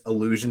there's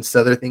allusions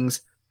to other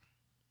things,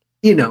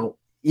 you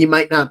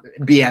might not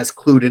be as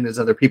clued in as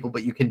other people,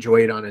 but you can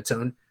enjoy it on its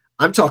own.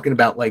 I'm talking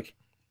about like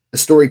the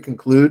story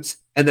concludes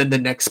and then the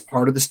next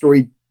part of the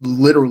story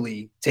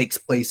literally takes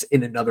place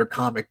in another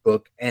comic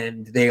book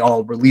and they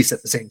all release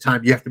at the same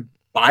time. You have to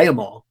buy them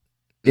all,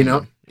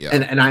 Yeah.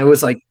 And I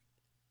was like,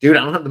 dude,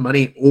 I don't have the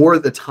money or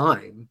the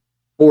time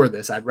for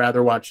this. I'd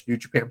rather watch New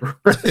Japan Pro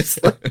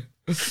Wrestling.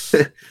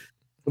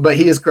 But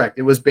he is correct.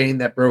 It was Bane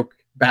that broke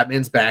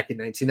Batman's back in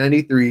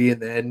 1993,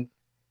 and then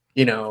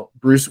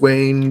Bruce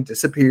Wayne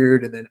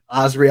disappeared, and then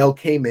Azrael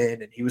came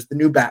in, and he was the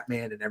new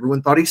Batman, and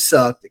everyone thought he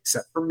sucked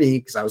except for me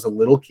because I was a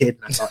little kid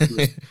and I thought he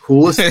was the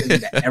coolest thing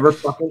that ever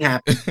fucking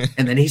happened.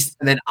 And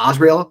then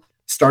Azrael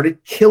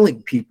started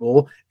killing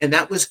people, and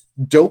that was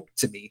dope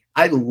to me.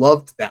 I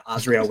loved that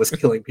Azrael was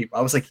killing people.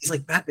 I was like, he's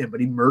like Batman, but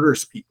he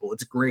murders people.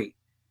 It's great.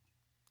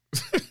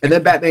 And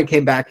then Batman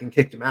came back and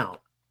kicked him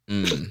out.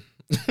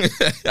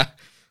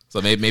 So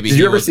maybe did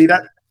you ever see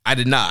that? I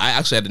did not.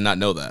 I did not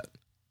know that.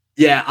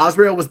 Yeah,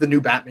 Azrael was the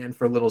new Batman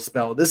for a little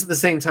spell. This is the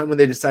same time when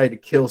they decided to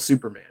kill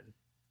Superman.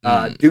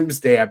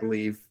 Doomsday, I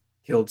believe,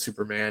 killed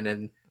Superman,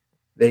 and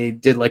they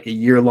did like a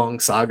year-long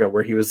saga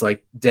where he was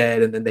like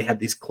dead, and then they had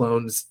these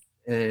clones.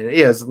 And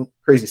yeah, it's a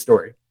crazy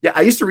story. Yeah,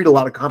 I used to read a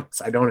lot of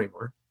comics. I don't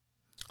anymore.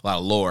 A lot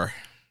of lore.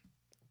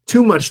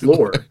 Too much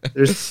lore.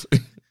 There's,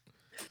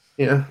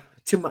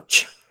 too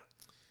much.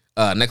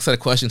 Next set of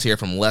questions here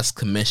from Les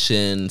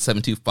Commission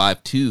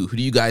 7252. Who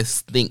do you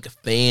guys think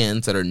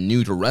fans that are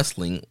new to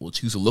wrestling will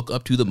choose to look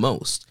up to the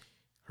most?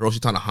 Hiroshi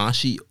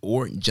Tanahashi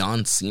or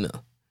John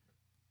Cena?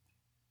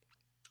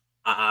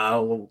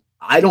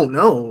 I don't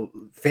know.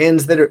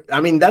 Fans that are,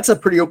 that's a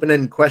pretty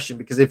open-ended question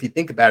because if you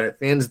think about it,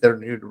 fans that are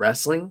new to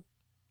wrestling,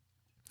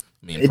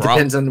 it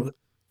depends on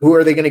who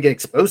are they going to get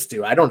exposed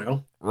to. I don't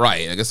know.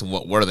 Right. I guess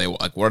what are they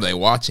like? What are they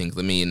watching?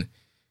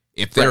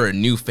 If they're a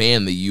new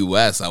fan in the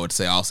U.S., I would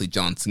say obviously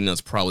John Cena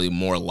is probably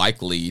more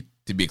likely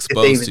to be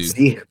exposed to.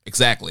 See him.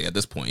 Exactly at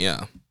this point,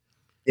 yeah.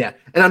 Yeah,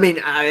 and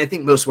I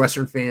think most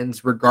Western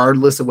fans,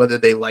 regardless of whether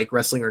they like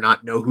wrestling or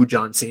not, know who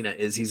John Cena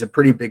is. He's a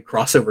pretty big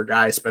crossover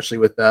guy, especially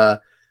with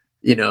the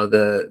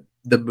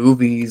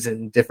movies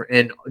and different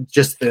and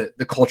just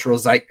the cultural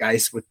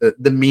zeitgeist with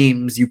the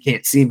memes. You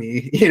can't see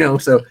me,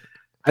 So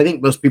I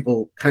think most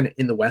people kind of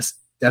in the West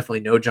definitely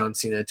know John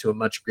Cena to a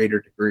much greater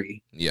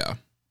degree. Yeah.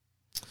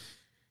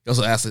 He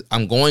also asked,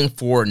 I'm going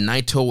for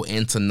Naito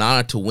and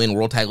Sanada to win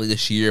World Tag League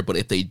this year, but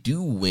if they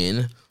do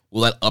win,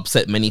 will that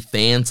upset many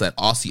fans that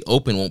Aussie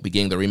Open won't be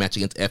getting the rematch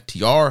against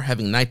FTR?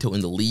 Having Naito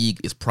in the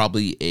league is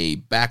probably a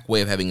back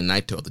way of having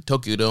Naito at the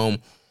Tokyo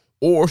Dome,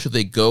 Or should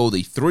they go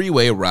the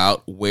three-way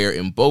route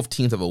wherein both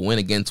teams have a win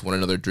against one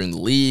another during the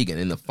league, and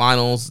in the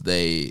finals,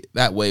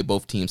 that way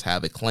both teams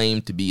have a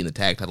claim to be in the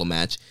tag title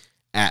match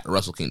at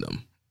Wrestle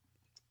Kingdom?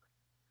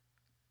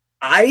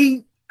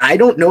 I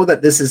don't know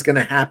that this is going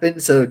to happen,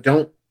 so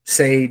don't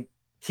say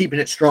Keeping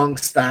It Strong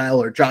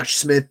Style or Josh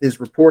Smith is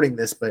reporting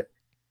this, but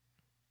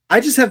I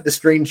just have the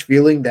strange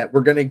feeling that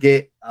we're going to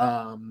get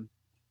Keiji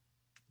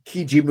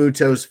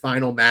Muto's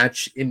final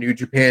match in New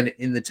Japan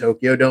in the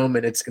Tokyo Dome,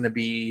 and it's going to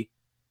be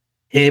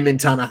him and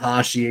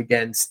Tanahashi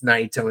against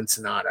Naito and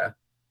Sonata.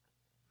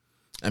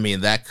 I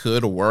mean, that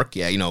could work.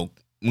 Yeah,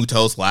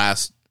 Muto's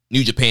last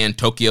New Japan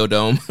Tokyo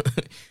Dome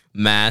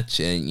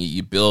match, and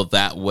you build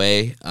that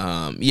way.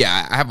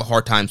 I have a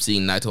hard time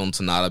seeing Naito and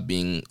Sonata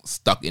being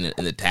stuck in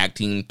the tag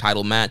team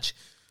title match.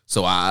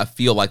 So I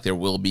feel like there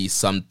will be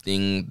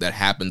something that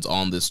happens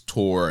on this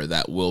tour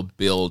that will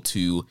build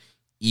to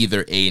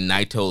either a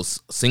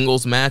Naito's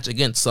singles match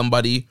against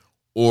somebody,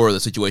 or the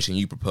situation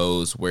you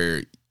propose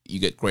where you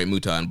get Great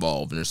Muta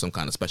involved and there's some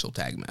kind of special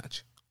tag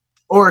match.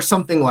 Or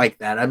something like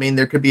that. I mean,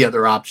 there could be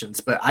other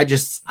options, but I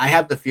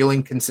have the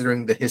feeling,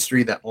 considering the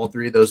history that all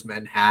three of those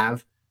men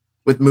have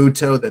with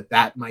Muto,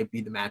 that might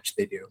be the match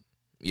they do.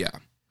 Yeah.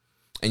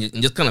 And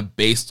just kind of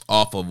based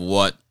off of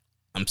what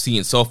I'm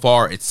seeing so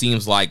far, it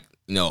seems like,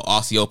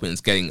 Aussie Open is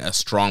getting a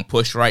strong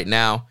push right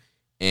now.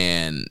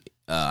 And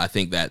I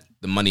think that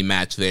the money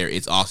match there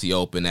is Aussie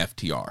Open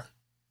FTR.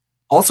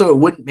 Also, it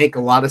wouldn't make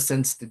a lot of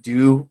sense to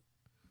do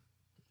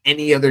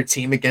any other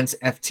team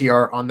against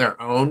FTR on their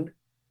own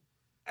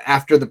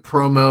after the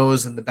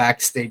promos and the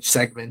backstage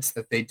segments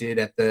that they did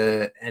at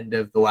the end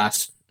of the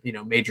last,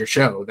 major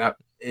show. That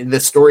the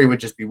story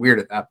would just be weird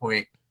at that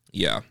point.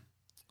 Yeah.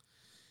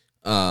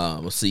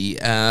 Let's see.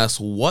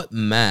 What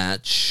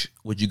match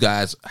would you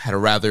guys had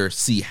rather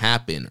see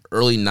happen?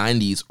 Early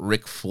 90s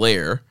Ric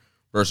Flair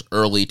versus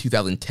early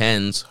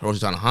 2010s Hiroshi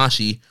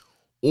Tanahashi,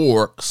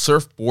 or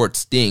Surfboard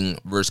Sting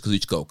versus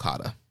Kazuchika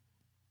Okada?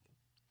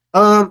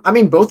 I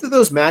mean, both of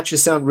those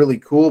matches sound really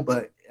cool,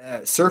 but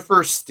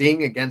Surfer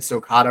Sting against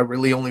Okada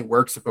really only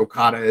works if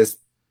Okada is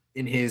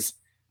in his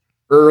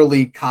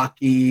early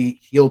cocky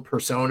heel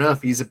persona.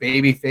 If he's a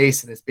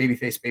babyface and it's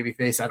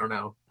babyface, I don't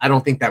know. I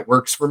don't think that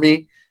works for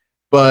me.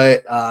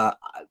 But,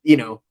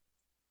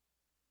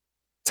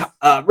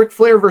 Ric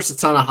Flair versus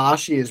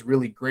Tanahashi is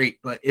really great.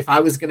 But if I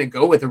was going to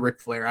go with a Ric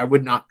Flair, I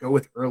would not go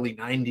with early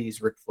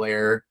 90s Ric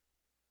Flair.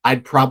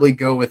 I'd probably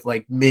go with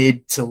like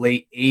mid to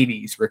late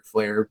 80s Ric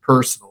Flair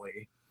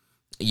personally.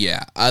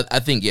 Yeah, I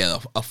think,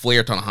 a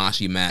Flair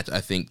Tanahashi match,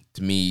 I think,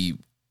 to me,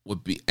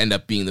 would end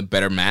up being the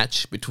better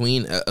match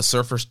between a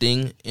Surfer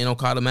Sting and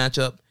Okada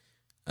matchup.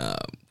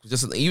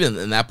 Just even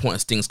in that point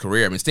of Sting's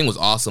career, I mean, Sting was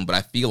awesome, but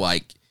I feel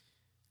like,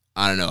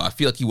 I don't know, I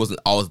feel like he wasn't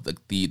always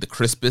the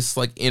crispest,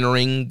 like,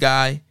 in-ring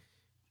guy.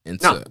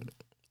 And no,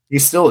 he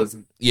still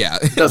isn't. Yeah.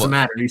 It doesn't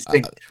matter. He's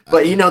Sting.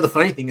 But, the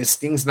funny thing is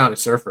Sting's not a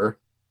surfer.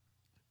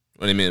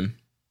 What do you mean?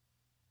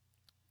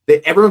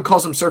 Everyone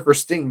calls him Surfer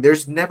Sting.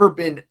 There's never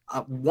been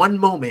one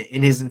moment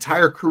in his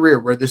entire career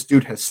where this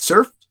dude has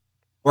surfed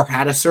or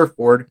had a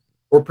surfboard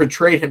or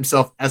portrayed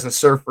himself as a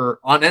surfer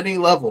on any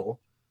level.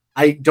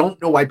 I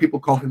don't know why people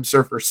call him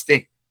Surfer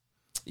Sting.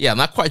 Yeah, I'm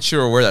not quite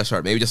sure where that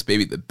started.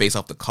 Maybe based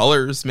off the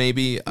colors,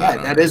 maybe. Yeah,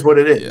 that is what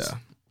it is. Yeah.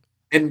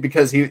 And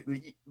because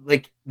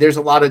there's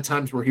a lot of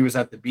times where he was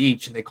at the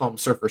beach and they call him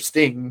Surfer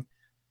Sting,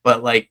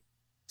 but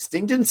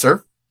Sting didn't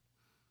surf.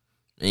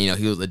 And,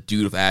 he was a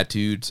dude of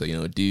attitude.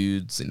 So,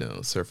 dudes,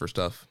 surfer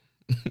stuff.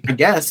 I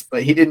guess,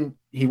 but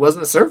he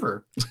wasn't a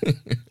surfer.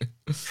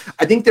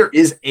 I think there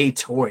is a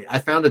toy. I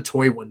found a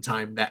toy one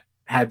time that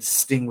had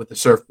Sting with the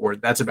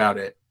surfboard. That's about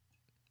it.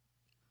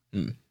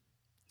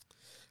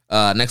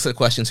 Next set of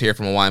questions here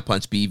from Hawaiian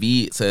Punch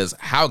BV. It says,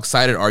 how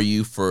excited are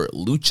you for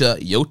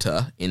Lucha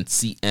Yota in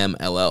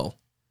CMLL?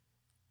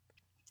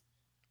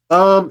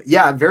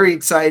 Yeah, I'm very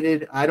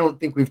excited. I don't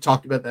think we've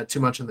talked about that too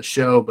much on the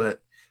show,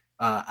 but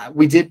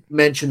we did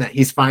mention that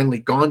he's finally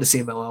gone to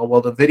CMLL.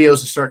 Well, the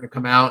videos are starting to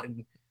come out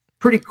and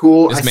pretty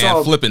cool. This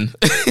man flipping.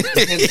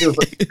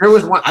 There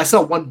was one. I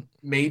saw one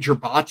major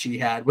botch he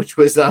had, which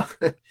was,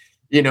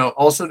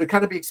 also to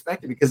kind of be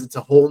expected because it's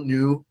a whole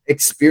new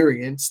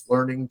experience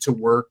learning to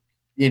work,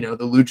 the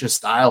lucha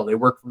style. They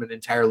work from an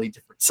entirely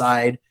different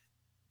side,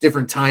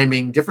 different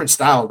timing, different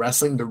style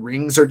wrestling. The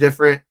rings are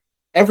different.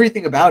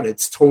 Everything about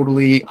it's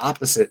totally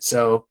opposite.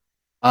 So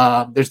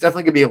there's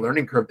definitely gonna be a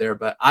learning curve there.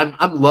 But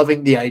I'm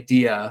loving the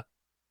idea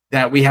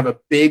that we have a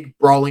big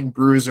brawling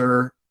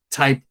bruiser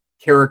type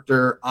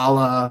character a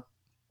la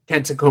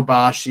Kenta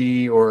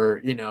Kobashi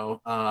or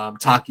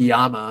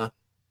Takayama,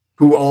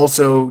 who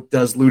also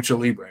does lucha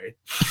libre.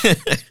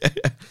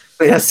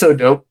 But that's so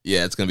dope.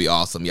 Yeah, it's gonna be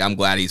awesome. Yeah, I'm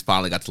glad he's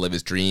finally got to live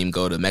his dream,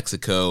 go to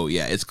Mexico.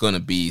 Yeah, it's gonna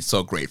be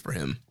so great for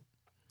him.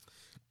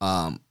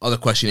 Other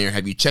question here: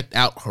 have you checked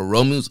out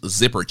Hiromu's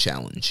Zipper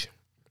Challenge?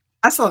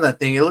 I saw that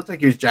thing. It looked like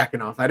he was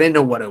jacking off. I didn't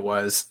know what it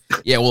was.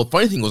 Yeah, well, the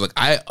funny thing was,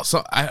 I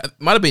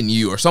might have been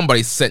you or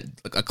somebody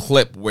sent a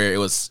clip where it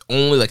was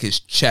only his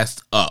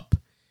chest up,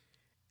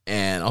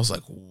 and I was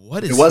like,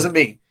 "What is?" It wasn't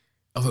me.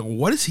 I was like,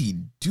 "What is he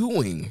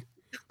doing?"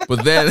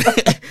 But then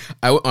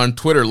I went on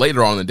Twitter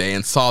later on in the day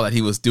and saw that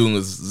he was doing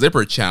this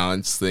zipper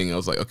challenge thing. I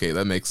was like, okay,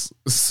 that makes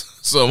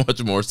so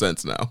much more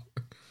sense now.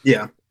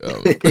 Yeah.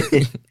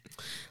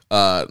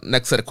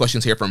 Next set of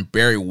questions here from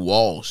Barry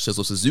Walsh. Says,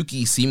 so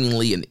Suzuki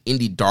seemingly an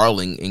indie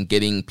darling and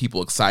getting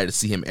people excited to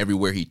see him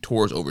everywhere he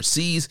tours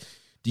overseas.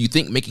 Do you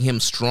think making him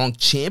strong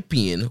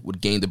champion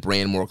would gain the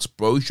brand more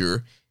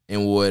exposure,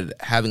 and would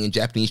having a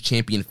Japanese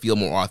champion feel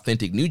more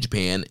authentic New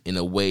Japan in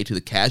a way to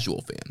the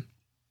casual fan?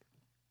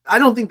 I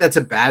don't think that's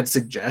a bad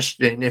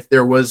suggestion. If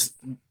there was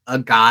a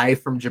guy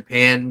from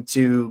Japan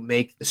to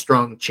make the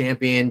strong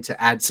champion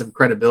to add some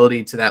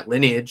credibility to that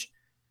lineage,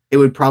 it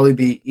would probably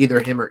be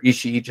either him or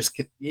Ishii, just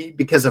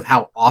because of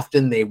how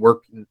often they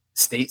work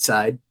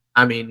stateside.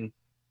 I mean,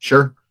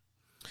 sure.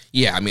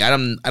 Yeah, I mean,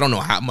 I don't know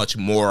how much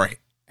more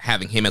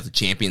having him as a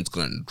champion is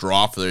going to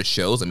draw for their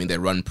shows. I mean, they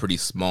run pretty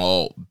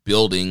small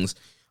buildings,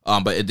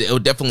 but it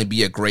would definitely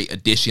be a great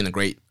addition, a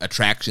great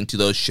attraction to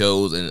those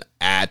shows, and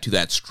add to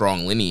that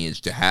strong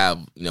lineage to have,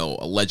 you know,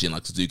 a legend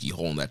like Suzuki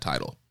holding that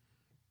title.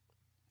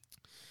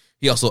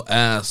 He also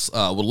asks,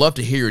 would love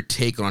to hear your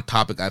take on a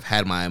topic I've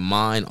had my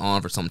mind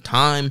on for some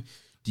time.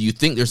 Do you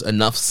think there's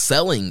enough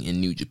selling in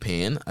New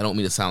Japan? I don't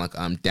mean to sound like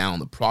I'm down on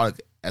the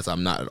product, as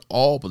I'm not at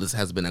all, but this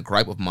has been a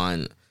gripe of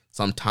mine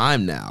some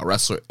time now.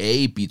 Wrestler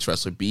A beats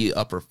Wrestler B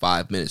up for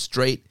 5 minutes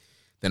straight.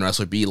 Then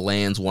Wrestler B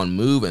lands one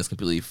move and is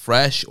completely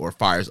fresh or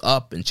fires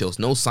up and shows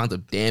no signs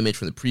of damage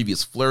from the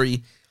previous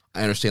flurry.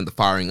 I understand the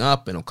firing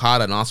up, and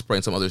Okada and Ospreay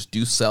and some others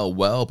do sell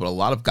well, but a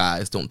lot of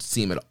guys don't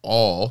seem at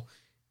all.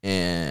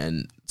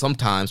 And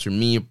sometimes, for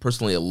me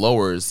personally, it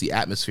lowers the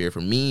atmosphere for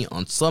me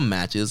on some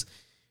matches.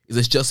 Is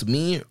this just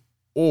me,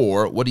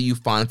 or what do you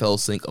fine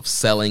fellows think of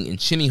selling in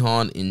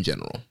Shinihon in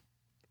general?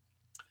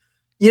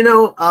 You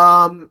know,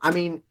 I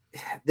mean,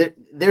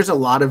 there's a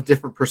lot of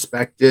different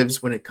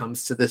perspectives when it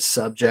comes to this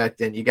subject,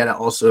 and you got to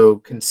also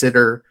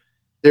consider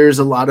there's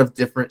a lot of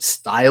different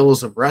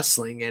styles of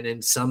wrestling, and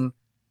in some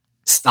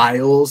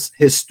styles,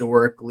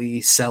 historically,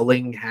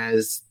 selling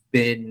has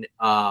been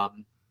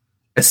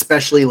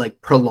especially like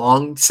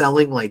prolonged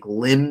selling, like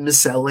limb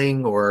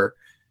selling or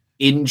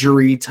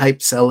injury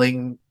type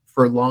selling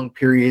for long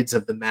periods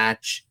of the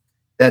match.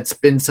 That's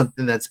been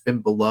something that's been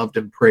beloved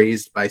and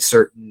praised by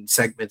certain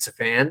segments of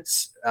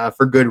fans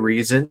for good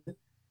reason.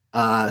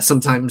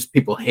 Sometimes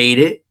people hate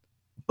it,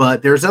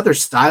 but there's other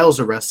styles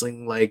of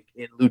wrestling, like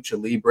in Lucha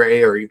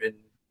Libre or even,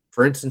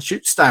 for instance,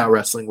 shoot style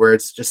wrestling, where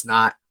it's just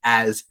not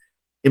as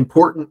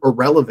important or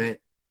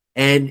relevant.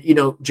 And, you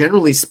know,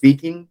 generally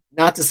speaking,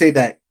 not to say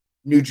that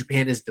New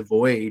Japan is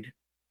devoid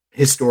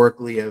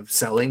historically of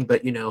selling,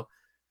 but, you know,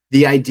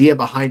 the idea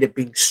behind it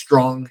being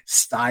strong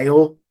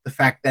style, the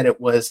fact that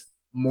it was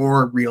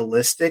more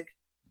realistic,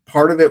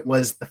 part of it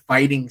was the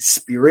fighting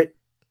spirit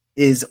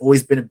is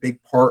always been a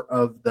big part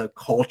of the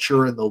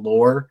culture and the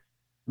lore,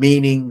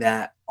 meaning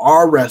that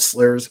our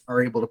wrestlers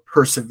are able to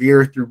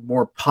persevere through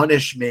more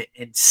punishment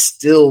and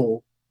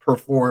still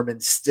perform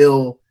and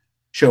still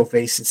show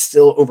face and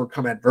still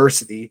overcome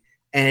adversity.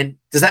 And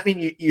does that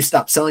mean you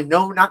stop selling?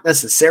 No, not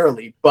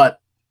necessarily, but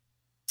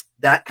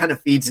that kind of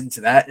feeds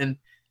into that. And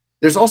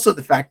there's also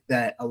the fact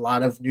that a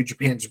lot of New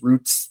Japan's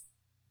roots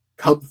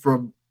come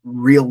from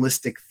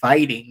realistic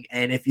fighting.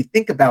 And if you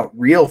think about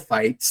real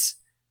fights,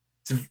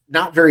 it's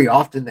not very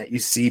often that you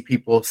see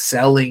people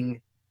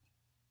selling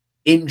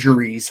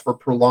injuries for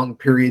prolonged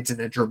periods in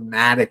a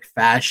dramatic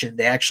fashion.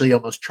 They actually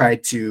almost try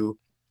to,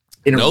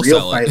 in a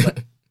real fight,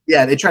 like,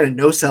 yeah, they try to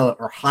no sell it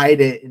or hide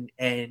it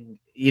and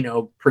you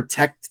know,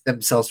 protect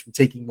themselves from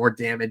taking more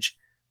damage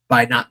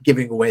by not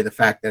giving away the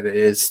fact that it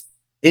is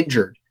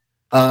injured,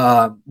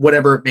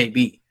 whatever it may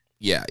be.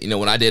 Yeah, you know,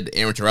 when I did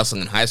amateur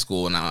wrestling in high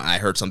school and I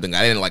heard something,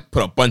 I didn't like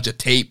put a bunch of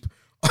tape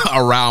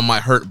around my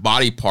hurt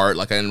body part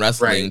like in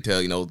wrestling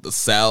to, you know, the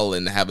sell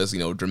and have this, you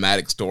know,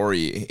 dramatic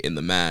story in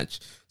the match.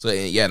 So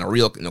yeah, in a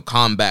real, you know,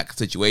 combat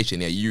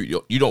situation, yeah,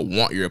 you don't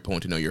want your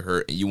opponent to know you're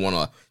hurt, and you want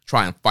to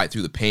try and fight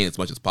through the pain as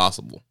much as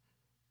possible.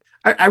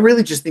 I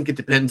really just think it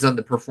depends on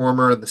the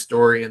performer and the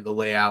story and the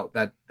layout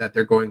that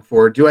they're going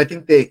for. Do I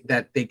think they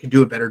could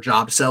do a better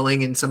job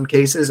selling in some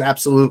cases?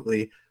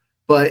 Absolutely.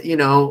 But, you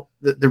know,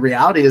 the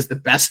reality is the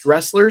best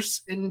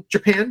wrestlers in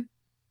Japan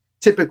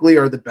typically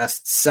are the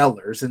best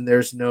sellers, and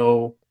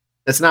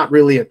that's not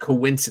really a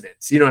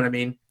coincidence. You know what I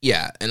mean?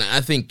 Yeah, and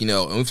I think, you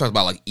know, and we've talked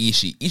about like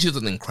Ishii. Ishii does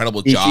an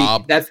incredible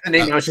job. That's the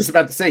name I was just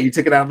about to say. You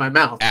took it out of my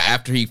mouth.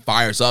 After he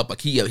fires up,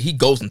 like he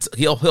goes and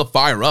he'll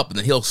fire up, and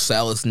then he'll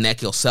sell his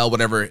neck. He'll sell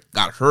whatever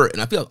got hurt,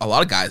 and I feel a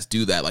lot of guys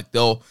do that. Like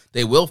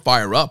they will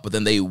fire up, but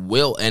then they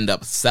will end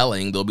up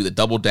selling. They'll be the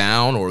double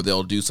down, or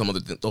they'll do some other.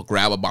 They'll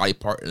grab a body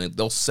part and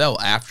they'll sell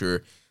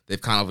after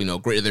they've kind of, you know,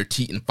 gritted their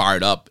teeth and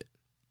fired up.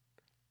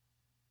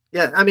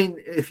 Yeah, I mean,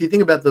 if you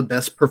think about the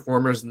best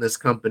performers in this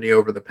company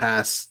over the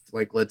past,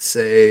 like, let's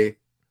say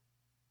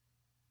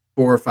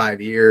 4 or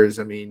 5 years,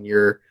 I mean,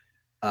 your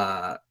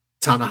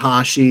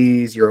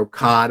Tanahashis, your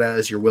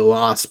Okadas, your Will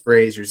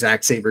Ospreays, your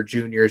Zack Sabre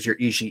Jr.'s, your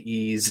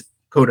Ishii's,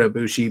 Kota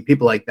Ibushi,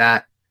 people like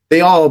that,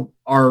 they all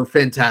are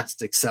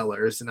fantastic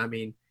sellers. And I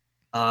mean,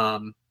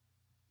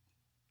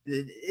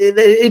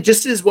 it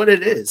just is what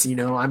it is, you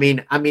know. I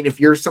mean, if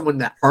you're someone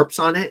that harps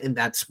on it and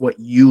that's what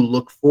you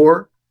look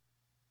for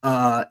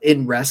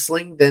in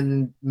wrestling,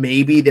 then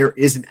maybe there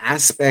is an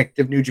aspect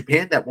of New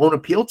Japan that won't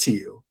appeal to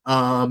you.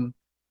 And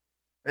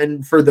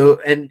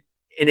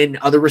in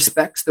other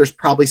respects, there's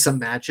probably some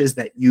matches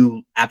that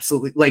you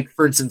absolutely like.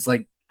 For instance,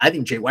 like I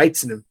think Jay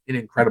White's an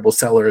incredible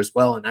seller as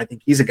well, and I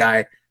think he's a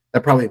guy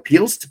that probably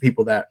appeals to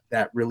people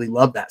that really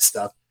love that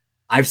stuff.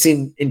 I've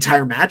seen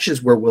entire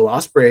matches where Will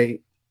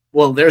Ospreay.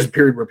 Well, there's a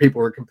period where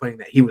people were complaining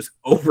that he was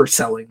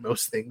overselling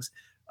most things,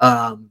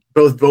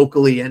 both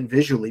vocally and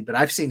visually. But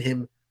I've seen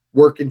him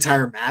work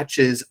entire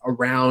matches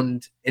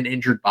around an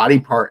injured body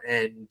part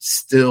and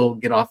still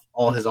get off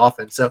all his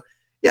offense. So,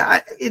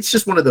 yeah, it's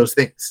just one of those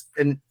things.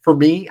 And for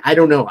me, I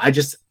don't know. I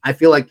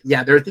feel like,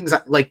 yeah, there are things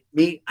like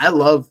me. I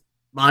love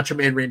Macho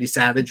Man Randy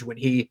Savage when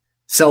he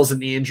sells a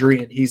knee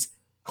injury and he's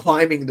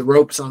climbing the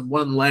ropes on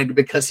one leg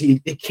because he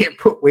can't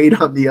put weight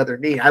on the other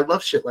knee. I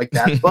love shit like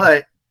that.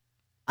 But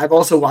I've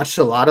also watched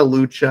a lot of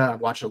lucha. I've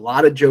watched a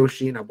lot of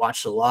Joshi, and I've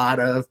watched a lot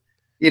of,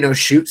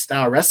 shoot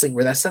style wrestling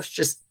where that stuff's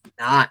just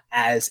not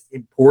as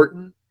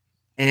important.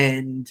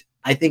 And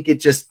I think it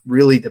just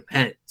really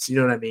depends. You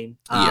know what I mean?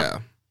 Yeah.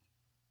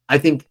 I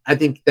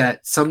think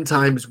that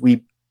sometimes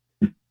we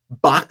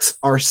box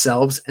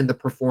ourselves and the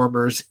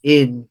performers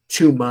in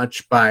too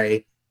much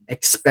by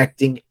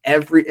expecting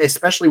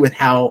especially with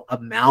how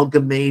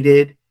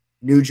amalgamated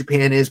New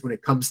Japan is when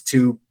it comes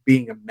to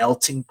being a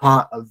melting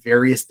pot of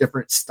various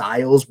different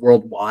styles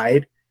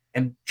worldwide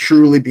and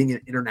truly being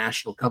an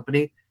international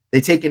company. They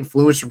take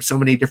influence from so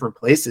many different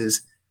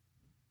places.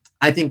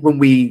 I think when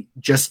we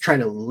just try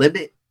to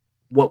limit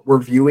what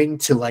we're viewing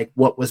to like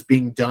what was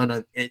being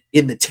done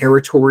in the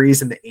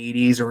territories in the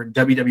 80s or in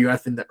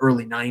WWF in the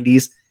early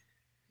 90s,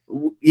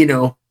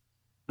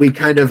 we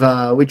kind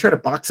of we try to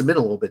box them in a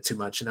little bit too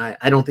much. And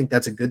I don't think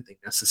that's a good thing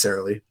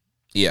necessarily.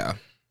 Yeah.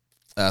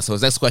 So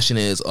his next question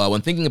is,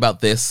 when thinking about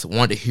this, I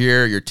wanted to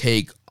hear your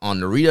take on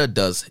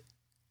Narita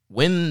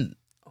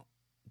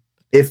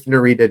If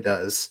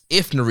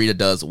Narita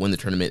does win the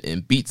tournament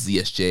and beats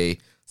ZSJ,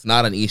 it's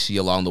not an Ishii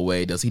along the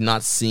way. Does he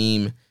not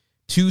seem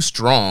too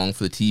strong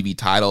for the TV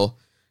title?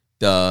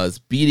 Does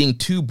beating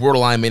two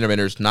borderline main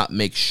eventers not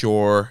make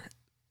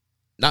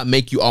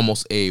you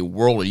almost a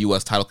world or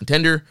U.S. title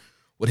contender?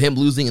 Would him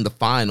losing in the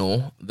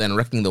final, then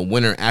wrecking the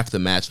winner after the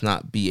match,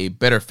 not be a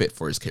better fit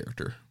for his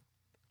character?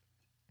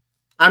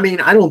 I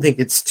mean, I don't think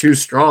it's too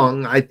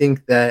strong. I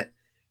think that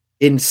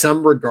in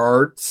some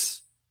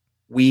regards,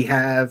 we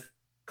have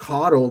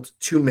coddled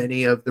too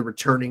many of the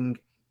returning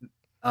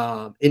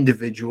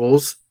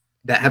individuals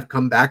that have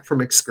come back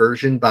from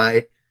excursion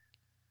by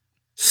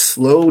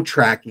slow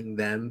tracking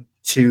them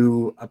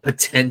to a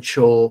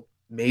potential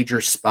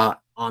major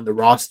spot on the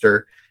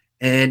roster.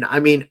 And I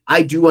mean,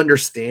 I do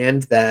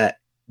understand that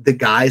the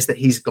guys that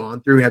he's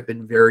gone through have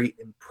been very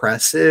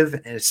impressive,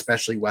 and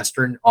especially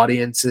Western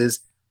audiences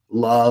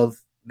love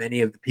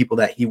many of the people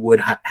that he would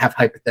have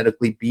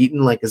hypothetically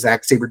beaten, like a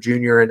Zack Sabre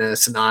Jr. and a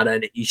Sonata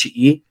and an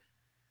Ishii.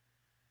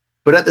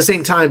 But at the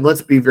same time,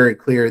 let's be very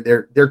clear.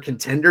 They're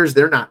contenders.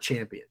 They're not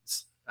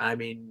champions. I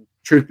mean,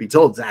 truth be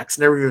told, Zack's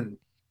never even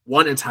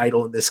won a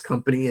title in this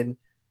company, and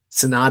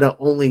Sonata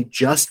only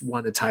just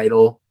won a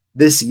title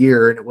this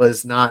year, and it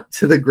was not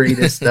to the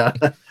greatest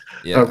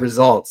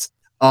results.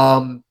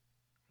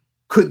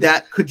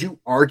 Could you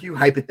argue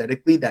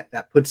hypothetically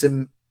that puts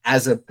him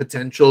as a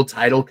potential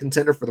title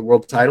contender for the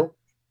world title?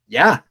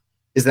 Yeah.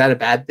 Is that a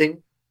bad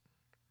thing?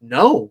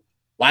 No.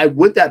 Why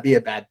would that be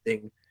a bad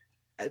thing?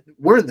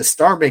 We're in the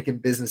star making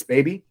business,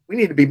 baby. We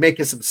need to be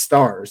making some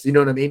stars. You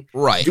know what I mean?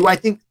 Right. I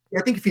think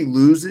if he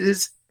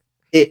loses,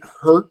 it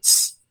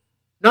hurts.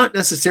 Not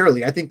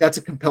necessarily. I think that's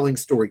a compelling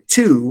story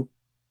too,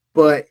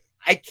 but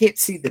I can't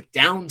see the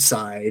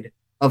downside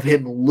of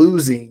him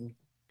losing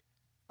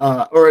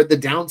or the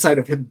downside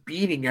of him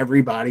beating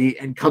everybody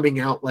and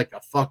coming out like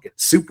a fucking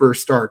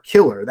superstar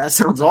killer. That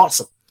sounds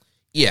awesome.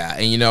 Yeah,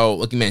 and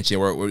like you mentioned,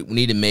 we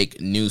need to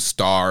make new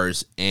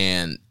stars,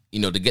 and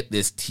to get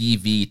this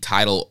TV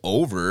title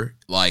over,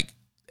 like,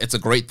 it's a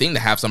great thing to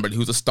have somebody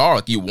who's a star.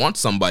 Like, you want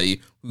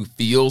somebody who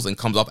feels and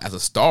comes up as a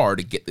star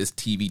to get this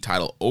TV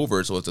title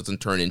over, so it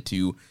doesn't turn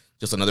into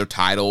just another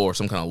title or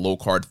some kind of low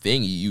card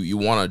thing. You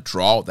want to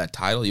draw that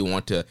title. You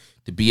want to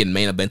be in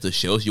main events of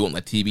shows. You want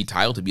that TV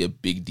title to be a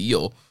big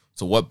deal.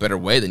 So what better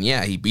way than,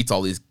 he beats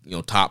all these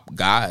top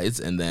guys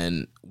and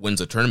then wins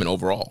a tournament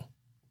overall.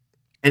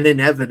 And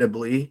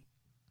inevitably,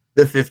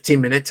 the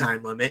 15-minute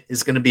time limit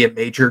is going to be a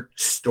major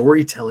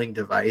storytelling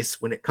device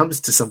when it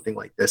comes to something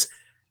like this.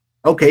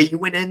 Okay, you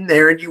went in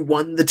there and you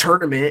won the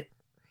tournament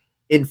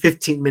in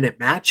 15-minute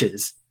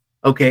matches.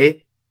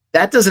 Okay,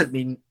 that doesn't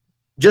mean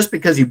just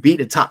because you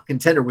beat a top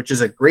contender, which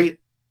is a great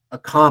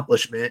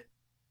accomplishment,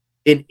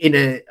 in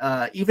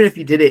a even if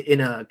you did it in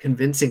a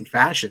convincing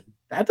fashion,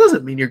 that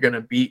doesn't mean you're going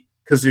to beat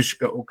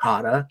Kazuchika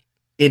Okada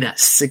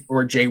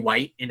or Jay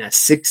White in a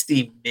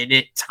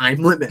 60-minute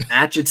time limit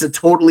match. It's a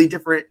totally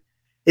different.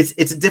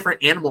 It's a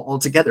different animal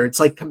altogether. It's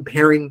like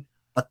comparing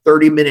a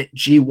 30-minute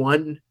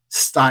G1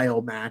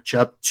 style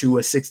matchup to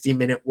a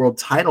 60-minute world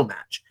title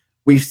match.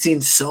 We've seen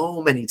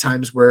so many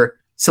times where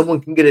someone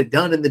can get it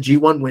done in the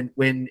G1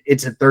 when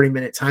it's a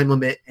 30-minute time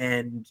limit,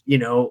 and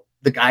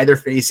the guy they're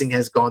facing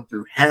has gone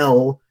through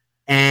hell,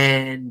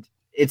 and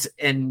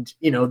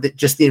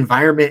just the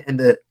environment and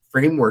the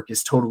framework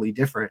is totally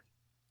different.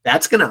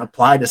 That's going to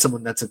apply to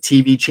someone that's a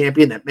TV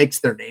champion that makes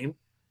their name.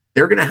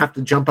 They're going to have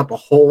to jump up a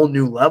whole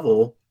new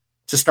level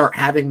to start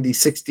having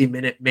these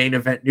 60-minute main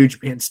event New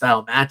Japan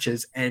style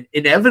matches. And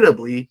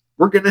inevitably,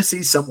 we're going to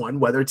see someone,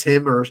 whether it's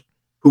him or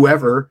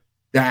whoever,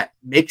 that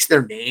makes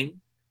their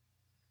name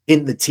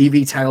in the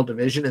TV title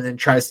division and then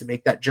tries to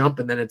make that jump.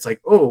 And then it's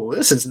like, oh,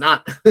 this is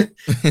not,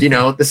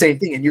 the same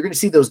thing. And you're going to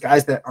see those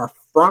guys that are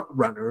front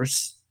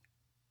runners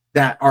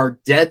that are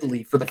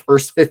deadly for the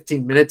first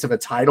 15 minutes of a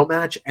title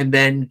match and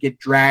then get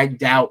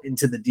dragged out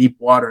into the deep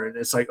water. And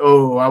it's like,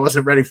 oh, I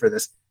wasn't ready for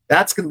this.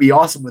 That's going to be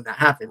awesome when that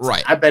happens.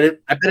 Right. I bet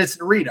it's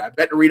Narita. I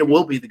bet Narita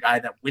will be the guy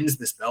that wins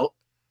this belt.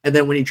 And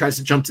then when he tries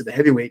to jump to the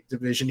heavyweight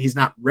division, he's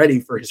not ready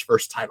for his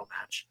first title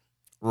match.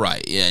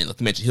 Right. Yeah. Like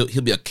you mentioned,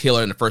 he'll be a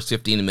killer in the first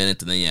 15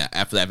 minutes. And then,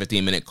 after that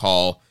 15-minute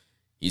call,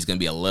 he's going to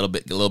be a little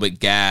bit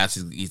gassed.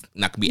 He's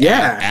not going to be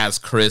as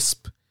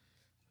crisp.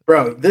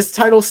 Bro, this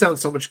title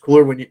sounds so much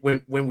cooler when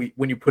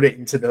you put it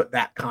into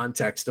that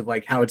context of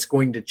like how it's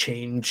going to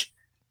change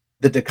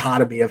the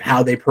dichotomy of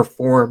how they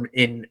perform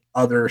in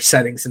other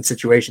settings and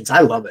situations. I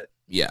love it.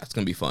 Yeah, it's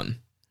gonna be fun.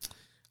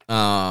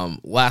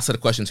 Last set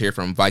of questions here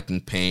from Viking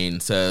Pain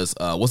says,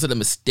 was it a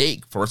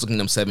mistake for Wrestle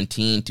Kingdom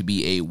 17 to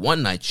be a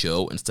one-night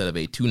show instead of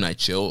a two-night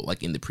show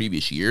like in the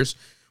previous years?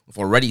 With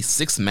already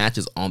 6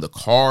 matches on the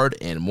card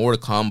and more to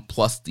come,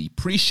 plus the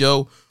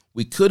pre-show,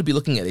 we could be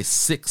looking at a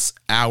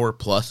 6-hour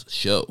plus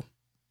show.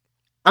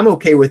 I'm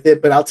okay with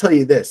it, but I'll tell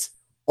you this.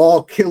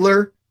 All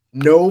killer,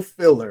 no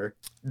filler.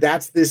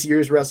 That's this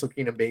year's Wrestle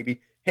Kingdom, baby.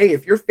 Hey,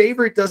 if your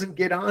favorite doesn't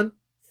get on,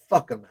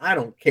 fuck them. I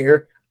don't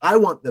care. I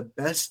want the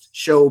best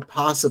show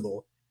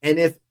possible. And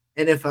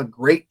if a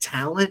great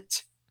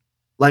talent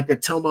like a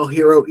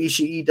Tomohiro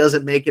Ishii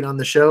doesn't make it on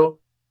the show,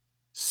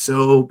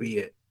 so be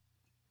it.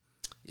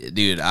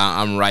 Dude,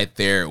 I'm right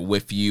there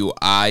with you.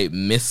 I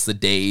miss the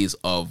days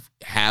of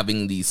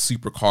having these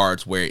super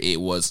cards where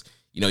it was,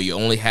 you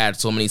only had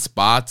so many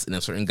spots and then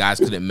certain guys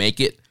couldn't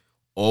make it.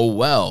 Oh,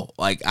 well,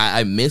 like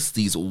I miss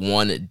these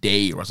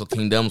one-day Wrestle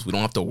Kingdoms. We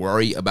don't have to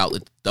worry about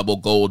the double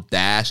gold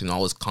dash and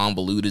all this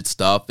convoluted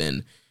stuff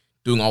and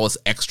doing all this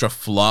extra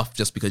fluff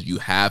just because you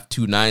have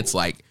 2 nights.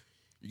 Like,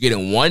 you're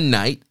getting one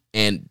night,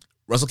 and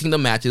Wrestle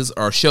Kingdom matches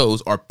or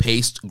shows are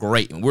paced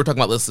great. And we were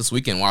talking about this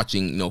weekend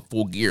watching,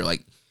 Full Gear.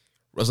 Like,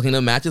 Wrestle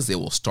Kingdom matches,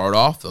 they'll start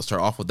off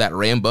with that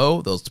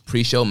Rambo, those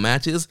pre-show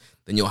matches.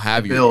 Then you'll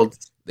have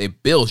they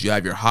build. You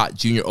have your hot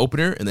junior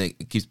opener, and then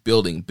it keeps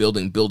building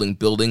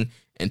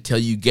until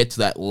you get to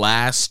that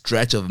last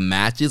stretch of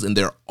matches, and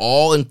they're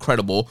all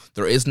incredible.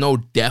 There is no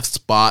death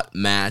spot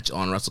match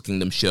on Wrestle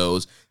Kingdom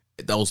shows.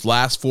 Those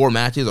last 4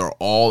 matches are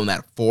all in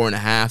that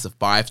 4.5 to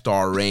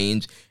 5-star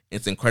range.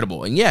 It's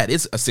incredible. And yeah, it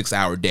is a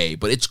 6-hour day,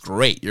 but it's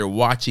great. You're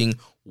watching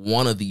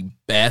one of the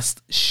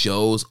best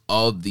shows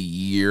of the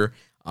year,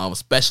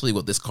 especially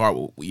with this card.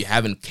 You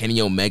having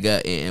Kenny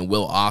Omega and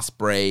Will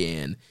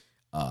Ospreay, and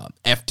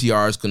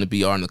FTR is going to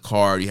be on the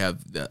card. You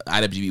have the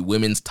IWGP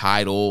Women's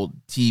title,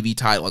 TV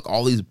title, like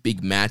all these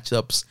big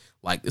matchups.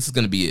 Like, this is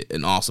going to be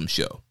an awesome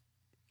show.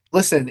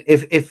 Listen,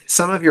 if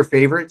some of your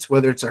favorites,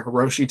 whether it's a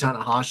Hiroshi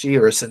Tanahashi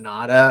or a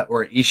Sonata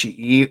or an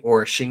Ishii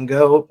or a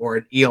Shingo or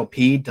an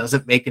ELP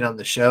doesn't make it on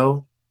the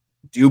show,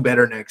 do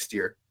better next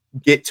year.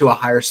 Get to a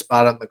higher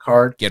spot on the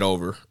card. Get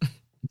over.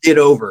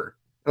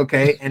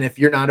 Okay? And if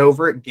you're not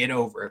over it, get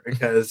over it,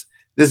 because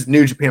this is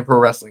New Japan Pro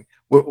Wrestling.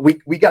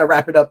 We got to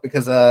wrap it up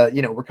because,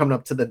 we're coming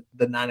up to the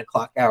 9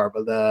 o'clock hour,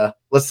 but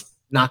let's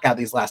knock out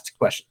these last 2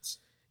 questions.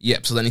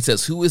 Yep, so then he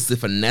says, who is the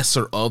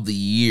finesser of the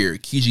year?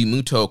 Keiji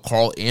Muto,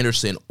 Carl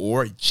Anderson,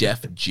 or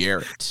Jeff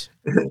Jarrett?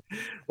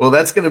 Well,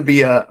 that's going to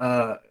be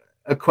a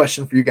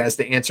question for you guys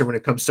to answer when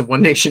it comes to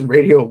One Nation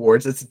Radio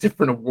Awards. It's a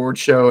different award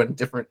show and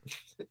different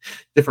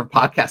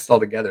podcast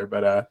altogether.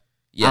 But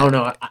yeah. I don't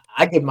know.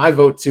 I give my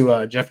vote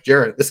to Jeff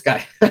Jarrett, this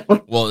guy.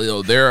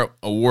 Well, their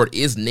award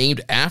is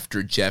named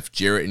after Jeff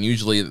Jarrett, and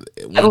usually...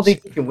 I don't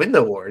think he can win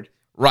the award.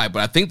 Right,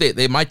 but I think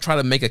they might try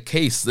to make a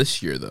case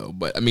this year, though.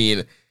 But, I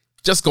mean...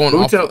 Just going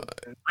Muto, off,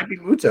 might be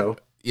Muto.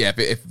 Yeah,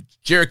 if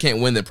Jarrett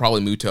can't win, then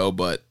probably Muto.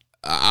 But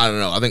I don't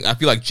know. I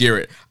feel like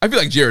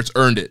Jarrett's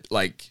earned it.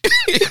 Like,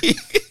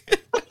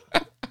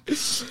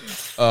 this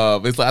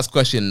last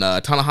question: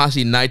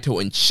 Tanahashi,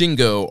 Naito, and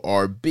Shingo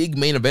are big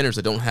main eventers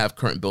that don't have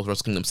current build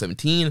Wrestle Kingdom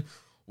 17.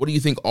 What do you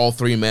think all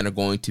 3 men are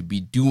going to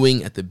be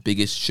doing at the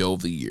biggest show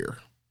of the year?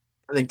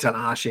 I think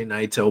Tanahashi and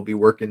Naito will be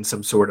working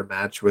some sort of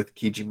match with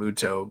Keiji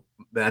Muto.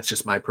 That's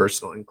just my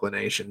personal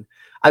inclination.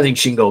 I think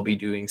Shingo will be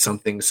doing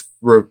something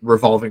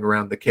revolving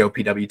around the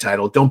KOPW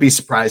title. Don't be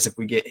surprised if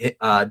we get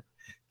a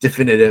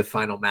definitive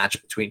final match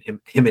between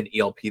him and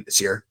ELP this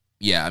year.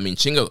 Yeah, I mean,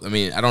 Shingo,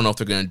 I don't know if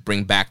they're going to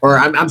bring back... Or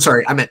I'm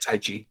sorry, I meant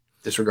Taichi.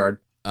 Disregard.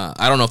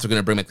 I don't know if they're going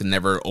to bring back the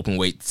never open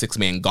weight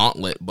 6-man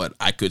gauntlet, but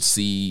I could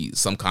see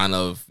some kind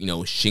of,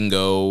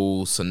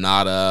 Shingo,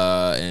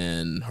 Sonata,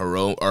 and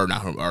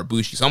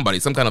Bushi, some kind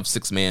of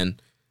 6-man.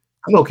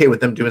 I'm okay with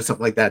them doing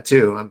something like that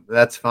too.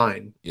 That's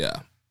fine.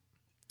 Yeah.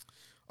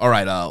 All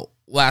right.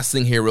 Last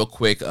thing here real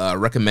quick,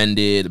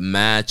 recommended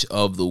match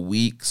of the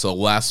week. So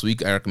last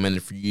week I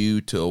recommended for you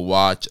to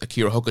watch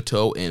Akira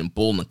Hokuto and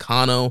Bull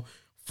Nakano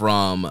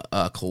from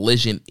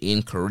Collision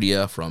in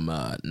Korea from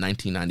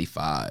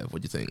 1995.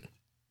 What do you think?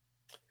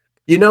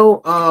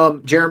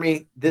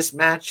 Jeremy, this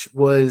match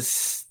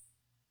was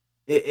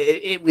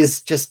it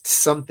was just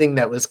something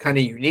that was kind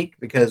of unique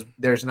because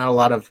there's not a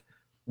lot of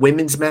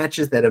women's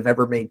matches that have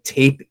ever made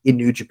tape in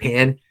New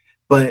Japan.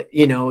 But,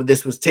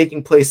 this was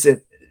taking place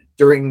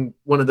during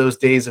one of those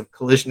days of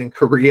Collision in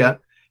Korea.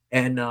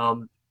 And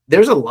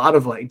there's a lot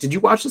of did you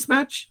watch this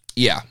match?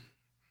 Yeah.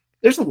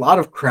 There's a lot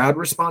of crowd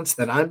response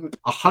that I'm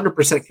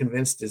 100%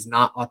 convinced is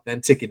not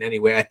authentic in any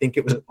way. I think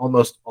it was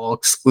almost all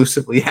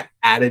exclusively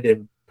added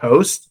in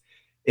post.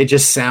 It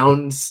just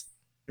sounds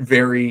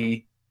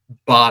very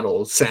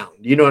bottle sound.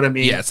 You know what I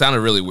mean? Yeah, it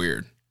sounded really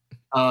weird.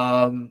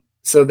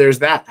 So there's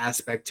that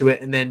aspect to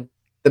it. And then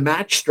the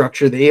match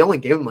structure, they only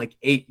gave them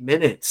 8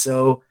 minutes.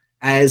 So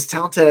as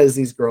talented as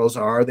these girls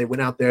are, they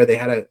went out there, they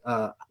had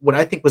what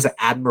I think was an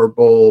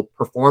admirable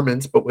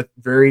performance, but with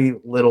very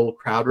little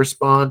crowd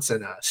response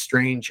and a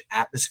strange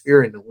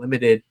atmosphere in a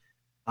limited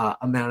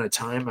amount of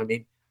time. I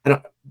mean,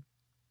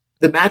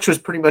 the match was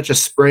pretty much a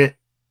sprint.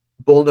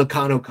 Bull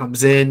Nakano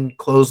comes in,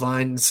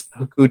 clotheslines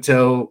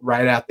Hokuto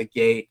right out the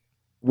gate,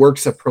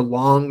 works a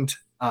prolonged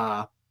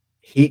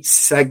heat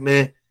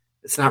segment.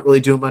 It's not really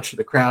doing much for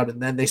the crowd.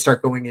 And then they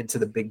start going into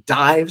the big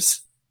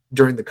dives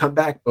during the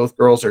comeback. Both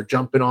girls are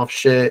jumping off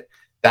shit.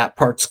 That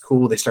part's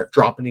cool. They start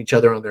dropping each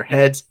other on their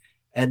heads.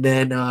 And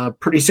then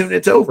pretty soon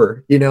it's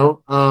over,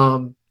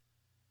 I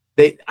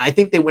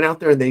think they went out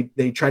there and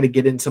they tried to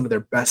get in some of their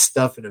best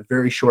stuff in a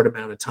very short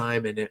amount of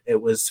time. And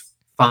it was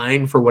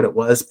fine for what it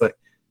was. But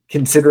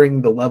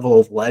considering the level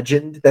of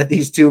legend that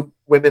these two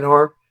women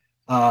are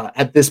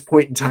at this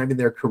point in time in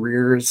their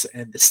careers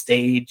and the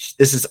stage,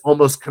 this is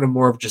almost kind of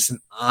more of just an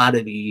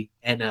oddity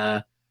and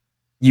a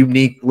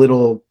unique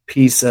little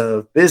piece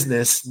of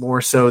business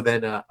more so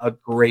than a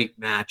great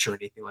match or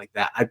anything like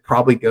that. I'd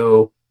probably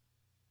go,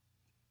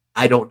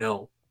 I don't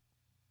know,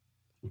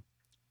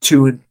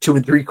 2 and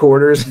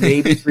 3/4,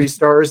 maybe 3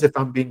 stars if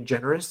I'm being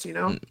generous,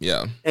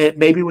 Yeah. And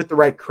maybe with the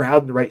right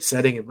crowd and the right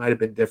setting, it might have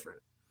been different.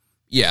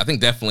 Yeah, I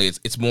think definitely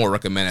it's more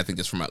recommended. I think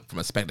just from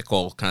a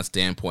spectacle kind of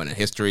standpoint, a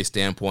history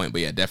standpoint. But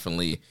yeah,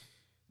 definitely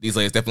these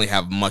ladies definitely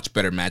have much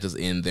better matches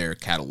in their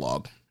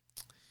catalog.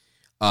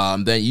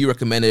 Then you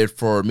recommended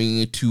for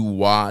me to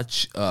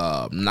watch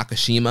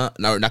Nakajima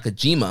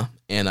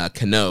and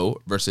Kano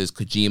versus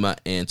Kojima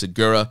and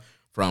Segura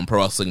from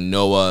Pro Wrestling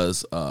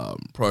Noah's Pro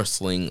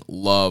Wrestling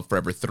Love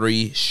Forever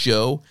 3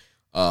 show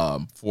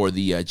for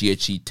the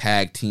GHC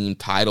Tag Team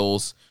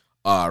titles.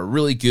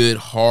 Really good,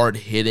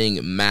 hard-hitting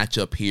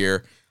matchup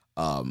here.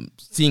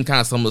 Seeing kind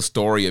of some of the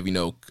story of,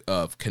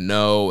 of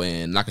Kano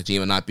and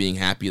Nakajima not being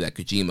happy that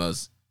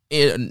Kojima's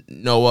in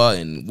Noah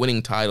and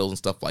winning titles and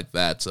stuff like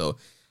that. So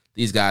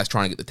these guys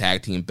trying to get the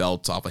tag team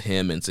belts off of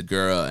him and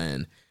Segura.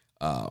 And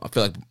I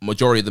feel like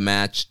majority of the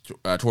match,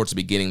 towards the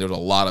beginning, there's a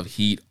lot of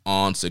heat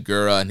on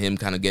Segura and him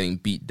kind of getting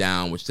beat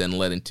down, which then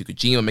led into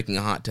Kojima making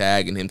a hot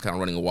tag and him kind of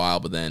running a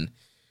while. But then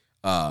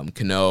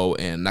Kano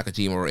and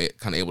Nakajima were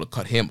kind of able to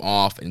cut him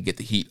off and get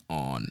the heat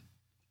on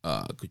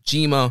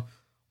Kojima,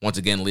 once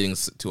again leading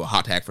to a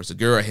hot tag for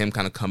Segura, him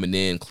kind of coming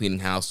in, cleaning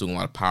house, doing a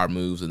lot of power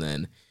moves, and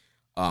then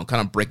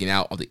kind of breaking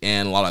out at the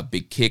end, a lot of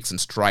big kicks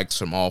and strikes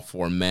from all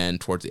 4 men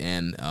towards the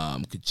end.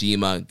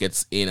 Kojima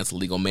gets in as a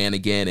legal man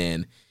again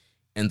and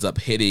ends up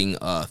hitting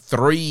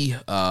 3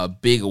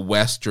 big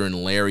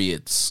Western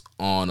lariats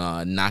on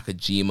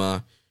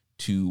Nakajima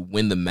to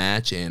win the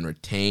match and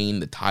retain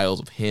the titles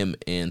of him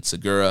and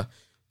Segura.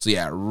 So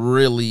yeah,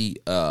 really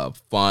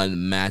fun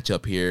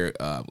matchup here.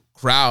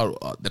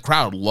 The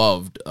crowd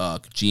loved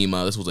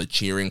Kojima. This was a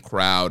cheering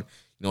crowd.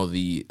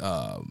 The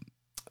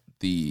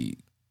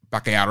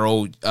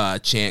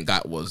Bakayaro chant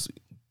was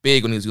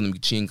big when he was doing the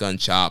machine gun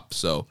chop.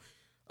 So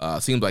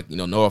seems like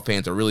Noah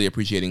fans are really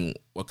appreciating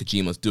what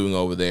Kojima's doing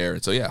over there.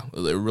 And so yeah,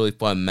 a really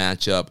fun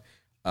matchup.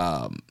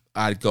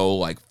 I'd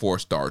go 4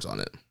 stars on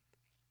it.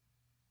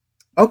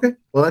 Okay,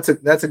 well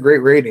that's a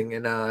great rating,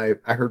 and I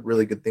heard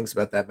really good things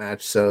about that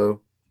match.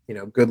 So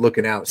good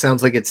looking out.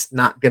 Sounds like it's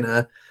not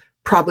gonna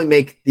probably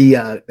make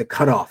the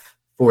cutoff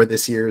for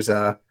this year's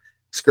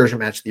excursion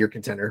match of the year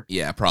contender.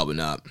 Yeah, probably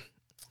not.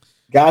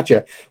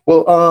 Gotcha.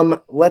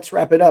 Well, let's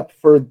wrap it up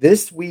for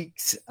this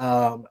week's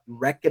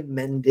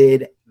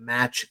recommended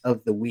match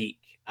of the week.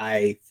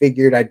 I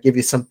figured I'd give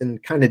you something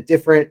kind of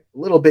different, a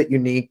little bit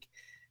unique.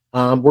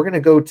 We're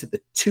gonna go to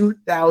the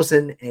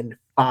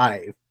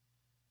 2005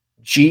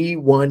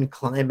 G1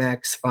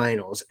 Climax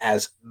Finals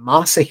as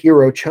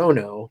Masahiro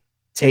Chono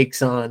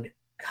takes on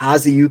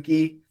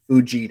Kazuyuki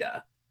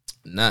Fujita.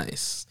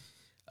 Nice.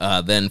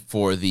 Then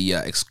for the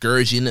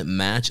excursion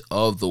match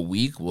of the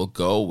week, we'll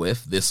go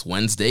with this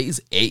Wednesday's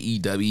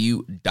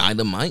AEW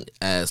Dynamite,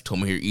 as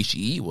Tomohiro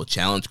Ishii will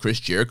challenge Chris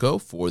Jericho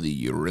for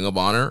the Ring of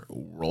Honor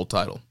World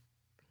title.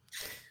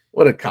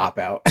 What a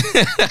cop-out.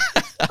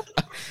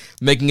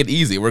 Making it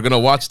easy. We're going to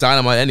watch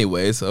Dynamite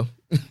anyway, so.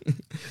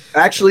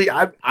 Actually,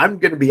 I'm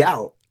going to be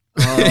out.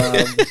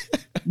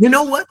 You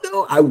know what,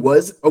 though? I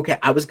was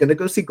going to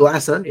go see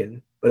Glass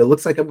Onion, but it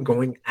looks like I'm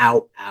going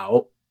out.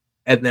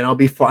 And then I'll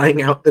be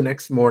flying out the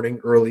next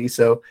morning early.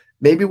 So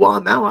maybe while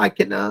I'm out, I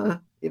can,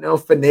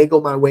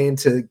 finagle my way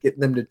into getting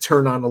them to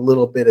turn on a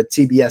little bit of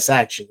TBS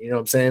action. You know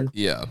what I'm saying?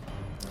 Yeah.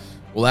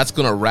 Well, that's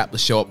going to wrap the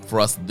show up for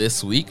us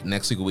this week.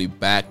 Next week, we'll be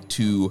back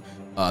to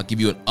give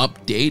you an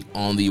update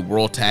on the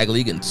World Tag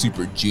League and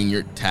Super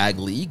Junior Tag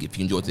League. If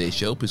you enjoyed today's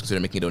show, please consider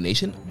making a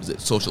donation. Visit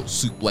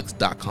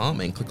socialsuplex.com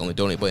and click on the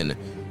donate button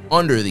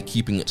under the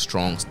Keeping It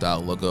Strong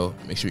Style logo.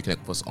 Make sure you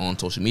connect with us on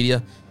social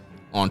media.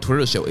 On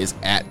Twitter, the show is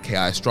at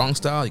KI Strong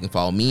Style. You can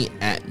follow me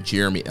at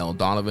Jeremy L.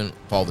 Donovan.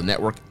 Follow the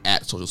network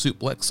at Social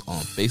Suplex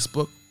on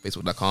Facebook,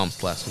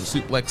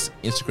 facebook.com/Social Suplex,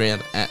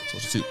 Instagram at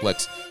Social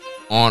Suplex.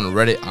 On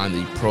Reddit, I'm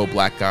the Pro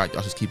Black Guy.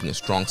 Josh is Keeping It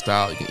Strong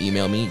Style. You can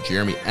email me,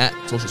 Jeremy at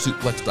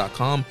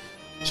socialsuplex.com.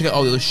 Check out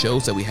all the other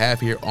shows that we have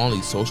here on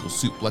the Social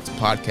Suplex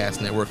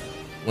Podcast Network.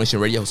 One Nation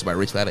Radio, hosted by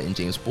Rich Latta and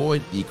James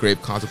Boyd. The Grave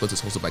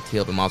Consequences, hosted by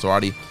Caleb and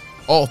Maserati.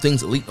 All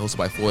Things Elite, hosted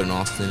by Floyd and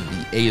Austin.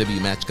 The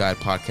AEW Match Guide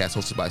podcast,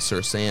 hosted by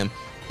Sir Sam.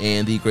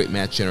 And the Great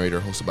Match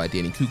Generator, hosted by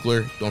Danny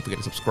Kugler. Don't forget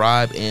to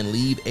subscribe and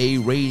leave a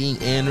rating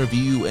and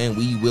review. And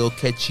we will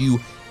catch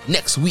you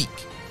next week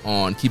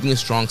on Keeping It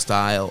Strong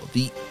Style,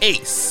 the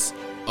ace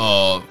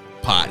of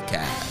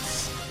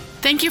podcasts.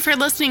 Thank you for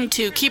listening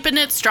to Keeping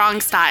It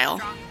Strong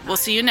Style. We'll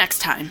see you next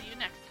time.